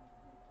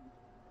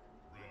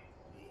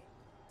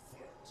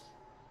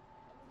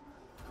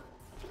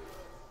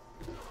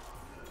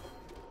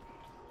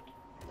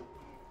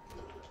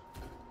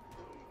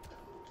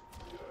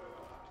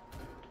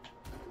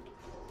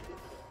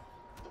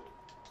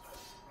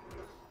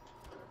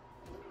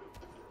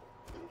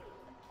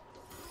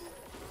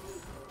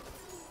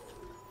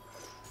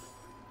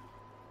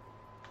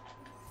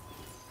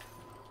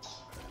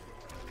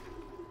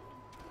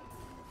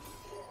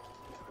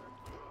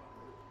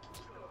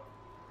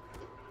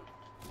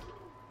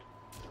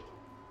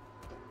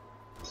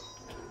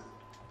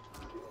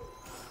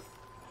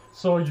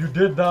 So you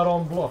did that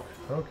on block.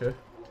 Okay.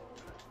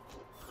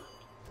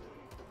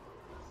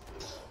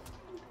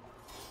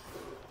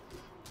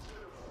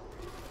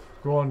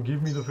 Go on,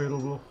 give me the fatal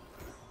blow.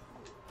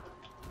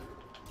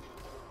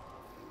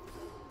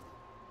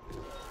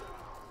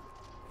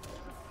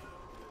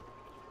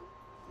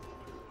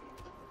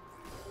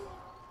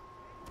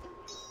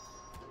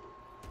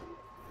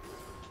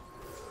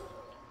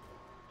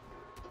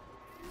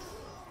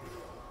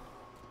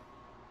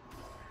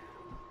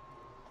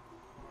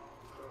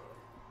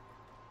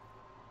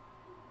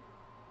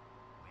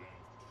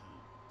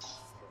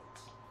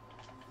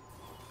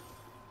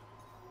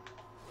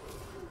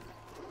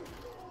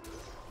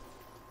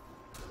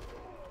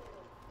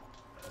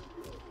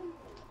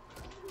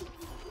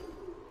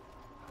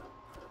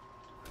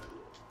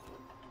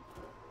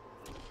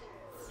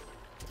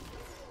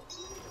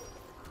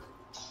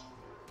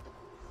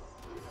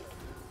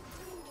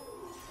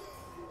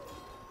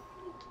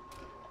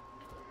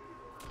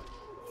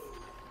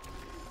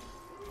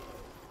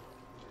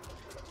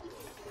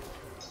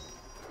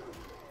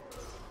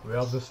 We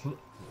have this.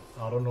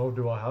 I don't know,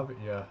 do I have it?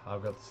 Yeah,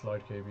 I've got the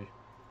slide KB.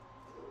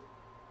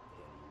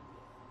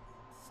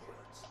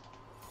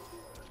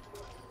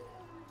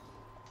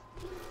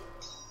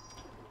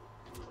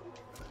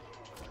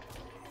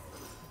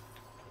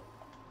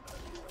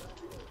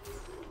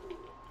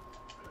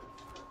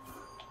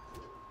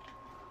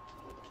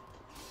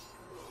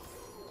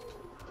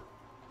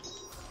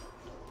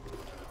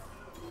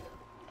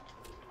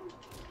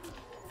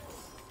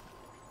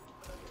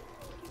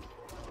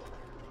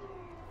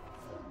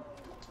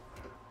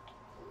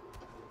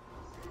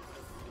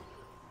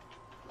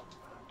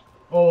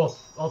 Oh,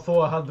 I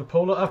thought I had the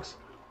polar axe.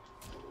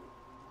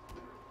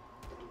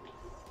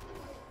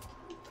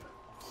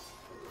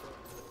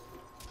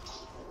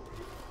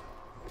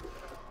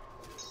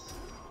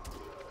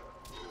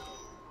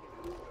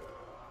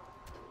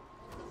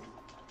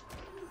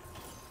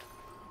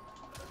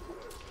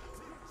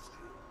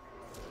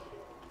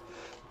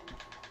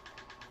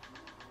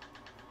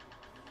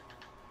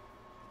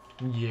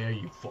 Yeah,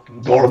 you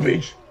fucking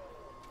garbage.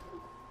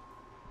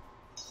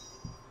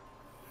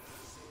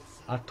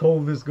 I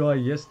told this guy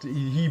yesterday,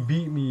 he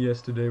beat me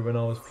yesterday when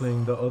I was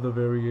playing the other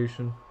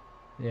variation.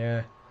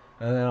 Yeah,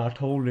 and then I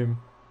told him,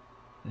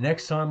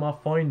 next time I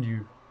find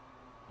you,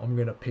 I'm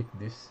gonna pick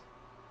this.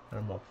 And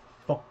I'm gonna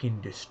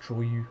fucking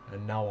destroy you.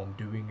 And now I'm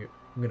doing it.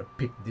 I'm gonna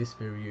pick this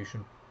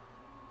variation.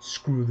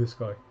 Screw this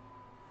guy.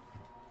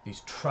 These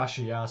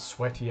trashy ass,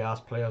 sweaty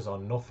ass players are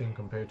nothing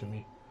compared to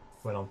me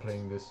when I'm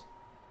playing this.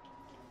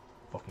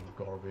 Fucking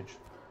garbage.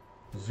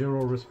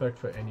 Zero respect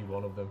for any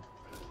one of them.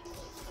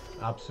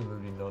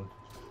 Absolutely none.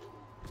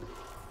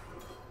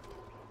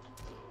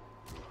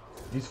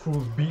 These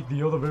fools beat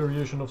the other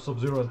variation of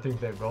Sub-Zero and think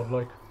they're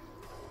godlike.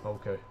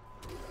 Okay.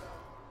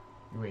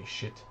 You ain't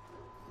shit.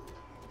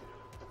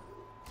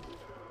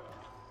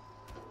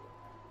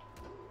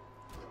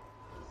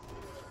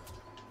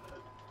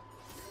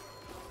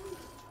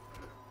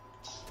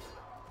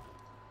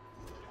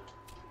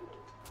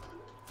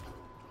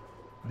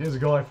 This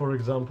guy, for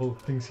example,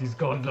 thinks he's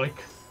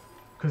godlike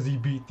because he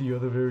beat the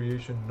other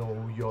variation.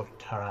 No, you're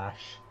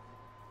trash.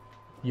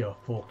 You're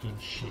fucking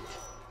shit.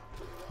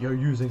 You're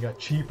using a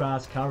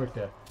cheap-ass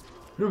character.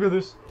 Look at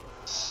this.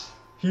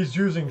 He's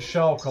using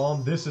Shao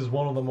Kahn. This is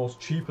one of the most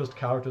cheapest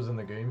characters in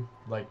the game.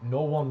 Like,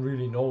 no one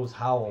really knows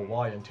how or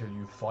why until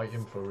you fight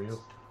him for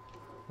real.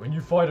 When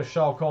you fight a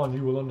Shao Kahn,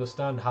 you will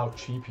understand how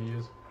cheap he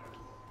is.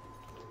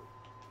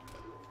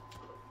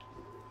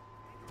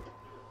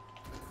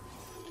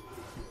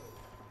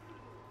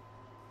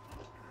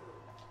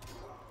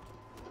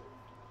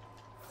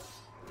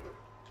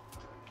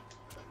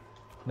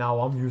 Now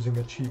I'm using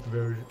a cheap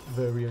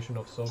variation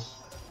of Sub,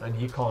 and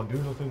he can't do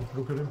nothing.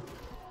 Look at him.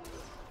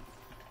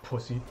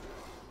 Pussy.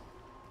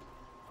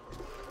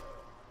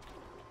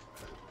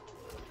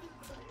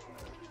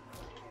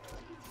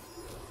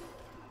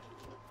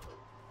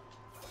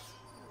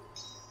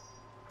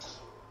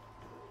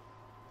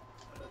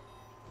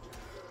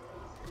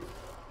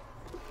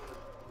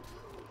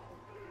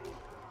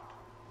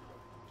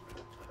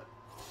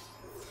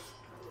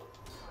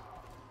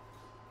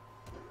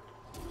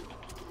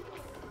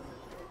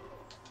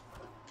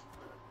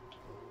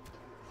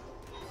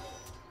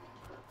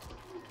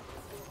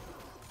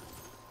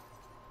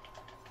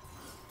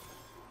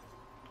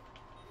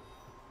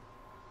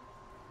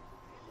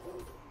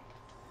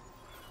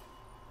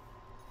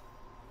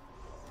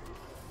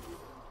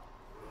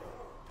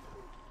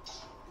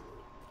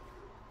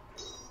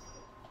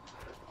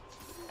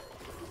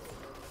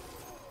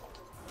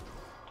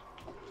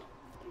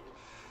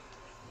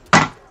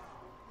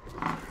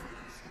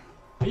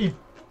 He...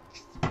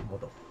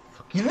 Motherfucker.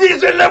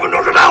 He's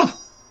 1100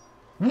 health!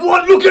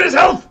 What? Look at his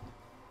health!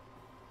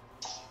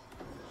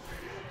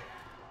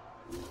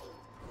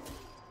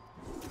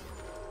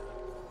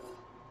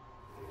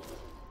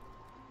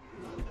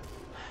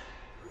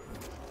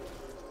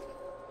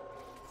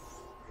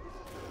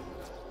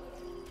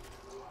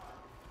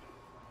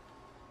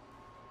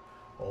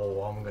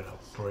 Oh, I'm gonna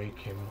break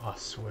him, I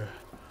swear.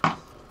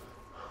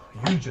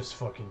 You just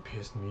fucking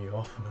pissed me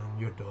off, man.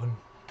 You're done.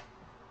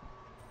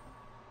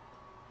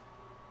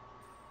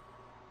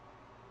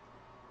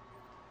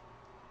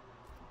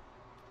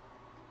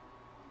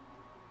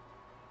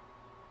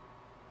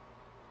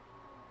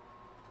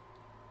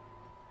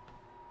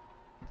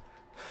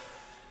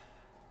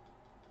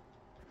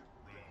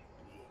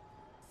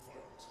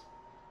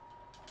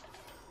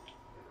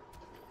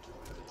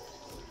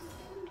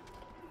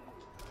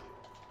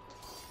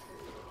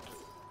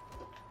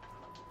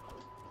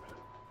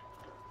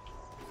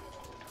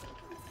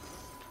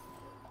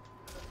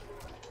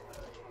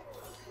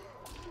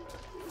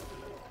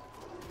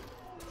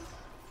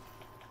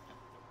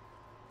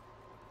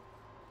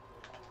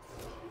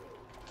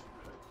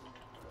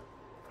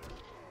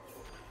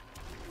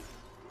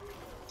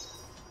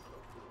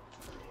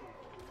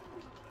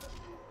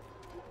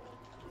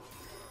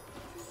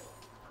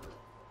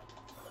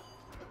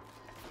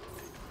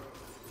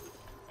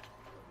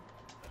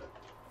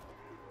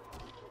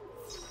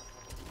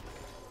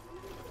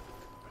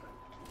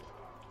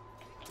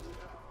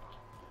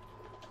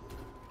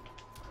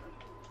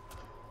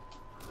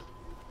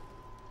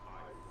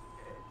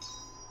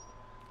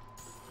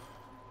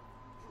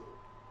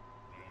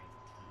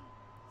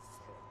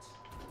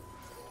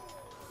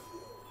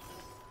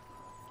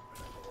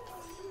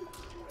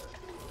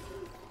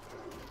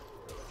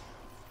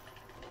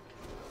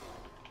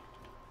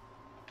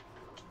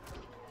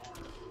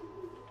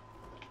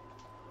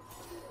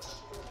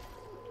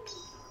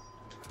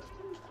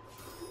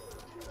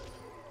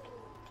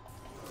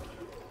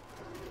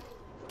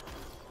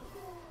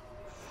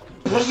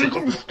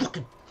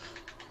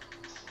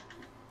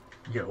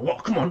 Yeah,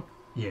 what? Come on.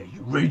 Yeah,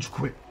 you rage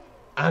quit.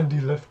 And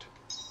he left.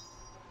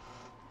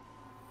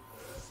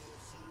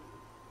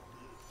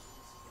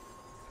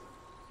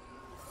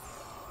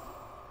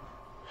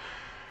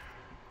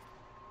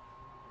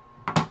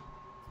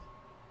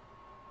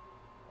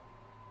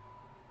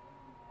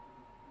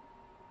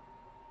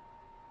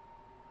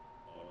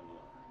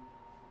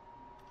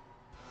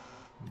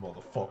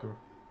 Motherfucker.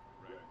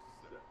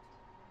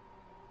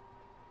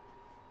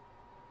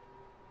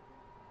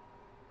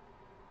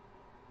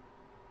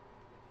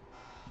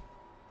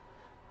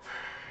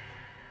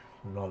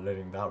 I'm not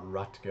letting that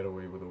rat get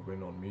away with a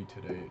win on me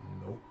today.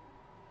 Nope.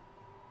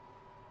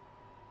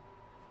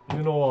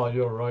 You know what?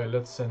 You're right.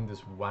 Let's send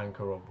this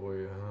wanker up,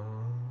 boy.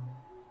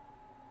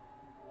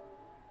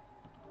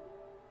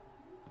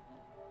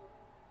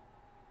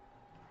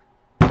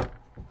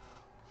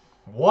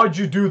 Why'd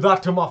you do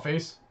that to my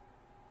face?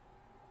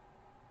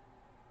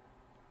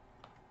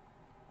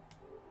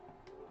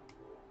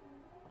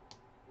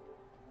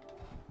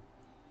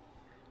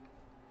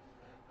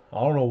 I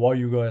don't know why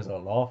you guys are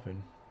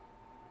laughing.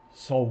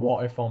 So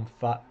what if I'm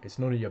fat? It's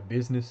none of your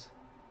business.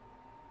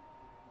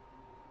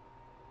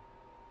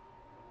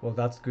 Well,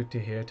 that's good to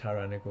hear,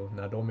 Tyrannical.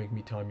 Now don't make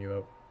me time you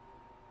out.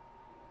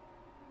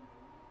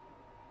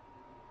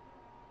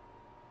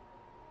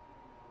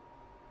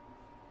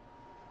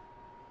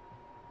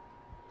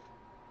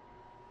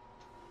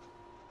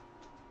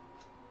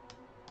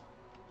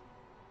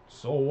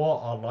 So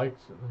what?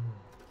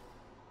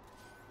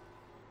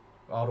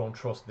 I don't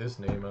trust this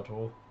name at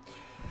all.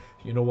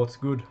 You know what's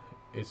good?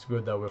 It's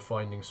good that we're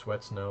finding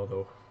sweats now,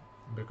 though.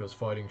 Because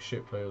fighting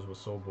shit players was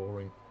so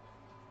boring.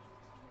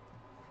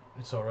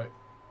 It's alright.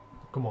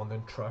 Come on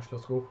then, trash,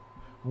 let's go.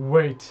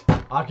 Wait,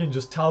 I can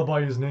just tell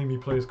by his name he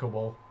plays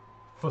Cabal.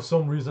 For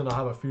some reason I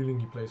have a feeling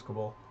he plays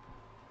Cabal.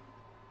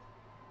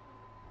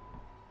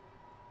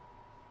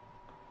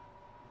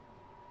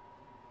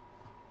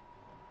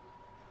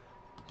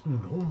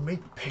 Don't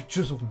make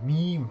pictures of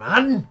me,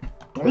 man!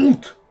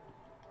 Don't!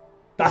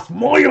 That's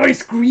my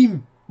ice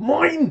cream!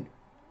 Mine!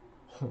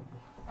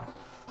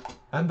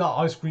 And that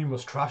ice cream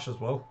was trash as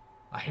well.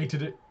 I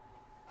hated it.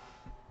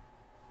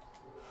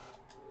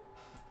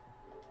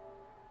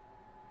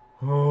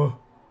 Oh.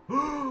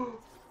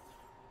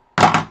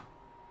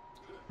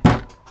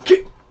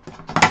 Kick.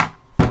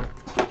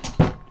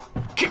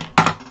 Kick.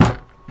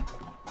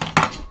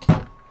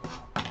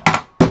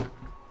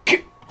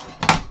 Kick.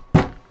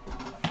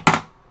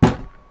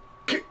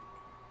 Kick.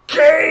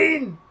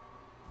 Kane!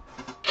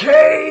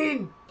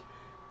 Kane!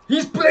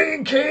 He's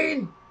playing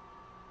Kane!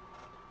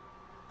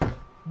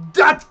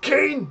 That's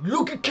Kane!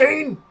 Look at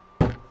Kane!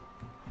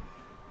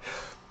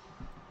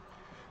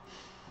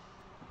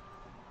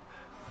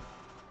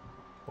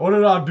 What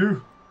did I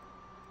do?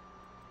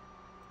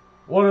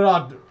 What did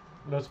I do?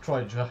 Let's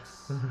try Jack.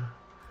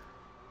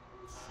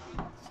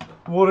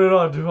 What did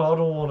I do? I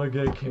don't want to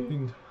get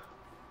caned.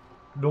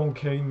 Don't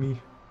cane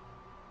me.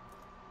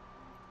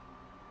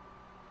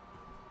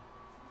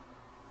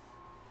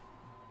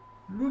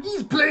 Look,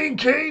 he's playing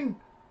Kane!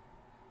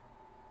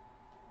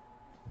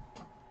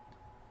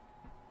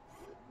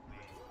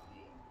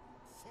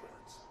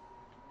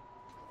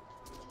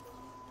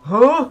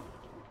 Huh?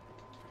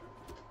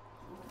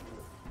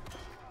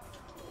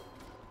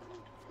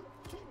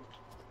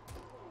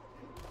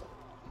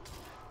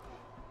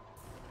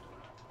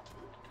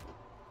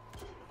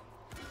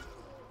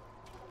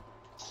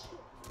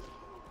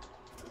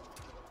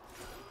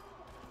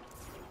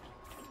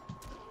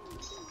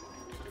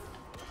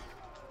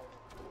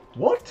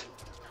 What?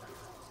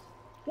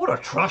 What a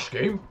trash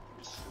game.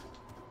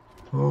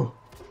 Oh.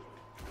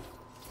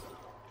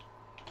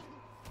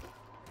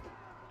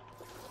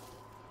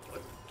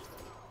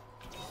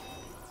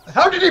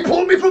 How did he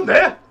pull me from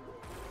there?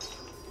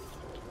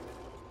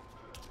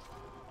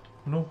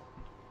 No.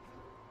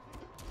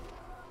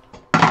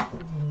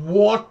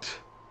 What?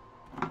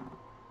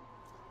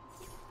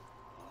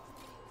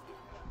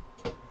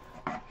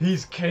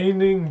 He's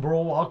caning,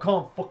 bro.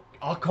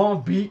 I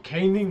can't beat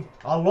caning.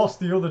 I lost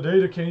the other day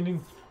to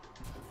caning.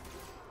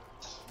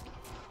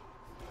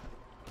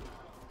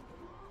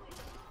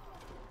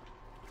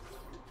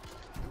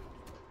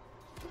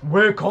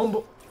 Where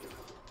combo?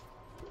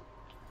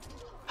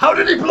 How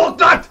did he block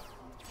that?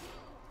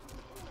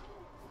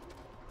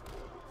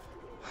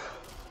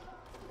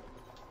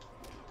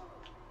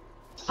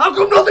 How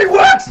come nothing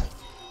works?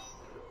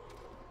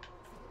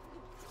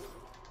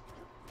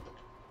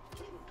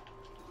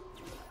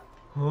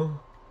 Huh?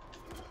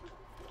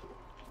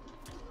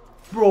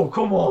 Bro,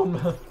 come on,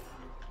 man.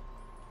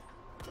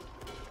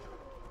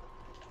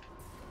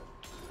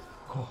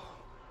 Oh.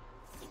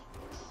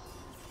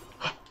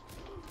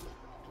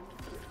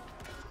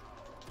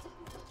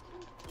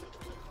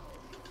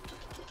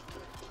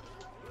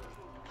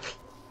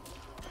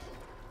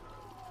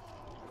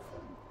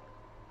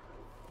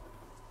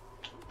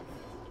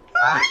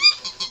 Ah!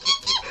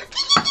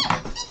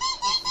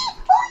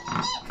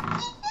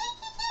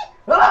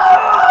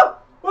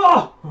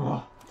 Oh!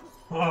 Oh!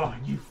 Oh,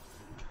 you.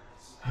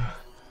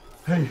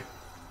 Hey.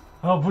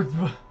 Oh, but.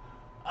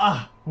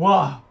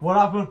 What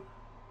happened?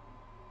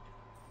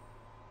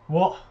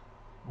 What?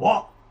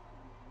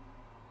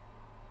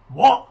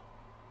 What?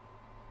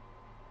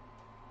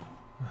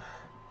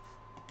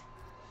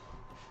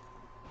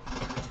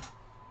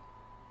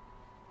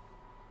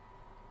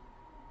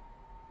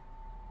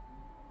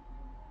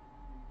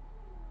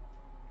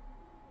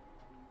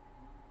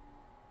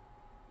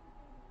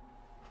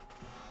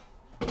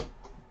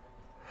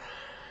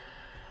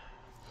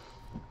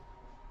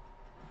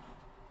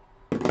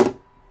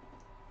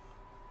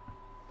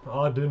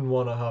 I didn't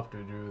want to have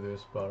to do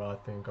this, but I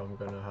think I'm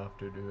gonna have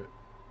to do it.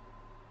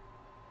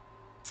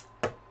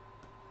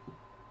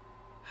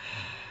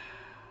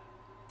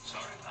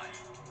 Sorry,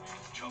 mate.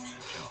 Job's a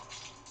job.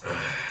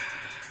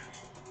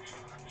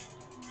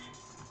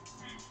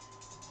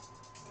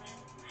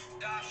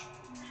 Dash,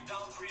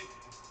 down for it.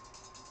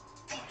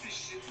 Fuck this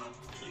shit, man.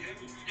 You hear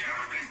me? You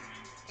hear me?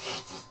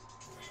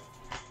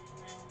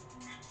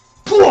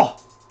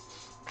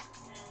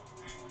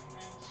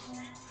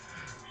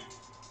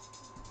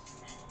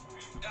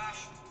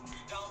 Dash,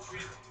 down for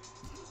it.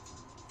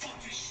 Fuck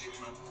this shit,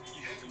 man.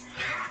 You hear me? You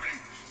hear me?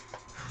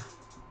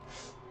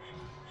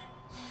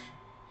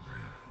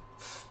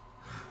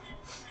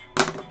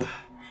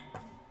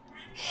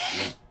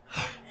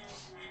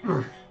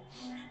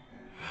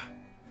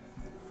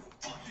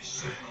 Fuck this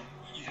shit, man.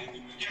 You hear me?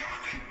 You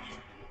hear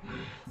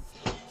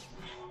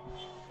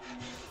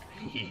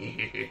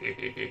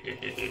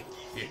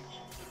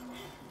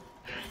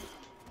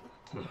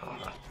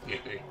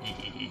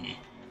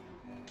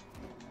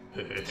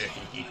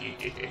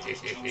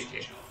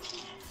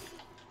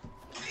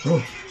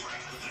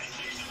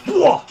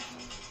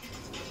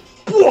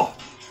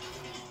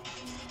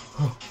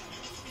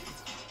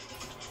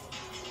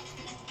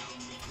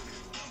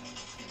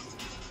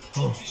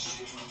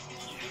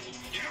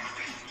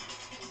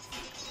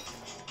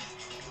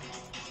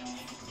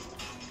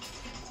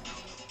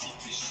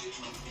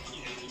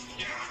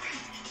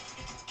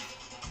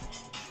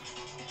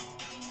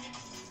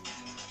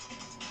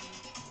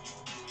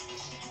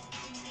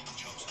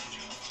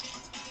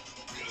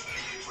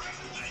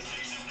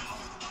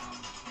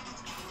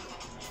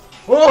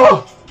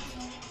Oh!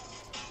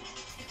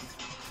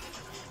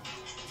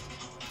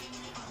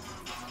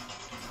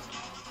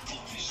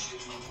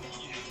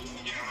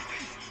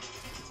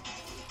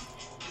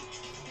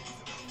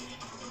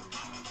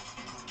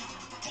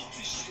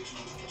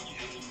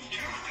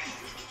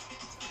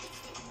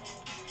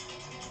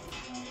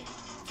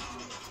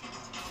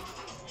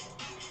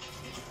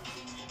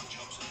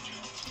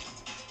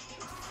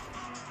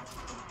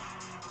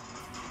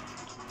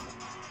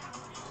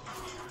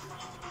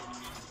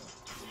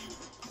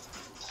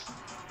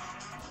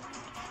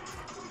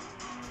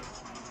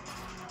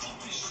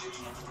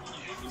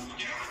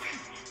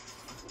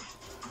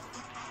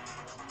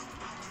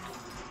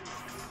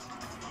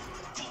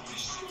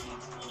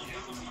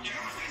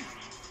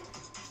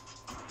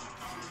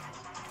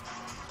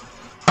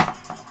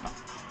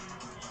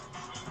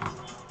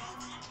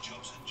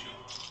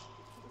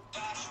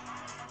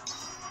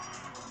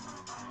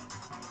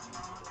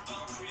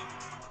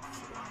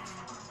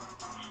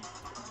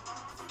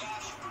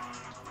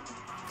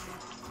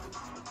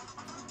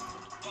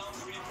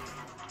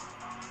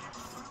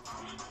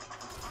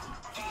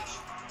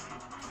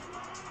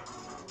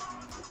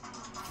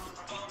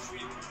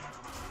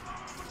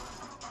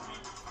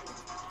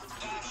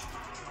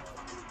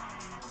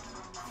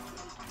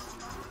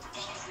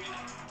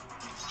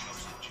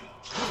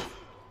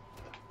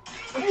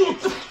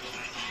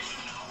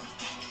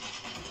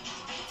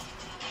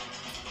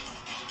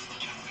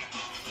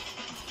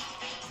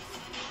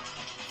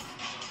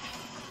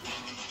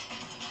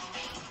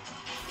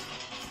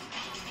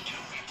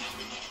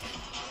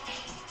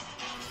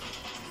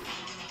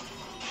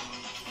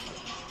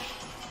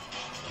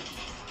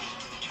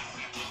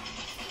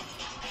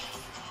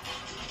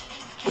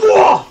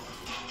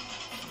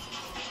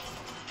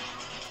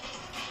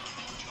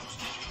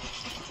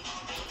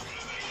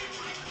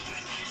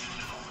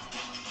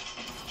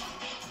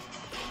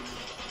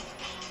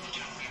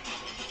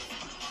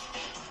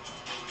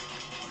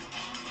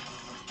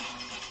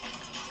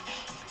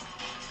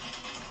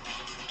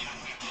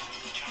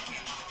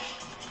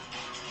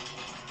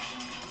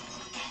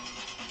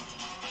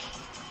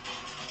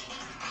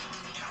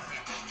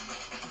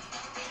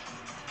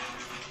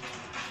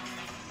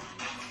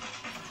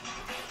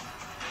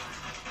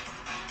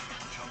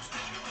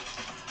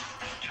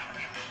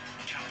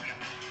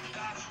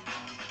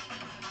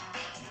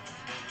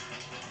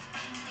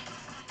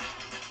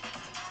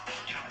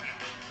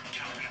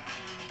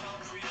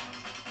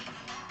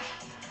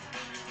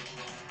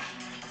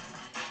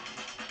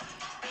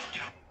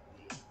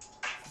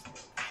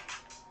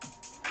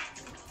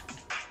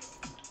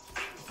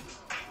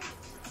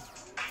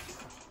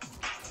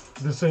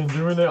 This ain't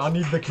doing it. I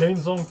need the Kane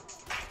song.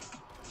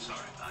 Sorry,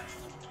 mate.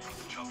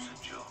 Job's a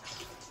job.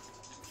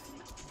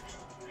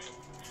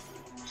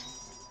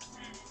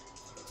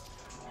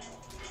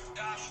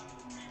 Dash,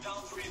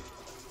 down for it.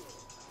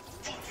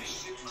 Fuck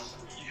this shit, man.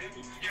 You hear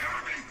me? You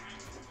hear me?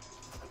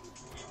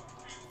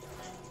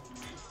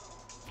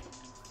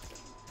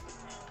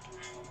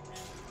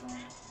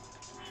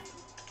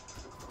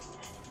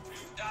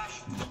 Dash,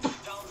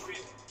 down for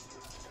it.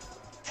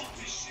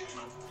 shit,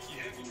 man. You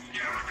hear me?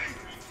 You hear me?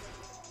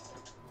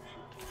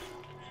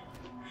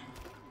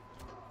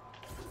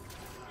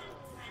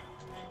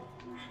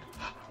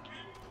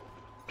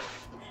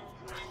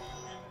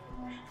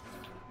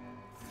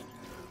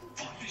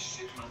 Fuck this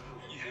shit, man.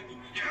 You hear me?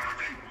 You hear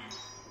me?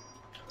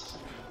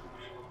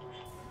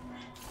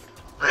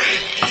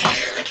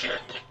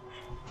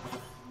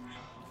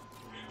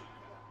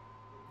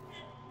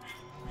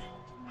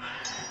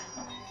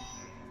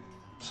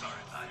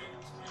 Sorry, mate.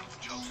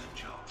 Job's a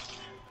job.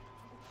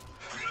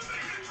 We're gonna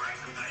make it break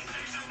the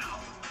vacation now.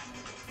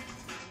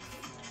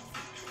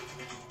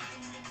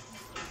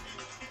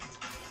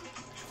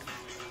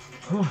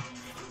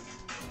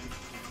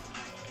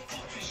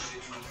 Fuck this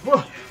shit, man. Whoa.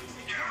 You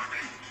hear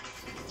me?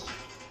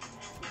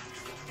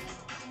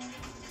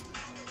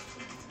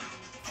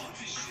 Fuck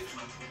this shit,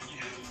 man. You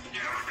hear me? You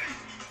hear me?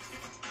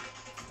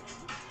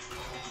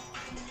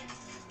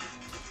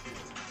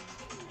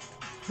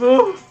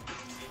 Oh.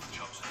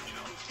 Job's a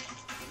job.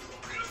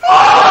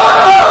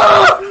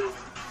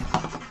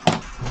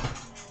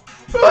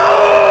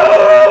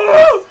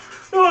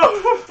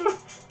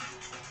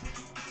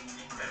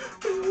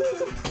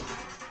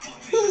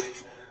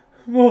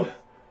 No,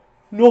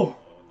 no.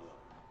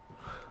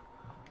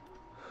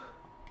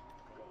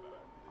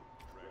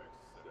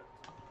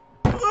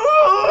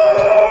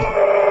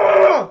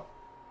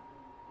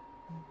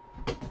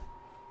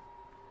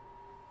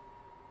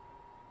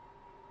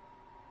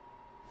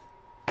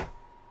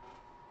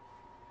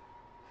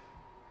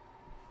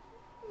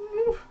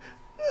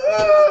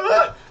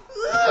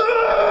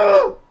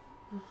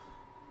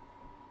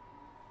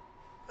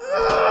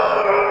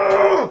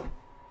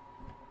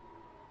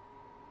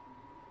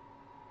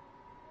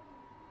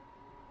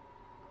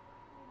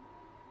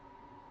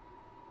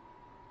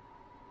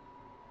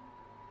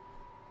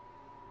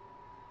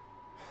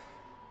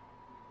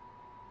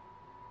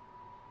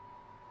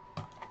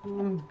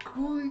 I'm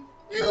going.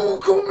 You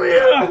come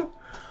here.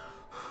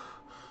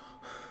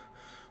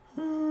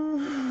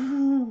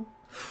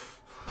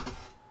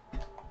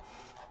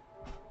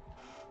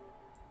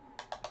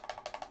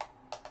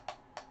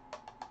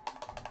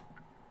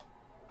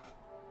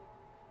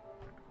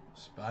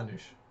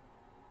 Spanish.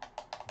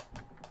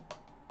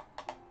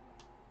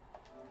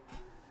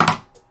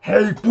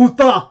 Hey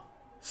puta!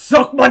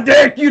 Suck my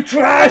dick, you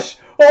trash!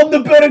 I'm the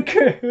better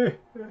kid!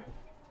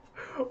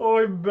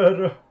 I'm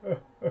better.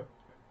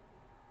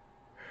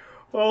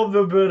 I'm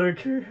the better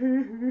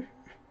kid.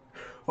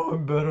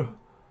 I'm better.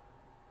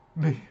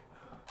 Me.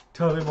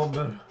 Tell him I'm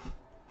better.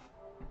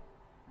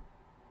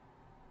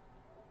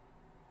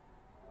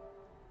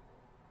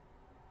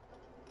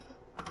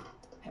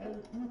 Hey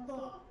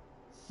puta!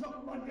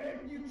 Suck my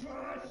dick, you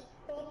trash!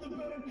 I'm the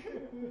better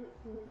kid!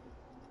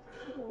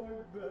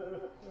 I'm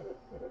better.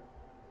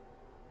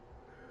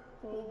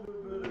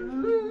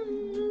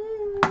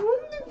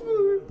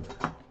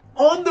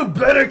 I'm the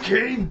better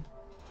king!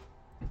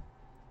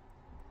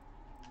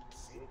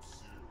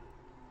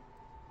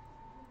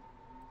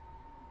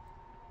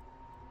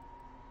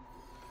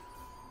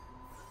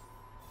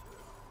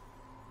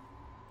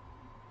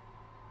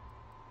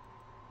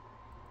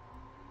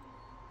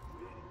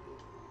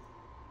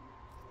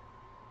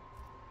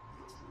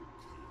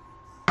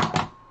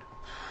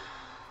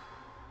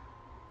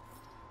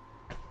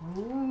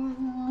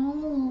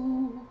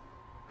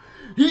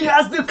 He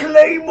has the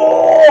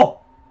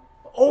claymore!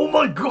 Oh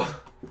my god!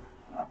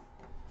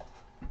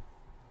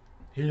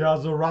 He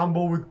has a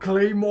Rambo with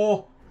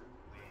claymore.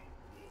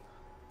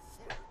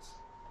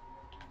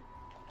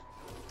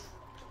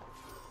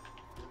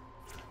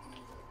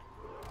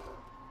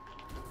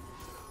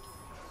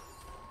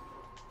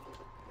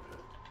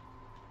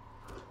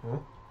 Huh?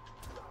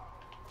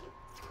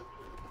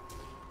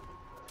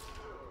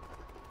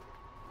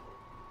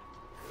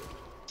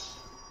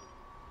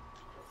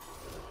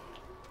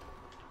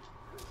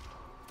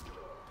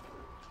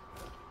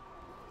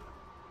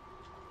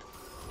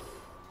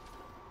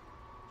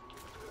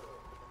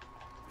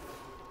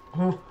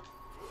 Huh?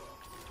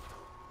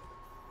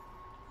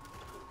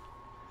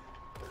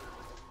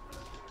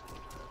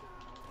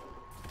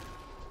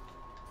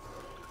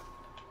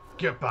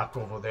 Get back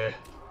over there.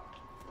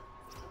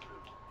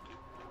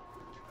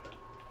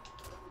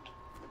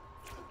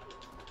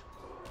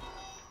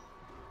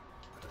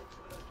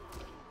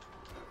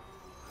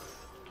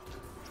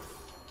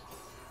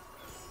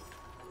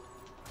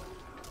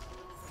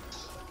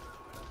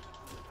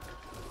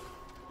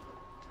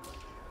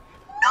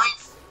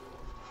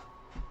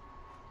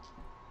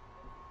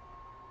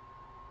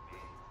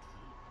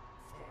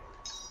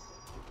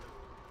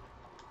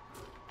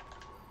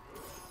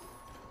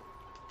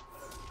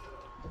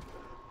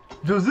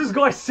 Does this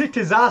guy sit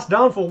his ass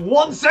down for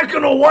 1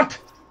 second or what?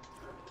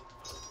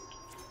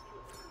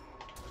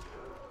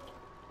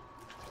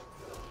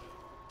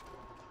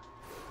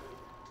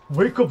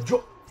 Wake up,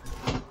 Joe.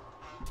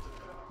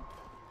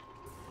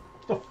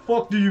 What the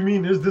fuck do you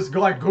mean? Is this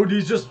guy good?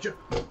 He's just...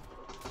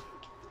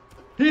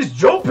 He's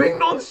jumping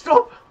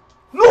non-stop.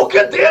 Look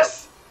at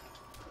this!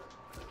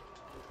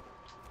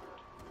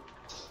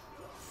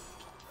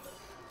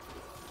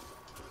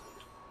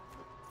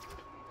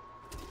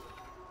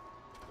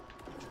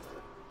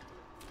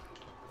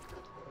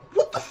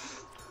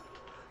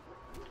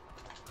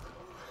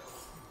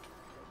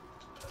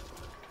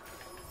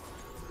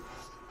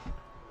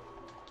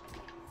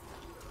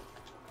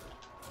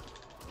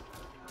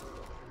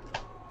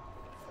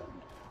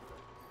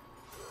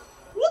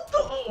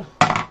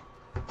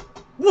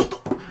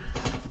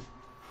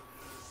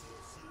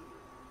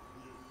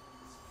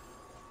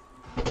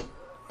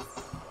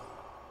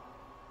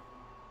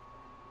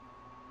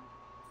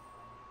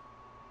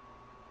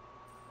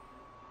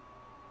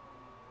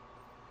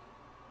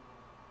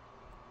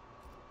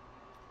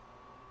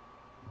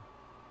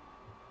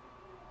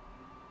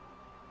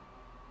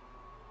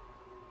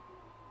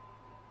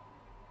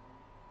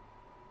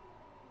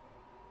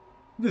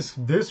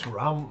 This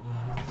round.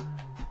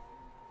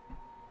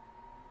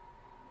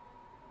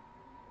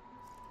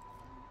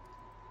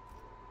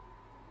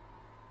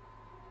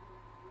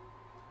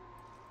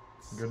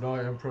 Good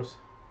night, Empress.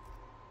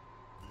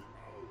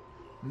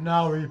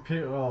 Now we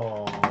pick.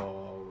 Oh,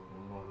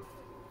 no.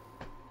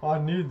 I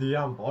need the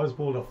amp. I was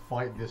able to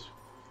fight this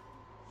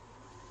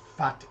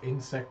fat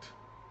insect.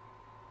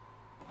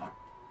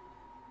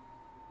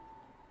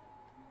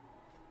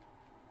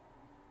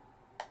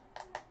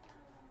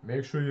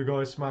 Make sure you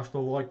guys smash the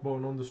like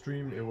button on the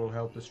stream. It will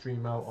help the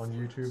stream out on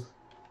YouTube.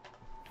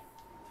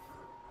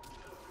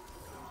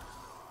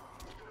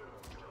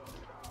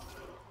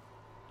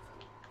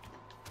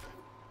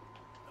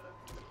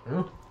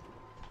 Huh?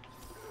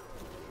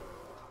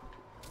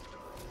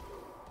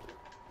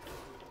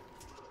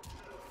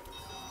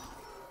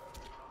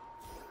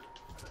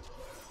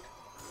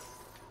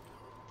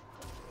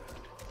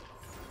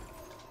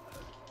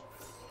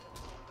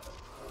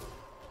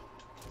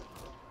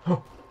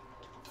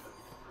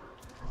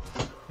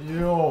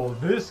 Yo,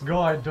 this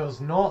guy does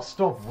not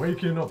stop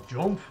waking up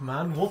jump,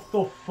 man. What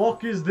the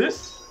fuck is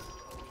this?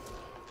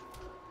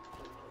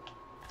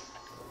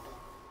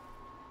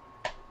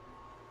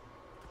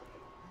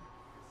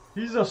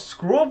 He's a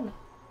scrub?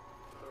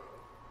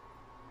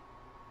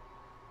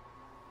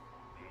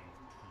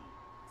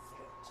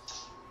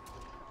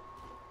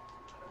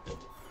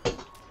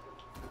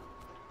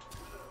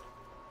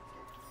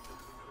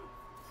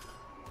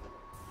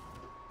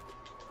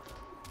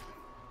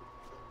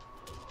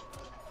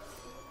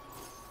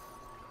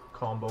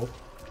 Combo.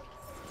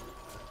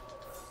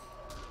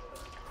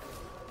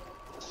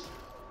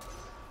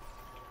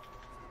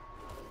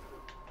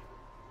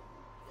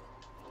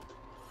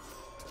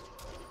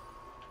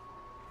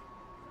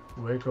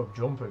 Wake up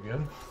jump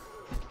again.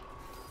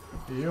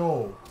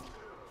 Yo.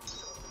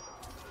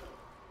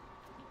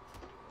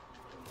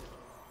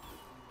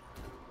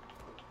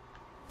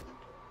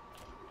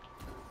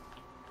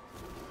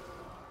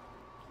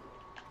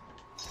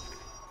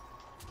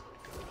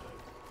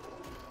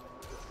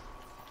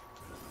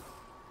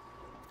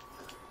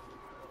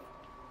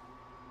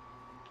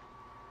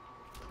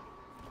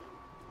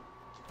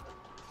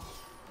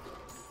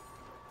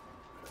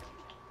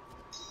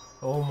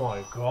 Oh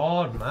my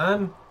god,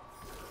 man.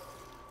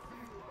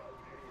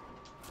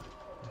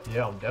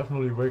 Yeah, I'm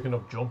definitely waking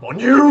up jump on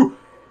you!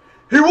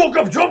 He woke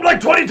up jump like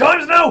 20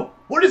 times now!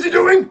 What is he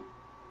doing?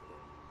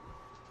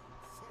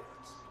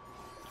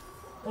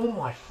 Oh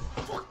my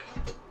fuck.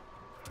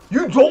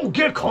 You don't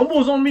get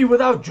combos on me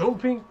without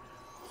jumping?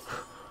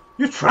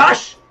 You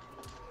trash!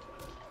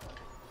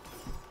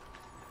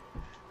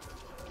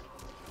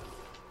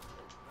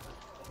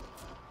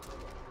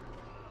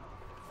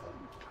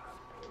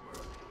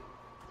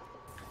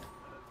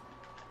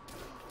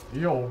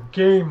 Yo,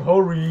 game,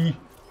 hurry!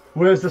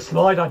 Where's the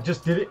slide? I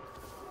just did it.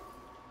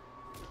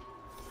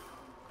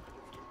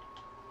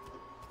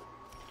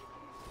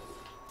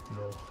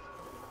 No.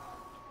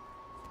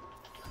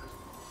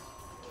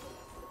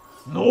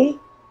 No!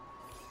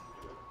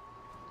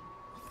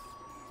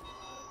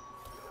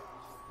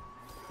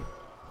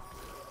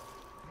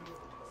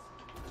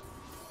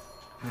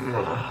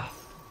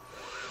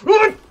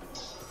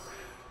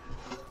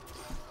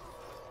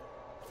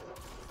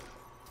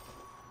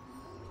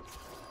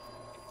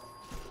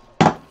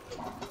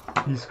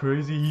 He's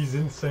crazy, he's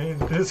insane.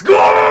 This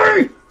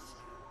guy!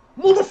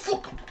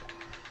 Motherfucker!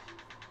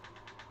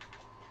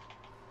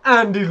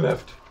 And he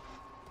left.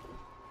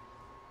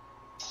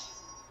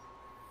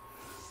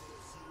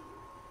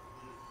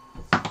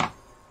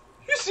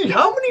 You see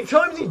how many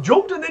times he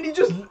jumped and then he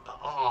just...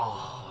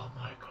 Oh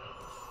my god.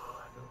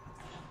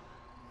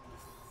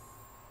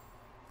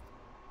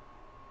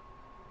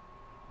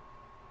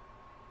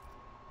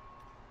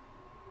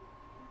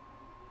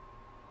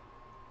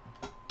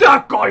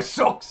 That guy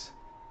sucks!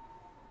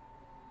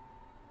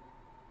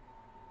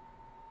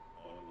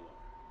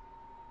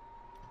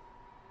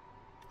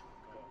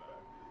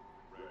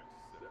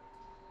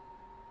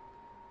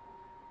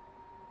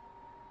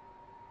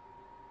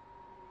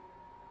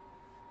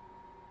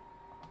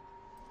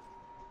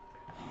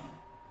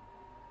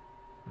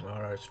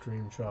 Alright,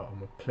 stream chat, I'm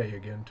gonna play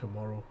again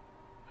tomorrow.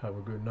 Have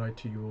a good night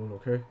to you all,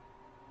 okay?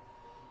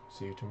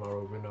 See you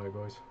tomorrow. Good night,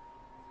 guys.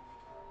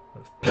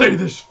 Let's play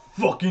this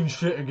fucking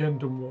shit again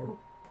tomorrow.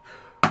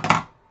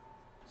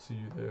 See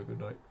you there. Good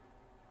night.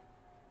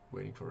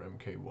 Waiting for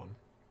MK1.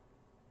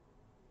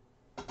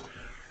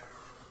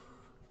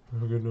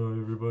 Have a good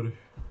night, everybody.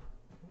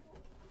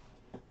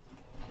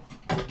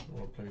 I don't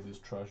want to play this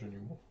trash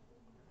anymore.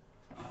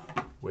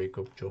 Wake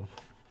up, jump.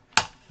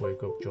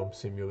 Wake up, jump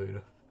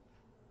simulator.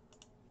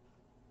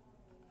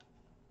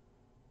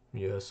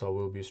 Yes, I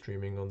will be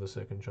streaming on the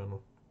second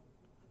channel.